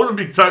 but I wouldn't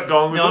be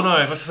going with No, them.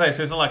 no, but to say,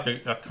 so it's not like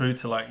a coup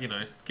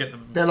to get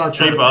them. They're like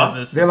Cheaper. probably,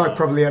 business they're like or-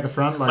 probably at the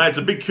front, Mate, like it's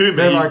a big coup,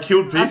 They're man. You like-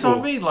 killed people. That's what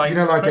I mean. Like you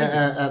know, it's like crazy.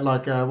 at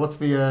like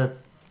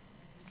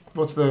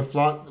what's the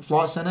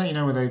flight center? You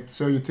know where they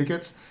sell you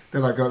tickets.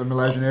 They're like got the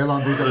Malaysian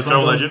airline dudes at The the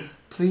front. travel going, agent.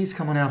 Please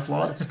come on our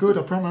flight. It's good,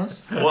 I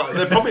promise. Well,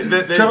 they're probably.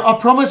 Trevor, I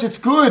promise it's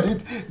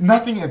good.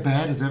 Nothing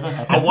bad has ever I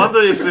happened. wonder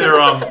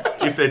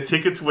if their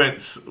tickets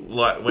went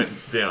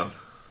down.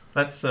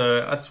 That's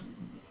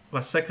my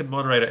second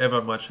moderator ever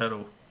on my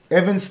channel.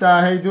 Evan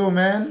Starr, how you doing,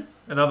 man?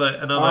 Another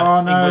Oh no,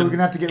 England, we're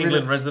gonna have to get England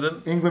rid of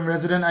resident. England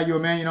resident. Are you a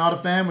Man United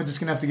fan? We're just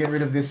gonna have to get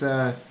rid of this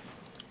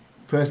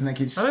person that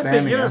keeps I don't think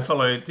spamming you don't us.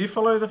 follow. Do you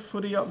follow the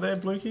footy up there,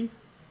 Blukey?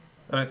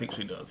 I don't think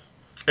she does.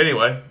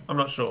 Anyway, I'm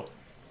not sure.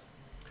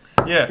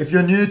 Yeah. If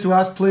you're new to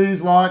us,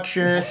 please like,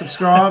 share,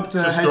 subscribe to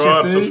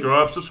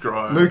HFD.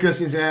 subscribe. Lucas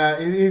is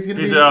he's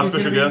gonna He's be our he's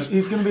special gonna be, guest.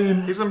 he's gonna be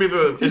He's gonna be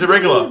he's a gonna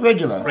regular. be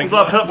regular. He's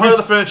like part of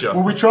the furniture.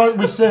 Well, we tried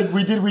to say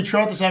we're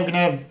gonna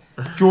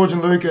have George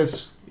and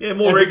Lucas. Yeah,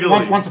 more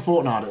regularly. Once a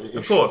fortnight.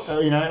 Of course.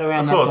 Around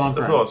Of course, that time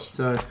frame. of course.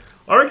 So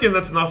I reckon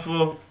that's enough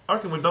for. I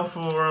reckon we're done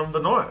for the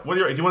night. What do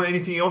you reckon? Do you want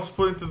anything else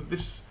put into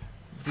this?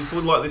 Do you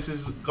feel like this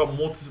has got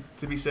more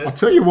to be said? I'll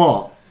tell you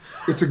what.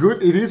 It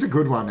is a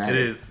good one, man. It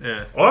is,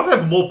 yeah. I'd like to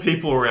have more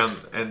people around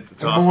and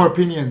to ask more them.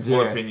 opinions,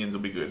 More yeah. opinions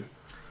will be good.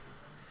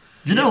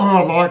 You know what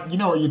I like? You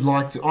know what you'd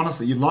like to...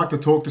 Honestly, you'd like to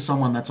talk to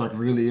someone that's like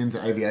really into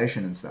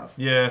aviation and stuff.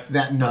 Yeah. That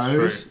that's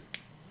knows, true.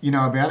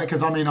 about it.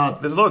 Because, I mean,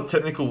 There's a lot of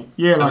technical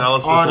Yeah, like,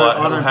 analysis, I don't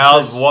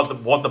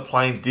like what the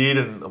plane did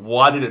and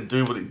why did it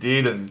do what it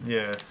did, and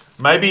Yeah.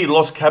 maybe it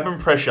lost cabin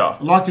pressure.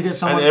 I'd like to get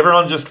someone... And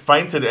everyone just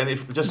fainted, and it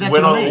just That's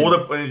went what on I mean.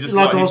 order, and it just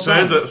Like like I he was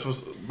turned saying.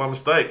 it by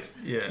mistake.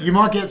 Yeah. You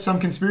might get some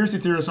conspiracy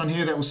theorists on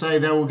here that will say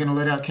they were going to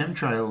let out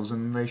chemtrails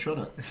and they shot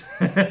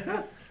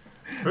it.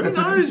 Who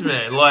knows,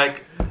 man?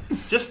 Like,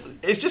 it's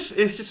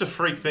just a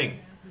freak thing.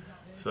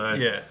 So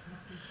Yeah.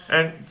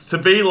 and to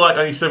be like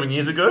only 7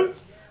 years ago.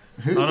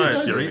 Who, I know, did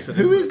it's those- recent,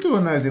 who isn't is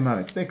doing those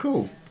emotes? They're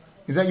cool.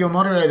 Is that your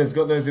moderator's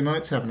got those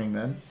emotes happening,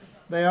 man?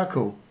 They are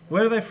cool.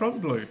 Where are they from,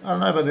 Blue? I don't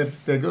know, but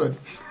they're good.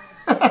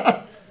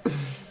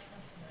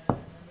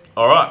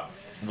 All right.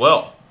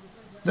 Well,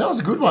 That was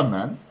a good one,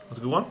 man. that's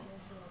a good one.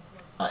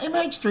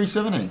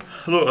 MH370.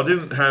 Look, I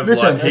didn't have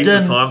Listen, like heaps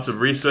again- of time to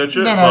research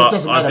it, No, it but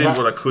doesn't I matter, did but-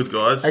 what I could,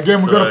 guys.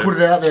 Again, we've got to So,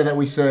 put it out there that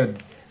we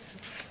said,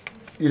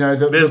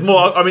 There's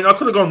more. I mean, I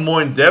could have gone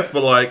more in depth,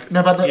 but like,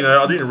 No, but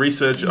I didn't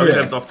research. I didn't Yeah.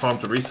 have enough time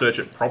to research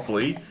it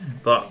properly.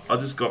 But I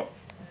just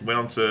went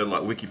onto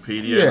like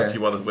Wikipedia Yeah. and a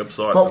few other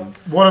websites. But And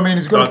what I mean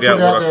is, got to dug out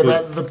put it out what I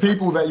there could. that the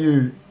people that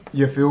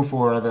you feel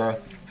for are the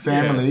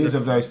families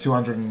of those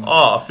 200.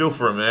 I feel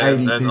for him, man,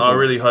 80 and people. I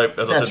really hope,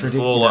 as That's I said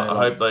before, ridiculous, like,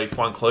 I hope they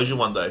find closure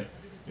one day.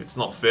 It's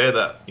not fair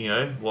that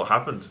what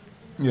happened.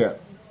 Yeah.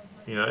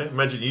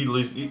 Imagine you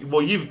lose.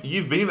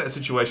 You've been in that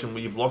situation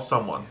where you've lost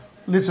someone.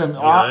 Listen,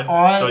 know?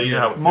 I So you know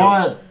how it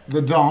feels.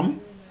 the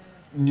Don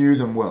knew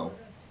them well.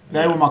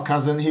 They were my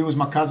cousin. He was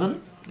my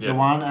cousin, Yeah. the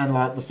one, and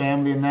like the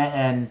family and that,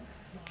 and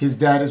his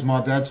dad is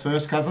my dad's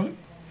first cousin.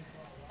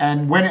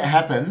 And when it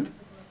happened,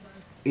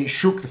 it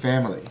shook the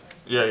family.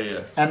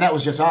 Yeah. And that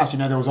was just us.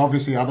 There was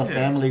obviously other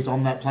families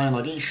on that plane.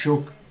 Like it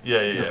shook Yeah.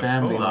 the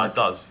family. Oh, no, like it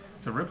does.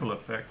 It's a ripple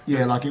effect.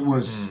 yeah, like it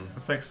was. It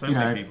affects so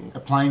many people. A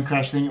plane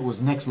crash thing. It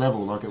was next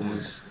level. Like it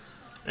was.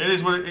 It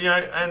is what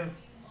and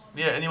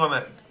anyone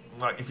that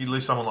like if you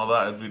lose someone like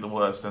that, it'd be the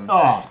worst. And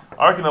Oh,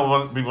 I reckon that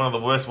would be one of the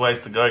worst ways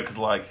to go because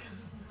like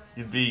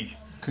you'd be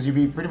because you'd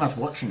be pretty much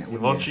watching it.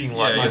 wouldn't you? watching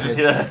like Yeah, you like just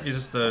it's- You're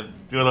just do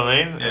you know what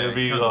I mean? yeah, It'd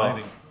be you can't do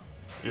anything.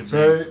 it'd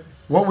So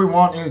what we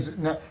want is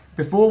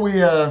before we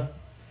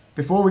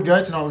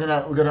go tonight,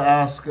 we're gonna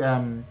ask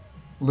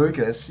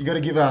Lucas. You got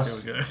to give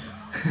us Here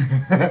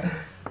we go.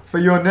 for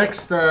your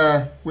next,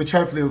 which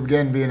hopefully will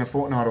again be in a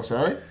fortnight or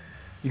so.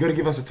 You got to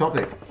give us a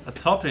topic, A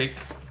topic.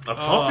 a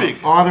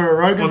topic. either a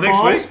Rogan For next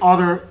Files, week?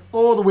 either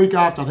or the week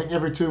after. I think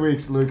every 2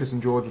 weeks, Lucas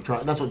and George will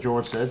try. That's what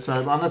George said. So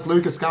unless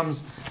Lucas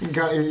comes, he can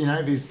go,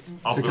 if he's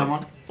I'll to do come it.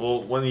 on,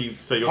 Well, when you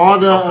say your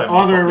either I'll say my a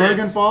topic.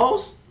 Rogan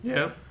Files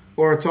Yeah.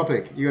 or a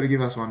topic. You got to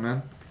give us one,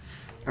 man.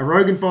 A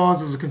Rogan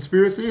Files is a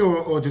conspiracy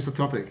or just a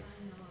topic,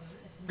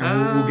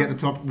 and we'll get the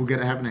top. We'll get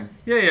it happening.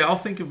 Yeah. I'll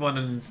think of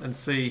one and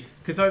see.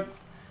 Because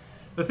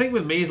the thing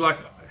with me is like,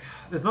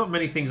 there's not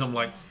many things I'm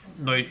like,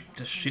 no,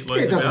 just shitloads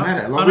Yeah, it doesn't about.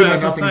 matter. I Like we know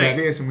that's what I'm nothing about saying.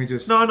 this, and we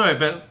just No, I know,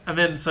 but and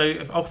then so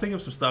if I'll think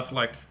of some stuff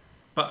like,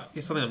 but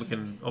it's something that we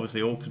can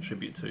obviously all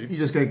contribute to. you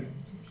just go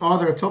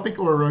either a topic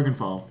or a Rogan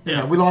file.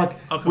 Yeah. We like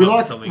I'll come we up with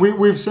like something.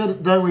 we've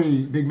said, don't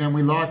we, big man?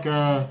 We like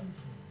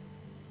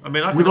I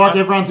mean, I we can- like I-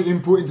 everyone to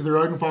input into the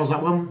Rogan files.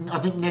 Like I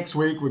think next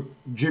week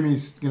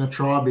Jimmy's gonna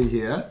try be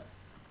here,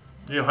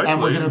 Yeah, hopefully.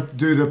 and we're gonna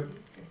do the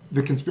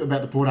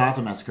about the Port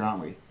Arthur massacre,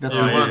 aren't we? That's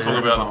Yeah, what we we're want to gonna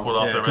talk do, about the Rogan Port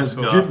file. Arthur Yeah. 'Cause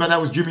massacre. but that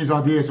was Jimmy's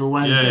idea, so we're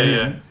waiting Yeah, for yeah,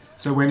 him. yeah.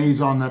 So when he's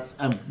on, that's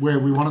where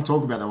we want to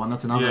talk about that one.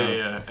 That's another.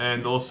 Yeah.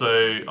 And also,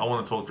 I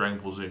want to talk Dragon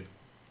Ball Z.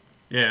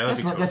 Yeah, that'd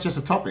That's be not. cool. That's just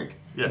a topic.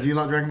 Yeah. Do you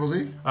like Dragon Ball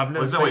Z? I've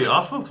never Was that seen what you it.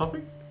 asked for,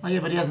 topic? Oh yeah,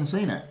 but he hasn't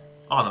seen it.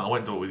 Oh no, I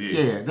went to it with you.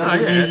 Yeah, that'll Oh,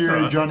 be yeah, me, it's you,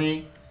 alright.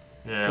 Johnny.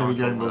 Yeah, I There we want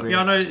to go, talk about Ball it. Yeah,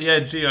 I know. Yeah,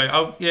 Geo.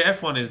 Oh, yeah,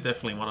 F1 is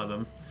definitely one of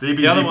them. DBZ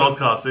The other one-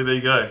 podcast. See, there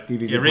you go.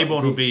 DBZ Yeah,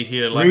 Reborn will be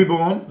here like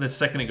Reborn. the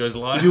second it goes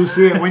live. You'll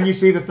see it when you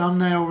see the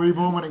thumbnail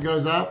Reborn when it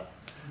goes up.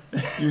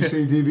 You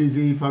see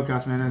DBZ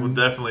podcast, man, We'll and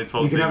definitely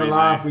talk you can DBZ. have a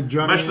laugh with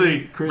Johnny, I'm actually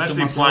Chris, and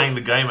actually myself. playing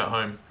the game at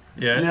home.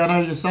 Yeah. Yeah, I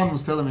know your son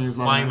was telling me he was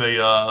Playing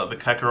like the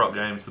Kakarot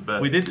game's the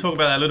best. We did talk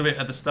about that a little bit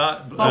at the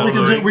start.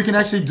 Oh, we can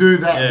actually do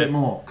that a bit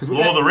more.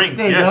 Lord of the Rings,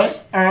 there you yes.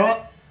 go.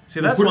 Alright. See,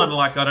 that's one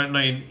like I don't know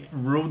in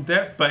real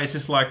depth, but it's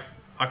just like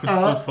I could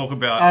still talk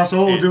about. So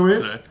all we'll do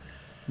is you know.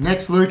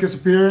 next Lucas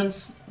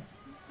appearance.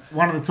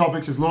 One of the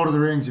topics is Lord of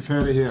the Rings. You've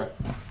heard it here.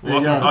 There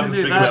you go. I can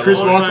speak Because about Chris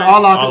Lord of likes the it. I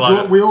like I it.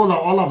 like it. We all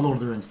I love Lord of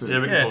the Rings too. Yeah,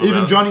 we can Yeah. talk Even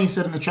about Johnny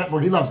said in the chat,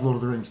 well, he loves Lord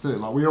of the Rings too.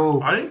 Like we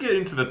all. I didn't get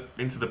into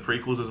the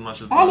prequels as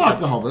much as I like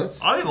the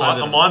Hobbits. I didn't like.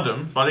 I mind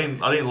them, but I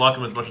didn't like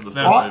them as much as the first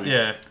I- movies.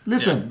 Yeah.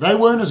 Listen, they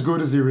weren't as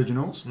good as the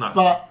originals. No.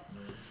 But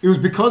it was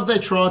because they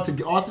tried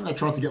to. I think they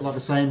tried to get like the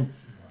same.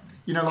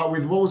 You know, like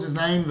with what was his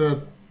name,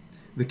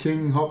 the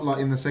king hop, like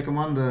in the second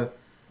one, the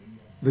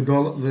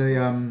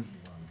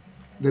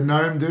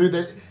gnome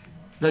dude.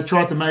 They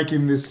tried to make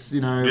him this, you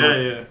know. Yeah,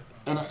 like, yeah.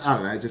 And I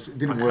don't know, it just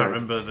didn't I work. can't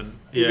remember them.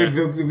 Yeah.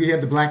 He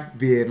had the black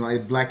beard,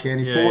 like black hair.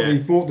 And Yeah,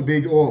 he fought the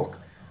big orc,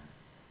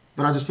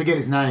 but I just forget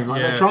his name.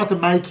 Like Yeah. they tried to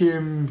make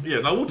him.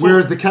 Yeah, no, we'll talk.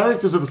 Whereas the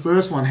characters of the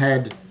first one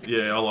had,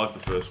 Yeah, I like the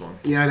first one.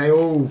 you know, they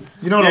all.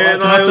 You know what? Yeah, Can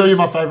no, I it tell you was-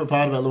 my favorite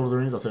part about Lord of the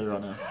Rings? I'll tell you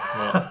right now.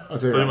 Right. I'll tell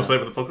Do you you right want to now.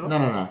 say for the podcast?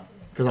 No.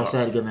 Because I'll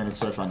say it again. Then it's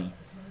so funny.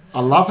 I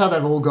love how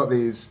they've all got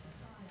these.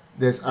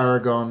 There's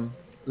Aragorn,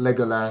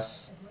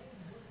 Legolas,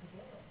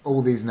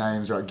 all these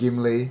names, right?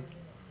 Gimli,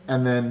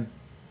 and then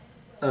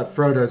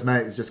Frodo's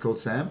mate is just called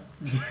Sam.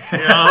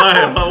 Yeah,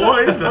 I know.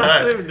 What is I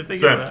that? didn't even think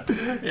Sam. of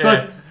that. It's Yeah.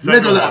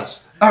 like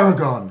Legolas,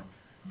 Aragorn,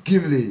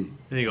 Gimli,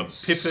 Then you got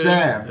Pippin.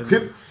 Sam.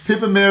 and-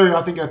 Pip and Mary,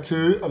 I think, are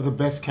two of the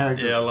best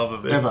characters. Yeah, I love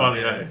them. They're Ever.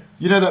 funny, eh?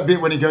 You know that bit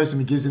when he goes to him,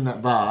 he gives him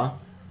that bar.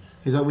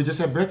 He's like, "We just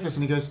had breakfast,"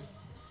 and he goes,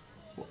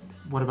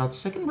 "What about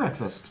second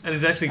breakfast?" And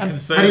he's actually And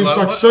concerned. he's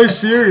like what? so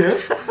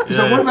serious. He's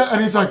Yeah. like, "What about?"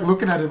 And he's like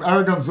looking at him.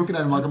 Aragorn's looking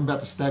at him like I'm about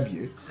to stab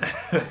you.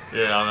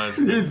 Yeah, I know.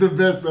 He's the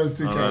best. Those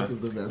two I know. characters,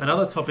 the best.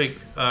 Another topic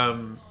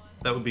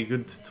that would be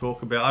good to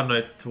talk about. I don't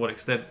know to what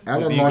extent.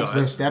 Alan with you likes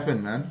guys.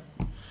 Verstappen, man.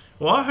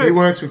 Well, I hope He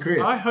works with Chris.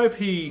 I hope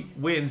he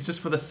wins just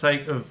for the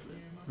sake of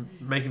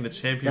making the That's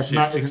championship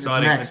Max,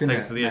 exciting Max, and isn't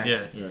takes it? to the end.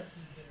 Max, Yeah.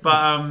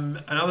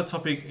 But another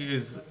topic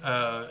is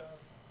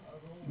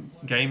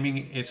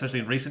gaming, especially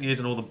in recent years,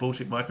 and all the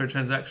bullshit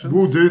microtransactions.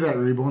 We'll do that,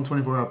 Reborn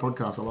 24-hour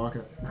podcast. I like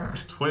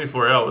it.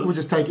 24 hours. We'll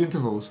just take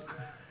intervals.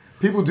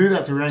 People do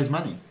that to raise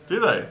money. Do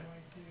they?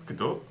 Could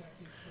do it.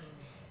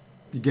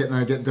 You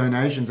get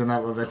donations and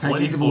that. Like, they take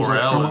 24 intervals. Like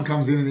hours. someone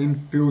comes in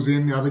and fills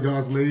in, the other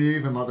guys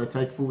leave, and like they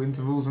take full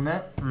intervals and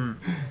that.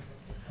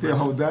 Be a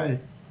whole day.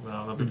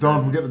 Well, that'd The be Don,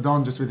 crazy. we'll get the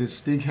Don just with his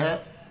Stig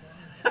hat.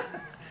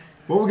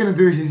 What we're gonna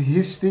do?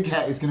 His Stig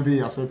hat is gonna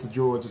be. I said to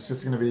George, it's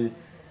just gonna be.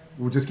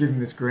 We'll just give him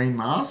this green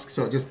mask,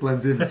 so it just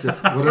blends in. It's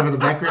just whatever the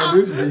background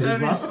is will be his That'd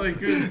be mask. so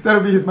good.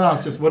 That'll be his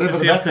mask, just whatever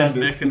Just the see up to his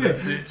background is. neck and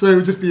that's it. So it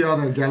would just be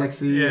either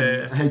Galaxy Yeah,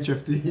 and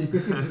HFD.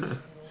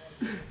 Just-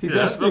 he's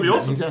Yeah, our that'd Stig. be Man.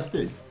 awesome. He's our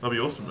Stig. That'd be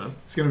awesome, man.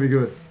 It's gonna be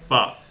good.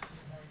 But,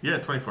 yeah,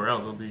 24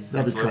 hours,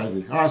 That'd be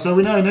crazy. All right, so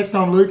we know next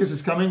time Lucas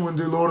is coming, we'll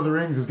do Lord of the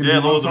Rings. It's gonna Yeah,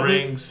 be one Lord of the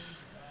topic. Rings.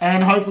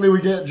 And hopefully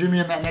we get Jimmy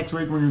in that next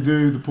week when we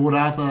do the Port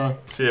Arthur.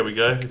 See how we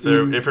go. If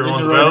In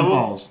everyone's the Rogan available.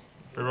 Files.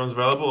 If everyone's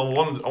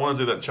available. I want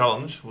to do that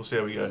challenge. We'll see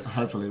how we go.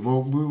 Hopefully.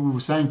 Well, we were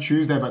saying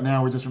Tuesday, but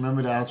now we just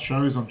remembered our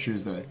show's on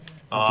Tuesday. The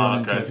Ah,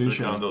 Johnny okay, and so we KP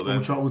show. can't do it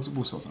then.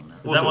 We'll sort something out.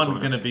 Is that one something.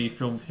 going to be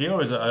filmed here,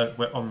 or is it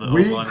on the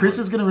online Chris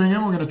one? is going to ring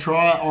him. We're going to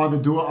try either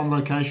do it on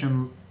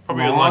location.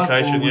 Probably on live,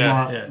 location, or we yeah.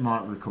 Might, Yeah.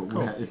 might record.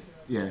 Cool.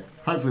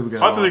 Hopefully we go.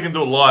 Hopefully we live. can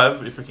do it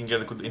live if we can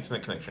get a good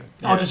internet connection.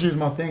 I'll just use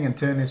my thing and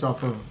turn this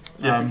off of.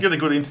 Yeah, if we get a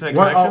good internet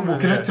Well, connection. we'll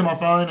then connect yeah. to my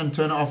phone and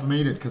turn it off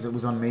metered because it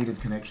was unmetered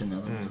connection the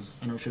other ones,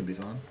 and it should be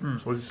fine.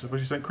 What did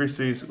you say?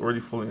 Chrissy's already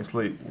falling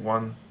asleep.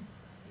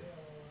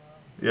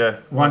 Yeah.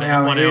 1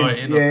 hour one in. hour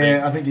in, I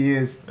Yeah, I think he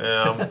is.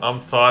 Yeah,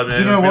 I'm tired, man.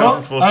 Do you know I've been up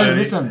what? since Hey, 4:30.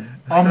 listen,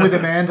 I'm with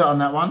Amanda on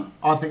that one.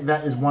 I think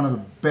that is one of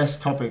the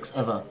best topics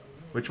ever.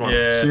 Which one?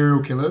 Yeah.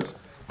 Serial killers.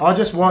 I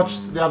just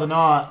watched the other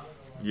night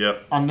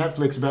Yep. on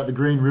Netflix about the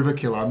Green River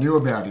Killer. I knew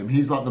about him.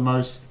 He's like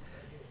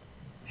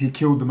he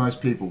killed the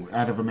most people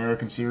out of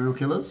American serial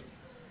killers.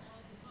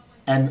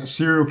 And a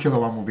serial killer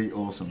one will be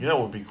awesome. You know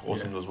what would be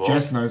awesome as well?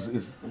 Jess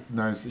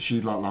knows she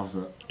like loves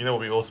it. You know what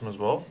would be awesome as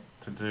well?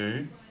 To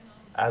do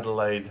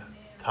Adelaide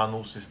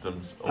tunnel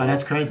systems. Oh,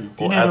 that's crazy.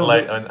 Do you Or know there was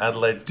Adelaide, a- and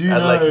Adelaide, Do you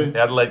Adelaide, know-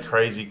 Adelaide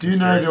crazy Do you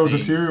know there was a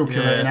conspiracies. serial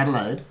killer Yeah. in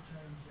Adelaide?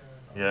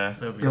 Yeah. That'd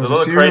be There There's was a lot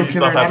a of serial crazy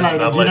killer stuff in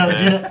happens Adelaide. in And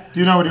do Adelaide, man. do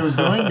you know what he was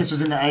doing? This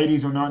was in the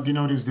 80s or not. Do you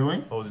know what he was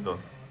doing? What was he doing?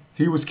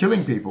 He was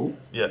killing people.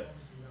 Yeah.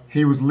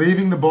 He was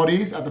leaving the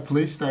bodies at the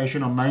police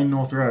station on Main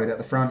North Road at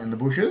the front in the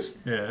bushes.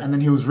 Yeah. And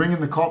then he was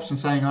ringing the cops and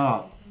saying,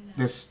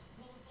 there's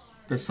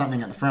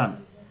something at the front.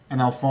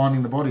 And they were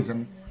finding the bodies.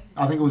 And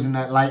I think it was in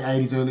that late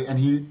 80s, early. And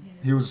he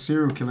was a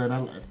serial killer in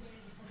Adelaide.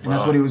 And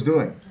that's Wow. what he was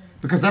doing.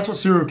 Because that's what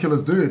serial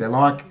killers do. They're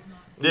like...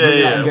 Yeah, ringing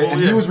yeah. up and Well,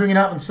 and yeah. he was ringing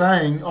up and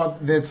saying,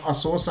 I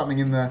saw something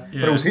in the... But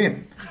Yeah. it was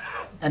him.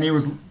 And he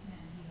was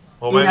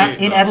Well,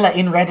 maybe, in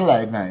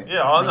Adelaide, mate.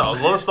 Yeah, I know.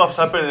 A lot of stuff's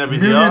happening every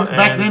year. Million,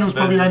 back and then it was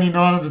probably there's- only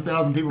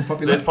 900,000 people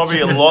population. There's probably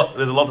a lot.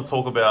 There's a lot to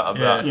talk about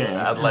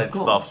Yeah, Adelaide of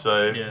course. stuff.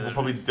 So Yeah, we'll there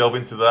probably is. delve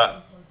into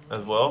that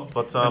as well.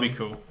 But That'd be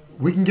cool.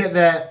 We can get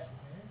that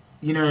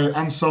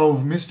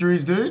unsolved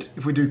mysteries, dude.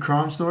 If we do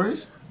crime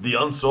stories. The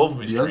Unsolved The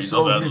Mysteries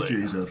unsolved of Adelaide.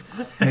 mysteries of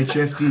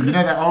HFD. You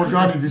know that old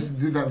guy who just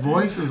did that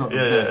voice? It was like the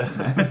best,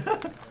 man.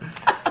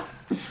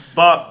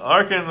 But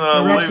I reckon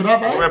That wraps it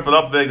up, eh? we'll wrap it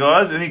up there,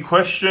 guys. Any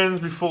questions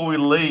before we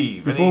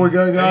leave? Before we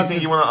go, guys,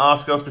 Anything you want to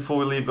ask us before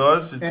we leave,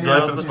 guys? It's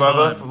open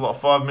further for like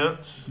 5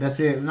 minutes. That's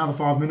it. Another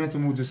 5 minutes,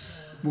 and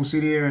we'll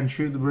sit here and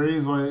shoot the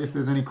breeze. If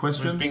there's any We've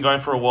questions, been going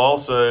for a while,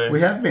 so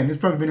we have been. This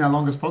has probably been our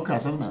longest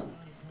podcast, hasn't it?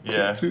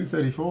 yeah.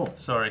 2:34.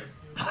 Sorry.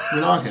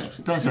 We like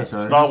it. Don't say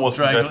sorry. Star Wars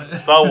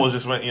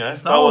just went.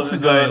 Star Wars is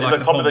could go a like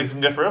the topic that whole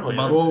can go forever.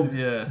 Well,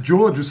 Yeah.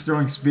 George was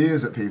throwing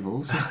spears at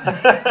people. So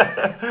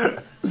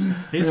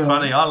He's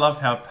funny. I love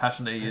how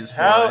passionate he is. For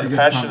How it.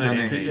 passionate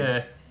is he?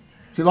 Yeah.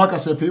 see, like I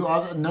said, people.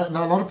 A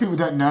lot of people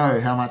don't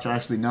know how much I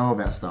actually know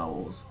about Star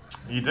Wars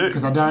You do.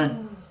 because I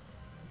don't.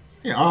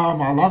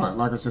 I love it.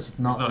 Like it's just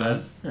not.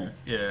 It's not as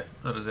yeah.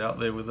 not as out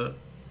there with it.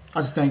 I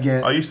just don't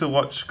get. I used to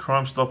watch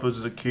Crime Stoppers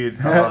as a kid.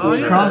 Oh,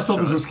 yeah, Crime that's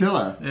Stoppers right. was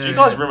killer. Yeah, Do you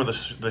guys remember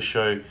the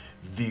show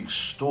The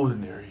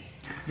Extraordinary?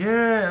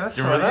 Yeah, that's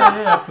Do you right. remember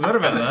that? Yeah, I forgot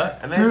about that.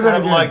 And they Do used to that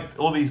have again. like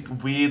all these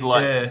weird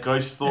Yeah.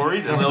 ghost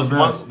stories. And That's there the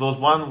was best.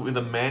 one with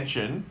a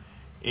mansion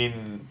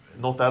in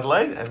North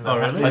Adelaide, and the Oh,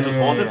 really? place was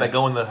Yeah, haunted. yeah. They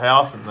go in the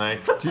house and they you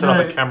set up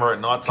know- a camera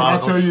at night Can I time.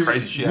 And all tell this you? crazy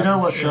Do shit you know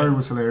what happens. show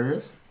was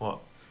hilarious? What?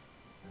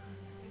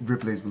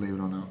 Ripley's Believe It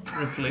or Not.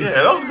 Ripley. Yeah,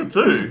 that was good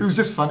It too. was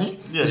just funny.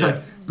 Yeah, It's yeah.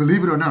 like,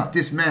 believe it or not,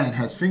 this man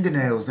has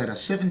fingernails that are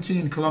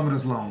 17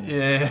 kilometers long.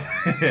 Yeah.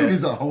 And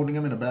he's like holding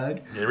them in a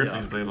bag. Yeah,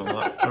 Ripley's Believe It or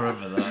Not. I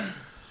remember that.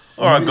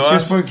 All right, It's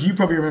guys. just, you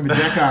probably remember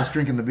Jackass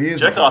drinking the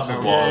beers. Jackass is That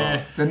was- wild.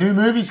 Yeah. The new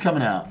movie's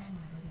coming out.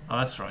 Oh,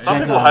 that's right. Some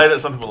people Jackass. hate it,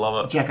 some people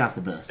love it. Jackass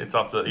the best. It's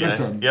up to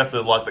Listen. you have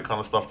to like that kind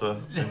of stuff to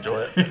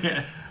enjoy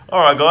it. All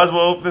right, guys.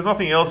 Well, if there's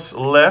nothing else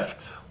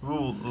left,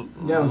 we'll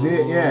That was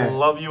it, yeah.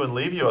 love you and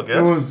leave you, I guess.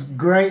 It was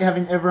great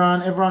having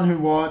everyone who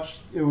watched.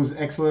 It was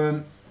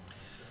excellent.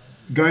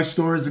 Ghost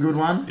Story's a good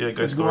one. Yeah, Ghost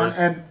It's a good one.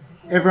 Stories. And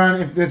everyone,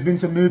 if there's been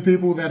some new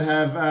people that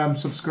have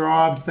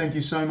subscribed, thank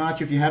you so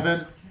much. If you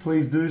haven't,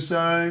 please do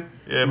so.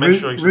 Yeah, make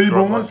sure you subscribe,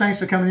 Reborn, guys. thanks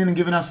for coming in and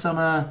giving us some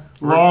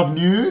live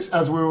news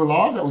as we were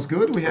live. That was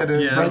good. We had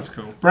Yeah, that was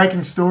cool.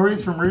 breaking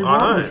stories from Reborn,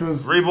 I know. which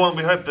was. Reborn.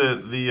 We hope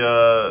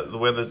the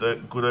weather's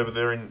good over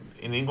there in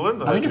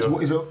England. I think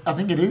hope I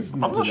think it is.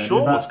 I'm not too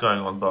sure bad, what's going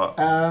on,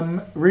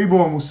 but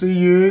Reborn, we'll see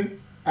you.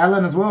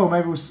 Alan as well.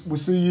 Maybe we'll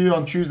see you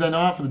on Tuesday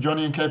night for the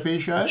Johnny and KP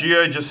show.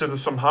 Gio just sent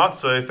us some hearts,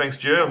 so thanks,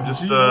 Gio. I'm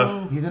just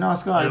He's a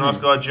nice guy. you're a nice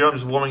isn't guy, Gio. I'm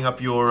just warming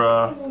up your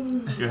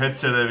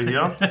headset over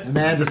here. he?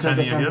 Amanda sent us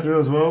Sending some you.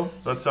 through as well.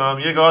 But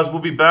yeah, guys, we'll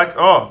be back.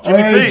 Oh,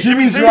 Jimmy Hey, T.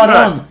 Jimmy's T's right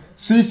back. on.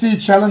 CC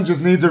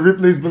Challenges needs a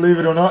Ripley's Believe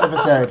It or Not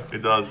episode.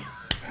 It does.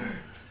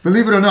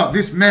 Believe it or not,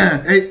 this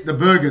man ate the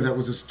burger that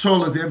was as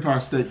tall as the Empire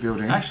State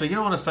Building. Actually, you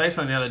don't want to say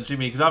something now that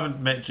Jimmy, because I haven't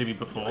met Jimmy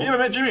before. You ever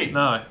met Jimmy?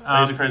 No.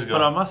 He's a crazy guy.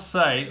 But I must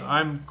say,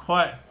 I'm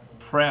quite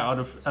proud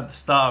of at the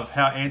start of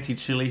how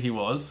anti-chili he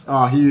was.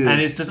 Oh, he is.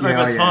 And it's just Yeah,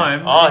 over yeah.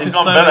 time. Oh, it's he's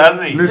just gotten better,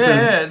 hasn't he? Listen,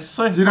 yeah, it's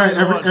so Do you know, funny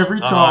to watch. every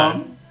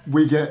time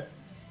we get...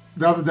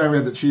 The other day we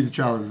had the cheesy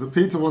challenge. The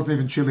pizza wasn't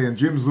even chili, and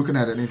Jim's looking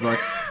at it, and he's like,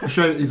 I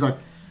show you, he's like,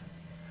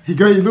 he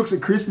looks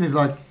at Chris, and he's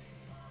like,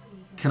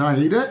 can I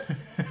eat it?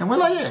 And we're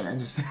like, yeah, man,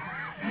 just...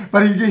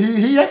 But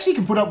he actually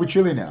can put up with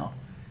chili now.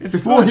 It's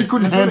Before, good. he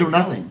couldn't It's handle really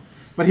cool. nothing.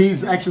 But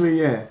he's actually,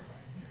 yeah.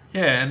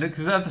 Yeah, and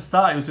because at the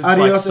start it was just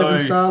Adios, like so... Evan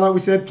Star. Like we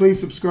said, please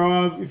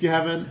subscribe if you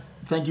haven't.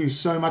 Thank you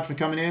so much for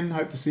coming in.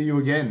 Hope to see you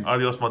again.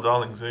 Adios, my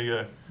darlings. There you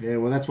go. Yeah,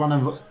 well, that's one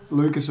of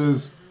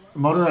Lucas's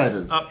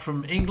moderators. Up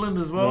from England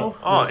as well.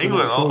 Oh, so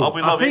England. that's cool.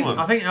 We love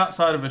England. I think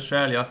outside of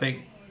Australia, I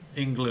think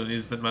England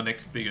is my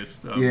next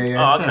biggest. Yeah,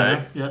 yeah. Oh, fair okay.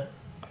 enough, Yeah.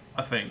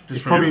 I think. Just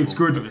It's from probably it's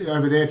good everything.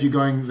 over there if you're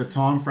going. The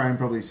time frame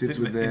probably sits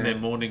in with in their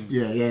mornings.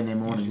 Yeah, in their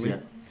mornings. Usually. Yeah.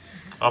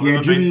 I've Yeah,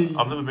 never Jimmy- been.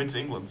 I've never been to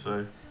England,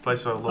 so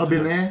place I love. I've to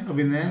been go. there. I've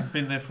been there.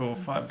 Been there for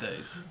 5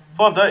 days.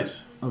 5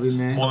 days. I've been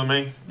there. More than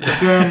me. But,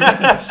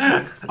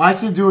 I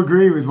actually do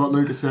agree with what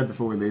Lucas said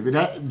before we leave.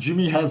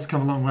 Jimmy has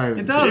come a long way with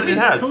It this. does. Jimmy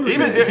it's has. cool to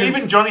Even see because-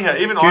 even Johnny has.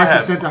 Even I Jess have.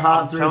 has sent the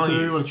heart I'm through telling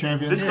too. you. What a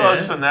champion. This Yeah. guy's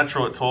just a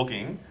natural at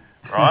talking,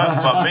 right?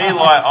 But me,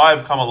 like,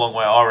 I've come a long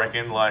way. I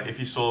reckon. Like, if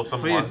you saw For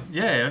someone.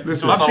 you, yeah,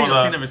 Listen, I've some seen, of the-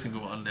 I've seen every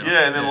single one now.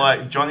 Yeah, and then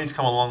like Johnny's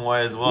come a long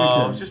way as well.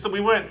 Listen. It's just that we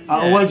weren't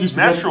I always used to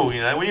get, natural,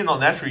 you know. When you're not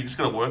natural, you just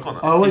got to work on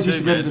it. I always You used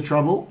to do, get man. into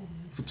trouble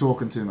for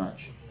talking too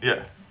much. Yeah.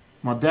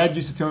 My dad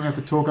used to tell me I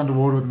could talk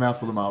underwater with a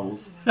mouthful of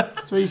marbles.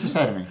 That's what he used to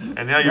say to me.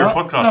 And now you're a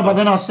podcaster. No, but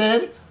then I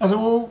said,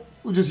 well,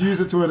 we'll just use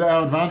it to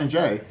our advantage,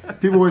 eh?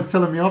 People always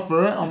telling me off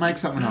for it. I'll make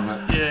something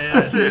of it. Yeah,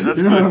 That's it. That's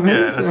You know good. what I mean?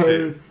 Yeah, that's So-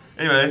 it.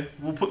 Anyway,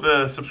 we'll put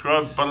the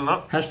subscribe button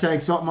up.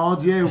 Hashtag SOP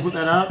mods, yeah, we'll put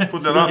that up.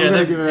 Put that up. We're Yeah, gonna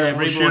that- give it yeah, a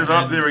We'll Reborn shoot it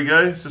up. and- There we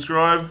go.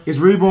 Subscribe. Is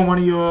Reborn one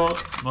of your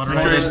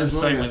moderators as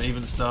well, same yeah. with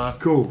Even Star.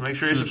 cool? Make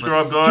sure you Should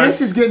subscribe, have guys.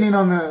 Jess is getting in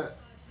on the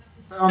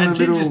And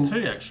little. Ginger's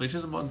too, actually.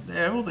 She's a mod.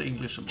 Yeah, all the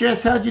English are mod.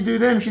 Jess, how'd you do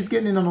them? She's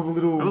getting in on all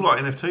the They look little. like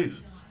NFTs.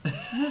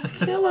 That's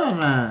killer,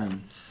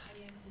 man.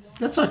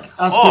 That's like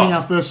us Oh. getting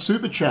our first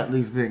super chat.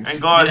 These things.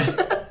 And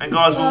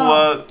guys,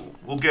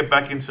 we'll get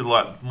back into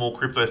like more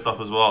crypto stuff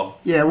as well.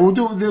 Yeah, we'll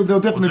do. There'll We'll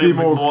definitely do be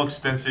a more. more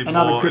extensive,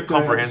 Another more crypto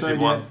comprehensive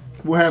episode, one. yeah.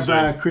 We'll have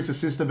soon. Chris's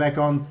sister back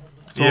on.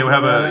 Yeah, we'll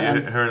have her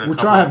and her in a we'll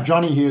couple. try to have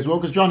Johnny here as well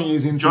because Johnny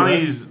is into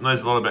it.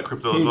 Knows a lot about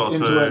crypto He's as well.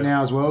 into so it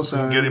now as well.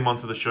 So get him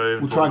onto the show.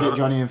 we'll try to get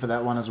Johnny in for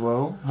that one as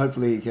well.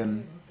 Hopefully he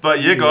can.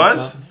 But yeah, do guys,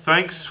 what's up.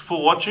 thanks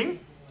for watching.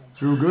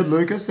 It's real good,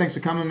 Lucas. Thanks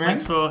for coming, man.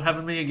 Thanks for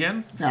having me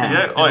again. It's Yeah. been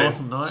Yeah, an oh, yeah.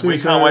 awesome night. We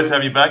can't wait to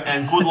have you back,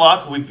 and good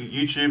luck with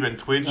YouTube and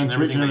Twitch and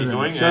everything that you're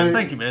doing. So- and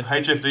Thank you, man.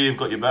 HFD have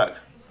got your back.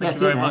 Thank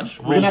That's you it, very man. much.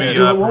 We're gonna have We'll to be,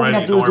 do, what we're gonna promoting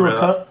have it, to don't do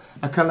worry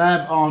a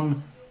collab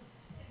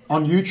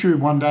on YouTube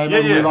one day when Yeah,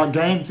 we yeah. like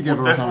game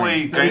together We'll or something.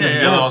 definitely That'd game be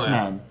together best, on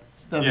there. man.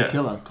 That'd Yeah, be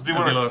killer. because we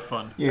That'd be a want lot of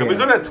fun. Yeah. and we've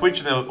got our Twitch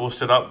and all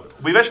set up.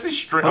 We've actually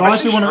But I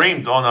actually wanna-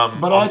 streamed on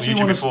But I on actually YouTube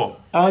want before.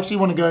 to. I actually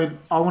want to go.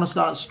 I want to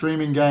start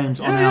streaming games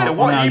on Yeah, our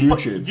what you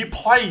YouTube. you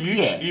play YouTube.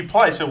 Yeah. You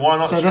play, so why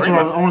not So that's stream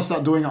what it? I want to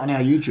start doing it on our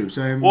YouTube.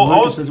 So Well,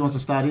 Lucas says he wants to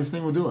start his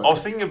thing, we'll do it. I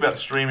was thinking about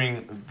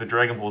streaming the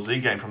Dragon Ball Z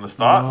game from the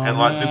start Oh, and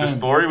like did the man.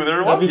 story with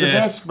everyone That'd be the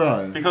Yeah. best,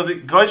 bro. because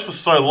it goes for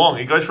so long.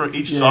 It goes for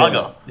each Yeah.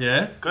 saga.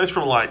 Yeah? Goes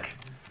from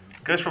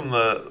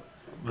the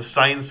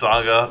Saiyan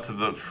saga to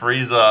the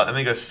Frieza, and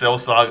then goes Cell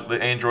saga,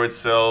 the Android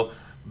Cell,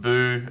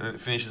 Boo, and it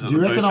finishes at Do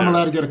you the reckon Boo I'm series.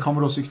 allowed to get a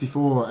Commodore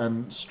 64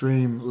 and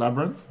stream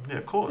Labyrinth? Yeah,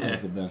 of course.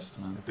 That's the best,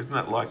 man. Isn't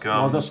that like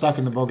Well, I got stuck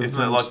in the bog of isn't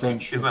that eternal like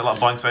stench. isn't that like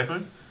buying Safe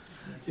Moon?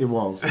 It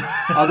was.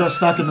 I got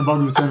stuck in the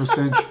bog of eternal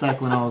stench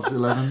back when I was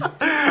 11.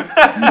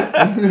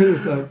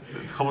 So,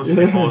 It's Commodore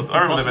 64s.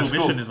 I remember them at Possible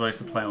school. Mission is what I used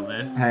to play on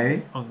there.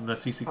 hey, On the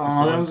C64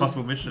 oh, that was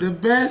Possible Mission. the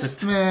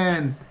best,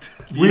 man.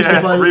 We used to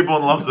Yeah, play,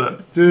 Reborn loves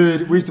it.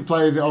 dude. We used to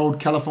play the old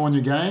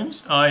California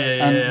games, Oh,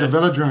 yeah, and yeah. the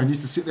Velodrome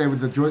used to sit there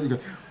with the joint and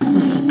go,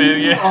 Spare,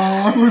 yeah.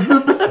 oh, it was the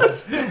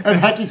best. And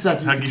Hacky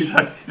Sack used Hacky to kick.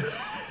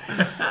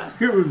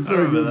 sack. It was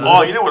so good. man.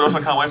 Oh, you know what else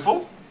I can't wait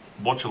for?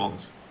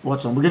 Watch-alongs.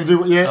 Watch on. We're gonna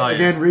do Oh, yeah.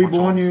 again.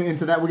 Reborn Watch-alongs. you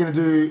into that. We're gonna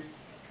do.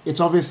 It's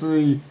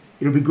obviously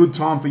it'll be good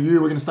time for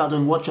you. We're gonna start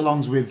doing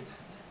watch-alongs with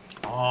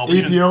Oh,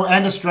 we should, EPL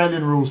and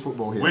Australian rules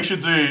football here. we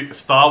should do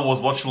Star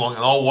Wars watch-along,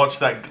 and I'll watch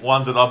that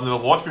ones that I've never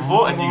watched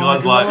before, and you my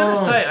guys God. like... I was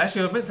going to say,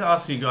 actually, I meant to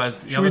ask you guys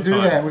the Should other we do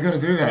time. that? We gotta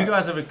do Have you that.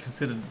 guys ever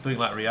considered doing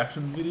like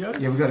reaction videos?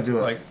 Yeah, we gotta do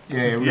it. Like,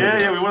 yeah, we gotta Yeah,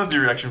 do yeah, it. we want to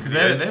do reaction Because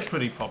videos. they're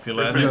pretty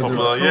popular. They're and pretty it's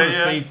popular. cool Yeah, to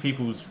yeah. see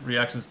people's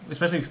reactions,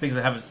 especially for things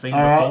they haven't seen All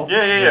right. before.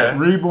 Yeah, yeah, yeah.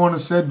 Reborn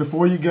has said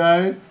before you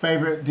go,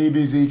 favorite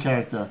DBZ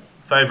character.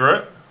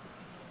 Favourite?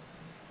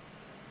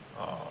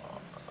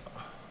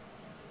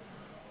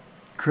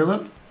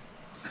 Krillin.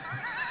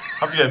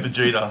 I have to go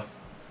Vegeta.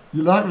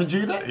 You like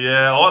Vegeta?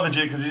 Yeah, I like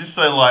Vegeta because he's just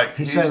so like...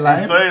 He's so lame?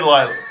 He's so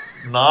like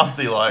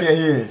nasty, like... Yeah,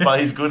 he is. But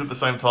he's good at the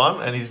same time,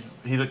 and he's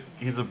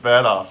a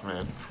badass,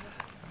 man.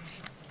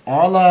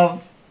 I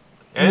love.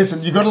 And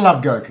Listen, you gotta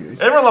love Goku.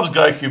 everyone loves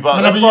Goku, but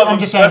No, that's, but like, I'm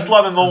just saying- that's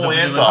like the normal The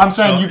answer. villain. I'm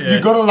saying Yeah. you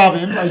gotta love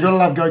him. Like, you gotta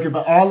love Goku,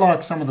 but I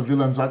like some of the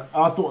villains. Like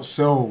I thought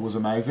Cell was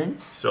amazing,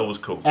 Cell was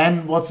cool.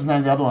 and what's his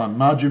name? The other one,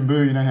 Majin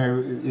Buu. You know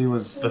how he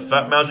was The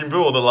fat Majin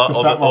Buu or the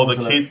fat one or was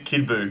the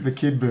Kid Buu? the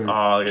Kid Buu.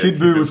 Oh, yeah, Kid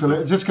Kid Buu Buu. was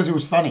hilarious, just because he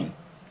was funny.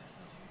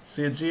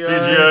 Sergio.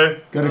 CGO.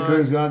 Got a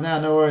cruise, guys. Now,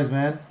 no worries,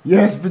 man.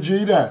 Yes,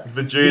 Vegeta.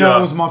 Vegeta. You know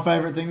what was my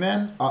favorite thing,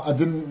 man? I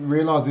didn't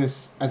realize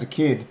this as a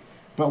kid,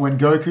 but when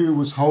Goku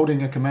was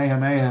holding a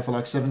Kamehameha for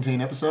like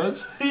 17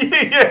 episodes,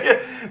 yeah.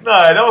 No,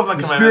 that wasn't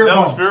the a spirit command. That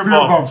bomb, was a spirit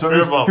bomb. So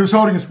Spirit bomb. he was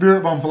holding a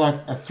spirit bomb for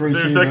like 3 2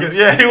 seasons. seconds.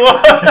 Yeah, he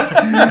was.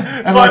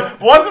 It's And like,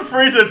 why is the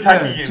Frieza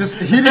attacking Yeah, him? just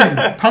hit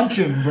him, punch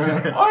him, bro.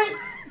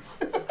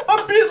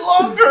 A bit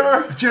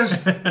longer.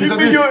 Just he's Give like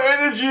me this, your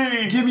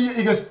energy. give me.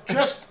 He goes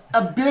just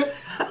a bit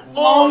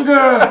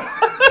longer.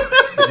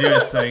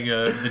 Vegeta's saying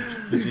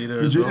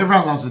Vegeta as well.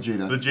 Everyone loves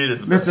Vegeta.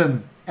 Vegeta's the best.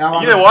 Listen, You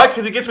know why?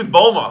 Because he gets with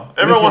Bulma.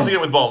 Everyone wants to Listen.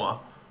 get with Bulma.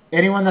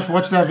 anyone that's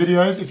watched our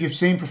videos, if you've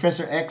seen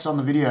Professor X on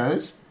the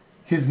videos,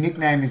 his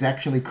nickname is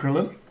actually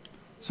Krillin.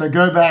 So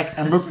go back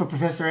and look for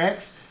Professor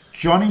X.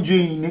 Johnny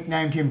G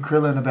nicknamed him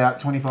Krillin about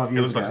 25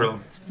 years looks like ago. Krillin.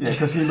 Yeah,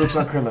 because he looks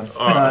like Krillin.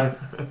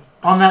 So,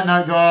 on that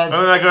note, guys,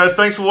 All right, guys.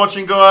 Thanks for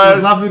watching, guys. It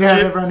was lovely to have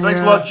everyone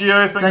Thanks here. a lot,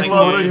 Gio. Thanks Thanks a for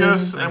lot, watching.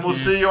 Lucas. Thank And we'll you.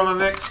 see you on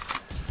the next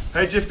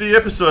HFD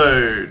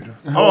episode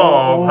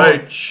Oh. of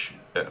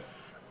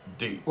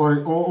HFD.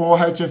 or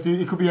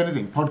HFD, it could be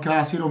anything.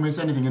 Podcast, hit or miss,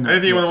 anything in there.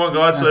 Anything you want,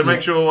 guys. So That's make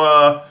it.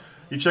 sure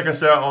you check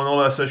us out on all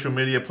our social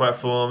media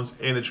platforms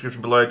in the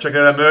description below. Check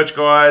out our merch,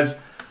 guys.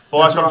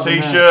 Buy That's some right, man.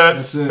 t-shirts.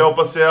 That's it. Help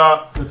us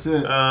out. That's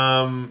it.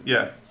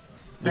 Yeah.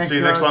 We'll Thanks, see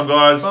you next guys. time,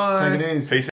 guys. Bye. Take it easy. Peace.